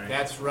 All right.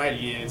 That's right,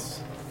 he is.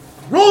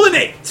 Roll an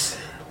 8!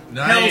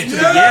 Nice.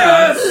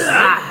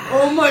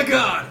 Oh my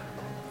god!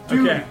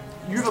 Dude, Okay.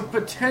 you have a Go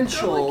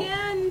potential.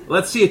 again.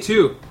 Let's see a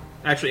 2.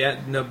 Actually,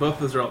 no, both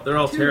of those are they're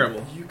all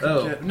terrible. You could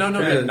Oh, get- no,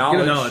 good. get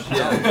knowledge. Get a knowledge.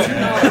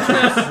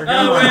 Yeah. We're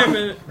Oh, going. wait a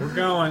minute. We're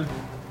going.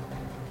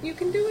 You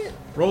can do it.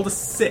 Rolled a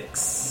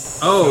 6.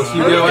 Oh, so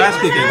you go ass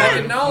kicking. Back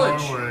in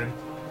knowledge. Forward.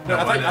 No,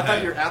 I one thought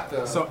ahead. you were at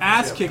the. So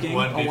ass ship. kicking,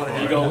 One Oh, one before.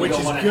 ahead. You go, which we go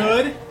is one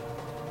good. ahead.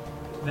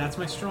 That's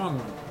my strong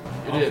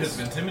one. It is.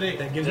 Intimidate.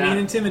 That gives Yeah. me an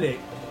intimidate.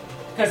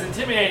 Because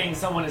intimidating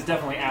someone is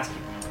definitely asking.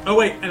 Oh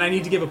wait, and I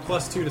need to give a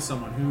 +2 to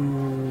someone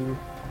who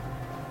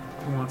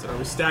wants it. Are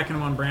we stacking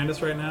them on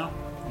Brandis right now?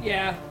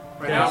 Yeah.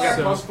 Right now, I've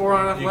got So- +4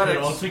 on You could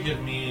athletics. also give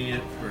me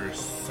for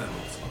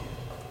subtlety.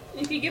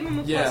 If you give him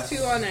a Yes.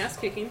 +2 on ass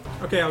kicking.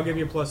 Okay, I'll give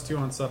you a +2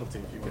 on subtlety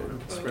if you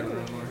could. Spread it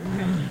around more.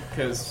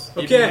 Because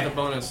Okay. even with the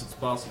bonus, it's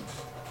possible.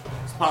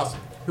 It's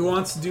possible. Who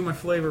wants to do my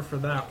flavor for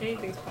that?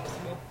 Anything's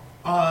possible.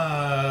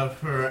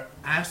 For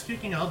ass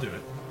kicking, I'll do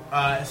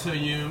it. So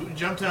you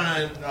jumped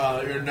on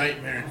your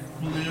nightmare,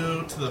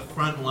 flew to the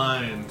front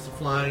lines,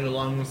 flying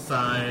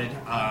alongside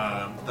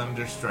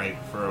Thunderstrike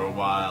for a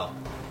while.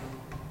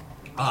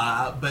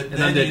 But And then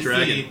then the you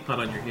dragon see, hot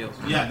on your heels.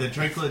 yeah, the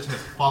Dracolich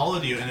has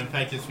followed you, and in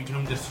fact, it's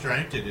become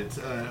distracted. It's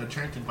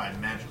attracted by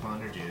magical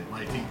energy. It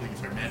like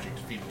things are magic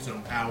to feed its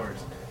own powers,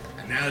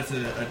 and now it's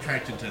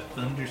attracted to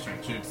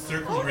Thunderstrike. So it's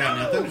circling around.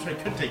 Now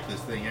Thunderstrike could take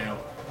this thing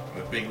out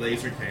with a big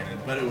laser cannon,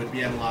 but it would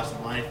be at a loss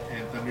of life,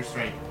 and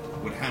Thunderstrike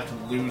would have to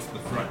lose the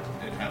front.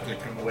 It'd have to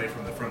come away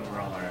from the front where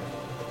all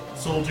our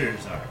soldiers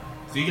are.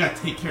 So you got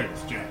to take care of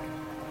this dragon.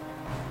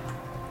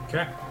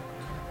 Okay.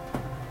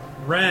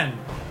 Ren.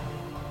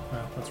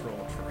 Well, let's roll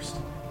it first.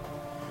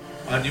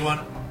 Do you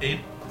want aid?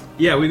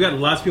 Yeah, we've got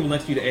lots of people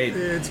next to you to aid.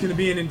 It's going to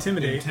be an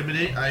intimidate.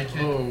 Intimidate. I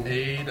can Oh.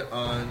 aid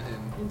on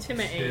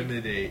Intimidate.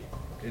 intimidate.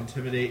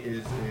 Intimidate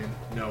is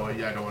in. No,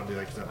 yeah, I don't want to do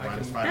that because I'm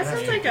minus 5. That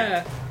sounds like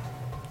Never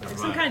some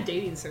mind. kind of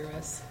dating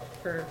service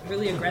for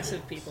really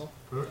aggressive people.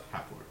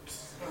 Half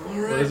works.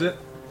 What is it?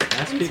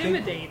 Ass kicking?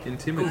 Intimidate.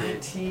 Intimidate.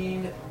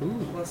 19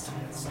 Ooh. plus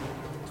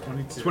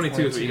 22.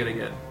 22 is what you gotta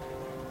get.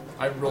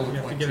 I rolled You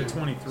a have to get a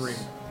 22. 23.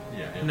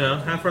 Yeah. No,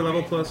 half our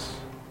level plus.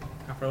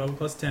 Half our level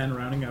plus 10,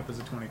 rounding up is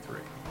a 23.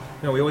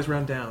 No, we always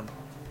round down.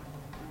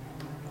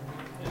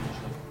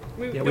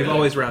 We- Yeah, we've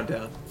always round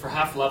down. For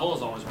half level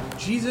is always right.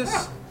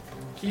 Jesus.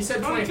 He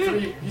said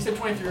 23. He said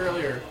 23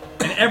 earlier.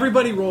 And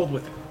everybody rolled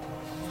with it.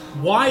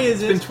 Why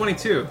is It's been it?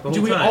 22 the whole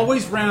Do we time.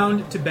 always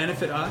round to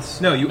benefit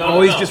us? No, you No,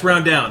 always no. just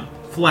round down.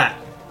 Flat.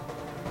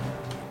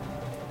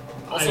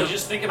 I Also, don't-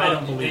 just think I about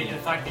don't believe the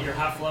it. fact that you're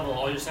half level,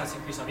 all your stats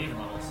increase on even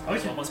levels. Okay.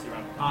 So it must be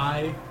right.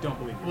 I don't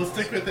believe We'll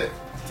stick with it.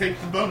 Take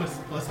the bonus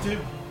 +2. it.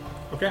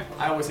 Okay.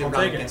 I always say I'll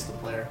round take it. against the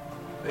player.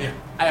 Yeah.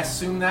 I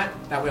assume that.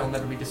 That way I'll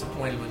never be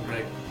disappointed when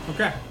Greg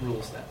Okay.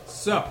 rules that.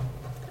 So,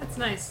 That's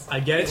nice.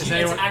 I get it. It's, Is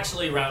anyone,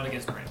 actually round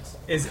against brains.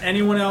 is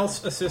anyone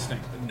else assisting?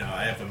 No,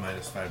 I have a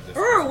 -5 this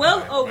Oh, time.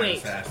 well, oh,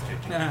 Minus wait. ass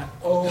kicking.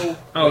 Oh,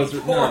 Oh, it's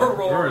Poor no,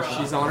 Aurora.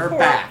 she's on her Poor-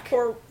 back.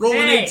 poor- Roll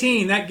an Hey.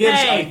 18. That gives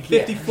Hey. a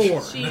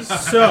 54. She's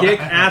So, Kick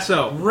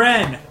asso.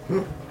 Ren,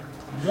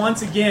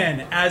 once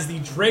again, as the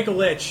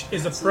Dracolich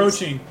is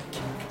approaching,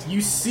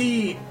 you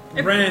see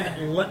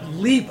Ren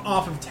leap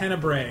off of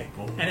Tenebrae,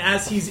 and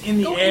as he's in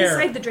the go air,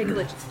 inside the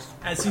Dracolich.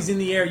 as he's in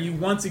the air, you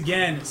once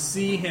again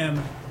see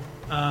him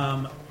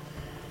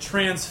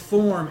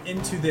transform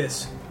into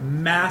this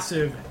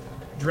massive.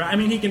 I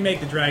mean, he can make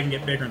the dragon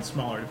get bigger and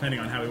smaller depending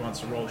on how he wants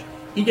to roll it.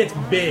 He gets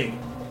big,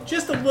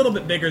 just a little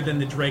bit bigger than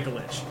the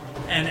Dracolich,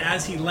 and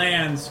as he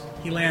lands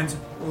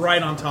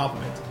right on top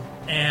of it,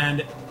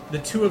 and the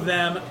two of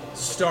them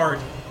start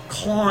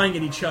clawing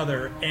at each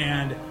other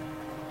and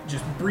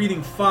just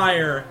breathing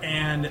fire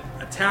and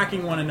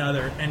attacking one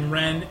another, and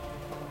Ren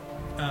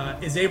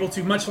is able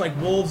to, much like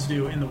wolves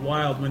do in the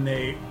wild when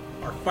they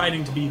are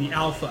fighting to be the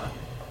alpha,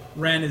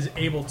 Ren is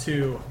able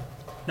to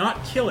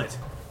not kill it,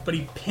 but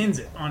he pins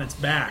it on its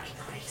back.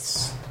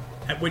 Nice.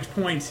 At which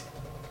point,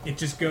 it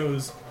just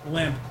goes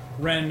limp.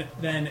 Ren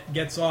then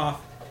gets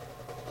off.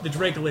 The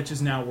Dracolich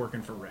is now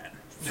working for Ren.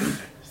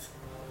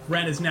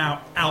 Ren is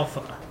now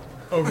alpha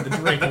over the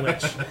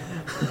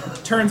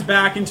Dracolich. Turns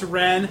back into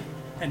Ren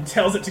and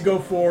tells it to go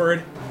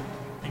forward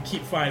and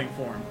keep fighting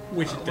for him,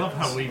 which it I does. love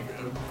how we've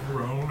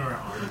grown our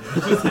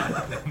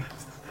army.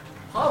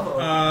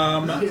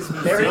 Pavo is It's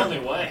very. the only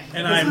way.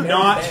 And I'm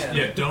not.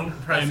 Yeah, don't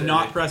press I'm it.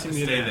 not pressing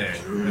the Stay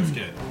advantage. there. That's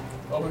good.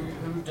 Oh,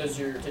 who does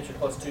your takes your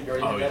 +2? You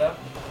already Oh, picked yeah. that up?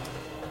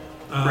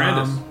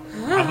 Brandis.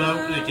 How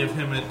about we give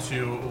him a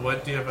 2?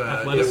 What do you have a...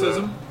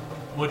 Athleticism?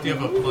 What do you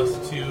have a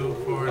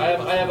 +2 for? I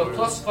have a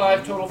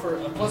 +5 total for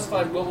a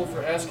 +5 global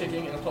for ass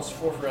kicking and a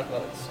 +4 for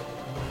athletics.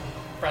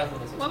 For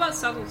athleticism. What about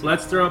subtlety?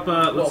 Let's throw up.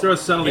 Let's throw a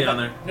subtlety on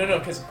there. No,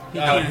 because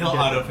He'll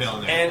auto-fail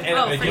in there. and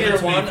Oh, if give either it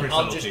to me one, for I'll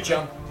subtlety. just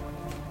jump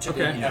to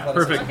Okay, the yeah,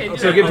 athleticism. Perfect. Okay,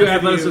 So do give it. to I'll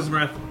give athleticism.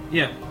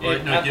 Yeah. Or, no,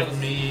 Athletics. give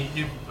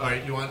me...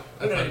 Alright, you want...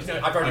 No, athletics?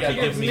 I've already Okay,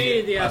 got it. give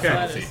Me the Okay,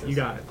 athleticism. you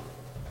got it.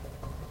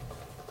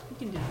 You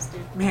can do this,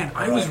 dude. Man,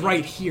 I was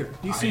right here.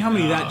 Do you see how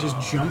many that just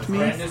jumped me?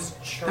 Brandis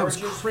That was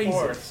charges crazy.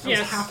 forth That was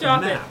Yeah, half the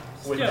stop it. map.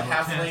 with the Stop.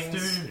 halflings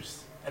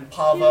Casters. and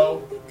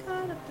Pavo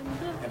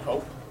and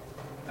Hope.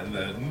 And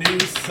the new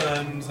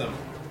sons of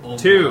Ulmar.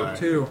 Two.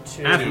 Two.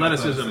 Two.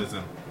 Athleticism.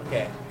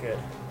 Okay, good.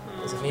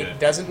 Good.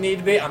 Doesn't need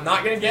to be. I'm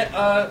not gonna get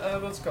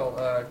what's it called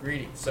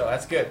greedy. So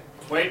that's good.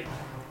 Wait.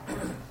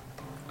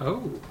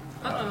 Oh.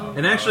 Uh-oh.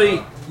 And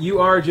actually, you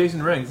are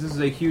Jason Rings. This is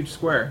a huge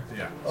square.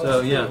 Yeah.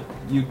 So yeah,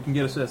 you can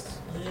get assists.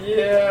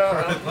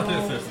 Yeah.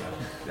 Athleticism.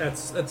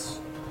 That's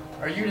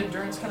Are you an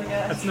endurance kind of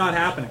guy? that's not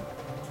happening.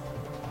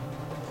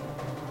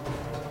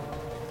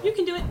 You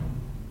can do it.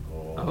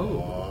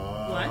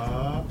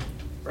 Oh.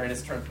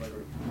 Brandis turned to my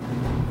group.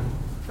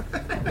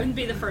 Wouldn't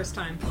be the first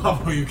time.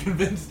 Pablo, you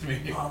convinced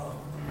me.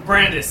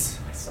 Brandis,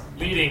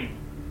 leading,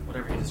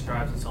 whatever he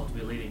describes himself to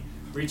be leading,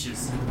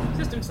 reaches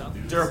Just himself.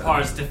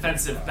 Durpar's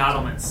defensive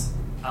battlements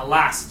at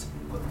last.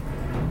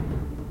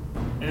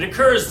 And it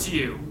occurs to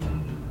you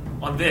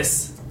on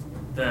this,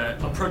 the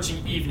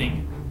approaching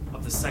evening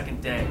of the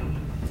second day.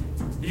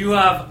 You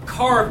have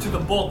carved through the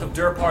bulk of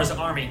Durpar's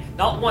army.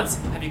 Not once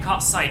have you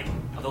caught sight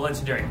of the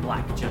legendary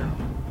Black General.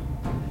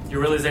 Your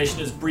realization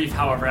is brief,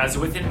 however, as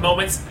within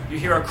moments you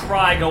hear a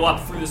cry go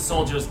up through the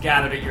soldiers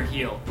gathered at your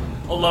heel.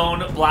 A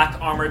lone,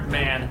 black-armored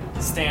man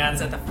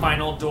stands at the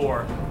final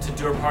door to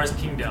Durpar's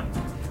kingdom.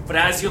 But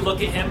as you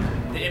look at him,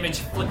 the image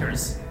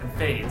flickers and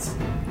fades.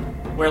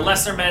 Where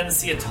lesser men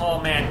see a tall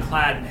man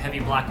clad in heavy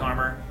black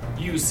armor,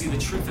 you see the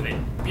truth of it,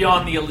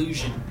 beyond the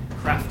illusion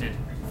crafted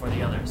for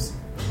the others.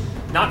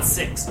 Not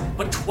 6,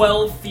 but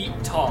 12 feet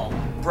tall,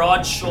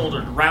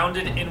 broad-shouldered,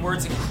 rounded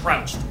inwards and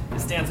crouched, it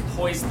stands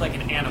poised like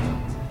an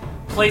animal.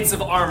 Plates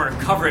of armor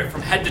cover it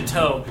from head to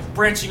toe,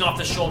 branching off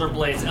the shoulder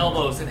blades,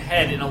 elbows, and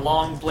head in a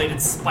long-bladed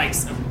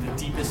spikes of the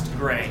deepest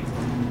gray.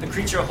 The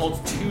creature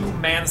holds 2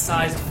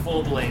 man-sized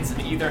full blades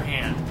in either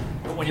hand,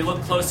 but when you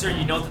look closer,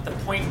 you note that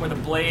the point where the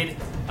blade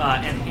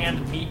and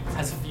hand meet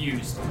has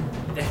fused.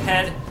 The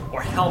head,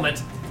 or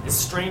helmet, is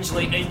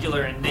strangely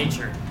angular in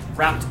nature,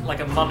 wrapped like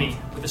a mummy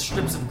with the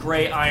strips of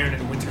gray iron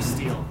and winter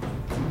steel.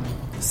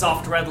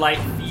 Soft red light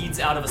feeds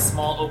out of a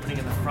small opening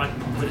in the front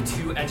where the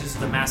 2 edges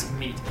of the mask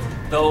meet,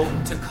 though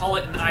to call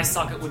it an eye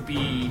socket would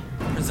be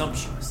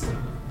presumptuous.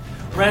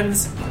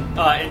 Ren's,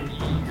 and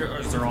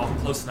yours are all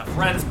close enough,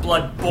 Ren's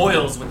blood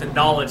boils with the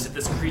knowledge that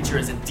this creature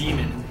is a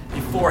demon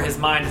before his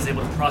mind is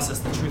able to process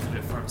the truth of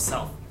it for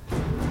himself.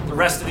 The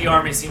rest of the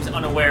army seems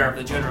unaware of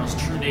the general's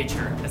true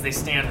nature as they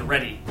stand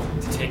ready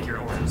to take your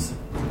orders.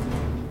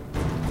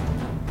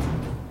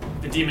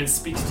 The demon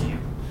speaks to you.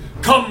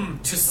 Come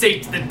to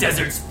sate the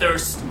desert's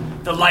thirst.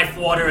 The life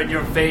water in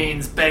your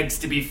veins begs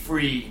to be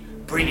free.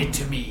 Bring it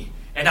to me,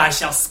 and I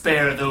shall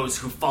spare those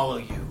who follow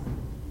you.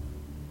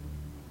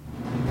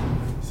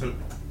 So,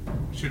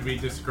 should we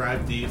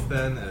describe these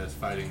then as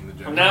fighting the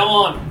general? From now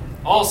on,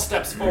 all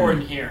steps forward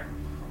in here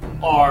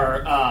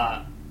are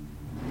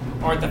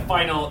at the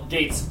final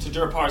gates to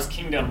Durpar's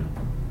kingdom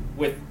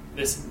with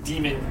this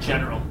demon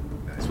general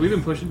So we've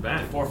been pushing at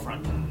back. the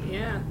forefront.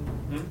 Yeah.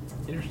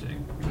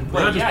 Interesting. We're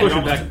Well, not just yeah, pushing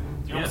you're back. almost-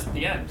 You're almost at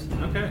the end.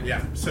 Okay.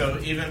 Yeah, so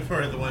even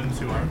for the ones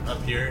who aren't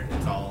up here,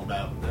 it's all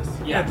about this.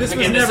 Yeah, This was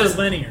again, never is-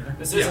 linear.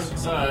 This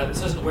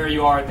isn't where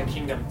you are in the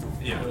kingdom.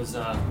 Yeah. It was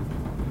an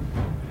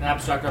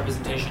abstract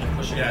representation of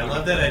pushing. Yeah, I forward.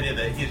 love that idea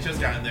that he's just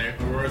gotten there.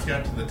 Aurora's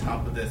gotten to the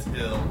top of this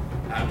hill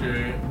after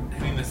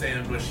hitting this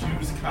ambush.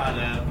 Hugh's caught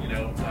up,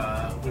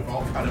 we've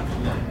all caught up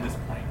at this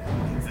point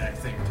at the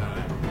exact same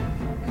time.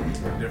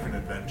 For different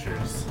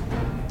adventures.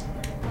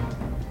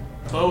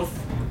 Both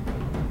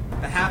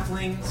the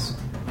halflings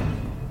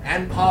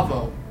and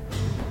Pavo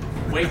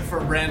wait for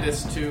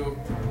Brandis to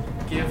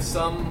give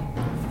some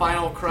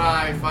final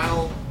cry,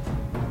 final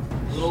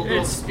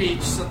little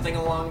speech, something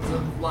along the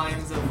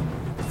lines of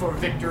for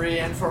victory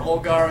and for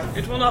Olgarth.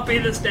 It will not be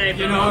this day.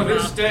 You know,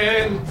 this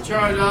day in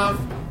charge of.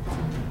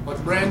 But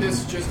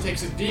Brandis just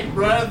takes a deep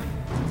breath,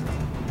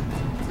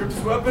 grips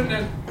his weapon,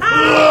 and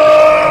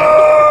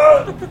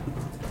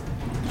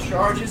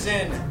charges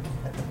in.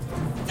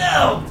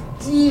 No!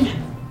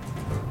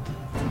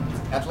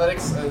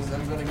 Athletics, as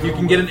I'm going to go. You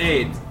can get an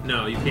aid.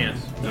 No, you can't.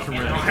 Just from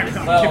Ren. I'm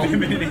not Well,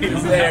 giving him an 8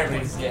 on there that it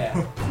one. is,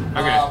 yeah.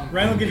 Okay.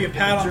 Ren will give you a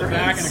pat on the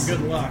back and a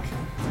good luck.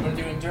 I'm going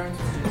to do endurance.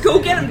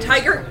 Go get him,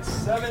 Tiger!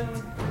 7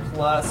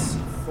 plus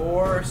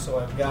 4, so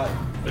I've got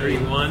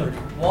 31.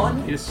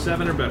 31. It is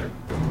 7 or better.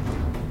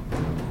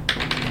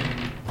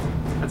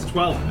 That's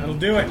 12. That'll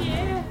do it.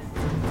 Yeah.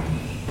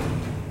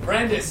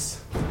 Brandis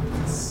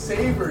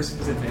savors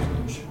his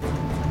advantage.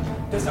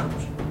 Does not.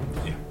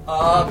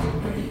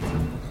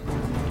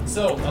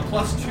 So a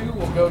 +2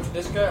 will go to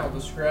this guy. I'll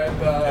describe.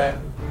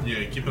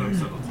 Yeah, keep it on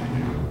subtlety.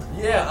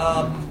 Yeah.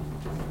 I'll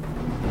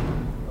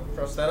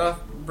cross that off.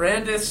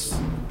 Brandis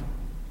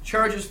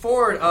charges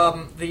forward.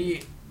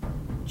 The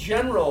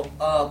general,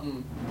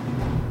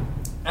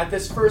 at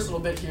this first little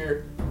bit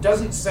here,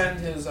 doesn't send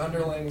his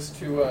underlings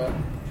to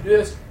do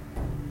this.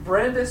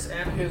 Brandis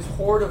and his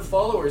horde of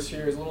followers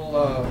here, his little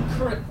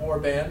current war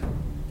band,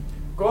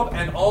 go up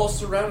and all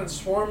surround and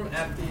swarm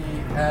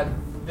at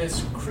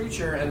this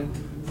creature. And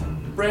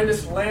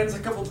Brandis lands a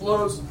couple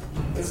blows,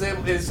 is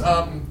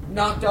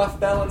knocked off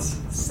balance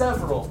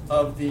several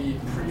of the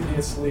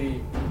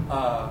previously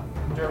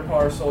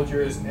Durpar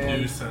soldiers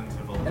and New Sons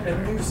of and the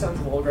new Sons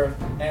of Olgar,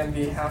 and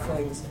the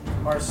halflings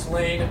are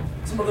slain.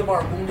 Some of them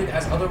are wounded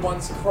as other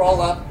ones crawl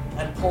up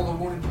and pull the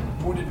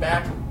wounded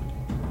back.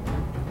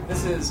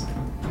 This is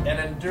an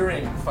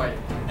enduring fight,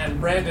 and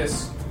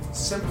Brandis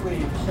simply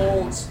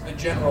holds the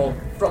general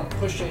from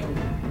pushing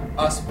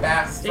us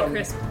back. Stay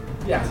crisp.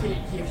 Yeah,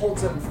 he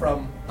holds him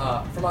from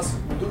us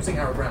losing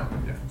our ground.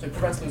 Yeah. So he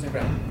prevents losing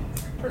ground.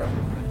 Turn over.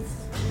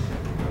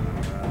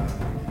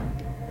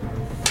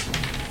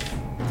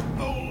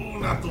 Oh,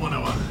 not the one I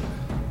wanted.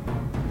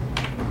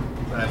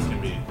 That's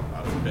gonna be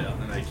auto fail,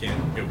 and I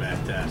can't go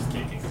back to ass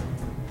kicking.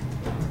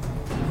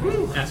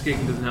 Ass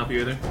kicking doesn't help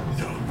you either.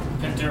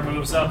 Pinter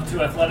moves up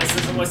to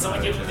athleticism. With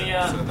someone give him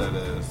So the that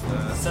is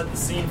set the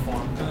scene for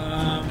him.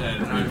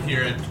 and I'm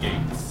here at the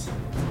gates.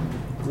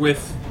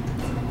 With.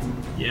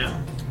 Yeah.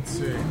 Let's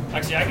see.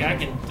 Actually,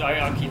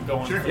 I'll keep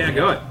going. Sure. Yeah,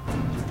 go it.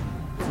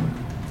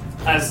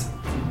 As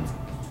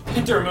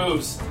Pinter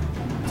moves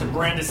to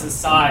Brandis'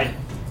 side,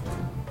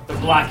 the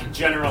Black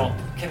General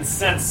can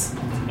sense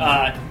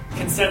that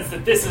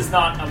this is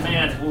not a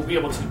man who will be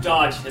able to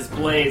dodge his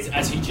blades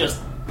as he just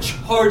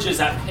charges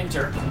at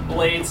Pinter,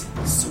 blades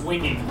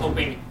swinging,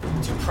 hoping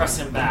to press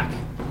him back.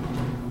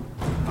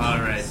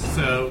 Alright,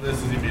 so this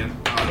is gonna be an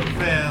auto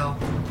fail.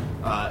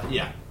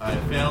 Yeah, I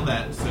failed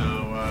that, so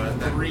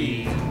that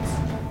reads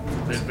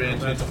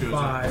advantage That's a goes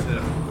 5. up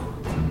to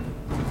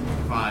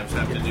 5, so I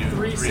have to do 3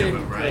 3 of saving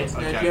them, right? throws.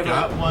 Okay, And you I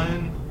have got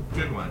one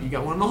good You one.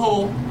 got one in the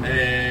hole.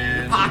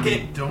 And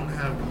Pocket. we don't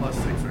have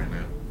 +6 right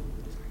now.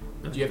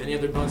 Do you have any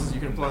other bonuses you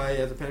can apply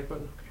as a panic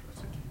button?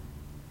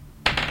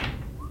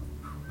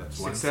 That's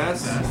one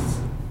Success.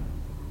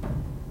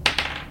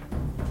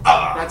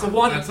 That's a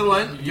 1. That's a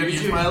 1. You're gonna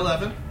use my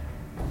 11.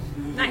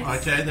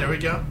 Nice. Okay, there we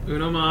go.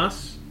 Uno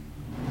mas.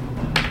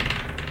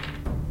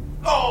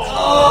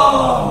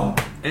 Oh!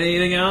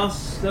 Anything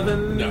else?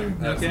 Nothing? No,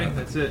 that's okay, nothing.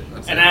 that's it.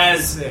 And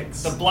as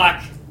 6. the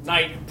Black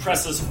Knight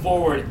presses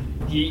forward,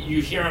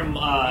 you hear him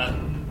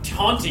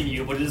taunting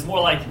you, but it is more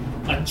like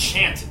a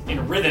chant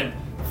in rhythm.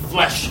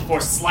 Flesh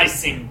for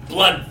slicing,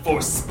 blood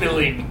for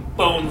spilling,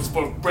 bones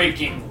for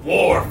breaking,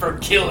 war for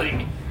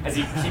killing. As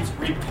he keeps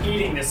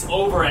repeating this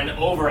over and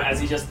over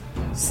as he just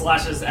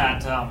slashes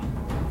at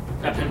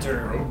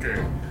Pinter.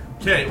 Okay.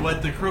 Okay,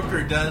 what the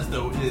Croaker does,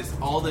 though, is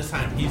all this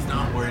time he's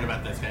not worried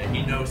about this guy.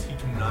 He knows he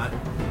cannot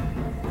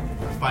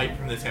fight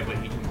from this guy, but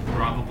he can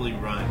probably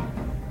run.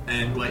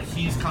 And what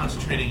he's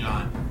concentrating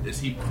on is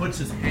he puts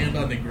his hand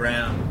on the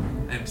ground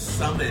and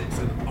summons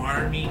an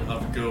army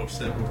of ghosts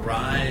that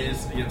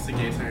rise against the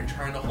gates and are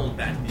trying to hold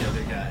back the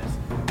other guys.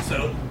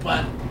 So,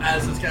 but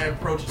as this guy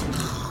approaches,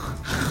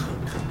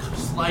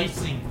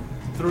 slicing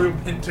through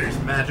Pinter's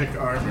magic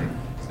armor.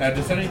 Now,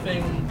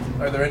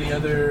 are there any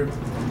other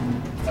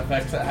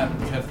effects that happen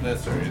because of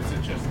this, or is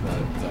it just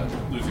the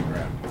losing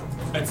ground?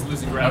 It's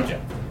losing ground. Okay.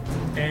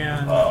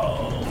 And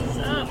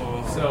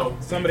So,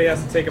 somebody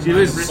has to take a So you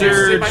lose minus. reduce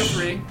it surge. by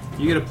 3.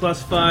 You get a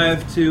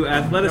 +5 to No,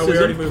 athleticism. we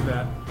already moved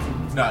that.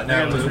 No,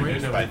 now it's Yeah,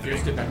 reduced by 3.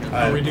 reduced it back up.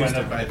 I reduced went it.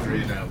 up by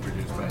 3, now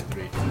reduced by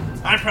 3.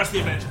 I press the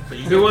advantage. So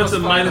you Who get wants a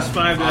 +5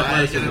 -5 to I get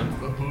athleticism?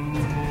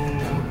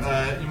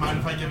 you mind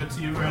if I give it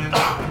to you, Ren?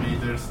 I mean,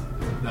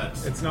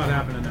 that's... It's not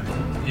happening now.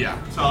 Yeah,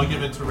 so I'll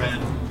give it to Ren.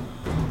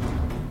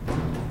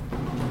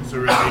 So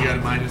Ren, you got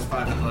a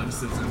 -5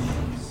 athleticism.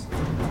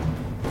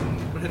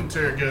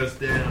 Winter goes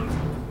down.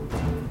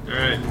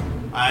 Alright.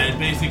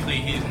 Basically,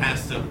 he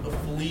has to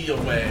flee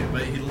away,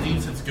 but he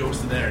leaves his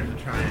ghost there to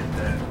try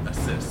and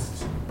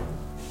assist.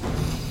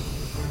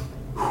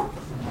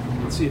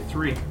 Let's see, a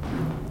 3.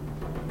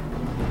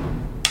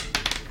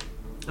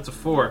 That's a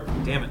 4.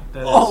 Damn it.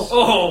 That is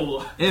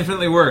Oh!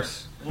 infinitely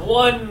worse.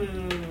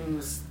 One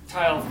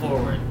tile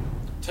forward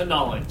to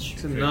knowledge.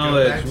 To Go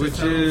knowledge, back to which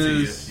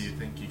subtlety is... if you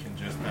think you can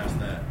just pass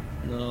that.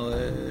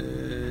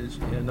 Knowledge,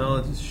 yeah. Yeah,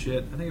 knowledge is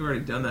shit. I think I've already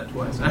done that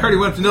twice. I already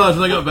went up to knowledge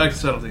and I got back to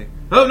subtlety.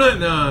 Oh,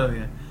 no,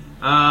 yeah.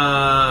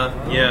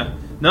 Yeah.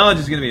 Knowledge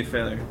is going to be a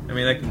failure. I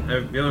mean,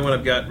 the only one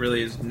I've got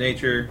really is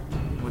nature,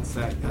 What's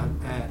that?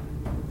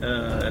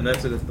 and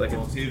that's it. Like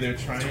Well, it's either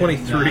trying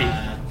 23.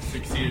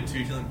 succeed at 2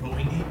 healing, but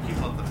we need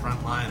people at the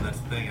front line. That's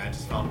the thing. I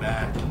just fell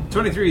back.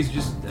 23 is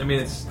just. I mean,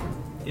 it's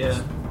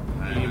yeah.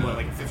 You need what,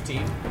 like a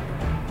 15?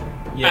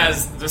 Yeah,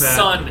 As the bad.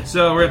 sun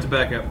So we're going to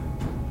back up.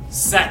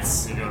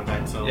 sets You're going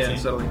back to subtlety? Yeah,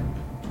 subtly.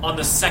 on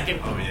the second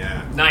Oh,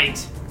 yeah.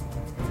 night,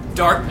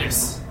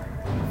 darkness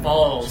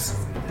falls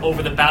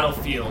over the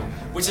battlefield,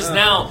 which is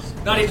now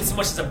not even so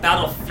much as a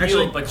battlefield,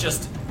 Actually- but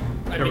just.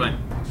 Never mind.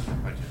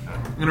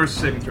 I'm going to risk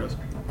saving throws.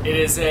 It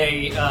is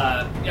it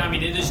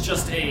is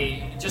just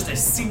a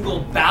single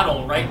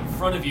battle right in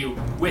front of you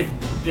with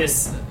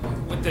this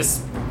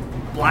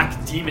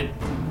black demon.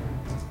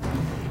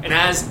 And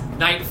as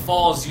night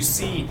falls, you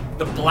see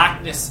the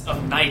blackness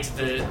of night,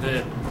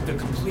 the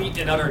complete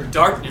and utter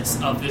darkness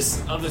of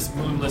this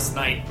moonless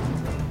night.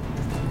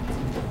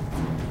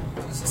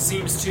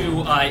 Seems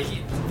to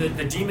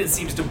the demon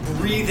seems to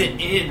breathe it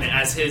in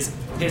as his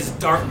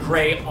dark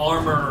gray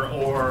armor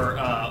or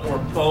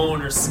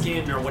bone or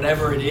skin or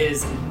whatever it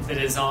is that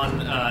is on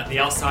the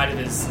outside of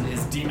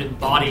his demon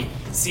body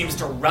seems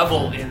to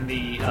revel in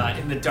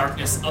the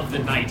darkness of the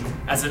night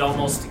as it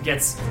almost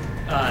gets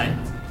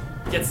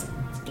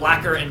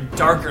blacker and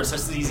darker,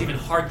 such that he's even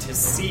hard to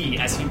see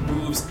as he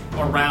moves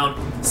around,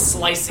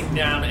 slicing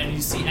down, and you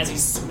see as he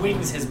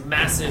swings his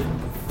massive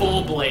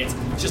full blades,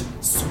 just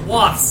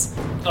swaths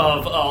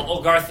of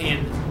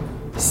Olgarthian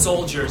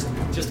soldiers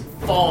just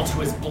fall to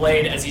his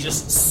blade as he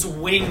just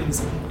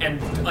swings,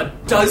 and a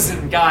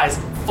dozen guys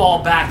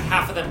fall back,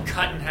 half of them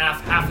cut in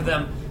half of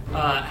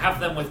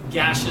them with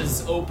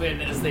gashes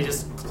open as they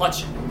just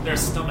clutch their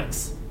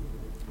stomachs.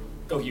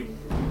 Go you.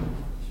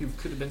 You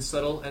could have been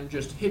subtle and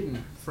just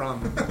hidden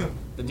from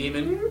the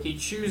demon. He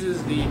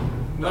chooses the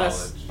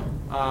less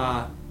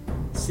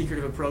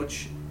secretive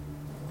approach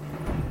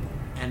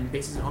and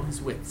bases it on his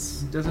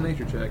wits. Does a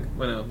nature check.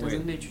 Well, no, Does a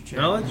wait. nature check.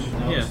 Knowledge?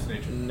 No, Yeah. it's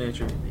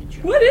nature.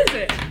 Nature. What is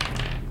it?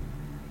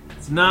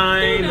 It's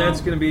 9. No. That's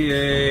going to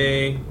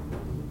be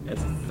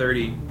that's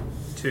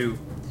 32.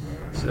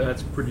 So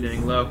that's pretty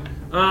dang low.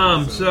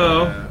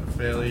 So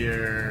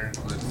Failure.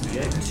 Let's see.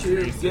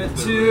 Get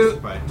The two.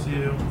 risk by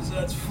 2. so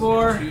that's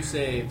 4. 2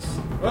 saves.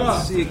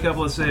 Let's see a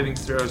couple of saving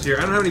throws here.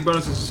 I don't have any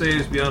bonuses to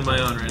saves beyond my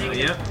own right now.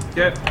 Yep.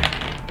 Okay.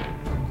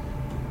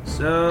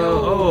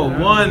 So,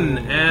 1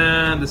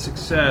 and a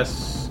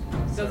success.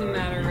 Doesn't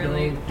matter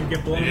really. You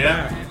get blown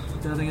Yeah.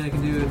 back. Nothing I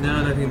can do.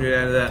 No, nothing to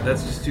add to that.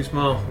 That's just too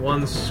small.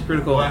 1's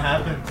critical. What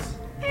happens?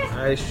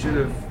 I should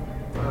have.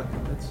 Fuck,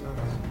 that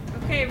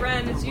sucks. Okay,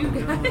 Ren, it's you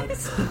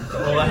guys.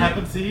 Well, what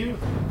happens to you?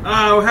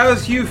 Oh, how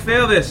does Hugh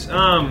fail this?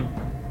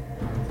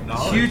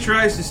 Knowledge. Hugh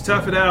tries to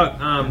tough it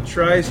out.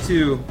 Tries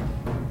to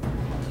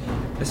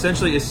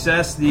essentially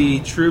assess the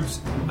troops.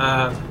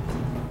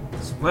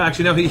 Well,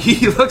 actually, no.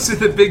 He looks at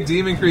the big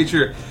demon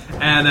creature,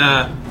 and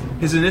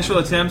his initial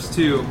attempts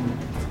to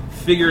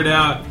figure it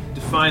out,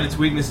 define its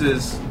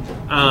weaknesses,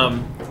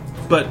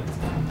 but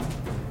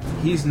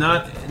he's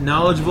not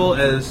knowledgeable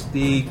as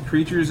the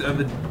creatures of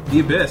the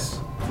abyss.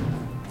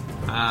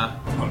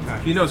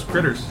 He knows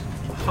critters.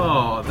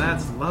 Oh,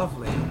 that's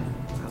lovely.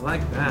 I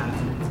like that.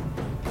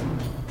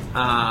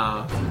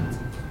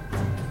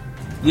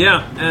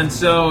 Yeah, and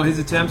so his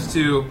attempts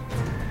to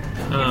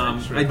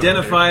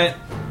identify it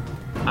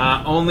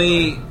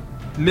only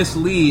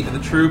mislead the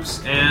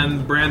troops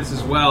and Brandis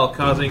as well,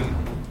 causing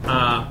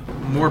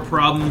more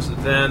problems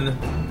than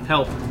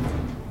help.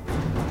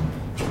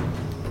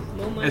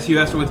 As he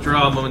has to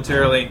withdraw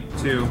momentarily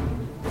to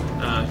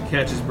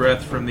catch his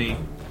breath from the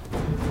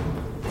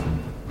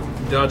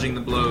dodging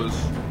the blows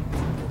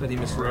that he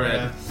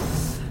misread.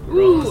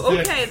 Ooh, Roll a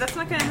 6. okay, that's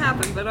not gonna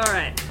happen, but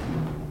alright.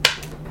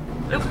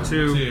 That's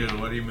 2. 2.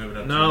 What are you moving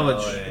up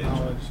Knowledge. to?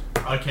 Knowledge.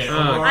 Okay.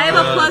 I have a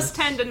Aurora plus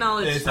 10 to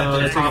knowledge. is Oh, at the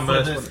that's top even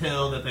of better. this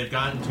hill that they've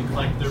gotten to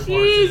collect their She's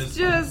forces.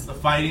 just... The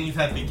fighting's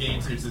at the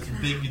gates. There's this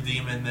big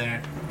demon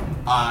there.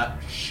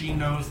 She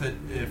knows that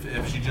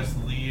if she just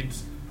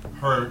leads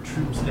her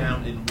troops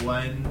down in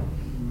one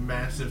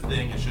massive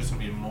thing, it's just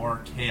going to be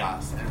more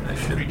chaos. And I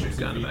the should've creatures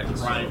gone going to back be to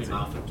thriving subtlety.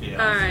 off of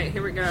chaos. Alright,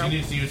 here we go. She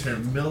needs to use her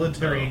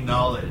military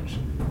knowledge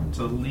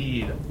to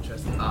lead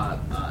just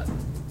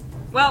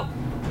Well,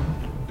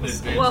 an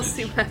advantage. we'll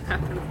see what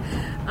happens.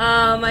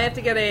 I have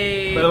to get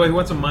a... By the way, he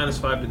wants a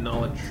 -5 to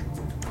knowledge.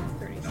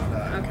 30. Not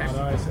that. Okay.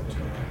 I said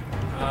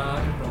I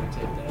can probably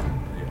take that.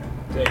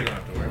 You don't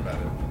have to worry about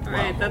it.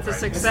 Alright, that's a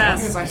As long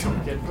success. as I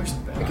don't get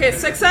pushed back. Okay,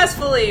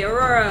 successfully,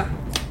 Aurora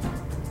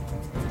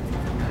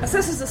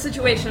assesses the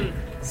situation,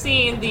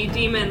 seeing the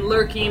demon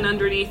lurking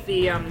underneath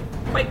the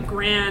quite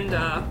grand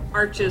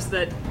arches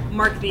that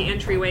mark the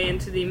entryway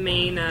into the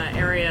main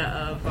area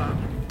of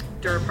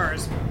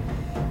Durapar's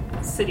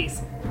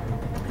cities.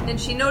 And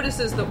she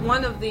notices that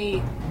one of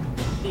the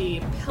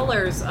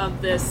pillars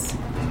of this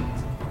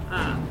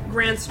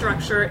grand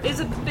structure is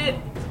a bit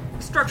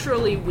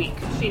structurally weak.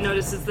 She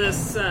notices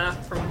this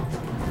from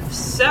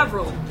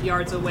several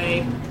yards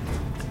away,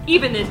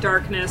 even in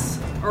darkness,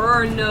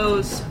 Aurora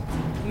knows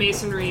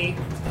masonry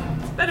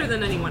better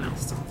than anyone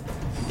else.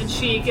 And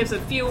she gives a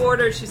few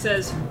orders. She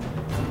says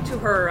to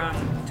her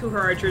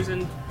archers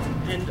and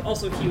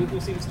also Hugh, who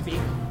seems to be,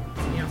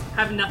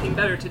 having nothing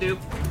better to do.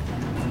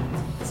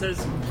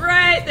 Says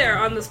right there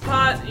on the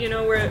spot,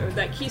 where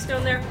that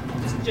keystone there,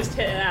 just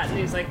hit that. And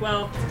he's like,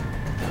 well,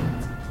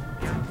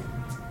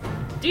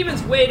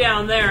 demon's way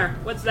down there.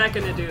 What's that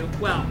going to do?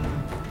 Well,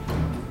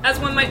 as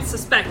one might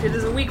suspect, it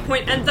is a weak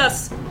point, and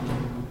thus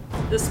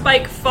the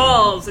spike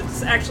falls.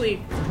 It's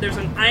actually, there's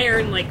an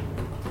iron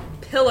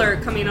pillar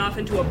coming off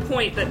into a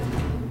point that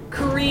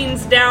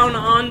careens down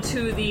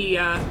onto the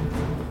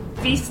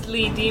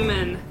beastly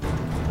demon,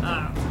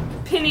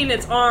 pinning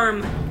its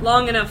arm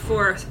long enough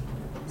for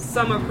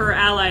some of her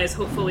allies,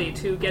 hopefully,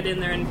 to get in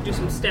there and do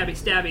some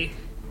stabby.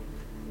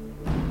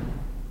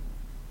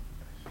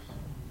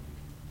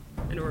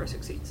 And Aurora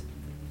succeeds.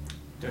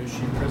 Does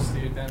she press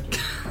the advantage?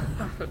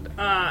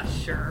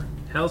 Sure.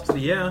 Hells to the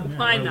yeah.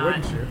 Why not?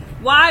 Wouldn't you?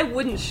 Why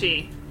wouldn't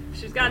she?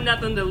 She's got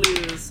nothing to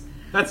lose.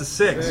 That's a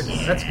 6.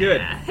 That's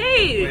good.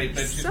 Hey! Wait,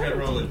 but she's gonna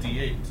roll a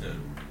d8 to.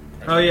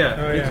 Oh yeah.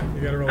 Oh yeah,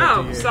 you gotta roll a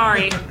Oh, D8.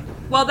 sorry.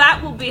 Well,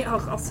 that will be...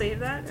 I'll save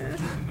that.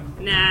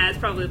 Nah, it's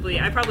probably...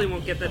 I probably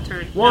won't get that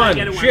turn. No, I One.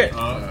 get a 1. Shit.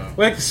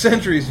 Like the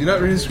sentries, you're not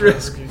reduced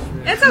risk.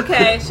 It's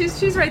okay.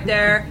 She's right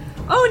there.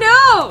 Oh,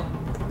 no!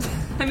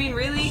 I mean,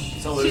 really?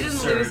 So She lose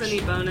doesn't lose surge.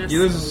 any bonus. You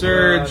lose a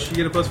surge, you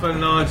get a +5 to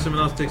knowledge,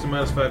 someone else takes a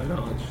 -5 to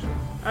knowledge.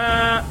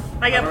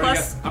 I got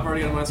plus... I've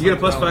already got a You get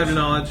a +5 to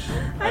knowledge.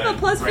 I have a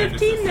plus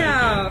Brandis 15 is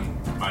now.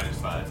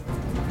 -5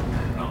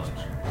 knowledge.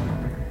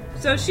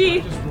 So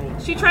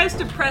she tries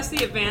to press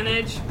the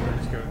advantage,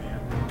 Just go to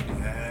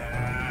the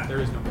end. There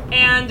is no.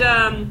 and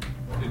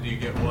Did you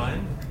get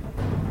 1?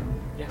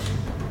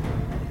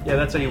 Yeah,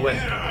 that's how you win.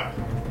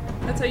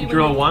 that's how you Did you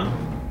roll win.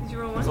 1? Did you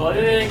roll 1? So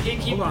keep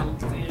Hold on.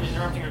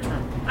 interrupting your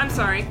turn. I'm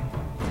sorry.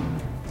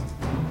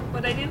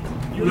 What'd I do?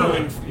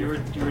 You were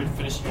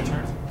finishing your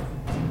turn.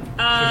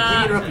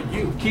 He interrupted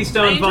you. I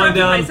Keystone falling interrupted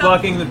down, myself.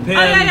 blocking the pin.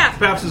 Oh, yeah.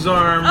 Paps'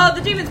 arm. Oh,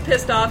 the demon's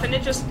pissed off, and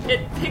it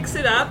picks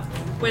it up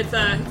with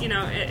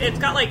it's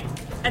got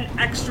an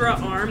extra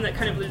arm that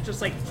kind of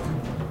just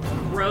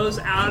grows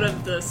out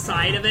of the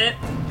side of it,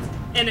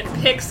 and it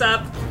picks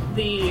up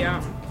the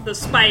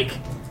spike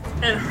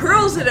and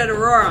hurls it at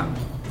Aurora,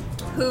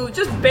 who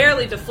just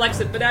barely deflects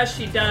it. But as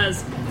she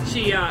does,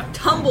 she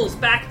tumbles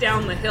back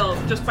down the hill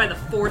just by the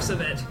force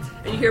of it,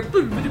 and you hear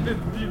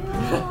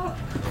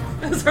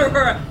as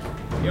Aurora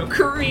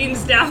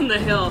careens down the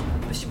hill,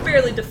 but she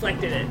barely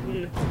deflected it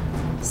and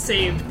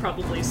saved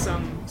probably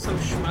some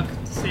schmuck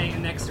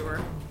standing next to her.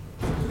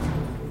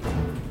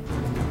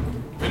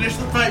 Finish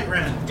the fight,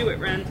 Ren. Do it,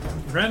 Ren.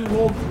 Ren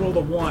rolled a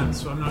 1,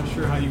 so I'm not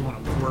sure how you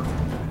want to work.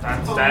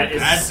 That is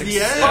That's the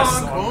success.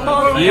 end.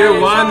 on the- You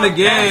won the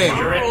game.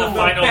 You're in the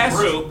final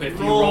group. If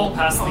you roll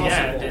past the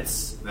end,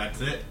 That's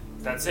it.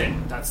 that's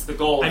it. That's the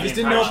goal. I of just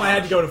the didn't know if entire I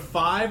had to challenge. go to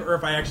 5 or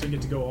if I actually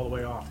get to go all the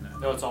way off now.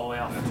 No, it's all the way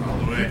off. All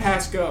the way.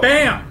 Pass go.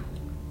 Bam!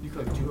 You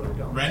collect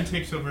 $200. Ren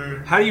takes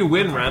over. How do you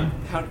win, Ren?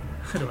 How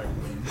do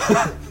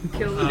I?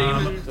 Kill the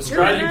demon.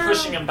 Describe you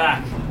pushing him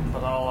back,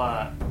 but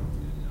I'll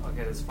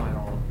get his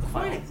final.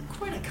 Quite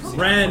a comeback.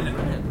 Ren.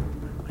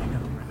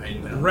 I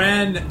know.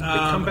 Ren.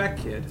 Come back,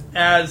 kid.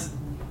 As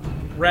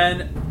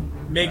Ren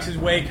makes his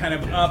way kind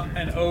of up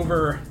and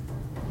over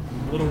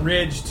a little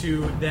ridge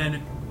to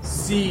then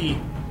see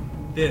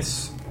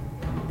this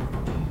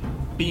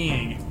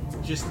being,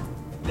 just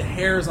the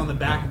hairs on the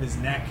back of his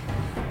neck.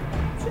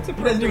 He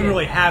doesn't even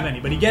really have any,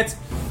 but he gets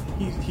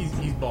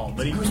he's bald,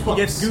 but he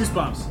gets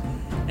goosebumps,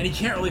 and he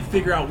can't really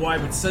figure out why.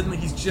 But suddenly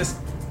he's just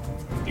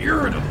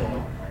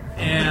irritable,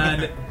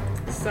 and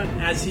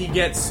as he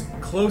gets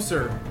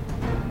closer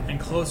and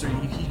closer,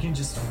 he can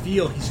just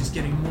feel he's just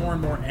getting more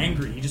and more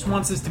angry. He just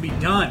wants this to be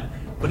done,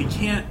 but he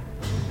can't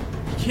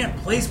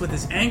place what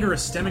this anger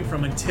is stemming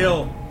from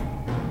until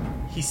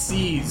he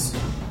sees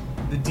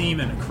the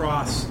demon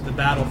across the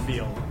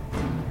battlefield,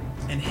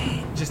 and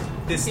just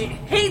this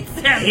Hates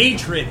him.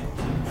 hatred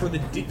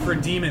for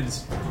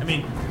demons. I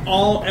mean,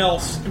 all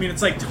else. I mean,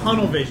 it's like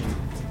tunnel vision.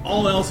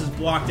 All else is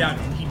blocked out,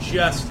 and he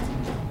just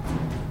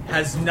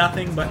has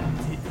nothing but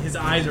his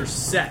eyes are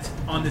set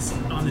on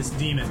this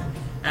demon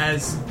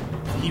as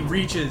he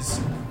reaches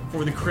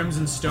for the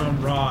Crimson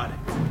Stone Rod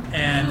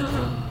and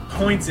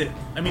points it.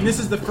 I mean, this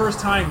is the first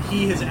time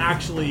he has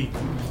actually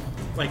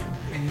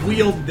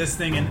wielded this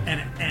thing and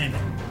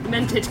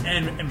Meant it.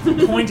 and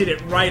pointed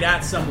it right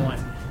at someone,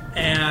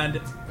 and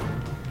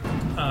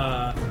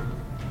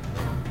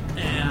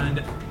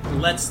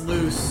lets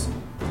loose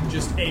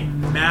just a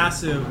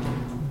massive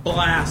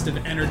blast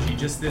of energy.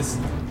 Just this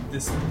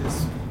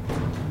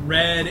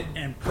red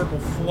and purple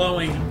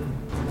flowing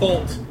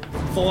bolt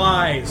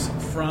flies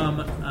from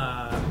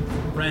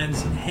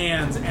Ren's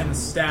hands and the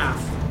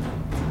staff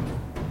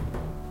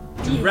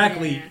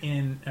directly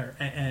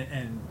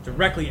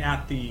directly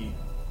at the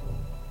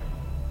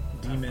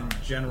demon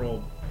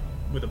general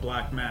with a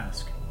black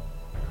mask.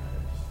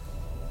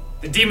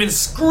 The demon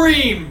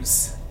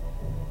screams.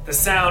 the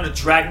sound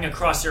dragging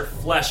across your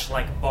flesh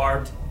like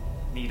barbed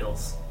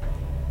needles.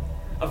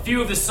 A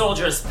few of the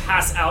soldiers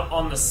pass out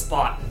on the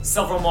spot,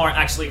 several more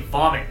actually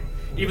vomit.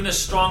 Even the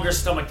stronger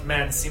stomached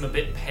men seem a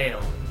bit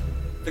pale.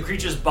 The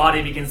creature's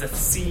body begins to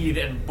seethe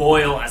and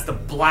boil as the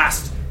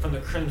blast from the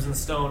crimson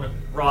stone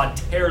rod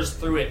tears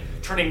through it,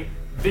 turning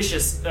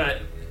viscous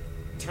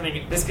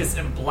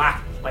and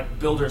black like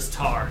builder's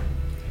tar.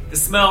 The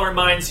smell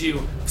reminds you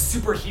of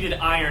superheated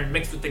iron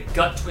mixed with the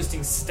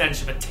gut-twisting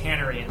stench of a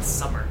tannery in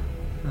summer.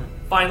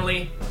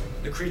 Finally,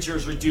 the creature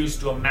is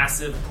reduced to a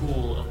massive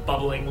pool of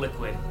bubbling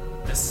liquid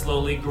that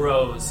slowly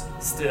grows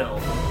still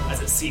as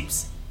it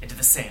seeps into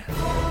the sand.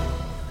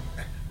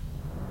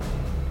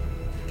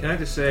 Can I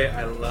just say,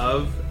 I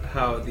love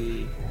how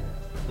the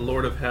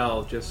Lord of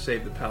Hell just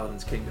saved the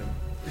Paladin's kingdom.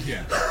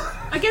 Yeah.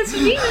 Against a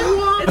demon.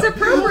 It's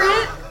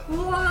appropriate.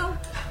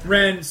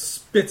 Ren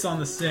spits on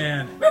the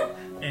sand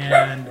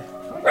and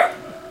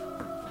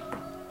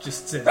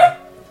just says,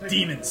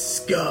 "Demon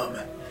scum,"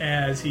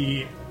 as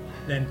he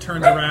then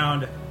turns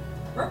around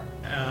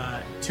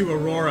to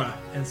Aurora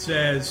and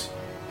says,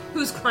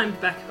 Who's climbed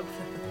back up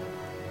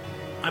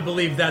there? "I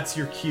believe that's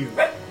your cue."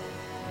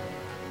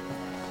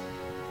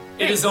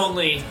 It is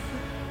only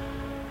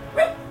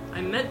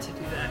I meant to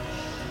do that.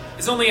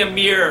 It's only a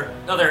mere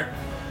another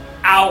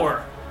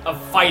hour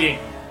of fighting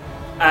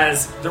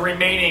as the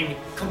remaining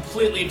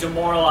completely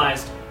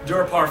demoralized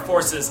Durpar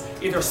forces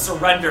either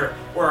surrender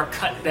or are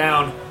cut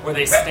down where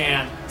they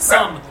stand.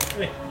 Some...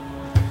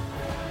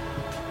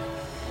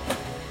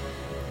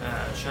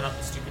 shut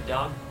up, stupid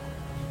dog.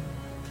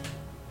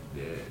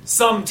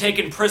 Some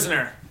taken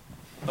prisoner,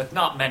 but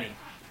not many.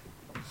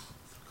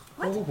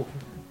 What?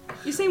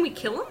 You saying we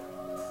kill him?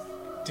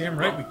 Damn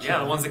right we kill Yeah,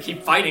 the him. ones that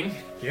keep fighting.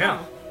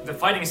 Yeah. The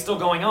fighting is still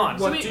going on.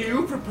 What we- do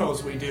you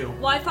propose we do?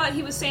 Well, I thought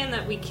he was saying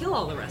that we kill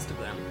all the rest of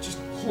them. Just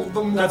hold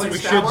them while That's they what we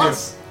stab should do.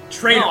 us?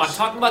 Traitors. No, I'm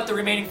talking about the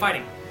remaining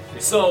fighting.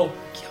 So,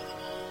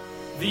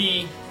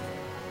 it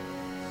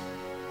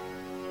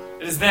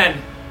is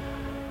then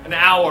an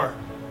hour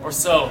or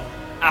so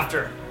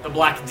after the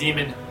Black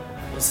Demon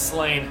was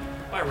slain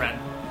by Ren.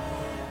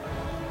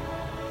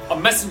 A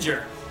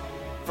messenger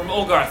from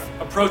Olgarth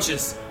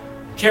approaches,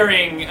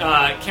 carrying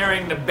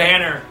the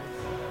banner,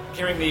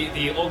 carrying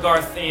the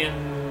Olgarthian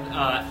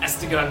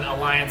Estigan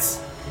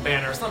Alliance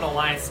banner. It's not an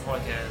alliance; it's more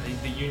like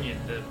the Union,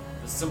 the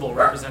symbol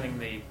representing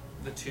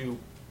the two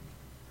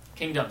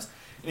kingdoms.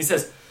 And he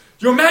says,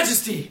 "Your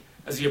Majesty!"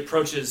 as he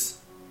approaches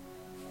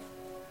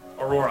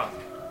Aurora.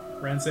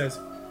 Ren says,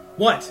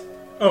 "What?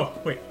 Oh,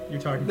 wait, you're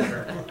talking to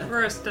her."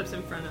 Aurora steps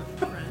in front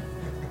of Ren.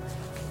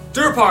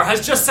 Durpar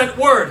has just sent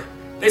word.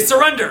 They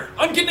surrender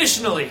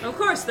unconditionally. Of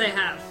course they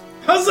have.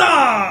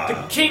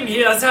 Huzzah! King,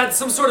 he has had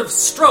some sort of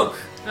stroke.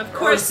 Of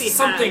course or he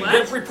something.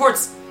 had. The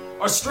reports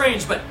are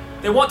strange, but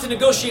they want to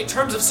negotiate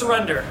terms of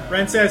surrender.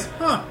 Ren says,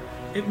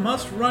 it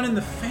must run in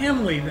the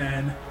family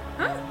then.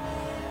 Huh?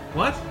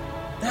 What?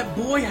 That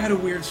boy had a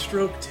weird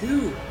stroke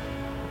too.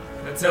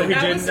 That's No, he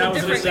That didn't. was That a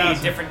was an different-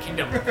 assassin. different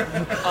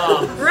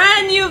kingdom.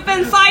 Ren, you've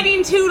been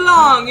fighting too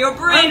long. Your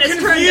brain I'm has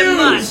turned to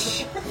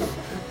confused. mush.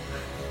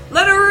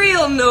 Let a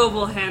real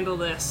noble handle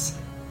this.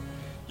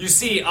 You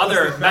see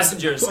other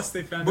messengers plus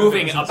they found out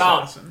moving it was an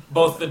about assassin.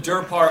 both the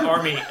Durpar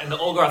army and the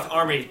Olgarth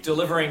army,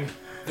 delivering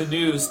the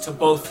news to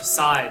both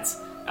sides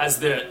as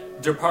the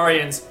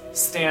Durparians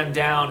stand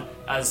down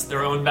as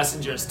their own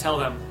messengers tell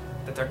them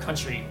that their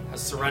country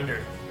has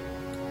surrendered.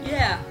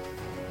 Yeah.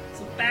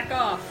 So back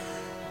off.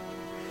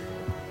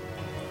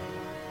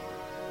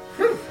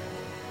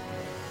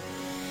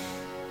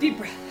 Deep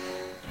breath.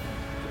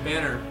 The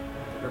banner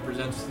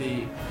represents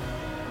the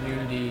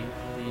unity,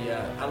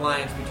 the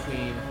alliance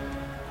between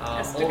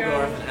Estigan.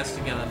 Olgarth and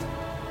Estigan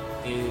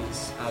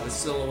is the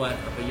silhouette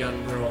of a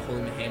young girl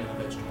holding the hand of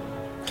a vegetable.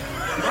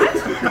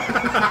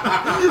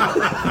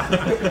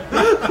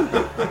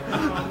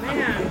 Oh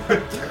man.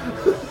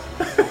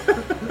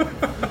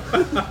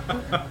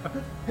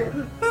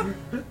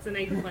 It's an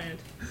eggplant.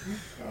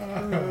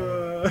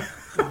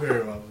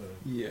 Very well done.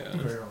 Yeah.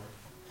 Very well.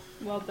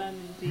 Well done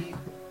indeed.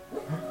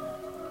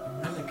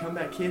 I'm the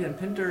comeback kid and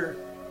Pinter,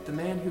 the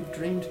man who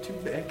dreamed too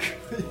big.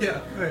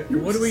 Yeah. Right.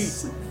 What do we...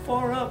 So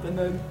far up and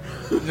then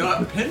You know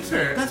what?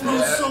 Pinter That's what I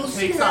was so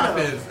takes scared off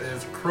of.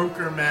 his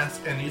croaker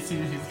mask, and you see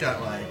he's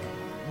got like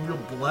real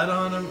blood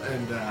on him,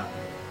 and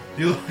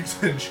he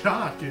looks in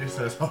shock. And he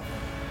says, "Oh,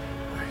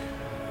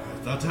 I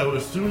thought I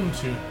was soon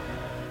to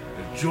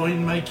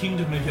join my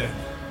kingdom again."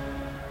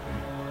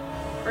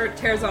 Or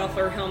tears off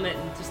her helmet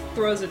and just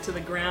throws it to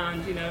the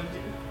ground, you know.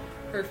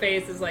 Her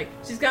face is like,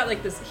 she's got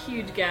like this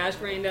huge gash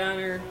running down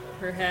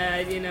her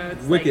head, you know.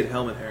 It's Wicked like,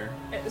 helmet hair.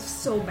 it's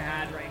so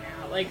bad right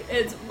now. Like,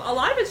 it's a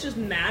lot of it's just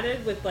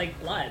matted with like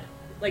blood.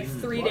 Like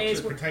 3 Well, days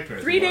to protect her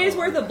as 3 days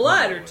well. worth of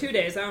blood, or 2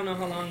 days. I don't know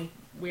how long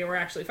we were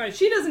actually fighting.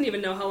 She doesn't even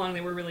know how long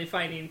they were really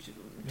fighting. She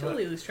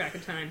totally lose track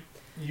of time.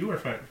 You were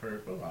fighting for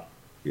a while.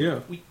 Yeah.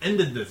 We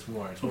ended this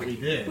war. That's what we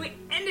did. We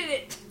ended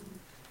it.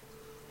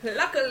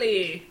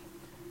 Luckily.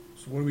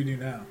 So what do we do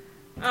now?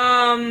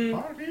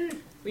 Party.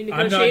 We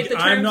I'm negotiate the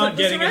terms I'm not of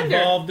the getting surrender.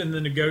 involved in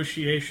the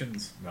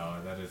negotiations. No,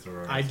 that is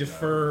Aurora's I job.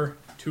 defer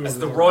to As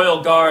the Aurora.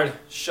 royal guard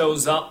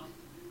shows up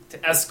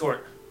to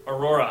escort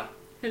Aurora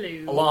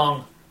Hello.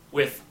 along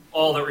with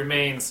all that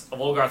remains of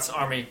Olgarth's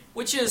army,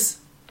 which is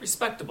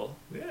respectable,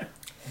 Yeah.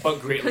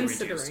 but greatly reduced.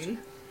 Considering.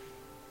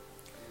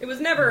 It was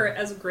never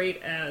as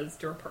great as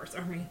Durpar's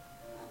army.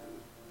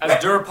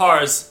 As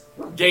Durpar's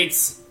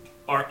gates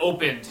are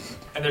opened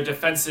and their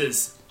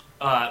defenses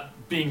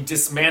being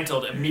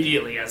dismantled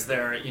immediately, as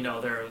their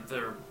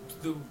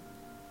the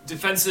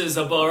defenses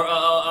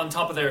on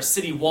top of their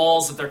city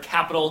walls of their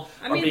capital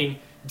I are mean, being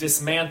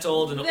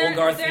dismantled, and they're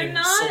Olgarthian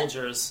not-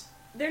 soldiers.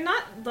 They're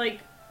not, like,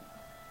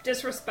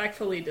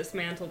 disrespectfully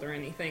dismantled or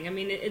anything. I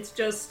mean, it's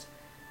just...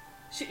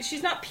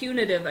 she's not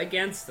punitive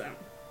against them.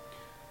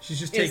 She's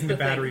just is taking the the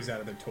thing. batteries out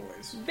of their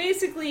toys.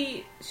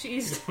 Basically, He's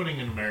she's... putting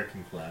an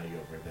American flag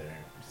over their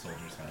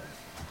soldiers' heads.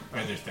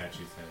 Or their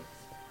statues'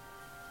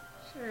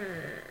 heads. Sure.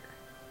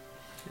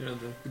 You know,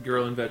 the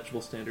girl in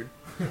vegetable standard.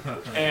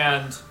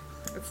 And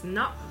It's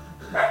not...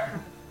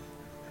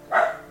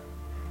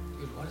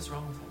 dude, what is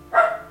wrong with him?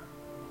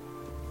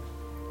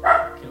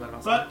 Can you let him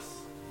outside? But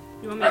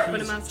You want me to put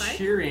He's him outside?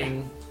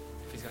 cheering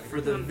If he's got for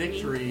the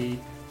victory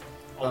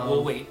oh,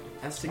 we'll wait.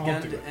 I'll do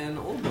Estigend it. and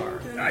Olgar.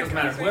 It doesn't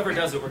matter. Whoever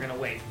does it, we're gonna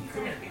wait.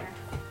 Come here, Peter.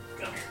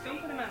 Don't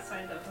put him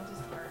outside, though. He'll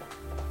just burn.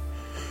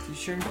 He's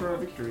cheering for our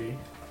victory.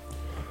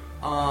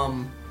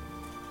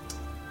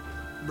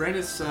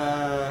 Brandis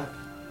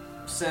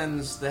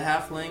sends the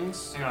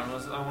halflings. Hang on,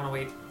 I want to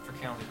wait for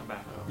Callan to come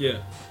back.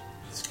 Yeah.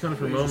 It's kind of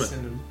for a We just moment.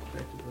 Send him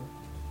back to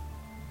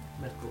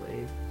the medical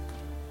aid.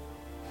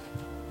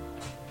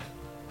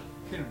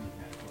 They don't need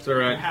that. It's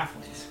alright.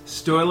 Halflings.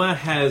 Stoila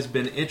has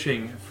been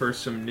itching for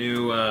some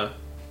new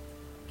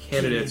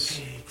candidates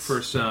Guinea pigs.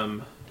 for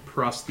some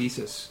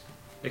prosthesis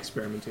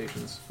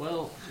experimentations.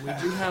 Well, we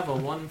do have a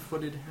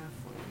one-footed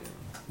halfling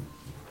now.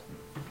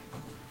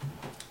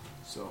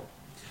 So,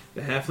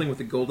 The halfling with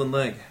the golden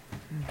leg.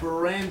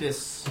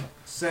 Brandis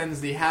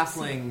sends the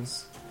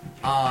halflings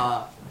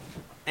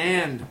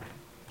and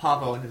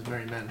Pavo and his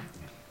merry men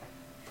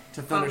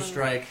to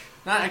Thunderstrike.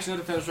 Not to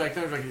Thunderstrike.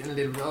 Thunderstrike is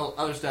inundated with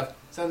other stuff.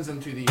 Sends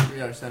them to the 3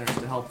 other centers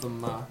to help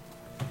them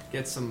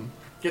get some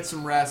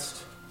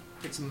rest,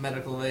 get some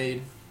medical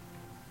aid,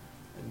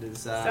 and is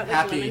Is that like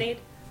happy lemonade?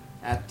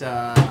 at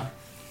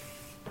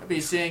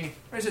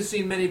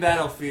seeing many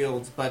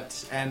battlefields,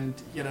 but in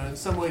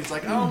some ways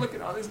like, oh, look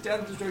at all this death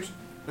and destruction.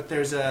 But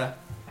there's a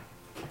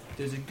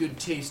good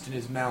taste in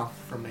his mouth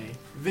from a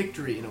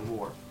victory in a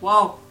war.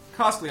 Well,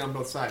 costly on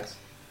both sides.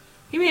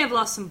 He may have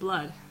lost some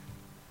blood.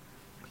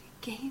 But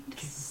he gained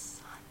a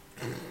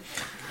son.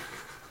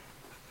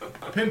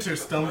 Pinter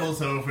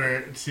stumbles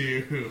over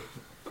to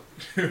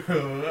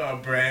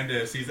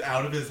Brandis. He's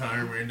out of his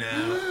armor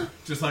now,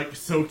 just like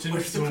soaked in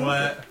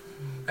sweat.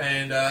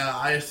 And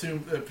I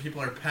assume that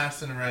people are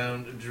passing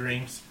around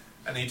drinks,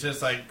 and he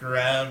just like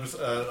grabs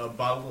a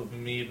bottle of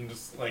mead and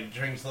just like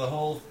drinks the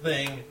whole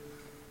thing,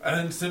 and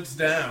then sits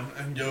down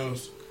and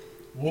goes,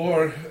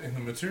 "War in the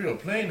material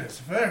plane is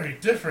very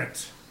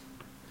different."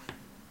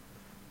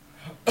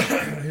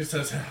 He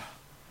says,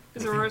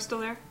 Is Aurora still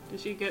there? Did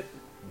she get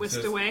whisked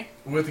Says- away?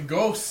 "With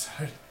ghosts,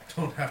 I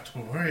don't have to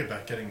worry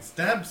about getting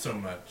stabbed so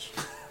much."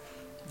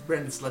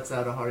 Brandis lets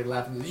out a hearty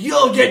laugh and says,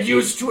 "You'll get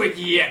used to it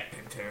yet,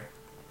 Pinter."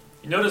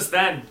 You notice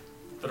then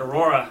that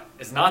Aurora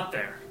is not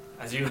there,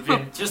 as you've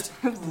been just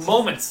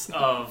moments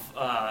of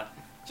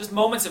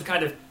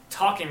kind of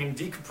talking and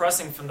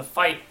decompressing from the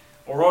fight.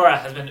 Aurora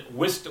has been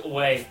whisked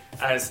away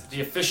as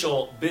the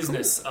official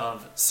business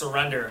of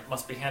surrender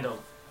must be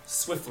handled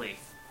swiftly,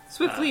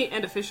 Swiftly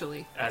and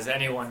officially. as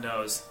anyone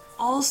knows.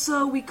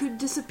 Also, we could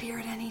disappear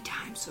at any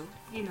time, so,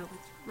 let's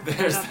wrap it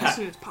There's up that. as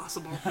soon as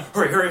possible.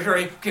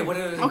 Hurry! Okay, what?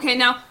 Okay,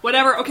 now,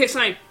 whatever. Okay,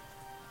 fine.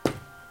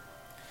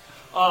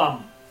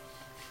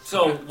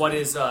 So what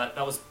is that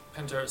was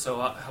Pinter? So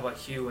how about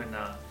Hugh and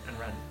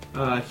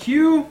Ren?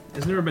 Hugh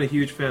has never been a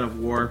huge fan of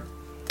war.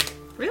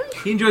 Really?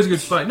 He enjoys a good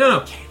fight.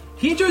 No.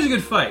 He enjoys a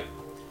good fight.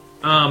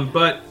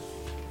 But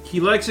he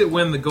likes it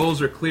when the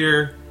goals are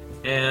clear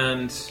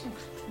and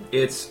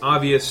it's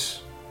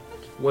obvious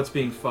what's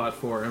being fought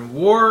for. And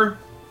war,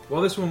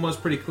 well, this one was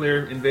pretty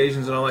clear.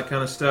 Invasions and all that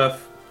kind of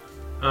stuff.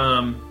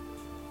 The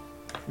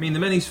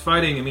men he's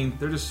fighting,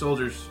 they're just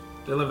soldiers.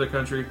 They love their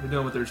country. They're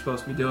doing what they're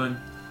supposed to be doing.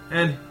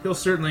 And he'll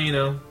certainly,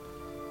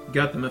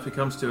 gut them if it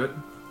comes to it.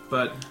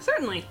 But,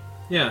 Certainly.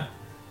 yeah.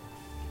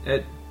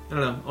 I don't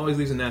know. Always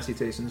leaves a nasty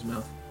taste in his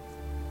mouth.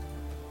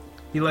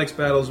 He likes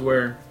battles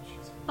where,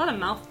 A lot of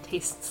mouth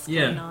tastes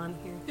Yeah. going on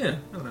here. yeah,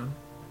 I don't know.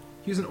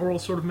 He's an oral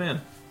sort of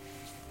man.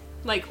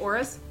 Like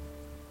auras?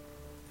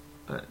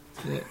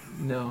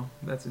 No,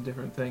 that's a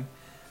different thing.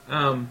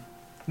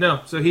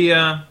 No, so he,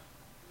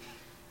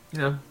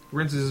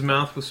 rinses his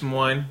mouth with some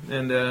wine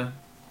and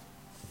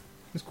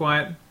he's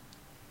quiet.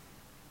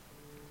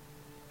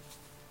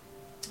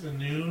 The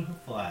new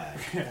flag.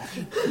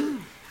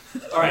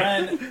 All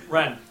right,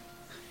 Ren.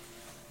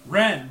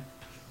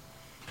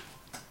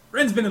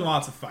 Ren's been in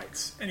lots of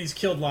fights, and he's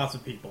killed lots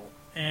of people.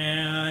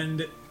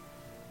 And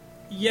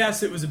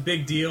yes, it was a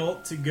big deal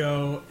to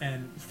go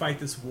and fight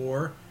this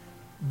war,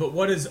 but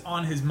what is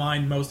on his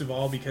mind most of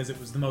all, because it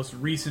was the most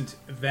recent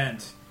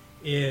event,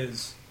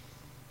 is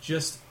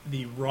just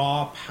the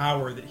raw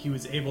power that he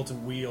was able to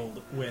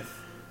wield with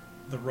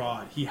the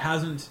rod. He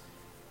hasn't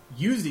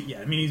used it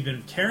yet. I mean, he's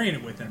been carrying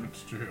it with him.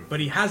 It's true. But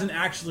he hasn't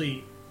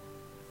actually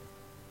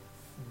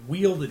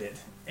wielded it.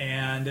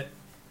 And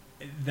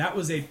that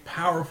was a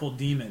powerful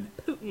demon.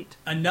 Potent.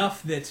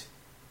 Enough that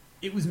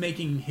it was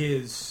making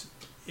his...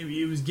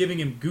 It was giving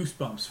him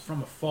goosebumps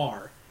from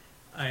afar.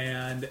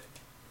 And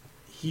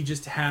he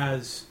just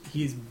has...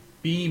 He's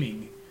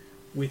beaming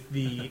with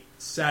the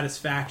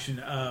satisfaction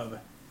of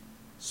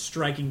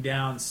striking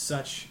down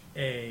such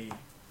a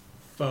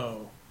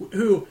foe.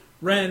 Who,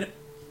 Ren,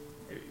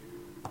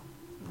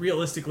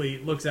 realistically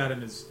looks at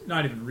him as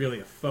not even really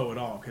a foe at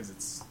all, because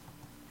it's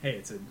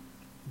a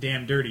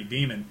damn dirty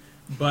demon.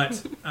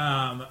 But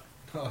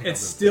it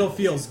still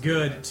feels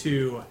good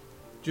to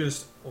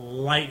just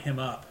light him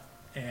up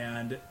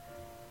and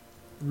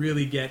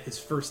really get his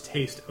first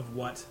taste of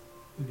what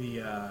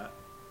the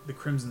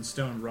Crimson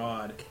Stone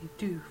Rod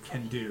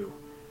can do.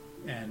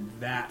 And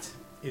that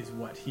is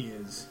what he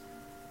is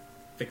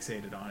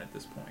fixated on at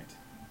this point.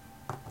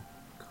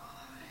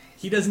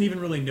 He doesn't even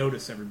really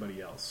notice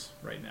everybody else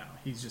right now.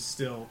 He's just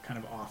still kind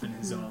of off in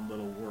his own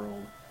little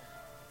world,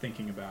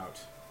 thinking about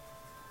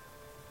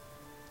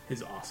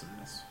his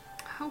awesomeness.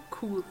 How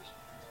cool.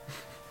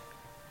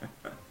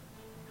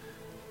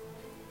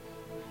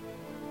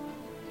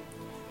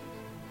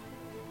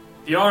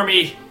 The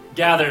army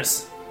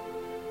gathers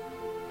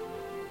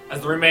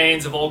as the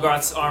remains of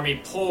Olgarth's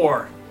army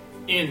pour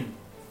in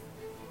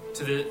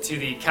to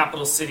the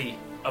capital city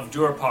of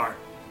Durpar,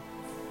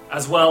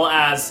 as well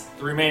as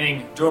the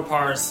remaining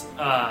Durpar's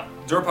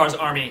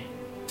army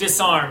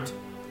disarmed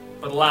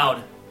but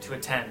allowed to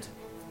attend.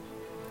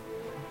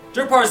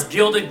 Durpar's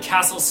gilded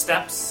castle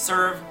steps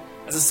serve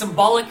as a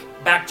symbolic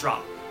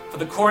backdrop for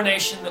the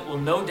coronation that will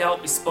no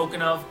doubt be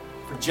spoken of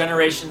for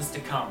generations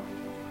to come.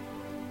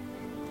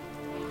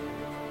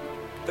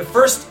 The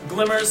first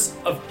glimmers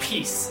of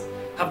peace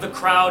have the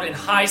crowd in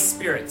high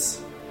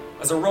spirits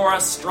as Aurora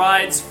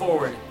strides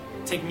forward,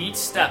 taking each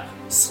step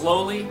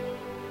slowly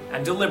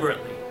and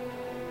deliberately,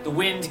 the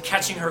wind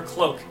catching her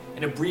cloak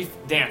in a brief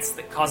dance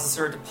that causes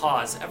her to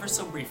pause ever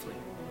so briefly.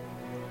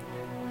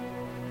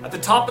 At the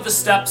top of the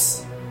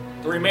steps,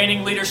 the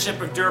remaining leadership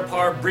of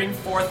Durpar bring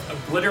forth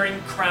a glittering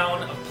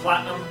crown of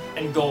platinum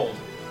and gold.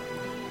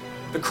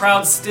 The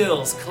crowd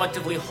stills,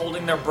 collectively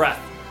holding their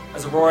breath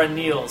as Aurora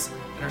kneels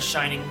in her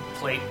shining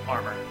plate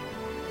armor.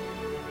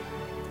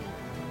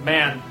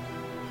 Man,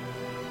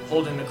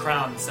 holding the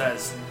crown,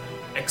 says,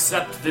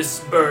 "Accept this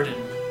burden,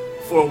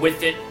 for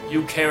with it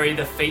you carry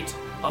the fate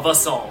of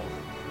us all."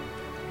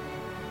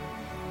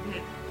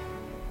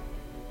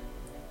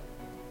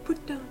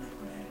 Put down.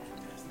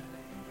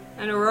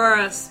 And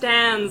Aurora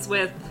stands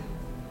with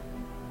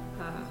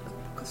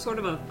sort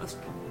of a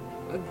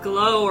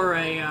glow or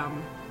a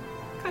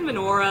kind of an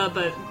aura,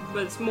 but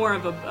it's more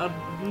of a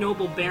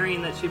noble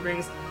bearing that she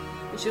brings.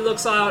 And she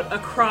looks out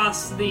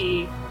across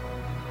the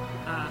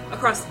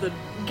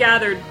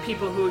gathered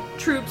people,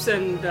 troops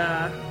and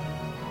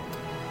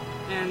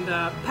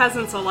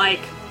peasants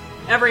alike,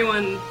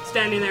 everyone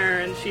standing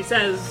there, and she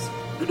says,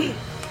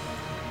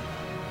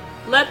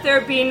 "Let there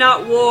be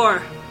not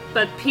war,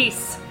 but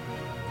peace.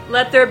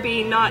 Let there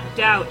be not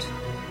doubt,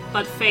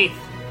 but faith.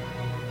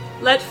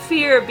 Let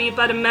fear be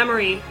but a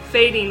memory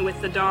fading with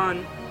the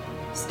dawn.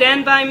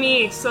 Stand by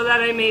me so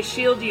that I may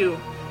shield you,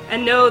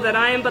 and know that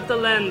I am but the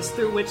lens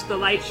through which the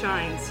light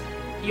shines.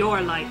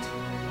 Your light.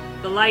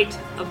 The light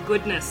of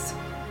goodness.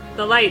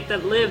 The light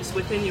that lives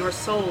within your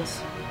souls.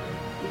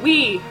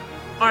 We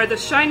are the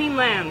shining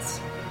lands.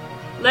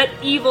 Let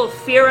evil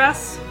fear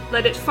us.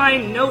 Let it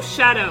find no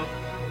shadow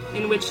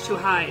in which to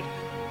hide.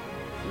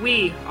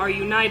 We are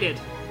united,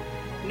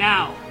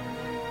 now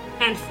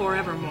and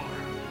forevermore."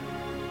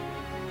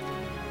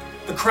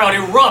 The crowd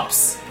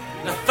erupts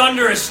in a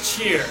thunderous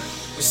cheer,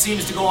 which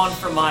seems to go on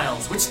for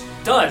miles, which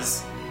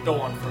does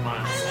go on for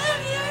miles.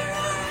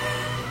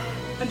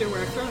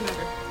 Underwear thrown at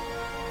her.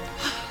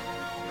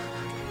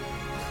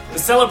 The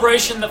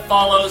celebration that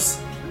follows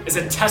is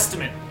a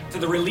testament to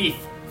the relief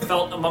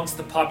felt amongst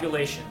the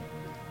population.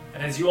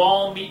 And as you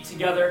all meet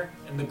together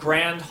in the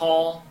grand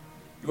hall,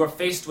 you are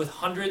faced with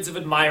hundreds of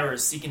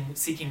admirers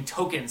seeking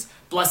tokens,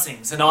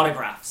 blessings, and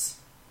autographs.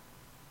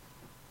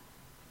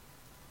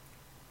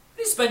 How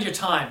do you spend your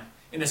time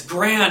in this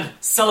grand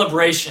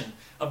celebration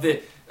of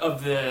the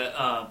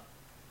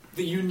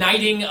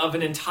uniting of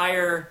an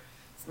entire,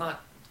 it's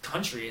not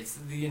country, it's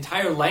the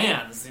entire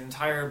lands, the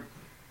entire...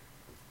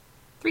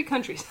 Three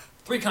countries.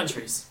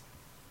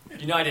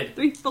 United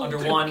Three under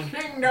full one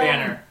Kingdom.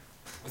 banner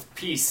with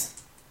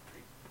peace.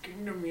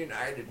 Kingdom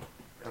united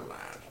at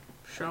last.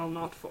 Shall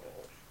not fall.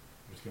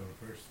 Who's going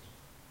first?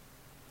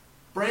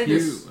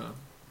 Brandis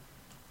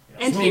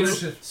And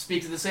speaks, Hugh.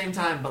 speaks at the same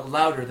time, but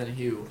louder than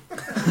Hugh.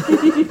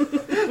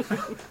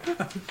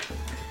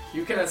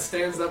 Hugh kind of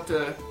stands up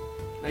to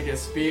make a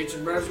speech,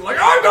 and Brandis is like,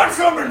 "I've got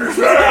something to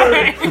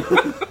say!"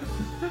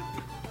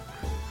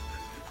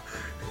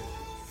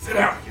 Sit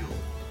down, you.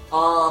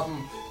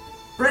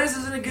 Brandis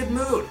is in a good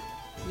mood.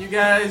 You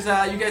guys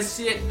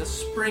see it, the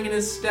spring in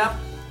his step.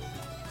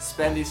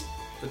 The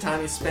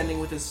time he's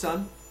spending with his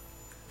son.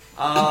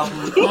 Pavo!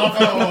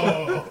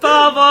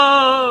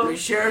 Who he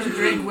shares a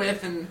drink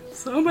with and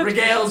So much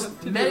regales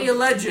to do. many a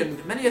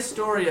legend, many a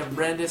story of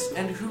Brandis,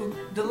 and who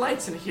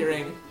delights in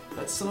hearing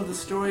about some of the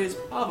stories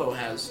Pavo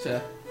has to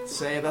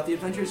say about the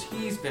adventures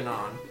he's been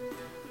on.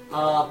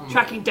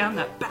 Tracking down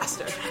that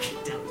bastard.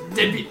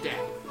 Deadbeat dad.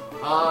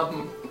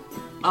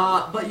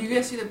 But you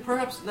guys see that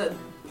perhaps that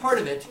part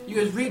of it, you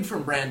guys read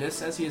from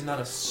Brandis, as he is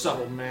not a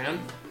subtle man,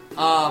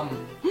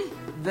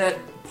 that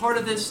part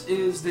of this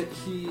is that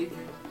he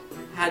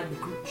had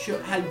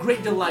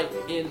great delight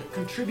in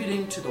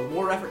contributing to the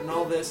war effort and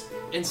all this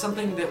in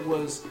something that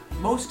was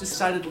most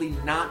decidedly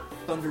not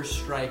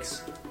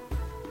Thunderstrike's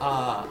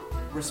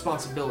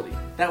responsibility.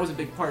 That was a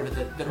big part of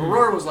it. That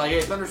Aurora was like,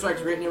 hey,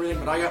 Thunderstrike's great and everything,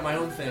 but I got my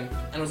own thing.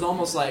 And it was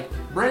almost like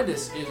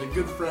Brandis is a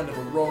good friend of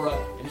Aurora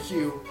and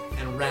Hugh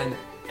and Ren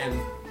and,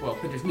 well,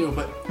 Pinter's new,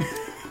 but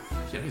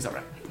yeah, he's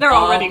alright. They're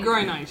already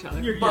growing on each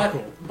other. You're But,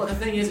 cool. but the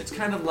thing is, it's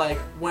kind of like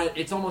when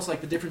it's almost like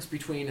the difference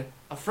between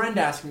a friend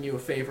asking you a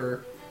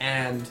favor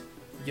and,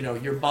 you know,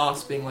 your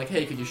boss being like,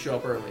 hey, could you show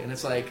up early? And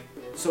it's like,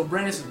 so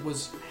Brandis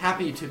was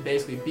happy to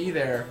basically be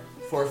there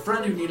for a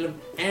friend who needed him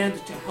and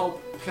to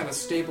help kind of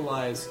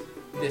stabilize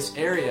this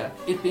area,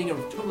 it being a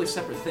totally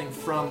separate thing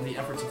from the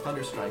efforts of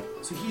Thunderstrike.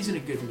 So he's in a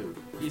good mood.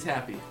 He's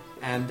happy.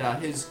 And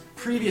his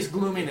previous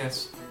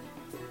gloominess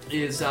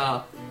is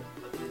all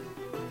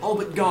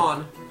but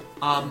gone,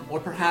 or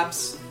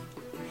perhaps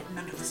hidden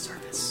under the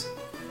surface.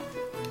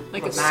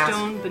 Like A a mask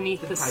stone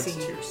beneath the hides sea.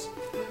 tears.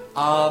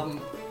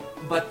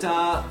 But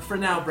for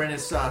now,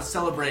 Brandis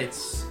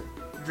celebrates,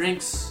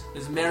 drinks,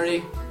 is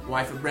merry.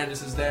 Wife of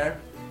Brandis is there.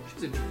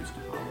 She's introduced to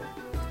Paolo.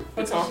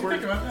 It's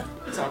awkward.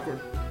 It's awkward.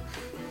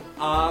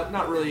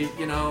 Not really,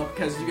 you know,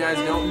 because you guys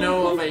don't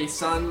know of a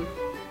son.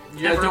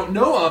 You guys don't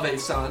know of a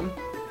son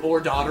or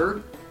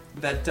daughter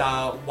that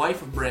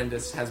wife of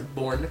Brandis has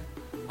born.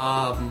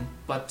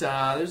 But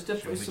there's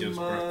definitely She only some gives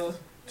birth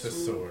to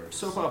swords.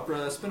 soap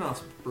opera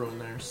spin-offs brewing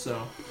there.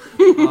 So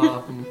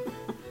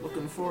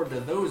looking forward to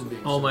those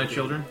being All my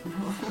syndicated.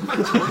 children.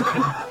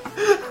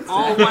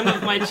 All one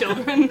of my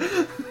children.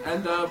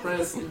 And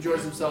Brandis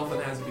enjoys himself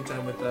and has a good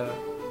time with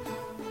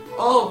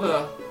all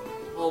the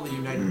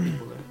United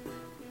people there.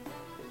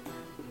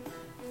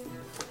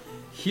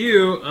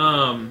 Hugh,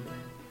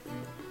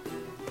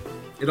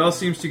 it all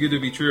seems too good to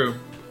be true,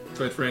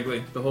 quite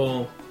frankly. The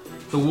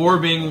war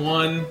being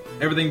won,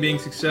 everything being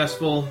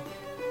successful,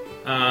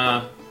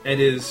 and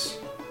is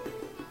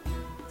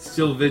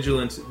still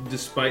vigilant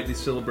despite these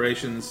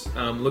celebrations,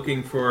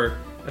 looking for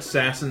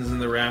assassins in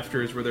the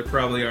rafters where there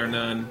probably are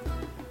none,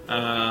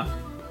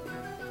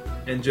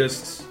 and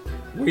just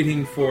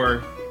waiting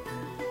for...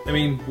 I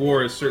mean,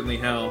 war is certainly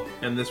hell,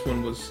 and this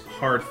one was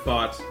hard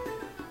fought,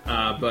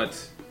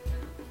 but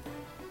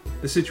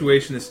the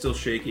situation is still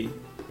shaky.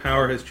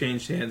 Power has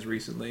changed hands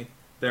recently.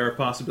 There are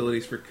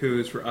possibilities for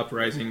coups, for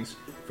uprisings,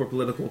 for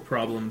political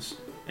problems,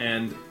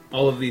 and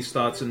all of these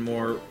thoughts and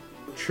more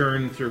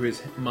churn through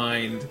his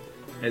mind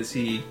as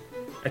he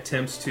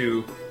attempts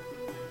to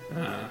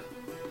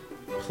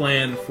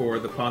plan for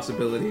the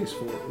possibilities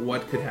for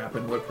what could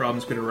happen, what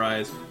problems could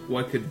arise,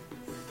 what could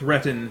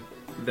threaten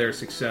their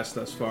success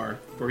thus far.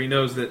 For he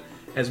knows that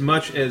as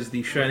much as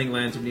the Shining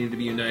Lands have needed to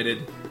be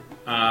united,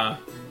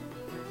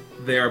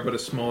 they are but a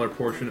smaller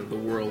portion of the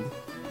world,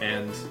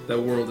 and the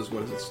world is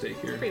what is at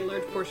stake here. Pretty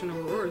large portion of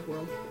Aurora's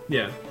world.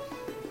 Yeah.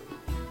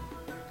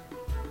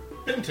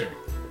 Pinter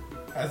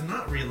has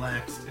not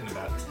relaxed in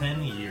about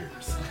 10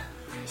 years.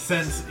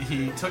 Since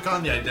he took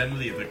on the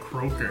identity of the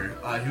Croaker,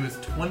 he was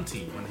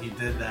 20 when he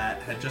did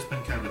that, had just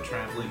been kind of a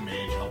traveling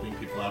mage helping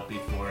people out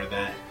before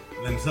that,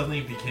 and then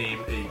suddenly became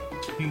a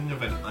king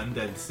of an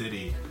undead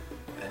city.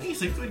 And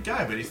he's a good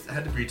guy, but he's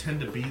had to pretend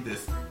to be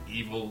this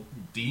evil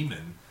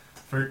demon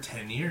for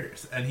 10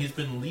 years. And he's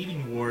been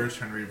leading wars,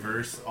 trying to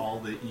reverse all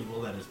the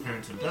evil that his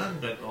parents have done,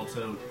 but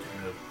also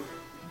kind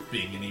of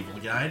being an evil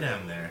guy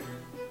down there.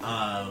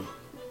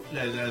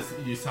 As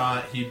you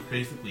saw, he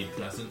basically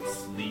doesn't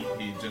sleep.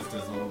 He just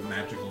does little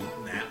magical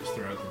naps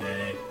throughout the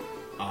day.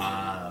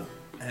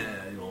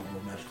 Little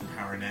magical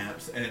power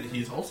naps. And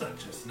he's also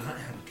just not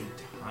had a good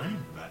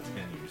time about 10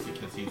 years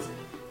because he's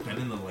been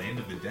in the land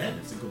of the dead.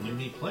 It's a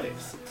gloomy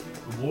place.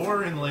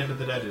 War in the land of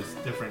the dead is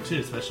different too,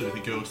 especially with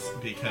the ghosts,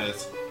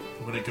 because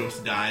when a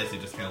ghost dies, he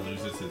just kind of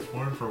loses his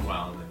form for a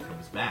while and then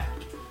comes back.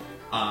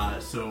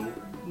 So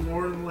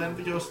war in the land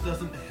of the ghosts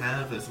doesn't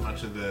have as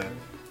much of the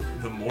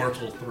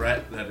mortal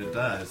threat that it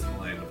does in the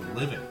land of the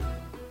living.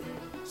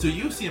 So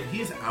you see him,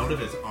 he's out of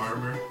his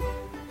armor,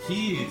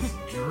 he's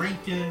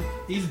drinking,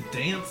 he's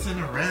dancing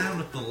around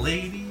with the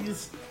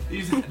ladies,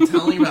 he's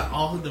telling about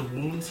all of the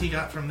wounds he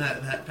got from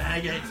that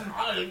bad guy.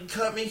 Oh, it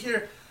cut me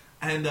here.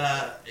 And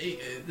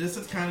this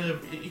is kind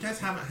of, you guys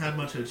haven't had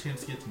much of a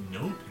chance to get to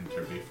know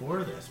Pinter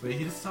before this, but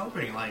he's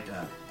celebrating like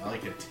a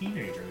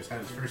teenager who's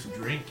had his first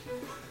drink.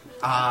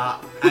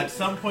 At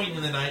some point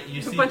in the night,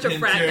 you see A bunch of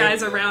Pinter frat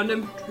guys around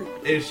him.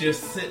 is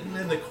just sitting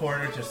in the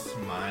corner, just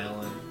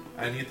smiling.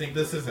 And you think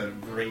this is a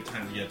great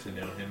time to get to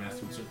know him, ask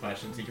him some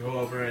questions. You go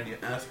over and you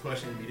ask a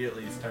question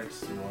immediately, he starts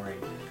snoring.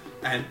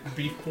 And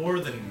before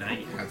the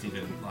night has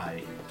even,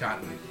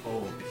 gotten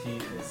old, he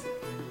is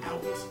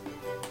out.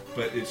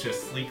 But it's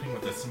just sleeping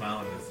with a smile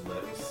on his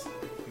lips,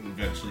 and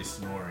eventually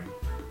snoring.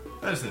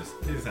 That's this.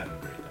 He's having a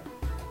great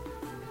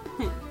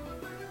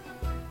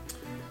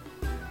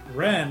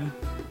time.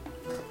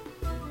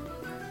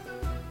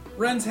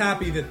 Ren's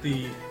happy that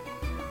the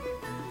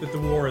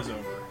war is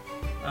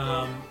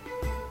over.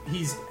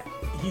 He's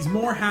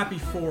more happy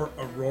for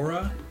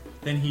Aurora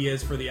than he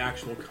is for the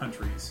actual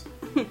countries,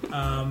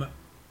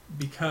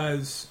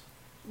 because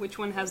Which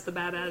one has the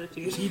bad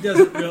attitude? he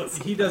doesn't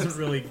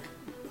really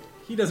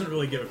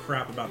give a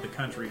crap about the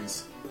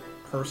countries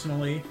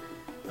personally,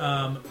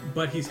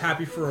 but he's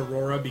happy for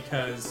Aurora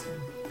because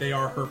they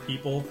are her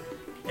people,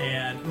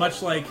 and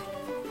much like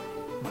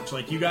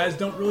you guys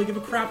don't really give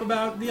a crap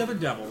about the other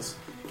devils.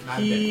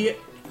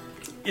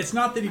 It's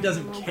not that he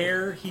doesn't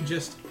care. He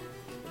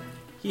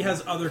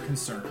has other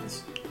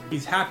concerns.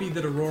 He's happy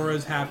that Aurora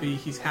is happy.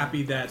 He's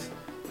happy that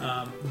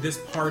this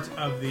part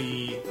of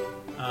the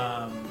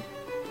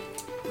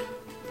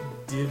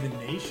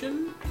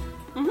divination.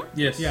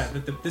 Yes. Yeah,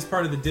 that this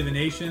part of the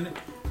divination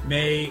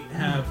may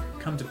have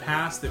come to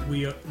pass. That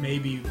we may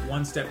be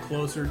one step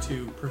closer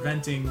to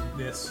preventing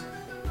this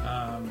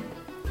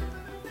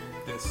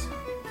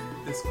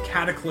this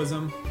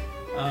cataclysm.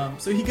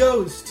 So he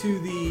goes to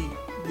the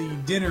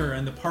dinner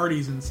and the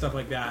parties and stuff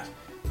like that.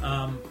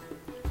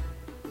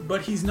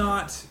 But he's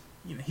not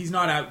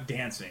out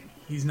dancing.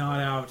 He's not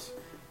out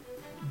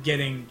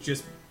getting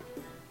just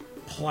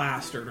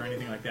plastered or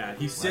anything like that.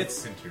 He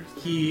sits.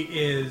 He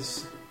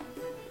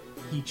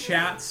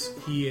chats.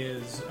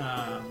 He's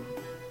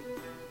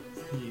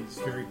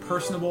very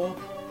personable,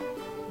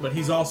 but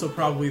he's also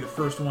probably the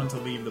first one to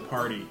leave the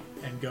party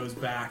and goes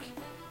back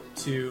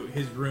to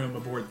his room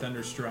aboard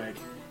Thunderstrike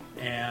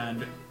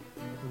and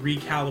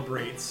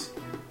recalibrates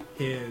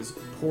his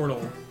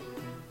portal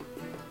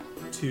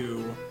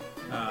to,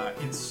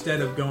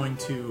 instead of going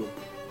to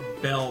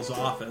Bell's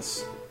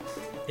office,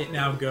 it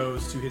now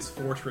goes to his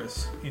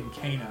fortress in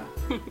Cana.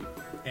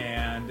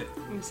 And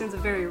He sends a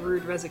very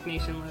rude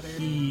resignation letter.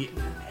 he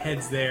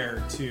heads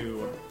there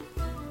to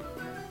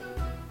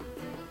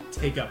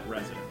take up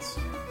residence.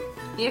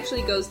 He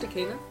actually goes to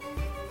Cana.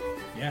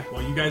 Yeah,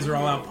 well, you guys are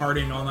all out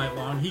partying all night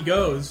long. He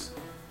goes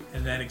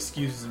and then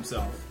excuses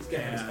himself. He's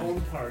got his And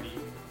own party.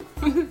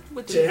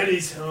 With the-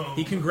 Daddy's home.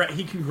 he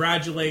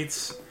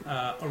congratulates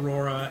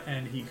Aurora,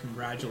 and he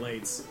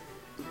congratulates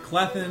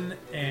Clethin.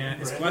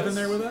 And is Clethin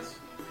there with us?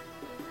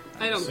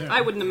 assume. I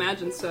wouldn't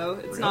imagine so.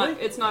 It's Really?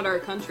 not our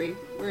country.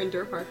 We're in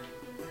Durpark.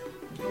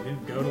 He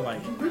didn't go to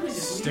like Really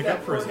just stick leave up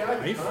that for his poor guy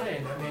wife.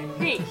 behind. I mean,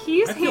 Hey,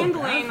 he's I feel bad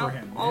handling for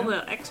him, all man.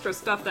 the extra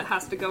stuff that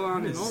has to go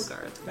on in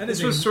Olgard. That This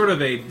is was sort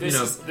of a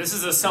This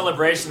is a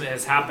celebration that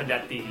has happened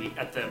at the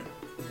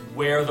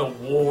where the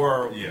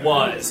war Yeah.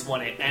 was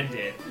when it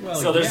ended. Well,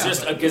 so there's yeah,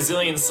 just a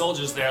gazillion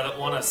soldiers there that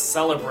want to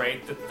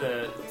celebrate that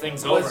the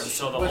thing's over. And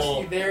so the was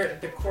whole he there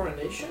at the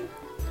coronation?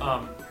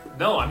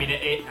 no, I mean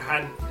it It was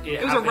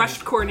a happened-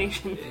 rushed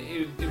coronation.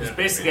 It was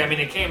basically, I mean,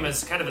 it came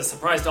as kind of a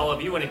surprise to all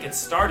of you when it gets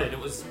started. It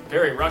was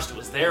very rushed. It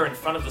was there in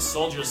front of the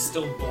soldiers,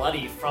 still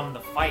bloody from the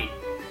fight,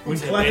 When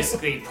to Cleth-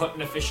 basically put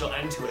an official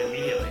end to it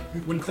immediately.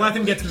 when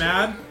Clethin gets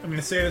mad, I'm going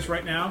to say this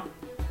right now.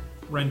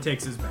 Ren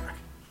takes his back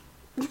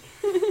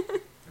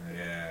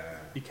Yeah.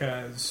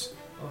 because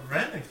Well,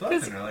 Ren and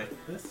Clefin are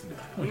like this now.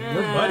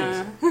 we're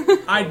buddies.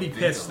 I'd be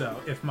pissed though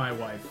if my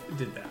wife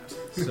did that.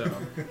 So,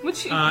 What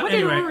did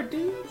anyway. Aurora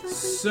do exactly?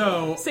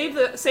 so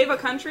Save a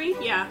country?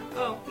 Yeah.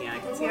 Oh, yeah. I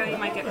can see how you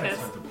might get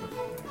pissed.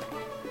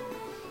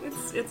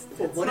 It's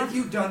What not- have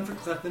you done for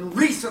Clefin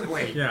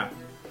recently? yeah.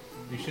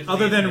 You should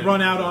Other leave than him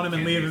run out on him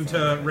and candy leave him to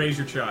somewhere. raise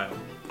your child.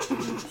 He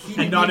And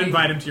didn't not even-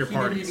 invite him to your he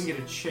didn't parties. even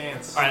get a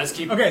chance. All right, let's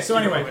keep. Okay, so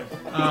keep anyway,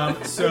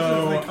 moving.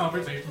 so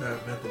conversation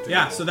that met the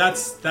yeah, table. so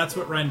that's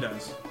what Ren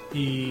does.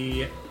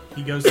 He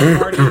goes to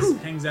parties,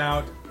 hangs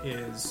out,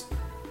 is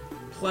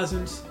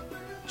pleasant,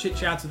 chit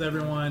chats with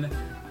everyone,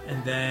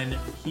 and then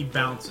he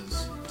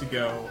bounces to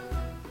go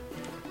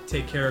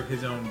take care of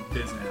his own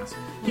business.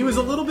 He was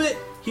a little bit,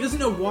 he doesn't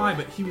know why,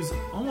 but he was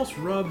almost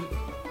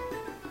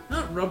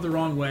not rubbed the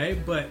wrong way,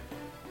 but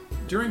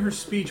during her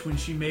speech when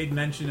she made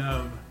mention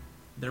of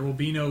there will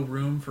be no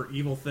room for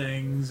evil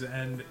things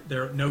and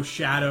no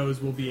shadows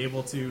will be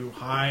able to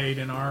hide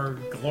in our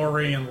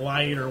glory and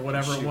light or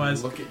whatever it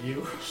was, Look at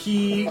you.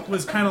 he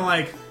was kind of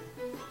like,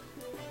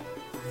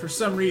 for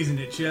some reason,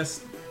 he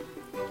was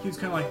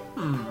kind of like,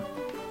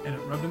 and it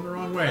rubbed him the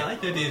wrong way. I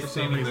like that he's For some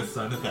seeing the reason.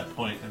 sun at that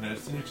point, and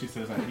as soon as she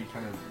says that, he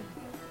kind of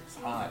is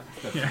hot.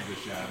 Steps Yeah.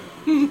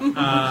 into the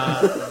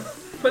shadow.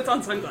 puts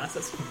on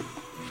sunglasses.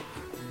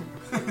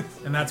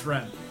 And that's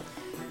Ren.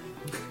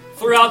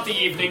 Throughout the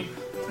evening,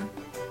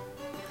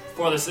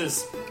 For this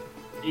is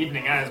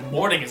evening as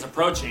morning is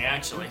approaching,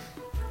 actually.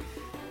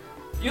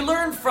 You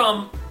learn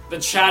from the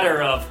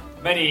chatter of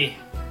many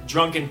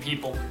drunken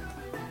people,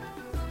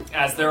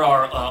 as there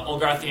are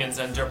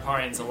Olgarthians and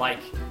Durparians alike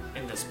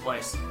in this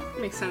place.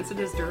 Makes sense. It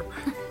is Durp.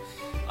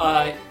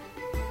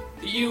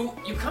 You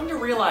come to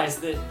realize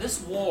that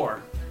this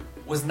war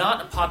was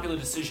not a popular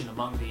decision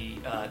among the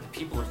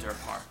people of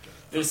Durpar.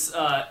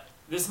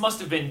 This must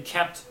have been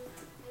kept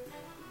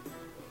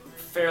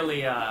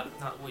fairly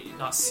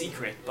not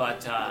secret,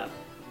 but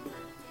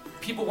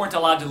people weren't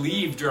allowed to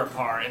leave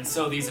Durpar, and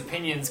so these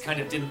opinions kind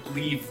of didn't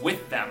leave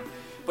with them.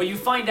 But you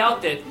find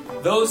out that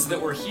those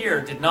that were here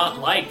did not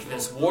like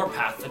this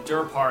warpath that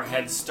Durpar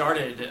had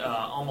started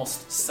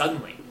almost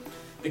suddenly.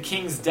 The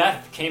king's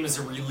death came as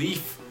a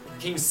relief.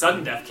 The king's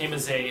sudden death came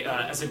as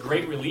a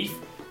great relief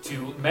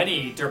to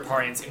many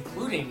Durparians,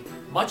 including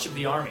much of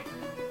the army.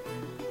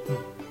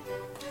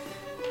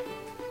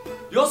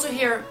 You also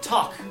hear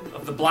talk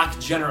of the Black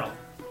General,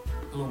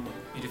 whom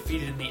you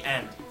defeated in the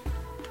end.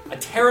 A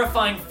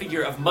terrifying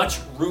figure of much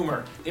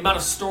rumor. The amount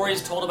of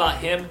stories told about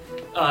him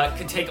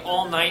could take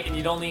all night, and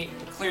you'd only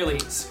clearly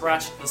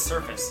scratch the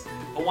surface.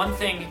 But one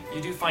thing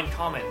you do find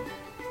common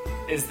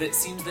is that it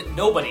seems that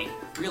nobody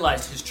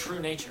realized his true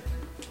nature.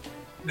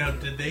 Now,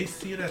 did they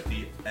see it at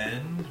the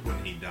end when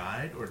he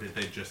died, or did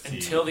they just see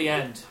until the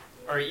end,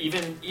 or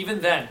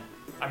even then?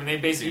 I mean, they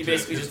basically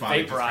just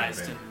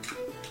vaporized.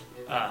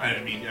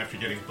 I mean, after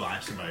getting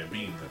blasted by a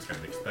beam, that's kind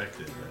of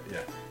expected. But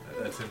yeah,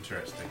 that's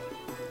interesting.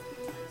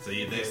 So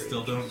they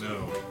still don't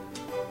know.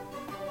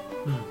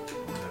 We'll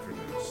never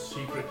know.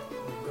 Secret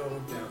will go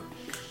down.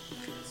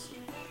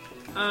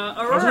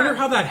 I was wondering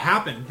how that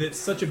happened. That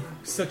such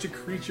a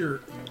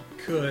creature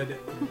could.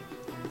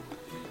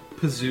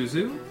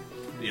 Pazuzu?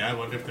 Yeah, I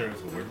wonder if there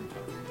was a worm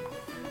tongue.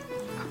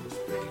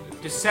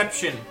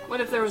 Deception.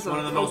 What if there was One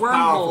of the a most wormhole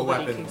powerful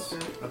that he weapons came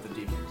through? of the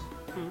demons.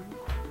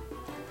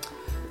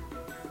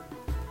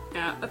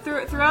 Yeah,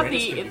 throughout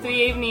Brandis the could be one.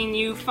 evening,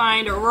 you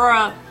find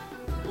Aurora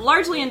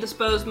largely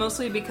indisposed,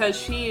 mostly because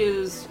she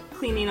is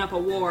cleaning up a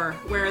war,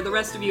 where the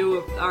rest of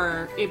you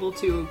are able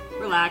to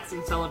relax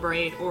and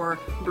celebrate, or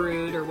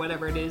brood, or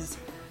whatever it is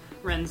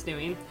Ren's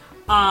doing.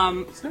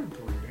 It's not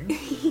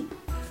brooding.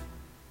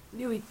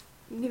 Knew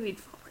he'd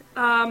fall.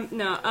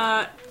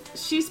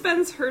 She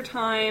spends her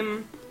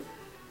time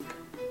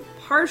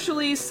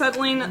partially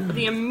settling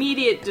the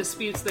immediate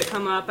disputes that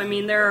come up. I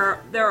mean, there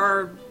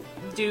are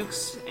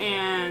dukes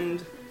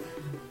and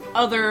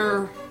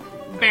other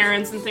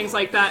barons and things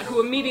like that who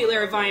immediately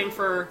are vying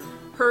for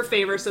her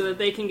favor so that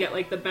they can get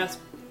like the best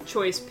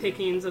choice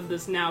pickings of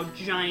this now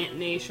giant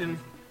nation.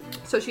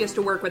 So she has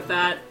to work with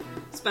that,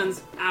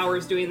 spends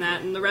hours doing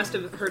that, and the rest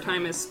of her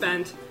time is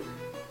spent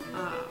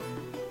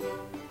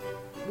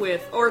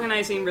with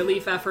organizing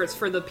relief efforts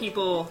for the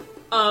people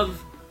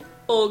of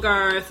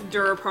Olgarth,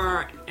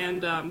 Durpar,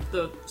 and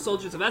the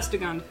soldiers of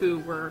Estegund, who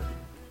were,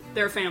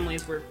 their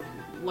families were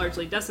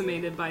largely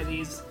decimated by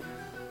these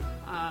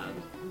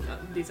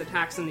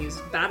attacks and these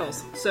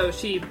battles. So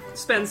she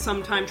spends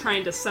some time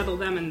trying to settle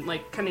them and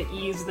like kind of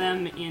ease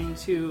them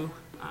into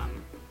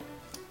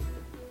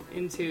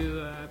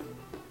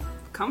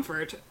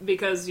comfort,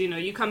 because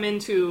you come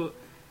into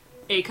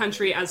a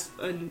country as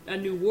a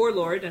new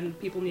warlord, and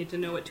people need to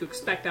know what to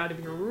expect out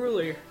of your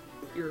ruler.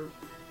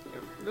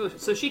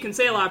 So she can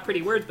say a lot of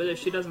pretty words, but if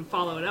she doesn't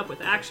follow it up with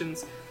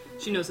actions,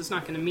 she knows it's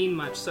not going to mean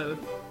much. So,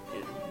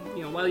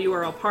 while you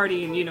are all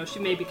partying, she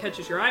maybe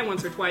catches your eye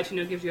once or twice,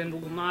 gives you a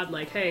little nod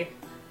like, hey,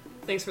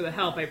 thanks for the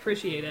help, I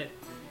appreciate it.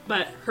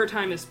 But her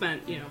time is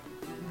spent,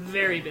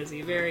 very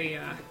busy, very,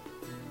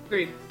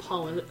 very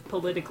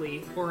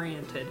politically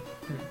oriented.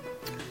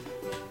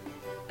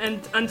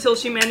 And until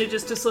she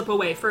manages to slip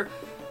away for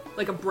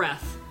like a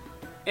breath,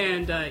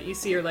 and you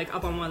see her like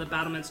up on one of the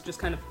battlements, just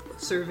kind of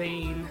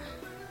surveying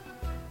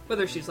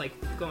whether she's like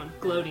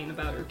gloating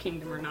about her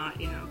kingdom or not.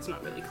 It's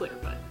not really clear,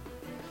 but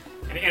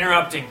And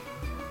interrupting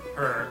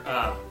her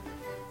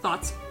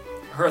thoughts.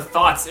 Her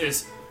thoughts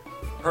is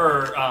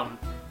her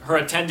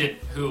attendant,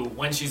 who,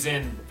 when she's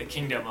in the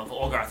kingdom of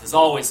Olgarth, is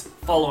always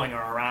following her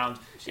around.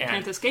 She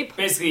can't escape.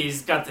 Basically,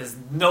 he's got this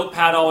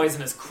notepad always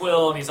in his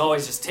quill, and he's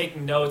always just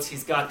taking notes.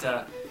 He's got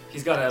a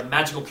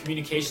magical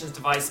communications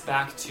device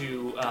back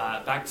to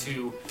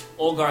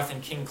Olgarth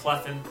and King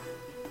Clethin,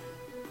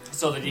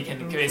 so that he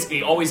can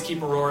basically always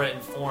keep Aurora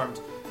informed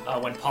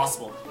when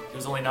possible. He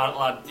was only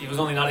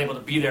not able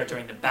to be there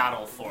during the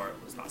battle, for it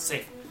was not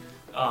safe.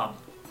 But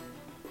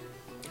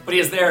he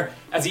is there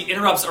as he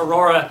interrupts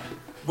Aurora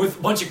with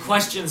a bunch of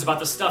questions about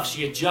the stuff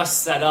she had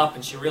just set up,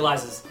 and she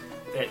realizes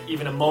that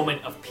even a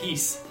moment of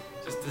peace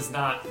just does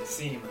not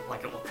seem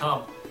like it will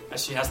come,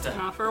 as she has to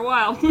Not for a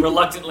while.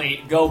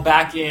 reluctantly go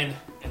back in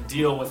and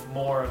deal with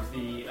more of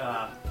the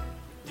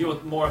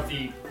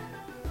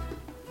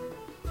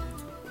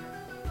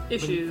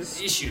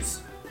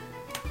issues.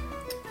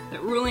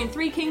 That ruling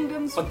 3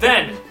 kingdoms. But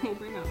then we'll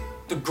bring up.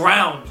 the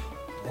ground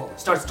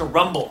starts to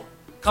rumble,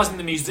 causing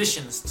the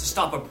musicians to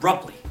stop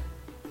abruptly.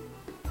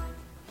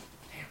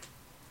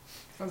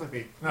 Sounds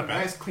like a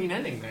nice clean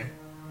ending there.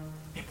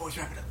 Hey, boys,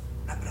 wrap it up.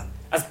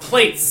 as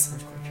plates,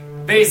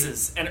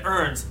 vases, and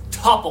urns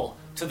topple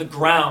to the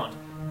ground.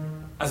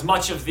 As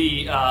much of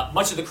the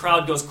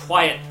crowd goes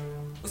quiet,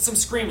 with some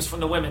screams from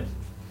the women.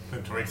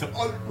 Pinter wakes up.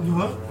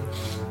 What?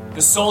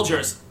 The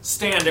soldiers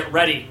stand at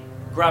ready,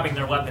 grabbing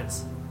their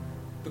weapons.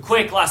 The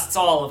quake lasts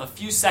all of a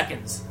few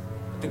seconds,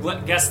 but the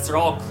guests are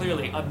all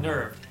clearly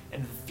unnerved,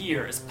 and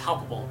fear is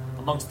palpable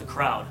amongst the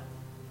crowd.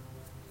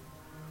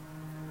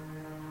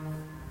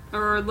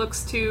 Or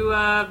looks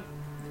to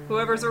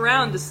whoever's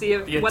around to see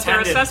what their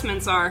attendant-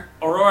 assessments are.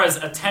 Aurora's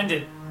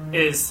attendant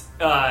is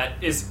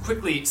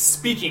quickly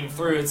speaking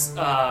through its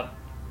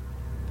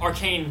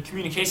arcane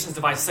communications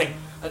device, saying,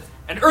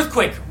 "An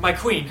earthquake, my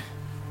queen.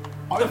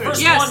 The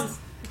first Yes. one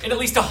in at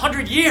least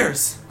 100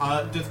 years."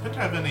 Does Pinter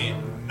have any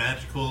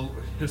magical,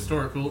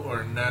 historical,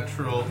 or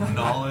natural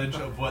knowledge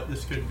of what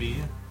this could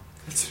be?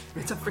 It's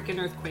a freaking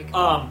earthquake.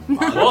 Well,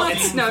 It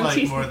it's seems No, like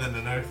geez. more than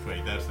an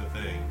earthquake, that's the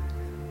thing.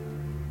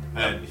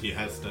 And he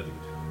has studied.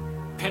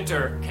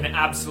 Pinter can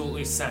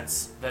absolutely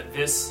sense that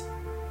this,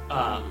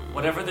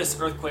 whatever this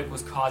earthquake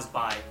was caused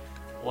by,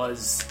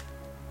 was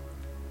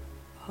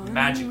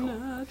magical.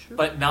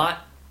 But not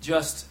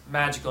just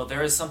magical.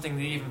 There is something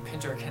that even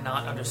Pinter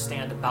cannot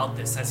understand about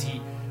this. As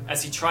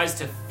he tries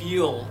to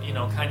feel,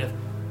 kind of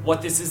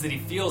what this is that he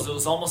feels, it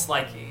was almost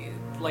like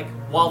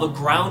while the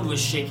ground was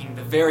shaking,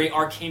 the very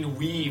arcane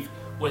weave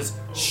was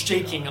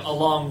shaking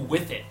along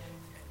with it.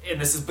 And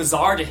this is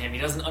bizarre to him. He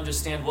doesn't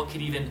understand what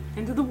could even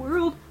Into the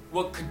world.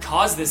 what could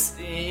cause this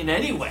in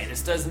any way. It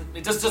just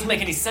doesn't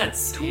make any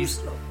sense. He's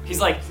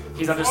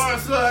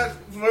understanding.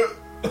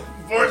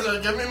 Forza,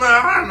 give me my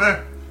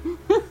armor!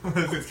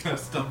 He's kind of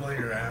stumbling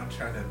around,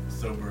 trying to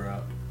sober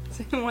up.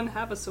 Does anyone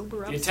have a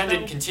sober up The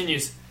attendant spell?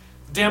 continues.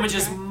 Damage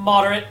is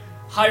moderate,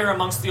 higher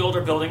amongst the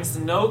older buildings.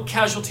 No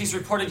casualties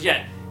reported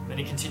yet. Then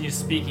he continues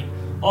speaking.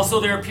 Also,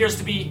 there appears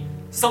to be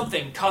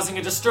something causing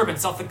a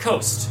disturbance off the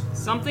coast.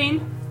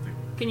 Something?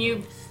 Can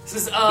you This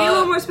is be a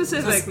little more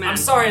specific, man? I'm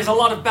sorry, there's a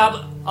lot of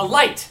a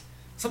light.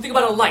 Something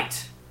about a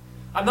light.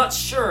 I'm not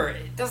sure.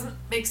 It doesn't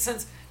make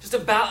sense. Just a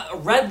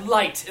red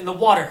light in the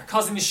water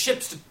causing the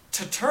ships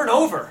to turn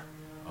over.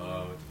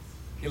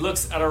 He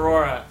looks at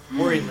Aurora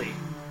worriedly.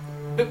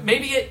 But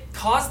maybe it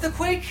caused the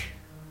quake?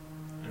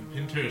 And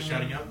Pinter is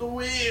shouting out, "The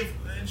weave!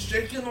 It's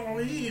shaking the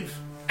weave!"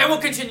 And we'll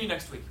continue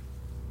next week.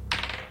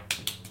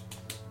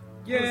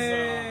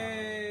 Yay!